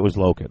us say it was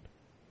Loken.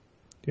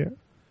 Yeah.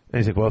 And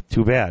he's like, "Well,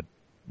 too bad."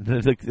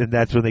 And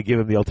that's when they give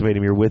him the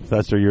ultimatum: "You're with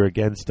us or you're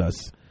against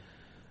us."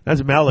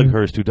 That's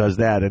Malaghurst who does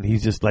that, and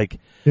he's just like,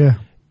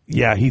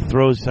 yeah. He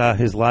throws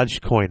his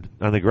lodge coin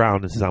on the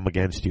ground and says, "I'm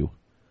against you."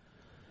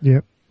 Yeah.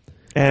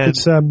 And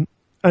it's and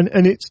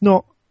it's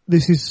not.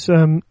 This is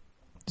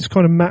it's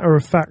kind of matter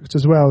of fact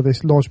as well.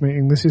 This lodge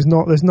meeting. This is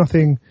not. There's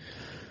nothing.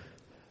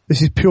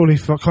 This is purely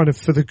for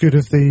the good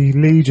of the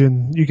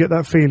Legion. You get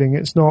that feeling.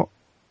 It's not.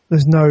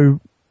 There's no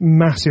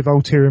massive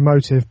ulterior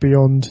motive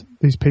beyond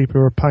these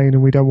people are a pain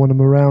and we don't want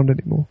them around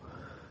anymore.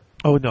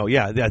 Oh no,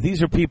 yeah.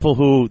 These are people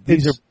who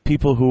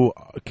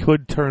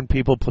could turn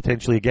people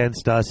potentially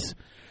against us.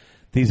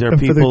 These are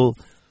people.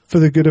 For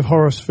the good of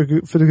Horus, for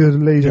the good of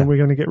the Legion, we're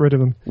going to get rid of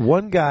them.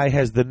 One guy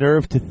has the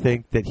nerve to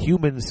think that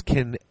humans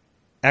can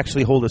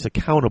actually hold us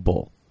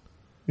accountable.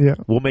 Yeah.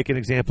 We'll make an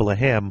example of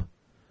him.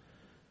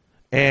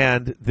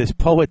 And this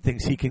poet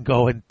thinks he can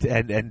go and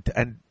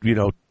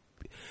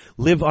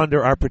live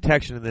under our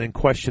protection and then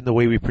question the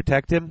way we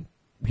protect him.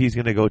 He's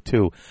going to go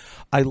too.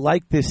 I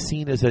like this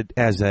scene as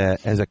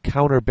a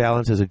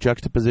counterbalance, as a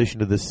juxtaposition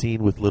to the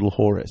scene with Little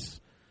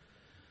Horus.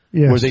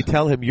 Yes. Where they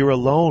tell him, "You're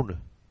alone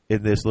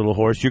in this, Little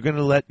Horus.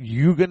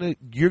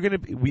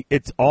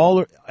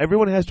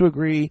 Everyone has to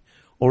agree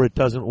or it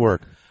doesn't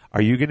work.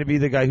 Are you going to be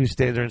the guy who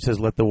stands there and says,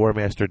 'Let the War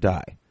Master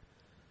die'?"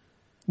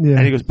 Yeah.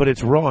 And he goes, "But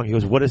it's wrong." He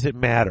goes, "What does it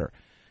matter?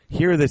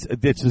 Here, this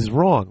is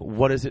wrong.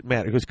 What does it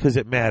matter?" He goes, "Because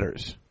it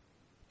matters."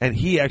 And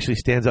he actually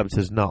stands up and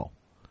says, "No."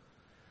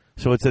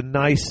 So it's a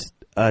nice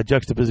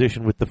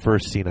juxtaposition with the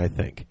first scene, I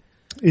think.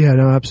 Yeah,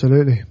 no,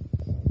 absolutely.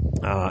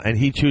 And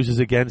he chooses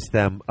against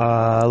them.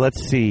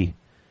 Let's see.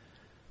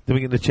 Then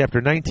we get into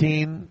chapter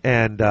 19,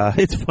 and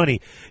it's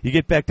funny. You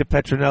get back to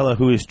Petronella,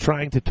 who is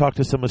trying to talk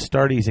to some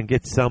Astartes and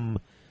get some,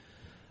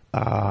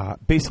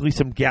 basically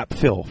some gap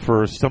fill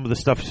for some of the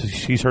stuff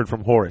she's heard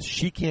from Horus.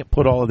 She can't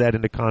put all of that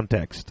into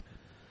context.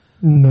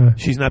 No.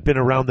 She's not been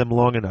around them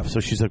long enough. So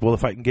she's like, well,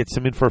 if I can get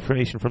some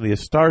information from the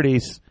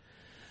Astartes,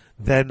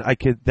 then I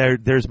could.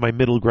 There's my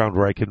middle ground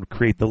where I can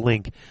create the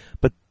link.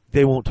 But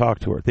they won't talk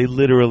to her. They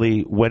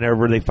literally,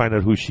 whenever they find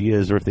out who she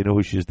is or if they know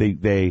who she is,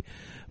 they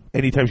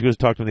anytime she goes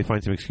to talk to them, they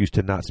find some excuse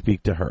to not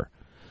speak to her.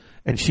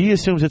 And she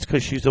assumes it's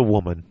because she's a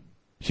woman.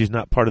 She's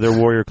not part of their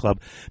warrior club.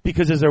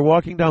 Because as they're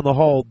walking down the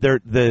hall,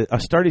 the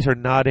Astartes are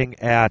nodding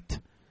at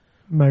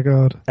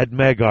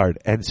Megard.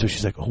 And so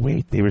she's like, oh,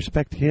 wait, they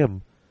respect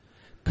him.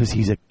 Because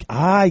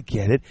I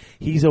get it.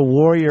 He's a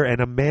warrior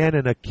and a man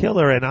and a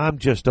killer, and I'm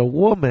just a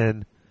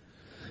woman.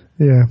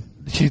 Yeah.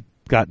 She's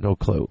got no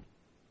clue.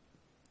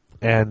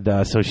 And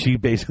so she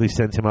basically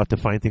sends him out to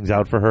find things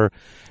out for her.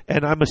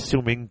 And I'm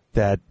assuming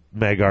that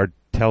Megard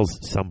tells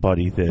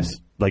somebody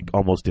this, like,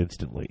 almost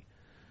instantly.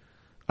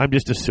 I'm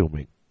just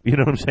assuming. You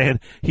know what I'm saying?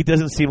 He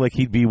doesn't seem like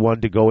he'd be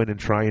one to go in and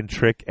try and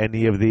trick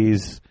any of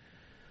these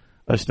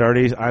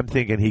Astartes. I'm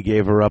thinking he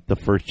gave her up the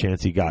first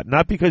chance he got.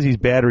 Not because he's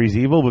bad or he's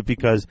evil, but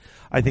because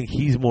I think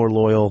he's more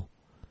loyal.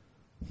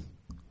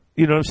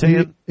 You know what I'm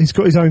saying? He's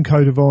got his own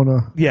code of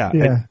honor. Yeah.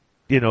 Yeah.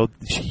 And,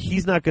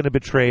 he's not going to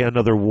betray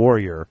another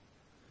warrior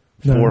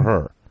for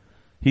her.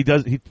 He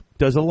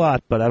does a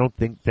lot, but I don't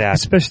think that...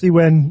 Especially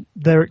when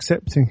they're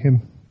accepting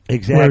him.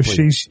 Exactly.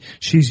 Whereas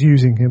she's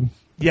using him.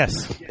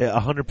 Yes,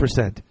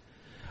 100%.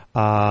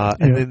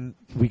 And then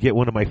we get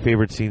one of my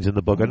favorite scenes in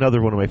the book.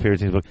 Another one of my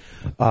favorite scenes in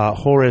the book.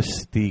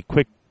 Horus, the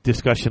quick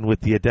discussion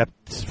with the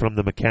adepts from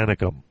the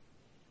Mechanicum.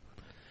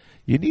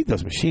 You need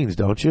those machines,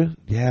 don't you?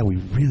 Yeah, we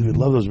really would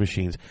love those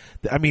machines.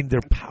 I mean,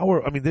 their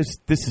power. I mean, this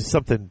is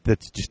something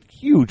that's just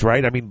huge,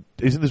 right? I mean,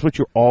 isn't this what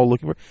you're all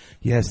looking for?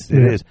 Yes,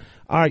 it is.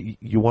 All right,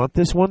 you want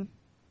this one?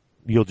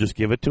 You'll just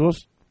give it to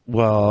us?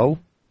 Well,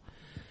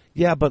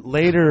 yeah, but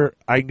later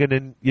I'm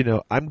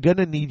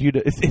gonna need you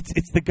to.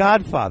 It's the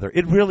Godfather.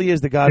 It really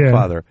is the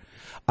Godfather.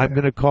 Yeah. I'm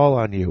gonna call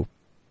on you,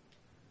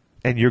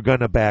 and you're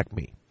gonna back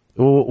me.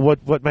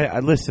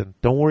 Listen,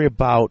 don't worry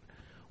about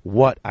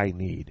what I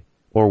need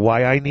or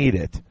why I need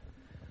it.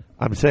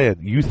 I'm saying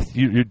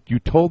you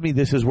told me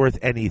this is worth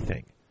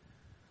anything.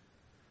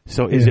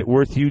 So is it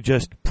worth you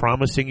just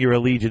promising your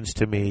allegiance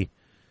to me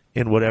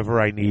in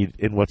whatever I need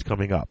in what's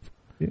coming up?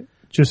 Yeah.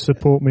 Just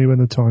support me when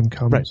the time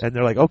comes. Right, and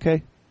they're like,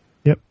 okay.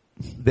 Yep.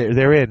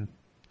 They're in.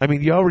 I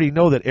mean, you already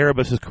know that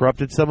Erebus has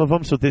corrupted some of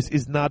them, so this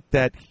is not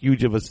that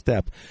huge of a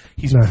step.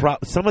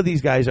 Some of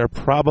these guys are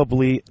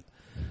probably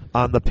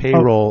on the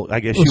payroll,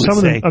 I guess you would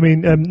say. Them, I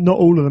mean, not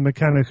all of the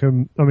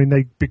Mechanicum, I mean,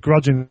 they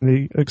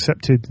begrudgingly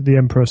accepted the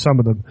Emperor, some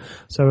of them.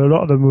 So a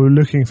lot of them were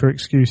looking for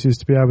excuses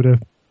to be able to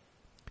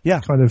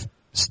kind of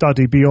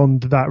study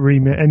beyond that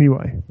remit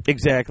anyway.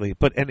 Exactly.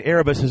 And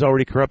Erebus has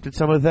already corrupted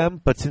some of them,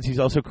 but since he's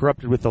also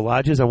corrupted with the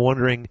lodges, I'm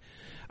wondering,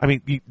 I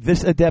mean,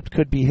 this adept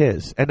could be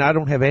his. And I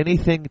don't have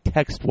anything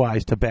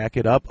text-wise to back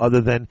it up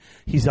other than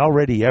he's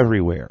already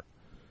everywhere.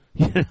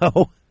 You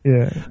know?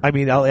 Yeah. I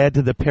mean, I'll add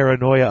to the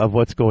paranoia of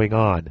what's going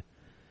on.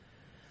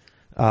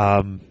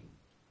 And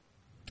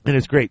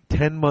it's great.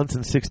 10 months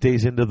and 6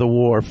 days into the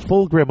war,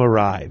 Fulgrim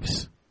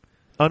arrives,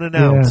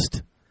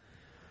 unannounced.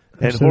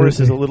 Yeah. And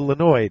Horus is a little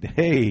annoyed.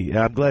 Hey,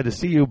 I'm glad to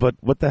see you, but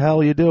what the hell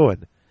are you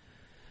doing?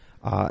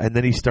 And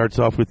then he starts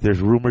off with,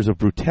 there's rumors of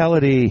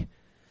brutality.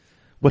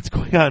 What's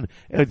going on?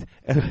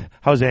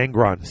 How's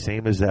Angron?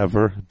 Same as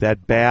ever.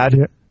 That bad?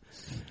 Yeah.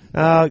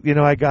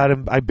 I got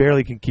him. I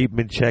barely can keep him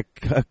in check.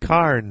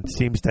 Karn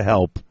seems to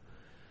help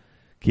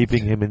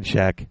keeping him in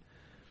check.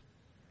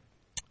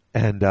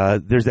 And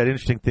there's that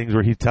interesting thing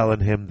where he's telling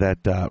him that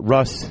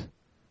Russ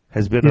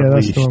has been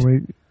unleashed. That's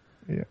the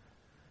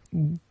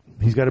one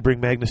He's got to bring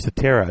Magnus to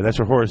Terra. That's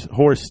where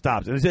Horus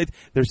stops. And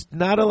there's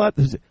not a lot.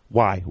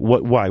 Why?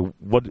 Why?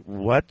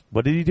 What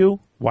did he do?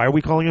 Why are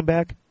we calling him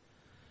back?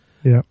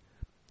 Yeah.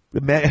 I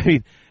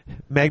mean,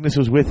 Magnus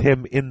was with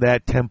him in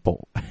that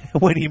temple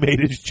when he made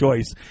his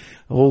choice.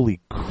 Holy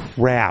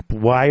crap!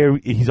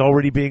 He's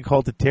already being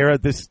called to Terra?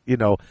 This,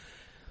 and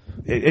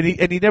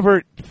he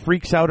never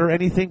freaks out or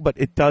anything, but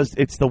it does.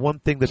 It's the one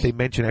thing that they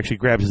mention actually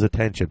grabs his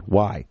attention.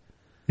 Why?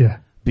 Yeah,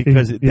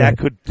 because that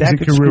could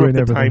screw up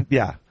the time.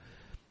 Yeah,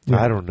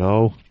 I don't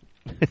know.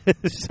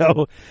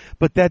 So,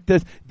 but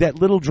that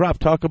little drop.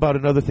 Talk about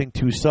another thing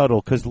too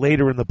subtle, because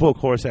later in the book,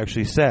 Horus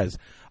actually says,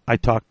 "I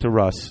talked to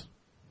Russ."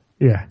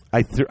 Yeah,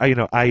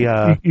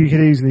 you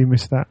could easily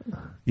miss that.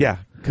 Yeah,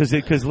 because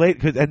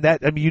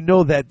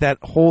that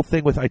whole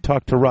thing with I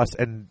talked to Russ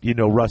and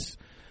Russ,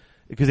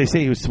 because they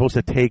say he was supposed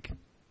to take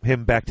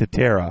him back to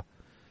Terra,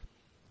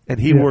 and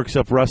he works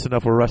up Russ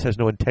enough where Russ has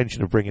no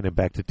intention of bringing him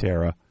back to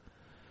Terra,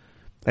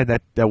 and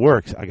that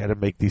works. I got to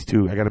make these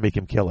two. I got to make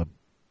him kill him.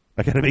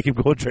 I got to make him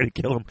go and try to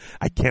kill him.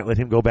 I can't let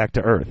him go back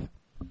to Earth.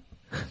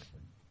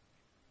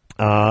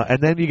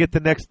 And then you get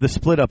the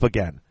split up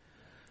again.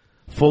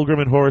 Fulgrim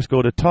and Horus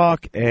go to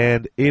talk,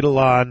 and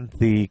Eidolon,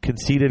 the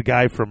conceited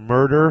guy from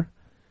Murder,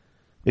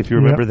 if you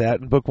remember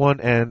that in Book 1,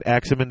 and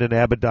Aximand and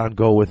Abaddon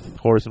go with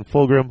Horus and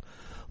Fulgrim.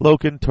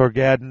 Loken,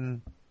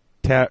 Torgadon,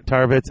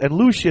 Tarvitz, and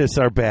Lucius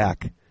are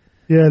back.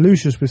 Yeah,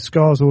 Lucius with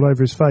scars all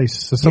over his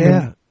face. So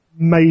something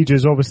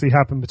major's obviously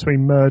happened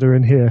between Murder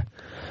and here.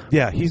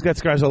 Yeah, he's got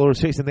scars all over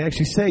his face, and they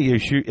actually say you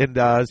shoot. And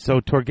so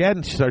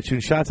Torgadon starts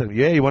shooting shots at him.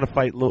 Yeah, you want to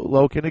fight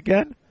Loken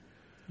again?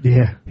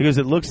 Yeah. He goes,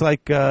 it looks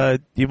like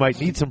you might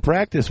need some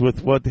practice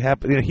with what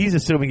happened. He's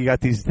assuming he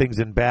got these things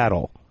in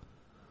battle.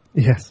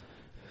 Yes.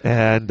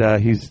 And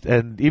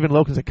even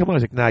Loken's like, come on.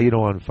 He's like, nah, you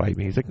don't want to fight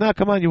me. He's like, nah,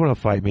 come on, you want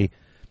to fight me.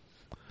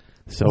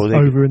 So it's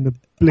over in the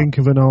blink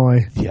of an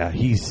eye. Yeah,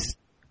 he's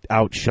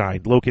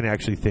outshined. Loken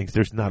actually thinks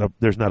there's not a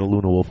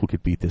Luna Wolf who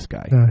could beat this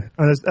guy. No. And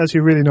that's actually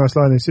a really nice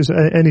line. It's just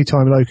any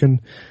time Loken,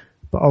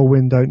 but I'll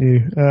win, don't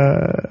you?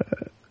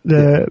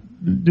 The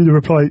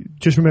reply,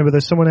 just remember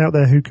there's someone out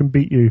there who can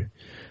beat you.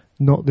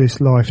 Not this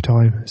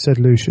lifetime, said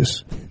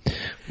Lucius.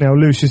 Now,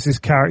 Lucius's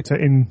character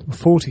in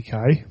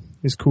 40k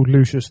is called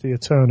Lucius the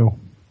Eternal.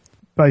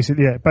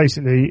 Basically,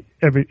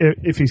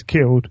 if he's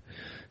killed,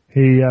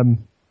 he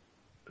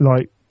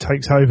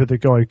takes over the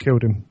guy who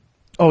killed him.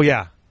 Oh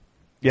yeah.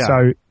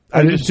 So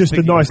it's just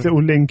a nice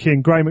little link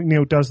in. Gray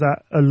McNeil does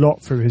that a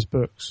lot through his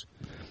books,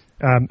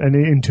 and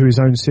into his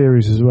own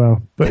series as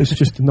well. But it's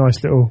just a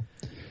nice little.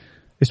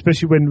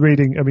 Especially when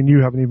reading, I mean,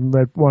 you haven't even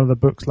read one of the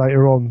books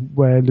later on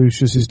where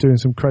Lucius is doing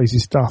some crazy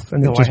stuff.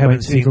 And no, it just I haven't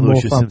makes seen even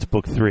Lucius more fun. since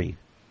book 3.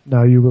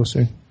 No, you will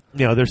soon.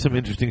 There's some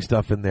interesting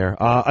stuff in there.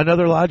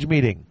 Another lodge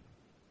meeting.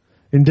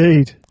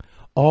 Indeed.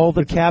 All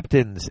the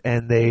captains,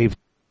 and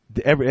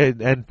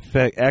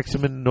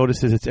Aximand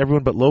notices it's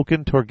everyone but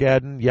Loken,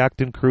 Torgadon,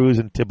 Yakton Cruz,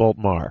 and Tybalt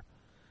Mar.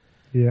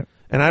 Yeah.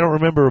 And I don't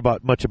remember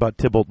much about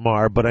Tybalt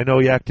Marr, but I know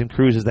Yachten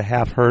Cruz is the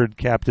half-herd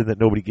captain that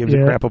nobody gives a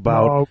crap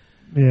about.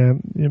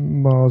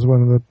 Mar's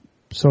one of the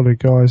solid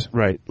guys.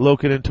 Right.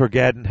 Loken and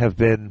Torgadden have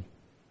been,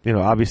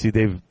 obviously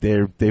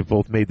they've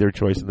both made their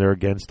choice and they're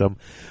against them.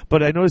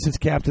 But I notice it's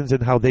captains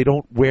and how they're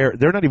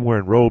not even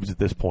wearing robes at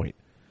this point.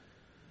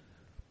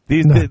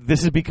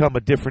 This has become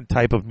a different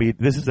type of meet.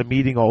 This is a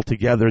meeting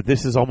altogether.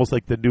 This is almost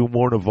like the new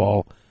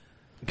Mournival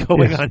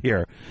going on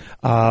here.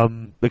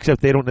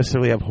 Except they don't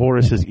necessarily have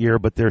Horus's ear,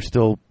 but they're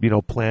still,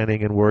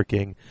 planning and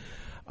working.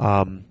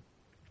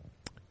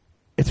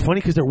 It's funny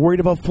because they're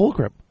worried about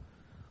Fulgrim.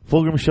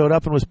 Fulgrim showed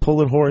up and was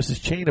pulling Horus's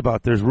chain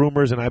about there's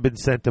rumors and I've been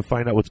sent to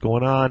find out what's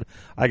going on.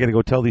 I got to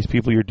go tell these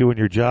people you're doing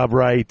your job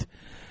right.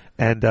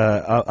 And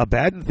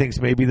Abaddon thinks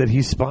maybe that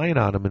he's spying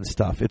on him and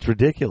stuff. It's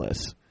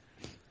ridiculous.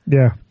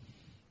 Yeah.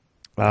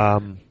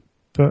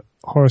 But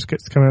Horus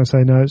gets to come out and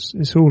say, no,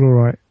 it's all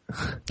right.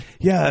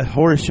 Yeah,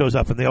 Horus shows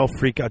up and they all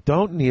freak out.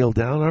 Don't kneel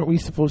down. Aren't we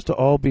supposed to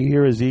all be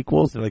here as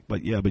equals? They're like,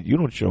 but you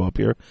don't show up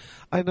here.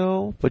 I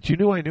know, but you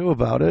knew I knew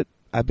about it.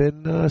 I've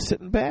been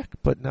sitting back,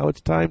 but now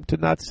it's time to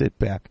not sit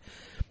back.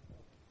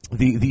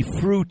 The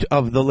fruit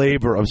of the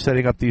labor of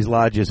setting up these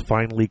lodges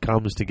finally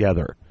comes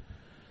together.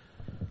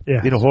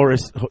 Yeah,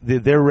 Horus.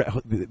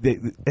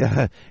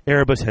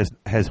 Erebus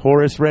has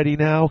Horus ready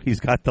now. He's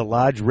got the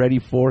lodge ready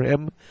for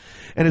him,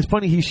 and it's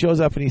funny. He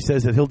shows up and he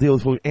says that he'll deal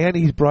with, and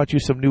he's brought you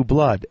some new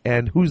blood.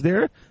 And who's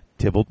there?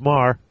 Tybalt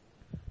Marr.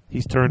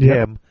 He's turned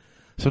him.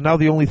 So now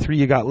the only three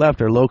you got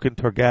left are Loken,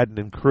 Torgadden,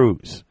 and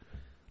Cruz.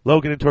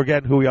 Loken and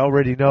Torgadden, who we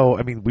already know.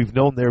 I mean, we've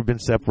known they've been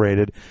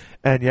separated,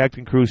 and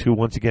Yachten Cruz, who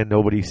once again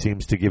nobody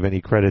seems to give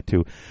any credit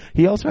to.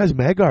 He also has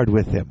Magard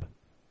with him.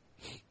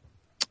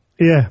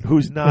 Yeah,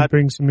 who's not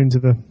brings him into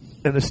the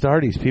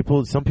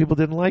Astartes. Some people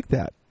didn't like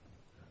that.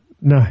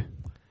 No,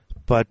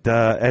 but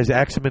as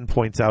Axeman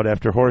points out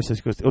after Horus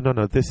goes, oh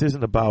no, this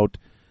isn't about.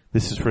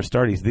 This is for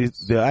Astartes.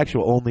 The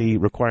actual only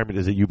requirement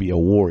is that you be a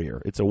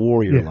warrior. It's a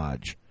warrior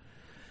lodge,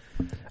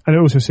 and it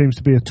also seems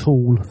to be a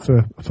tool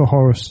for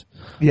Horus.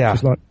 Yeah,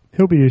 it's like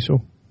he'll be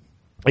useful.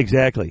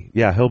 Exactly.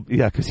 Yeah,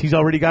 because he's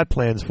already got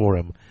plans for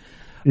him.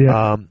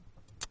 Yeah,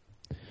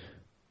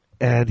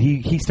 and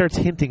he starts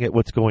hinting at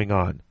what's going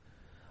on.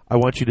 I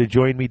want you to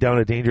join me down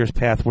a dangerous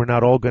path. We're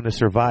not all going to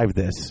survive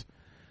this.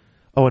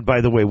 Oh, and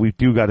by the way, we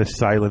do got to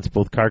silence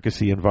both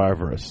Carcassy and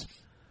Varvarus.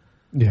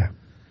 Yeah.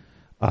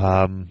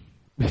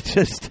 It's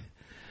just,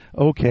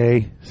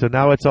 okay. So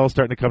now it's all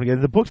starting to come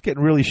together. The book's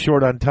getting really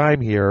short on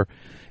time here,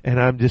 and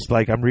I'm just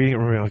like, I'm reading it,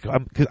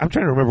 because I'm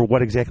trying to remember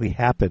what exactly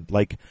happened.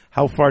 Like,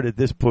 how far did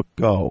this book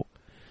go?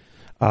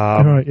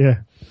 Right,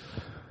 yeah.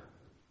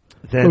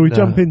 Then, we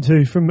jump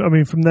into, from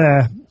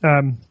there...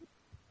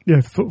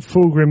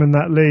 Fulgrim and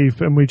that leave,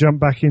 and we jump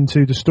back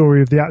into the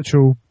story of the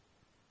actual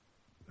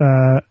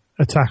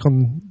attack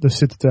on the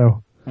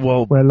Citadel.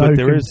 Well, but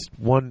there is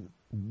one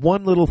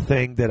little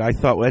thing that I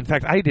thought. In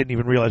fact, I didn't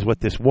even realize what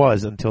this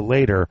was until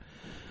later.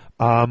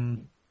 As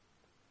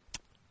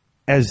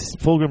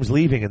Fulgrim's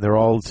leaving and they're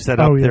all set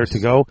up there to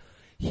go,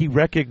 he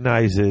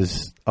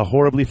recognizes a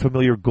horribly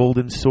familiar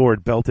golden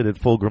sword belted at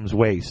Fulgrim's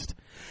waist.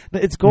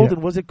 Now, it's golden.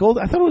 Yeah. Was it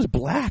golden? I thought it was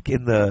black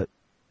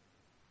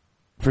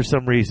for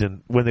some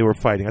reason, when they were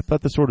fighting. I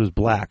thought the sword was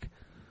black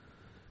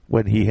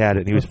when he had it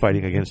and he was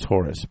fighting against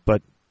Horus.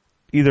 But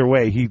either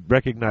way, he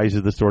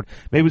recognizes the sword.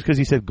 Maybe it was because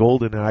he said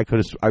golden, and I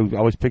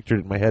always pictured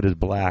it in my head as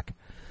black.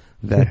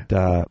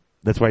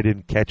 That's why I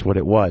didn't catch what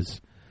it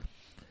was.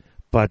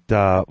 But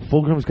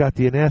Fulgrim's got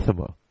the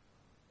anathema.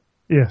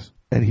 Yes.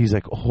 And he's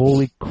like,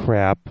 holy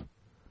crap.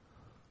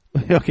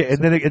 Okay,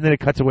 and then it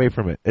cuts away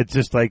from it. It's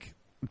just like,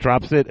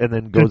 drops it and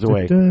then goes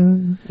away.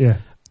 Yeah.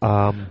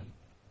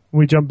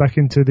 We jump back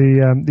into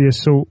the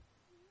assault,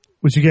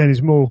 which again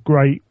is more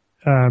great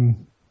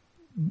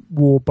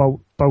war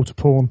bolter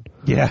porn.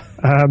 Yeah.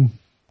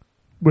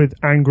 With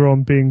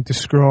Angron being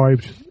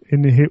described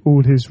in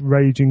all his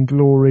raging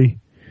glory,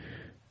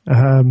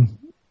 the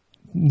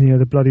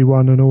bloody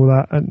one and all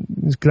that, and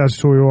his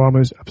gladiatorial armour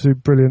is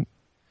absolutely brilliant.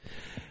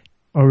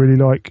 I really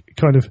like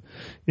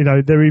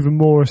they're even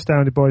more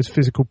astounded by his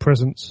physical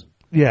presence.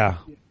 Yeah.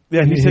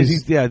 Yeah, he says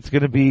it's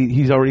going to be.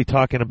 He's already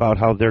talking about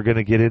how they're going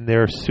to get in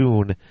there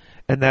soon,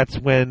 and that's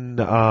when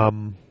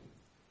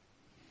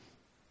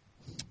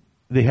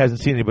they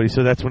hasn't seen anybody.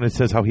 So that's when it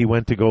says how he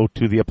went to go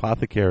to the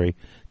apothecary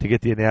to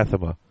get the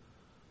anathema.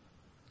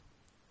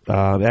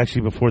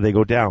 Actually, before they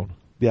go down,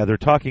 they're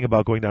talking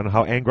about going down and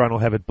how Angron will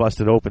have it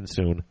busted open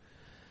soon,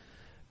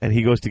 and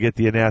he goes to get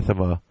the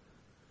anathema,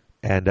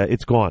 and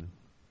it's gone.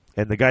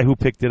 And the guy who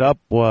picked it up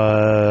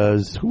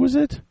was who was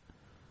it?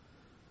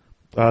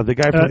 The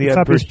guy from the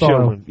Emperor's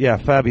Children. Yeah,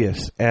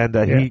 Fabius. And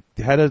he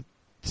had a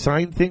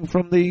signed thing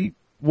from the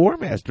War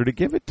Master to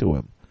give it to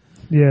him.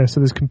 Yeah,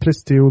 so there's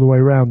complicity all the way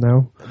around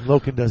now. And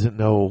Loken doesn't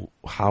know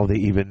how they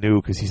even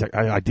knew, because he's like,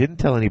 I didn't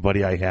tell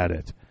anybody I had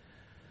it.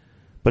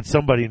 But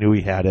somebody knew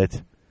he had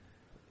it.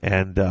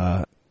 And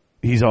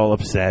he's all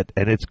upset,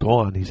 and it's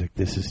gone. He's like,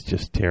 this is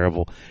just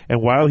terrible.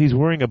 And while he's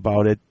worrying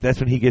about it, that's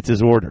when he gets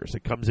his orders.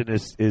 It comes in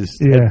his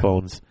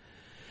headphones.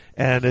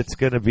 And it's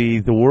going to be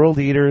the World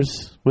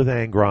Eaters with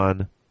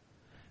Angron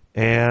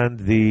and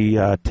the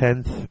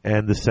 10th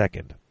and the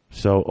 2nd.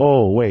 So,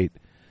 wait.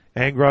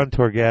 Angron,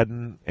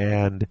 Torgadon,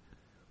 and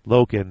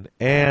Loken,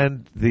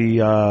 and the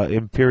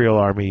Imperial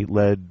Army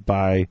led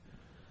by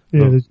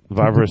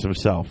Varvarus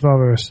himself.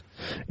 Varvarus.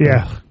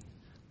 Yeah.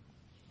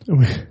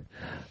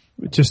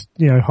 Just,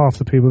 half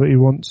the people that he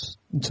wants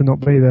to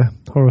not be there.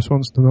 Horus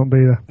wants to not be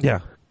there.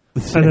 Yeah.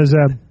 And there's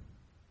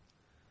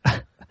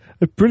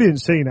a brilliant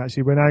scene,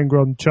 actually, when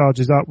Angron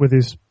charges up with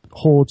his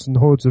hordes and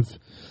hordes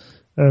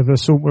of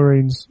assault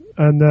marines,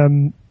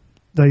 and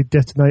they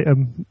detonate a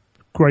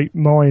great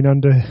mine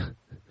under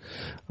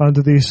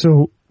the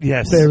assault.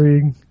 Yes.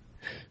 Burying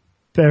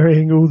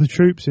all the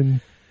troops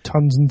in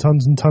tons and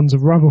tons and tons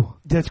of rubble.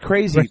 That's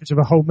crazy. Wreckage of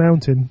a whole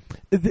mountain.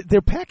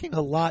 They're packing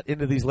a lot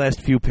into these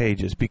last few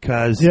pages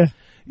because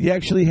you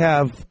actually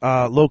have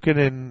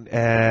Loken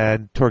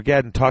and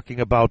Torgadon talking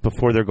about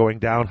before they're going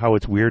down how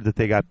it's weird that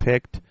they got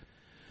picked.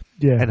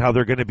 Yeah. And how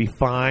they're going to be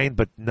fine,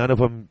 but none of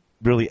them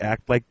really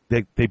act like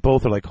they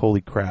both are like, holy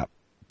crap,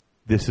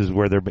 this is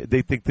where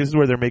they think this is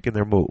where they're making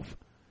their move.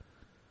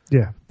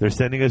 Yeah. They're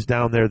sending us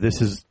down there.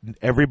 This is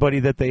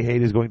everybody that they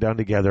hate is going down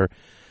together.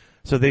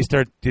 So they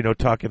start,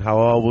 talking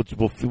how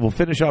we'll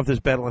finish off this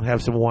battle and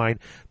have some wine.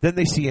 Then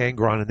they see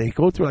Angron and they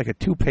go through like a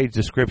 2-page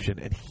description,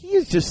 and he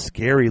is just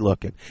scary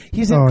looking.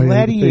 He's in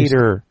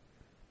gladiator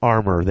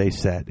armor. They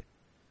said.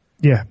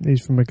 Yeah,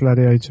 he's from a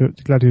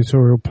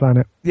gladiatorial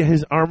planet. Yeah,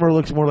 his armor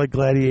looks more like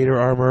gladiator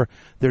armor.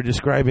 They're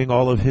describing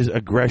all of his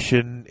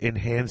aggression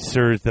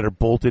enhancers that are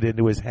bolted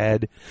into his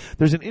head.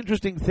 There's an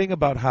interesting thing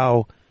about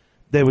how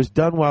that was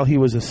done while he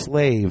was a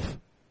slave.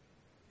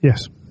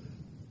 Yes.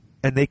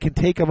 And they can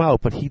take him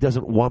out, but he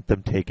doesn't want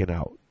them taken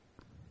out,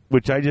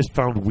 which I just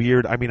found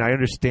weird. I mean, I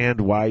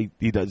understand why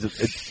he does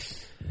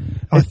it.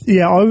 I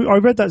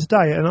read that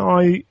today,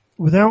 and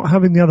without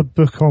having the other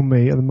book on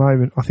me at the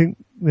moment, I think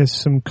there's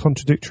some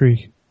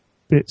contradictory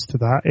bits to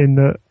that in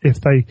that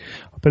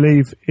I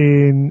believe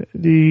in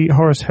the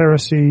Horus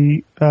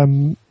Heresy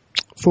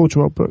Forge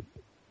World book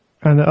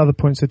and at other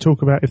points they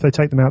talk about if they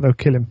take them out, they'll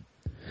kill him.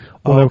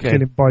 Or they'll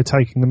kill him by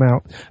taking them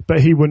out.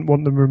 But he wouldn't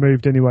want them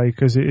removed anyway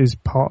because it is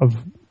part of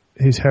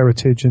his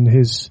heritage and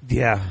his...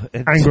 Yeah.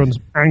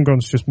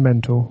 Angron's just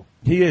mental.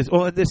 He is.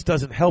 Well, and this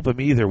doesn't help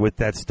him either with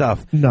that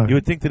stuff. No. You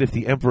would think that if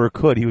the Emperor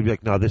could, he would be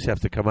like, no, this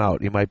has to come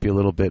out. He might be a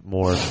little bit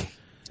more...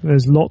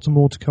 There's lots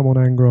more to come on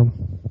Angron.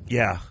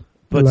 Yeah.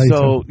 But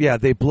later.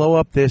 They blow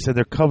up this and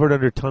they're covered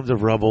under tons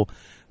of rubble.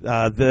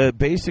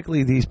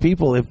 Basically, these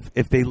people,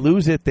 if they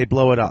lose it, they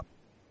blow it up.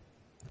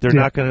 They're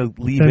not going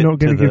to leave it. They're not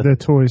going to give their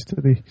toys to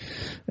the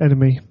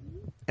enemy.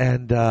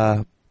 And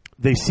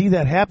they see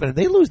that happen and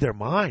they lose their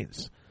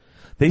minds.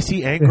 They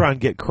see Angron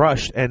get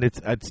crushed, and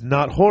it's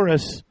not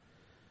Horus,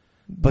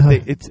 but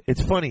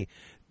it's funny.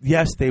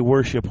 Yes, they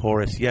worship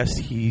Horus. Yes,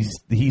 he's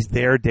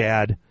their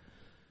dad.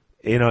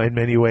 In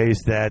many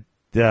ways that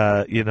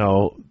that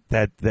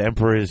the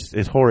Emperor is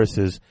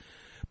Horus's.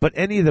 But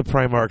any of the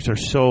Primarchs are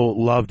so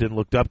loved and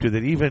looked up to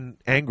that even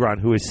Angron,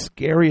 who is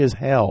scary as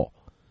hell,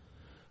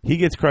 he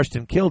gets crushed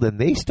and killed, and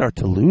they start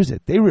to lose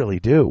it. They really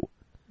do.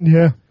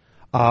 Yeah.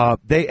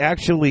 They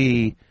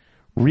actually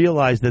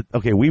realize that,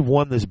 okay, we've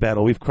won this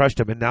battle, we've crushed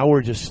them, and now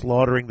we're just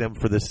slaughtering them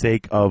for the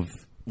sake of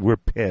we're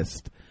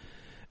pissed.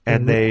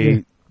 And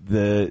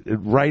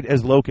right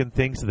as Loken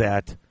thinks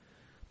that,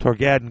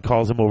 Torgadon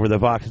calls him over the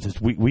Vox and says,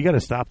 we got to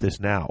stop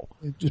this now.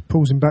 It just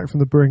pulls him back from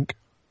the brink.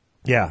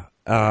 Yeah.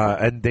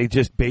 And they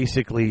just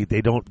basically,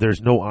 there's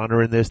no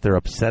honor in this. They're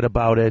upset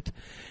about it.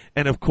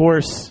 And of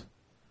course,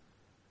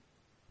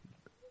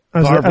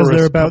 as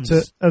Varvarus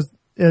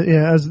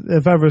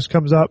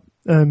comes up,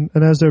 and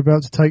as they're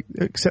about to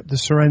accept the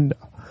surrender,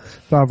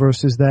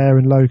 Varvarus is there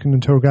and Loken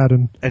and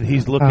Torgadon. And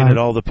he's looking at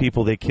all the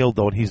people they killed,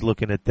 though, and he's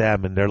looking at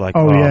them, and they're like,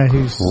 crap.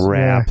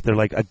 Yeah. They're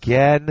like,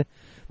 again?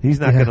 He's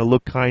not going to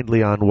look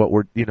kindly on what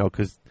we're,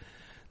 because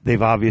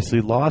they've obviously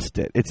lost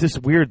it. It's this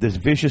weird, this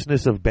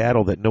viciousness of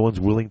battle that no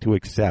one's willing to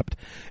accept.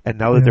 And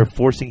now that they're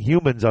forcing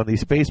humans on these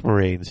Space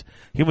Marines,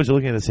 humans are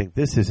looking at this saying,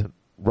 this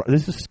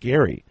is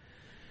scary.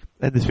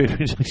 And the Space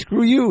Marines are like,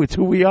 screw you, it's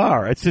who we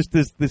are. It's just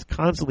this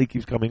constantly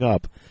keeps coming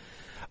up.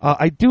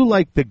 I do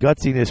like the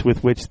gutsiness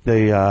with which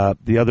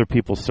the other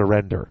people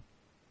surrender.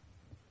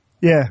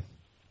 Yeah.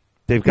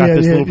 They've got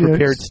this little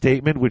prepared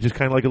statement, which is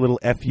kind of like a little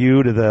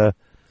FU to the...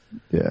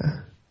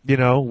 Yeah.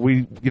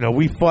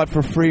 We fought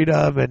for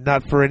freedom and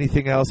not for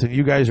anything else, and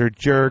you guys are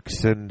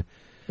jerks. And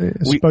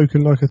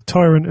spoken like a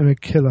tyrant and a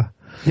killer.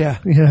 Yeah,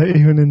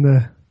 even in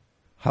the.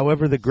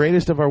 However, the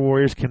greatest of our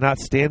warriors cannot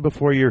stand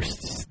before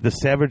the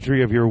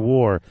savagery of your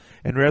war,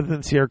 and rather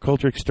than see our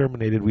culture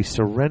exterminated, we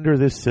surrender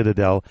this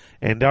citadel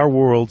and our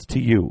worlds to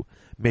you.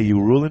 May you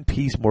rule in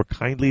peace more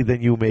kindly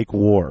than you make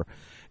war.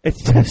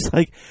 It's just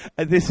like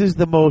this is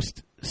the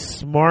most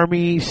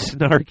smarmy,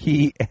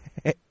 snarky,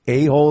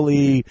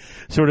 a-holy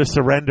sort of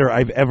surrender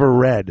I've ever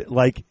read.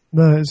 Like,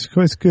 no, it's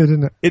good,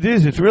 isn't it? It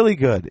is. It's really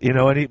good.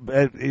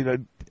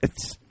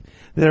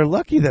 They're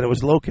lucky that it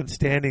was Loken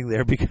standing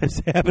there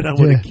because Abaddon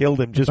would have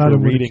killed him just for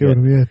reading it.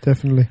 Yeah,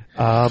 definitely.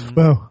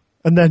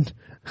 And then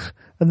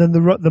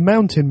the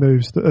mountain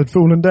moves that had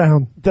fallen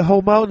down. The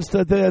whole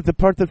mountain, the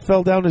part that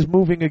fell down is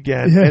moving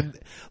again. Yeah. And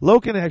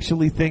Loken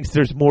actually thinks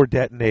there's more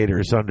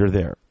detonators under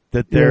there.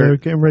 That They're they're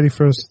getting ready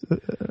for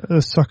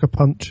a sucker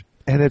punch.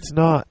 and it's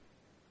not.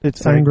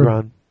 It's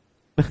Angron.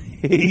 Angron.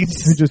 He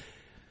He's just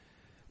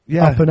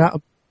up and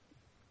out.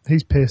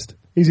 He's pissed.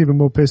 He's even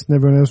more pissed than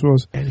everyone else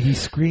was. and he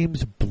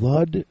screams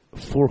blood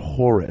for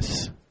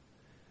Horus,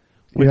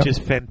 which Yep. is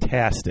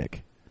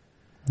fantastic.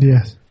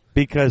 Yes.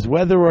 Because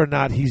whether or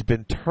not he's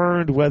been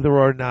turned, whether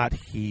or not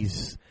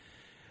Horus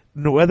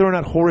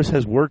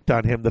has worked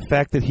on him, the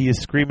fact that he is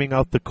screaming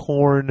out the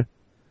corn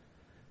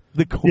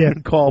Yeah.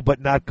 call, but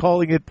not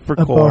calling it for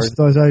A corn.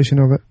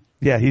 bastardization of it.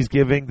 Yeah, he's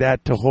giving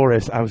that to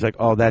Horus. I was like,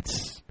 oh,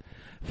 that's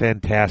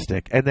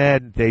fantastic. And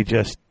then they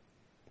kill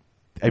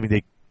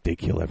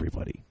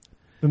everybody.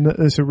 And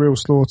it's a real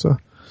slaughter.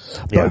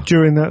 Yeah. But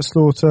during that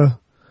slaughter,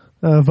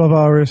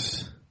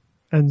 Varvaris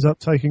ends up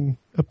taking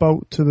a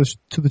bolt to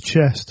the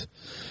chest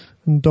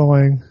and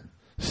dying.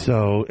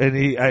 So, and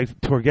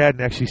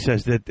Torgadon actually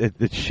says that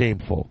it's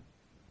shameful.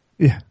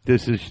 Yeah.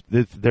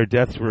 Their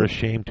deaths were a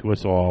shame to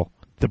us all.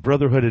 The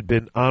Brotherhood had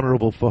been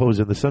honorable foes,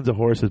 and the sons of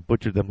Horus had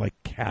butchered them like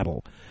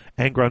cattle.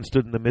 Angron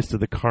stood in the midst of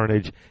the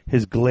carnage,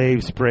 his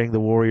glaive spraying the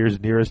warriors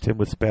nearest him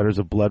with spatters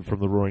of blood from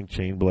the roaring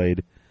chain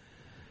blade.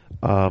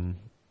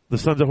 The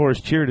sons of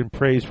Horus cheered in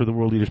praise for the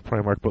world leader's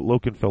Primarch, but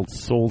Loken felt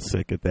soul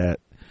sick at that.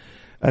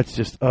 That's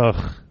just,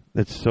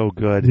 that's so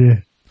good. Yeah.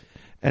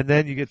 And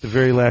then you get the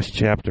very last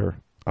chapter.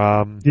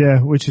 Yeah,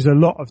 which is a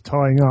lot of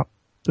tying up.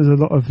 There's a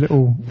lot of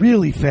little...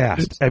 Really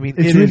fast. I mean,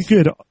 it's it really is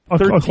good. I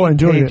quite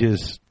enjoy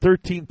pages,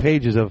 13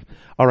 pages of,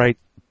 all right,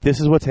 this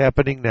is what's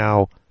happening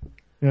now. it.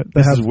 Yeah,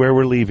 This is where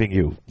we're leaving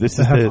you. This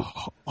they is have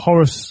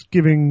Horus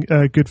giving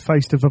a good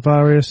face to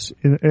Varvaris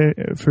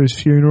for his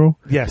funeral.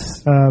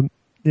 yes. A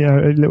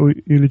little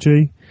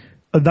eulogy.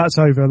 And that's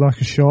over like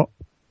a shot.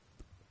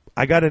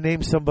 I got to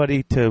name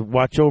somebody to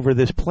watch over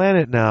this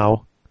planet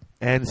now,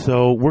 and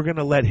so we're going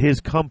to let his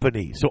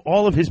company, so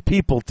all of his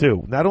people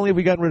too. Not only have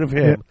we gotten rid of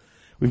him,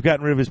 we've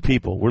gotten rid of his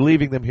people. We're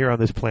leaving them here on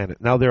this planet.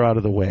 Now they're out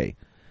of the way.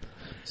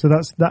 So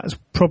that's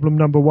problem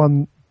number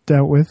one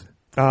dealt with.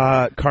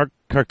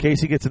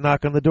 Carcassi gets a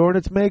knock on the door, and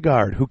it's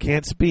Magard, who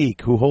can't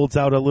speak, who holds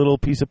out a little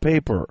piece of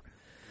paper.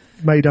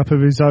 Made up of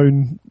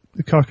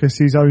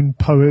Carcassi's own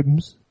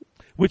poems.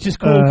 Which is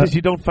cool because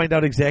you don't find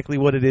out exactly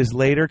what it is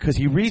later because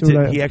he reads Too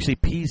it. late. He actually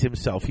pees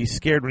himself. He's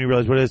scared when he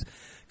realizes what it is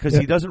because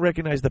he doesn't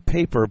recognize the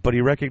paper, but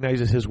he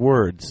recognizes his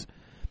words.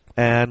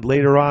 And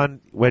later on,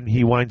 when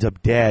he winds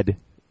up dead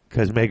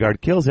because Magard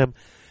kills him,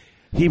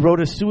 he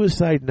wrote a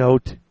suicide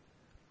note.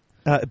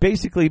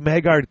 Basically,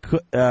 Magard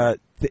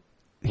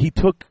he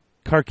took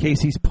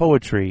Carcassi's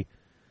poetry,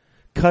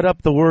 cut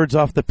up the words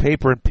off the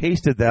paper, and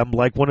pasted them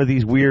like one of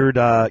these weird,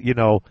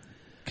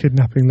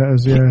 Kidnapping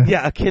letters, yeah.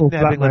 Yeah, a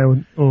kidnapping or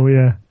blackmail.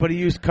 Yeah. But he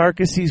used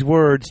Carcassi's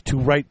words to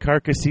write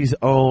Carcassi's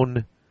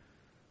own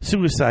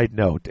suicide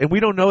note. And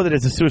we don't know that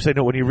it's a suicide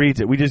note when he reads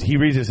it. He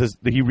reads it and says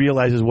that he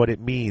realizes what it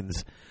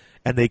means.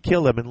 And they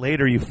kill him. And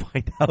later you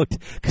find out,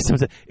 because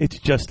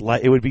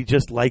it would be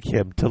just like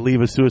him to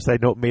leave a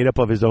suicide note made up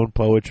of his own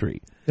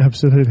poetry.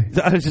 Absolutely.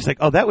 So I was just like,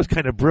 oh, that was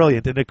kind of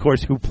brilliant. And of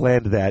course, who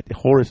planned that?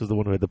 Horus was the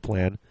one who had the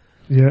plan.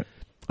 Yeah.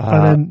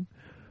 And then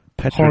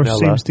Petronella. Horus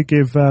seems to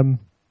give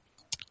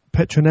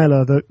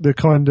Petronella the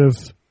kind of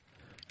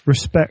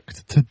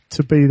respect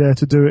to be there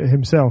to do it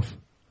himself.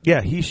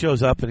 Yeah, he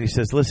shows up and he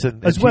says,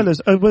 listen. As well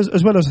as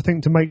I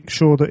think to make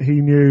sure that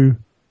he knew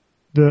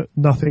that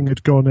nothing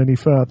had gone any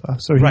further.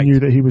 So he knew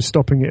that he was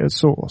stopping it at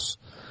source.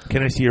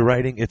 Can I see your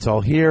writing? It's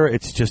all here.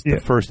 It's just the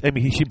first. I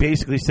mean, she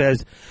basically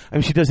says,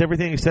 she does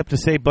everything except to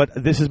say, but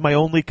this is my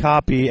only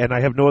copy and I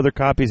have no other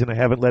copies and I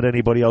haven't let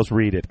anybody else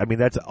read it. I mean,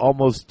 that's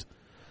almost,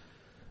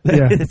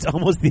 it's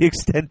almost the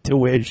extent to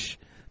which.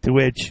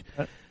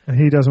 And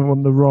he doesn't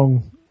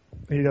want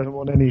he doesn't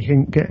want any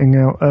hint getting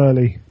out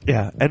early.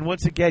 Yeah, and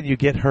once again, you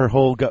get her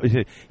whole.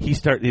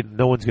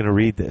 No one's going to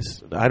read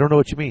this. I don't know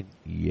what you mean.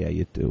 Yeah,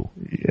 you do.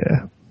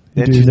 Yeah.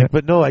 And she's like,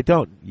 but no, I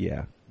don't.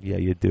 Yeah,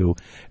 you do.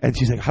 And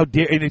she's like, how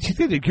dare? And she's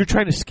like, you're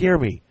trying to scare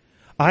me.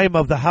 I am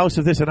of the house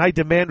of this, and I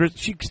demand.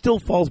 She still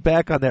falls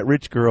back on that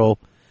rich girl.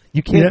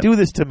 You can't do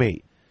this to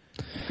me.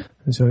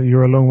 And so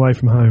you're a long way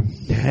from home.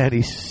 And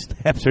he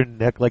snaps her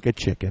neck like a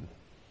chicken.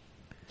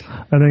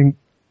 And then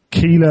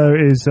Kilo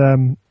is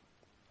in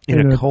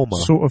a coma,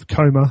 sort of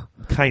coma.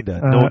 Kinda.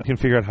 No one can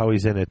figure out how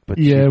he's in it, but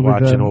she's with,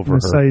 watching over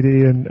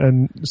Mercedes her.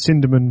 and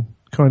Cinderman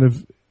kind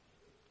of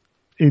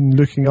in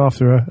looking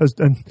after her.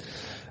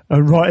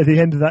 And right at the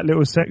end of that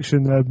little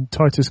section,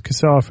 Titus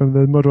Cassar from the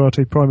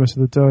Moderati Primus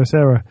of the Dies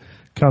Era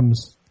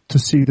comes to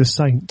see the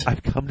saint.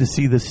 I've come to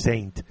see the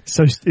saint.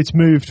 So it's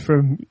moved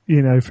from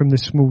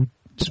this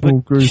small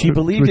group. She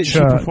believed to it. She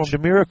performed a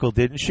miracle,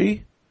 didn't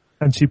she?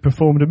 And she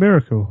performed a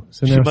miracle.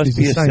 So she now must she's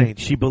be a saint. saint.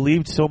 She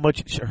believed so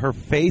much. Her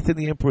faith in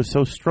the Emperor was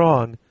so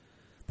strong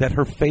that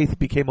her faith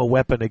became a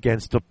weapon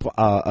against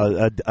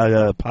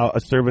a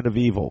servant of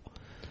evil.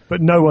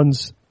 But no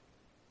one's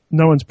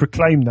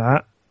proclaimed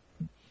that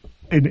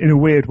in a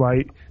weird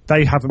way.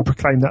 they haven't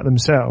proclaimed that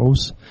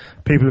themselves.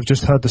 People have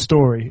just heard the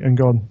story and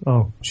gone,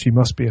 oh, she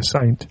must be a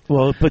saint.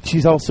 Well, but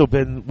she's also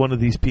been one of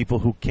these people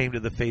who came to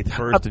the faith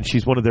first, and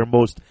she's one of their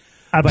most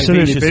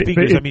Absolutely, vivacious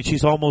speakers. but I mean,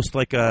 she's almost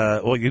like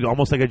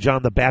almost like a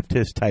John the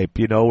Baptist type,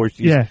 where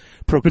she's but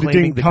proclaiming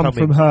it didn't the come coming.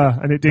 from her,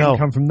 and it didn't No.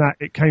 come from that.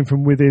 It came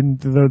from within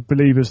the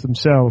believers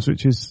themselves,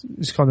 which is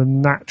kind of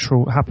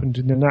natural. Happened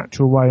in a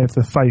natural way of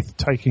the faith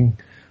taking,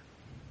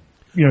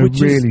 Which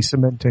is- really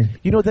cementing.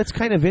 That's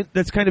kind of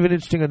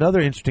another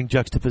interesting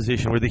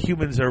juxtaposition where the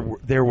humans are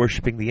they're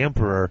worshiping the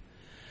emperor,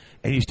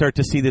 and you start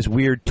to see this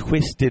weird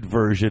twisted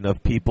version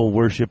of people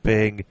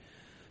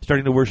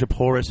starting to worship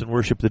Horus and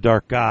worship the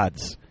dark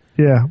gods,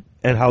 Yeah,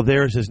 and how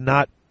theirs is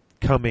not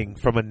coming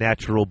from a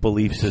natural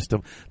belief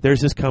system.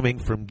 Theirs is coming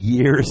from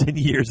years and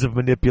years of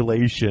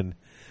manipulation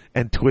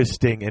and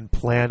twisting and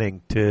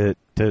planning to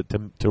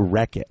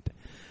wreck it.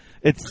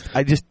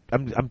 I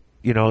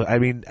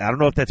don't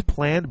know if that's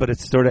planned, but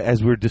it's sort of,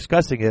 as we're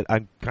discussing it,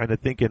 I'm kind of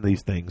thinking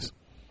these things.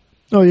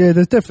 Oh yeah,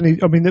 there's definitely.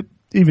 I mean,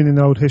 even in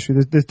old history,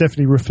 there's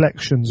definitely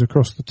reflections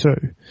across the two.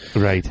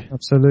 Right.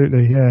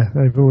 Absolutely, yeah,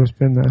 they've always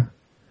been there.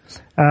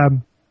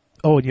 And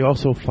you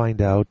also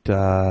find out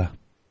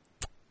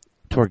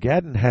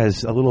Torgadon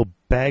has a little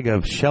bag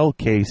of shell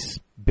case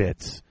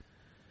bits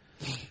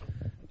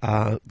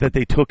that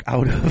they took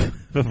out of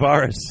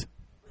Varus.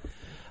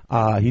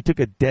 He took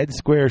a dead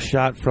square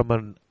shot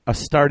from a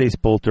Stardate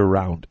bolter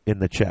round in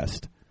the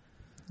chest.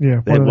 Yeah,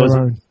 one of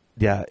their own.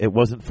 Yeah, it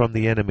wasn't from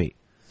the enemy.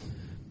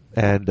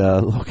 And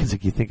Logan's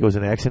like, you think it was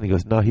an accident? He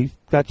goes, no, he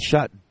got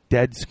shot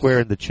dead square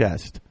in the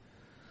chest.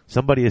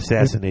 Somebody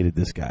assassinated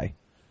this guy.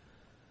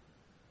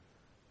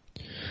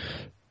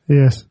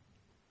 Yes.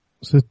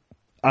 So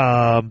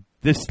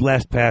This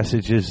last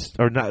passage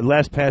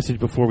last passage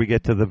before we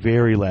get to the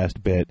very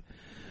last bit.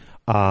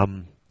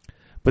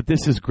 But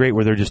this is great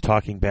where they're just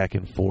talking back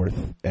and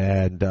forth.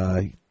 And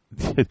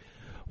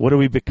what are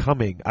we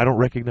becoming? I don't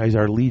recognize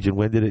our legion.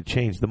 When did it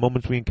change? The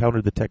moment we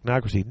encountered the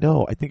technocracy?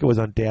 No, I think it was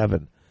on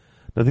Davin.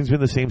 Nothing's been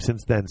the same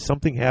since then.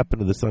 Something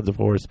happened to the Sons of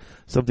Horus.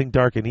 Something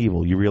dark and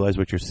evil. You realize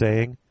what you're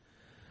saying?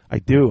 I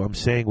do. I'm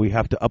saying we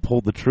have to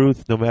uphold the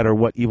truth no matter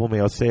what evil may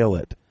assail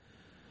it.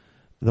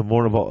 The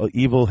more of all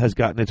evil has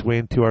gotten its way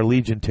into our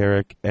legion,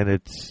 Tarek, and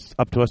it's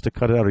up to us to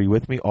cut it out. Are you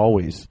with me?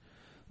 Always.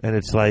 And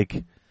it's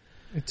like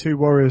 2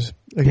 warriors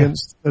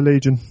against the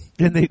Legion.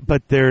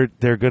 But they're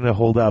going to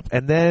hold up.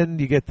 And then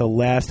you get the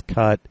last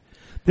cut.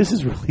 This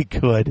is really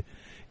good.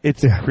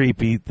 It's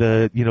creepy.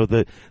 The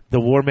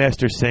War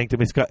Master's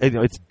Sanctum. It's got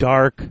it's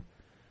dark.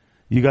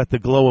 You got the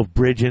glow of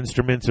bridge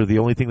instruments are the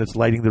only thing that's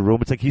lighting the room.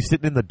 It's like he's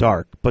sitting in the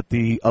dark, but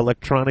the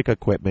electronic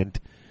equipment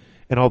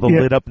and all the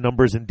lit up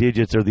numbers and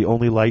digits are the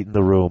only light in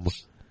the room.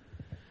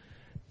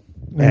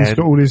 And he's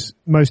got all his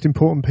most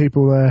important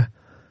people there.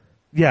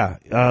 Yeah.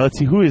 Let's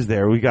see who is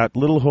there. We got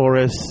Little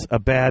Horus,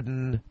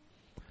 Abaddon,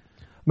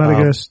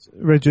 Malagast,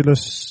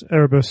 Regulus,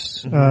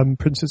 Erebus,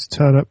 Princess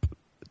Turnip.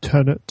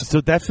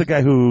 So that's the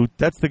guy who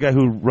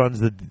runs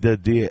the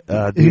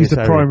he's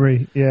the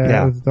primary, of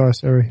the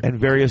Diocese. And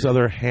various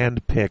other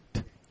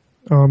hand-picked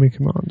army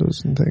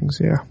commanders and things,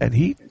 yeah. And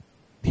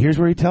here's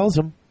where he tells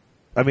them.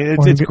 I mean,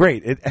 it's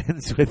great. It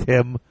ends with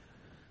him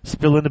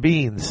spilling the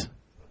beans.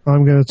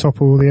 I'm going to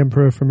topple the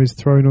Emperor from his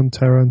throne on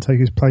Terra and take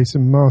his place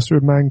as Master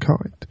of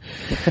Mankind.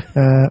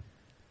 And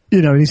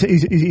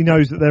he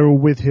knows that they're all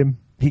with him.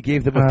 He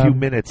gave them a few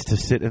minutes to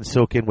sit and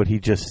soak in what he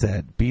just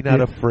said. Be not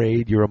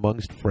afraid. You're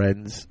amongst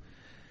friends.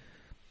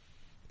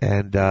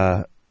 And,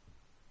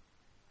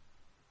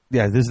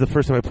 this is the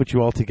first time I put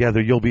you all together.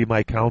 You'll be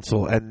my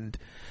counsel. And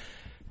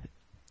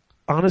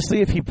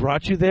honestly, if he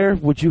brought you there,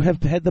 would you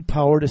have had the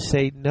power to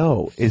say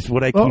no, is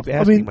what I keep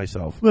asking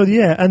myself. Well,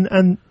 yeah,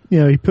 and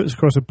he puts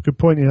across a good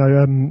point.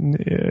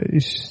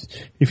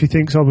 If he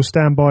thinks I will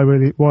stand by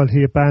while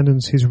he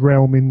abandons his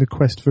realm in the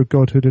quest for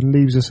godhood and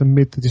leaves us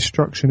amid the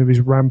destruction of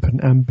his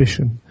rampant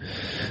ambition.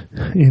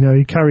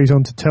 He carries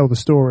on to tell the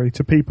story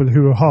to people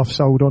who are half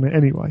sold on it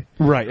anyway.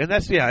 Right, and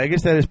that's, I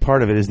guess that is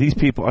part of it, is these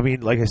people, I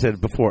mean, like I said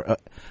before,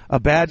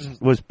 Abaddon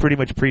was pretty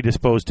much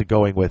predisposed to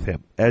going with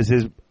him, as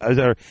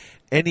are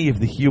any of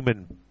the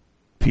human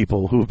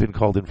people who have been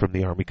called in from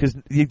the army, because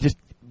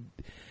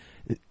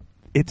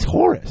it's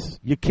Horus.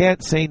 You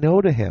can't say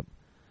no to him.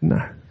 No.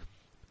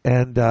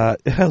 And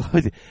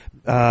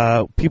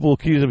people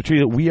accuse him of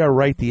treating we are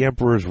right, the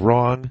Emperor's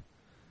wrong.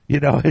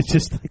 It's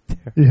just like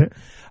there.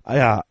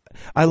 Yeah.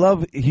 I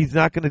love he's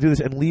not going to do this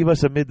and leave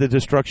us amid the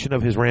destruction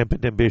of his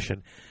rampant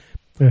ambition.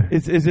 Yeah.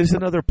 Is this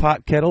another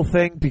pot kettle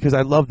thing? Because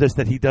I love this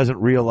that he doesn't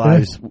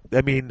realize. Yeah.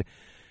 I mean,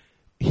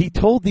 he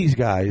told these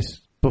guys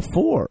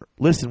before,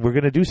 listen, we're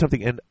going to do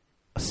something, and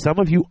some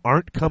of you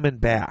aren't coming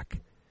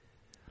back.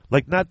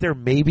 Like, not there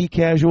may be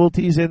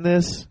casualties in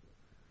this.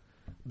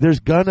 There's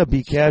going to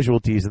be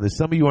casualties in this.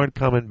 Some of you aren't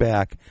coming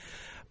back.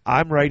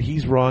 I'm right,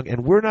 he's wrong,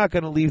 and we're not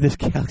going to leave this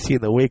galaxy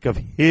in the wake of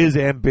his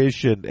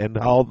ambition and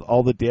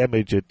all the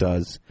damage it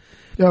does.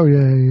 Oh,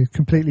 yeah, you're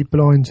completely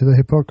blind to the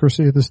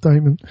hypocrisy of the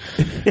statement.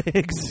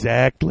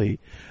 Exactly.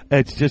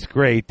 It's just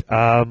great.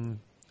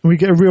 we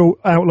get a real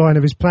outline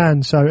of his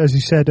plan. So, as he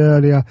said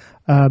earlier,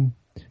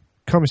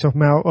 cut myself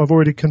out. I've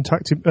already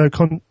contacted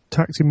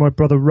my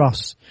brother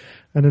Russ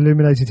and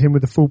illuminated him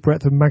with the full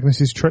breadth of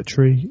Magnus's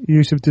treachery,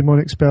 use of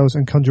demonic spells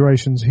and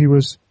conjurations. He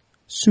was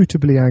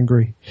suitably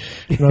angry,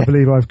 and I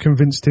believe I've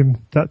convinced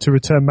him that to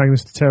return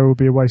Magnus to Terra will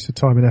be a waste of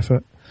time and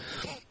effort.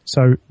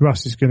 So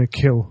Russ is going to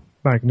kill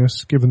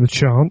Magnus, given the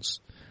chance.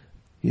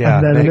 Yeah,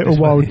 and then Magnus a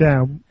little while might-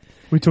 down,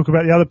 we talk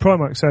about the other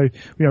Primarch. So,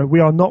 we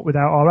are not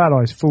without our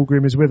allies.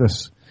 Fulgrim is with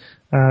us.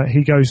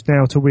 He goes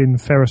now to win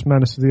Ferrus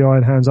Manus of the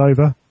Iron Hands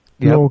over.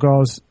 Yep.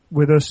 Lorgar's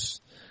with us.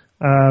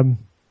 And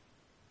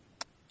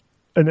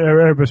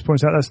Erebus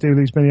points out that still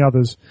leaves many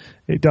others.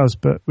 It does,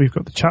 but we've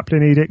got the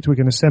Chaplain Edict. We're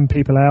going to send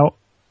people out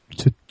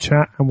to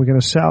chat, and we're going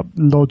to set up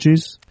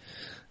lodges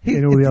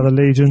in all the other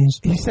legions.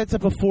 He sets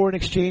up a foreign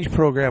exchange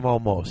program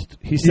almost.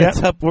 He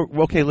sets up,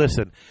 okay,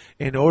 listen,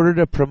 in order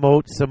to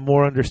promote some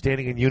more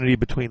understanding and unity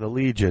between the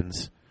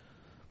legions,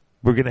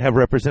 we're going to have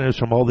representatives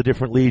from all the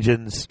different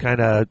legions,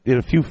 kind of,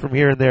 a few from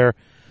here and there,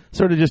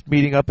 sort of just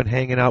meeting up and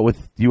hanging out with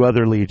you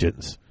other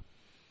legions.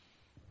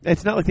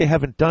 It's not like they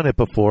haven't done it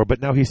before, but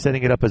now he's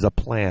setting it up as a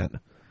plan.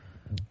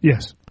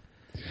 Yes.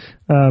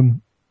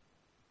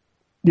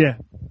 Yeah.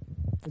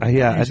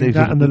 Yeah, Using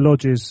that and the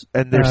lodges.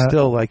 and they're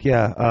still like,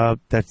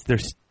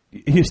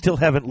 you still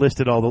haven't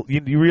listed all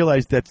the. You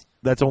realize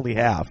that's only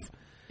half.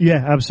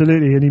 Yeah,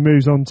 absolutely. And he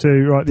moves on to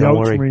the Don't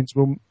worry. Ultramarines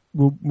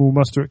will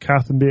muster at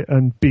Cath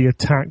and be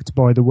attacked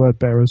by the Word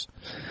Bearers.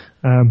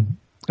 And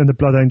the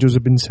Blood Angels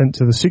have been sent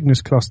to the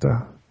Cygnus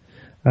cluster,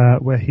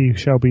 where he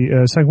shall be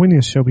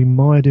Sanguinius shall be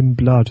mired in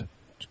blood.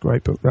 It's a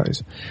great book, that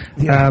is.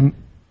 Yeah.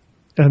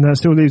 And that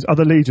still leaves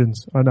other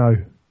legions. I know,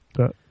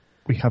 but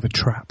we have a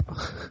trap.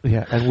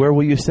 Yeah, and where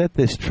will you set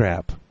this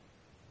trap?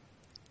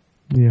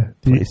 Yeah,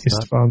 the Place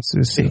East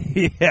Francis.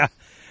 Yeah,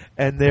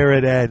 and there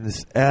it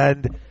ends.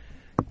 And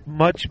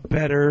much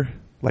better,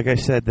 like I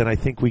said, than I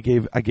think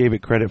I gave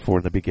it credit for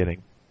in the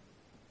beginning.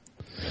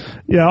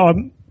 Yeah, I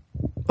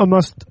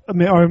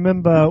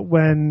remember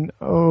when,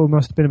 it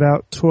must have been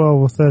about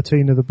 12 or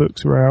 13 of the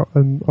books were out,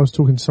 and I was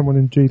talking to someone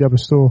in GW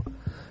store, and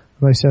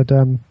they said,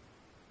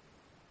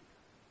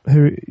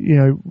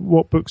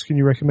 what books can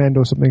you recommend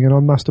or something? And I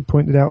must have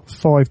pointed out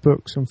 5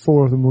 books, and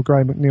 4 of them were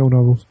Graham McNeil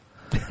novels.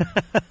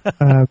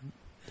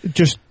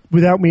 Just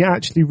without me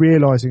actually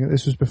realising it.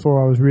 This was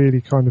before I was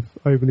really kind of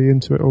overly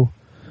into it all.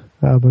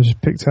 I just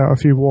picked out a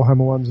few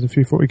Warhammer ones and a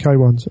few 40k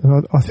ones,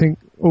 and I think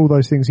all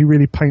those things, he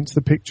really paints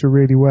the picture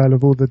really well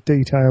of all the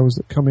details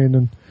that come in.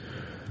 And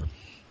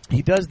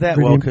he does that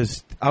really well,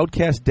 because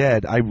Outcast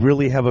Dead, I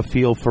really have a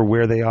feel for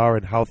where they are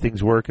and how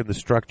things work and the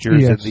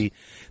structures and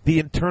the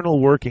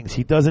internal workings.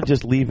 He doesn't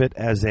just leave it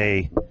as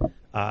a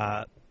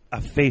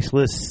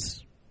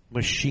faceless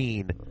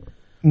machine.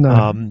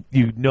 No.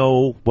 You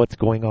know what's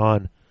going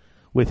on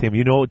with him.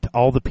 You know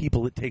all the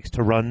people it takes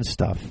to run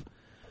stuff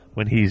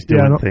when he's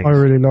doing things. I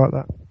really like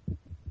that.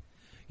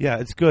 Yeah,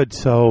 it's good.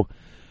 So,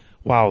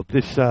 wow,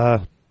 this.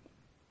 I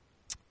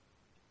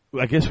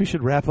guess we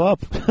should wrap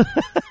up.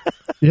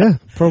 Yeah,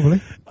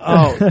 probably.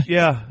 Oh,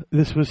 yeah,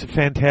 this was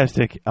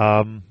fantastic.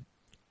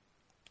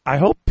 I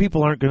hope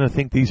people aren't going to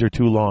think these are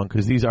too long,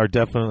 because these are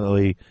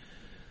definitely.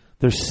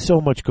 There's so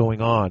much going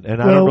on,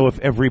 and I don't know if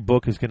every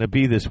book is going to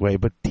be this way,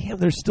 but damn,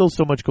 there's still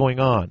so much going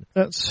on.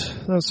 That's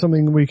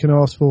something we can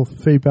ask for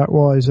feedback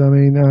wise. I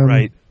mean,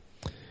 Right.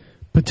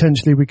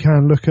 Potentially we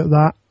can look at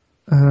that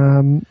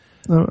and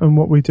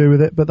what we do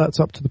with it, but that's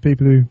up to the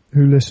people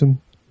who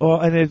listen. Well,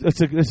 and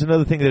it's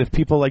another thing that if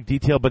people like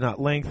detail but not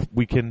length,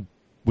 we can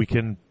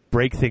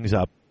break things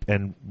up,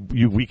 and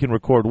we can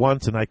record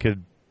once, and I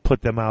could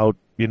put them out.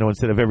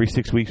 Instead of every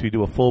 6 weeks we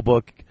do a full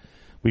book,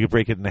 we could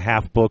break it into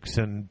half books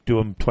and do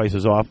them twice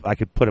as often. I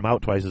could put them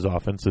out twice as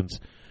often,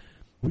 since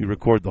we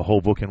record the whole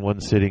book in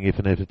one sitting,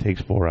 even if it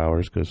takes 4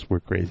 hours, because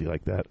we're crazy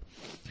like that.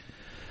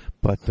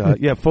 But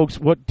yeah, folks,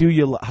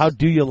 how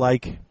do you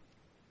like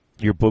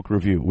your book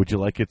review? Would you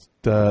like it,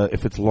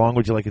 if it's long,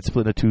 would you like it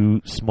split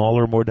into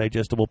smaller, more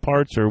digestible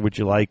parts, or would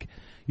you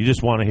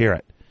just want to hear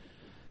it?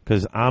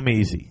 Because I'm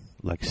easy,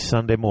 like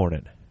Sunday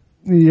morning.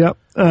 Yep.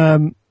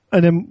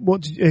 And then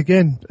what did you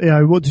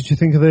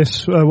think of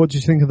this? What did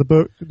you think of the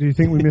book? Do you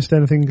think we missed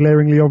anything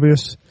glaringly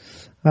obvious?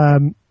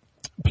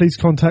 Please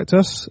contact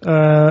us.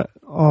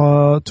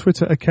 Our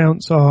Twitter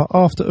accounts are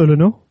After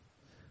Ulanor.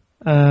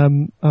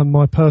 And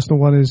my personal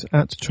one is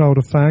at Child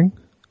of Fang.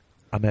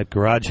 I'm at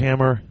Garage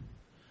Hammer.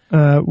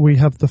 We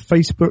have the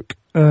Facebook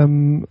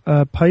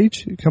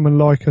page. Come and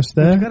like us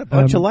there. We've got a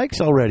bunch of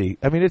likes already.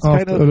 I mean, it's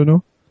After kind of...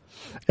 Ulanor.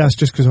 That's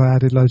just because I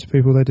added loads of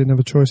people. They didn't have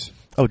a choice.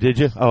 Oh, did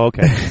you? Oh,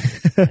 okay.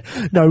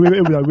 No,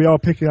 we are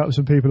picking up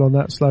some people on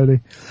that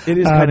slowly. It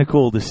is kind of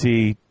cool to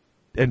see,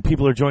 and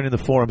people are joining the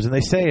forums, and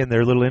they say in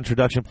their little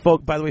introduction,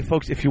 by the way,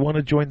 folks, if you want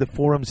to join the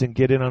forums and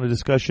get in on a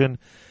discussion,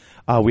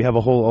 we have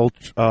a whole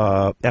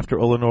After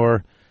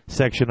Ulanor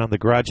section on the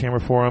Garage Hammer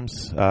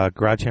forums,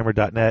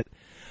 garagehammer.net.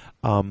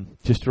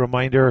 Just a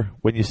reminder,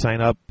 when you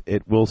sign up,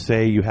 it will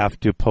say you have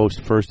to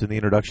post first in the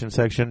introduction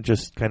section.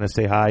 Just kind of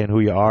say hi and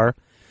who you are.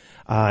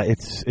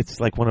 It's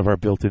like one of our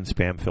built-in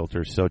spam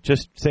filters. So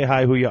just say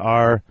hi, who you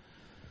are.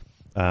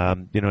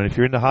 And if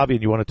you're in the hobby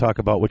and you want to talk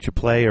about what you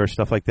play or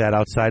stuff like that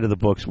outside of the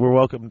books, we're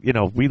welcome.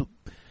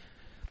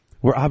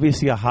 We're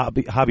obviously a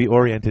hobby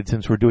oriented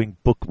since we're doing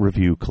book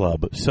review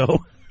club. So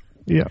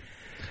yeah.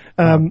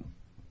 Jump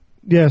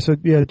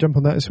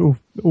on that. It's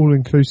all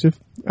inclusive.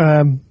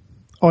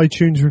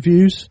 iTunes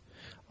reviews.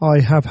 I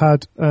have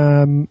had,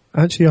 I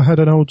had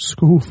an old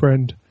school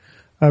friend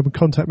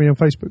contact me on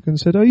Facebook and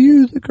said, "Are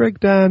you the Greg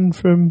Dan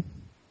from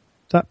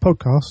that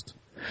podcast?"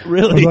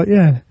 Really? I was like,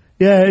 yeah.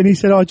 Yeah, and he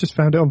said, "I just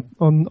found it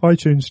on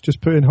iTunes,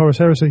 just put in Horus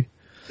Heresy."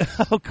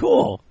 Oh,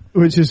 cool.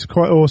 Which is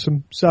quite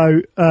awesome.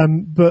 So,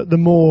 but the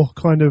more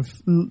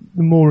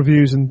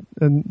reviews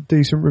and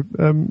decent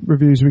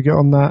reviews we get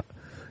on that,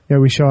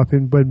 we show up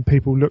in when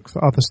people look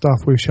for other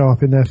stuff, we show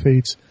up in their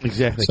feeds.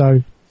 Exactly. So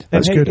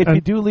that's good. If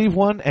you do leave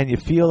one and you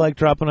feel like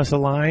dropping us a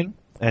line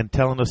and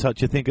telling us what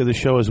you think of the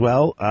show as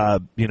well,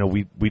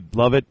 we'd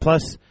love it.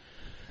 Plus,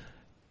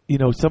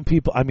 some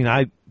people,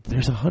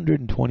 there's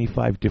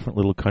 125 different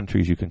little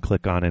countries you can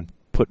click on and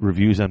put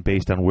reviews on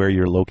based on where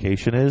your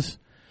location is.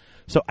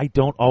 So I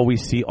don't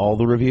always see all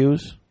the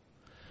reviews.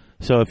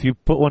 So if you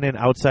put one in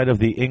outside of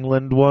the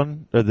England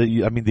one, or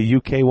the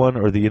UK one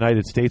or the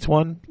United States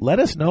one, let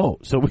us know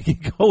so we can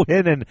go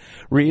in and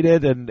read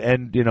it and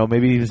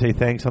maybe even say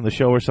thanks on the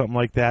show or something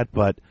like that.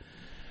 But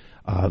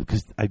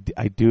because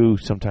I do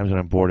sometimes when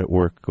I'm bored at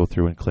work go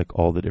through and click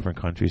all the different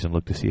countries and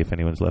look to see if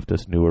anyone's left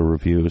us newer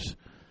reviews.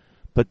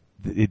 But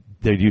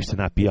there used to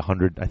not be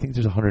 100. I think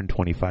there's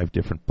 125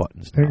 different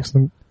buttons now.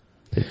 Excellent.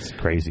 It's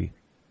crazy.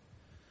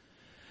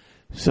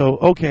 So,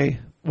 okay.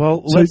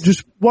 Well,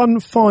 just one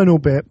final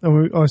bit,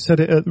 and I said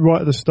it right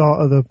at the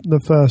start of the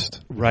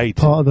first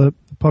part of the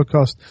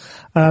podcast.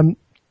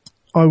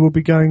 I will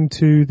be going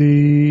to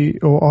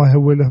I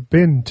will have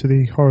been to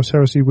the Horus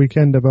Heresy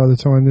Weekender by the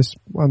time this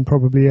one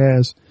probably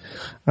airs,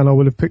 and I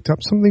will have picked up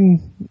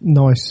something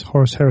nice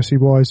Horus Heresy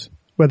wise,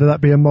 whether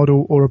that be a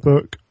model or a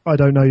book. I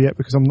don't know yet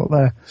because I'm not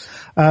there.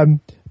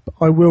 But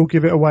I will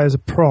give it away as a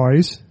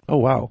prize. Oh,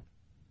 wow.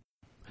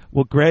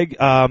 Well, Greg,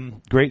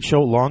 great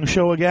show, long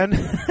show again.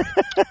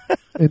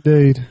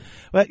 Indeed.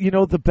 But,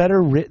 the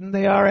better written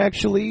they are,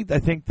 actually, I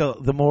think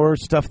the more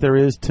stuff there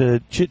is to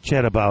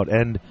chit-chat about.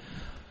 And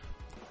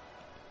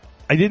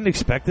I didn't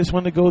expect this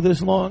one to go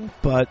this long,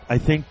 but I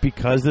think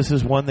because this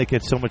is one that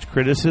gets so much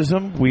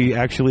criticism, we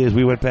actually, as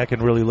we went back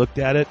and really looked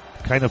at it,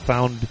 kind of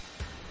found,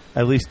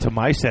 at least to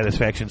my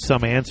satisfaction,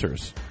 some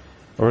answers.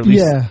 Or at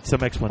least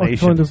some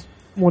explanations. I kind of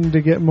wanted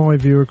to get my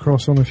view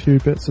across on a few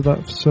bits of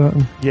that for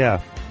certain.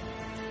 Yeah.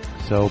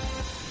 So,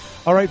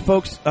 all right,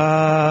 folks.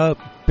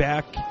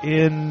 Back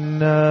in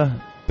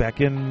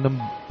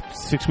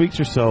 6 weeks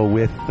or so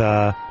with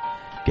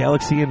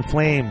Galaxy in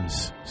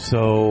Flames.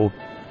 So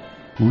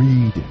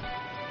read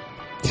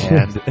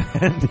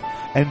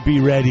and be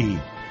ready.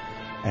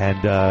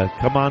 And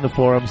come on the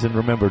forums and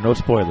remember, no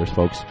spoilers,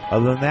 folks.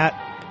 Other than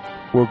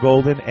that, we're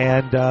golden.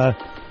 And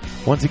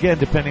once again,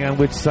 depending on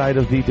which side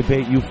of the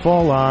debate you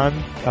fall on,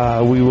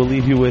 we will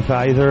leave you with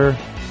either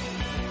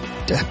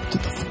Death to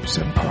the False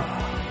Emperor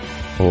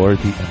or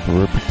the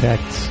Emperor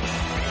Protects.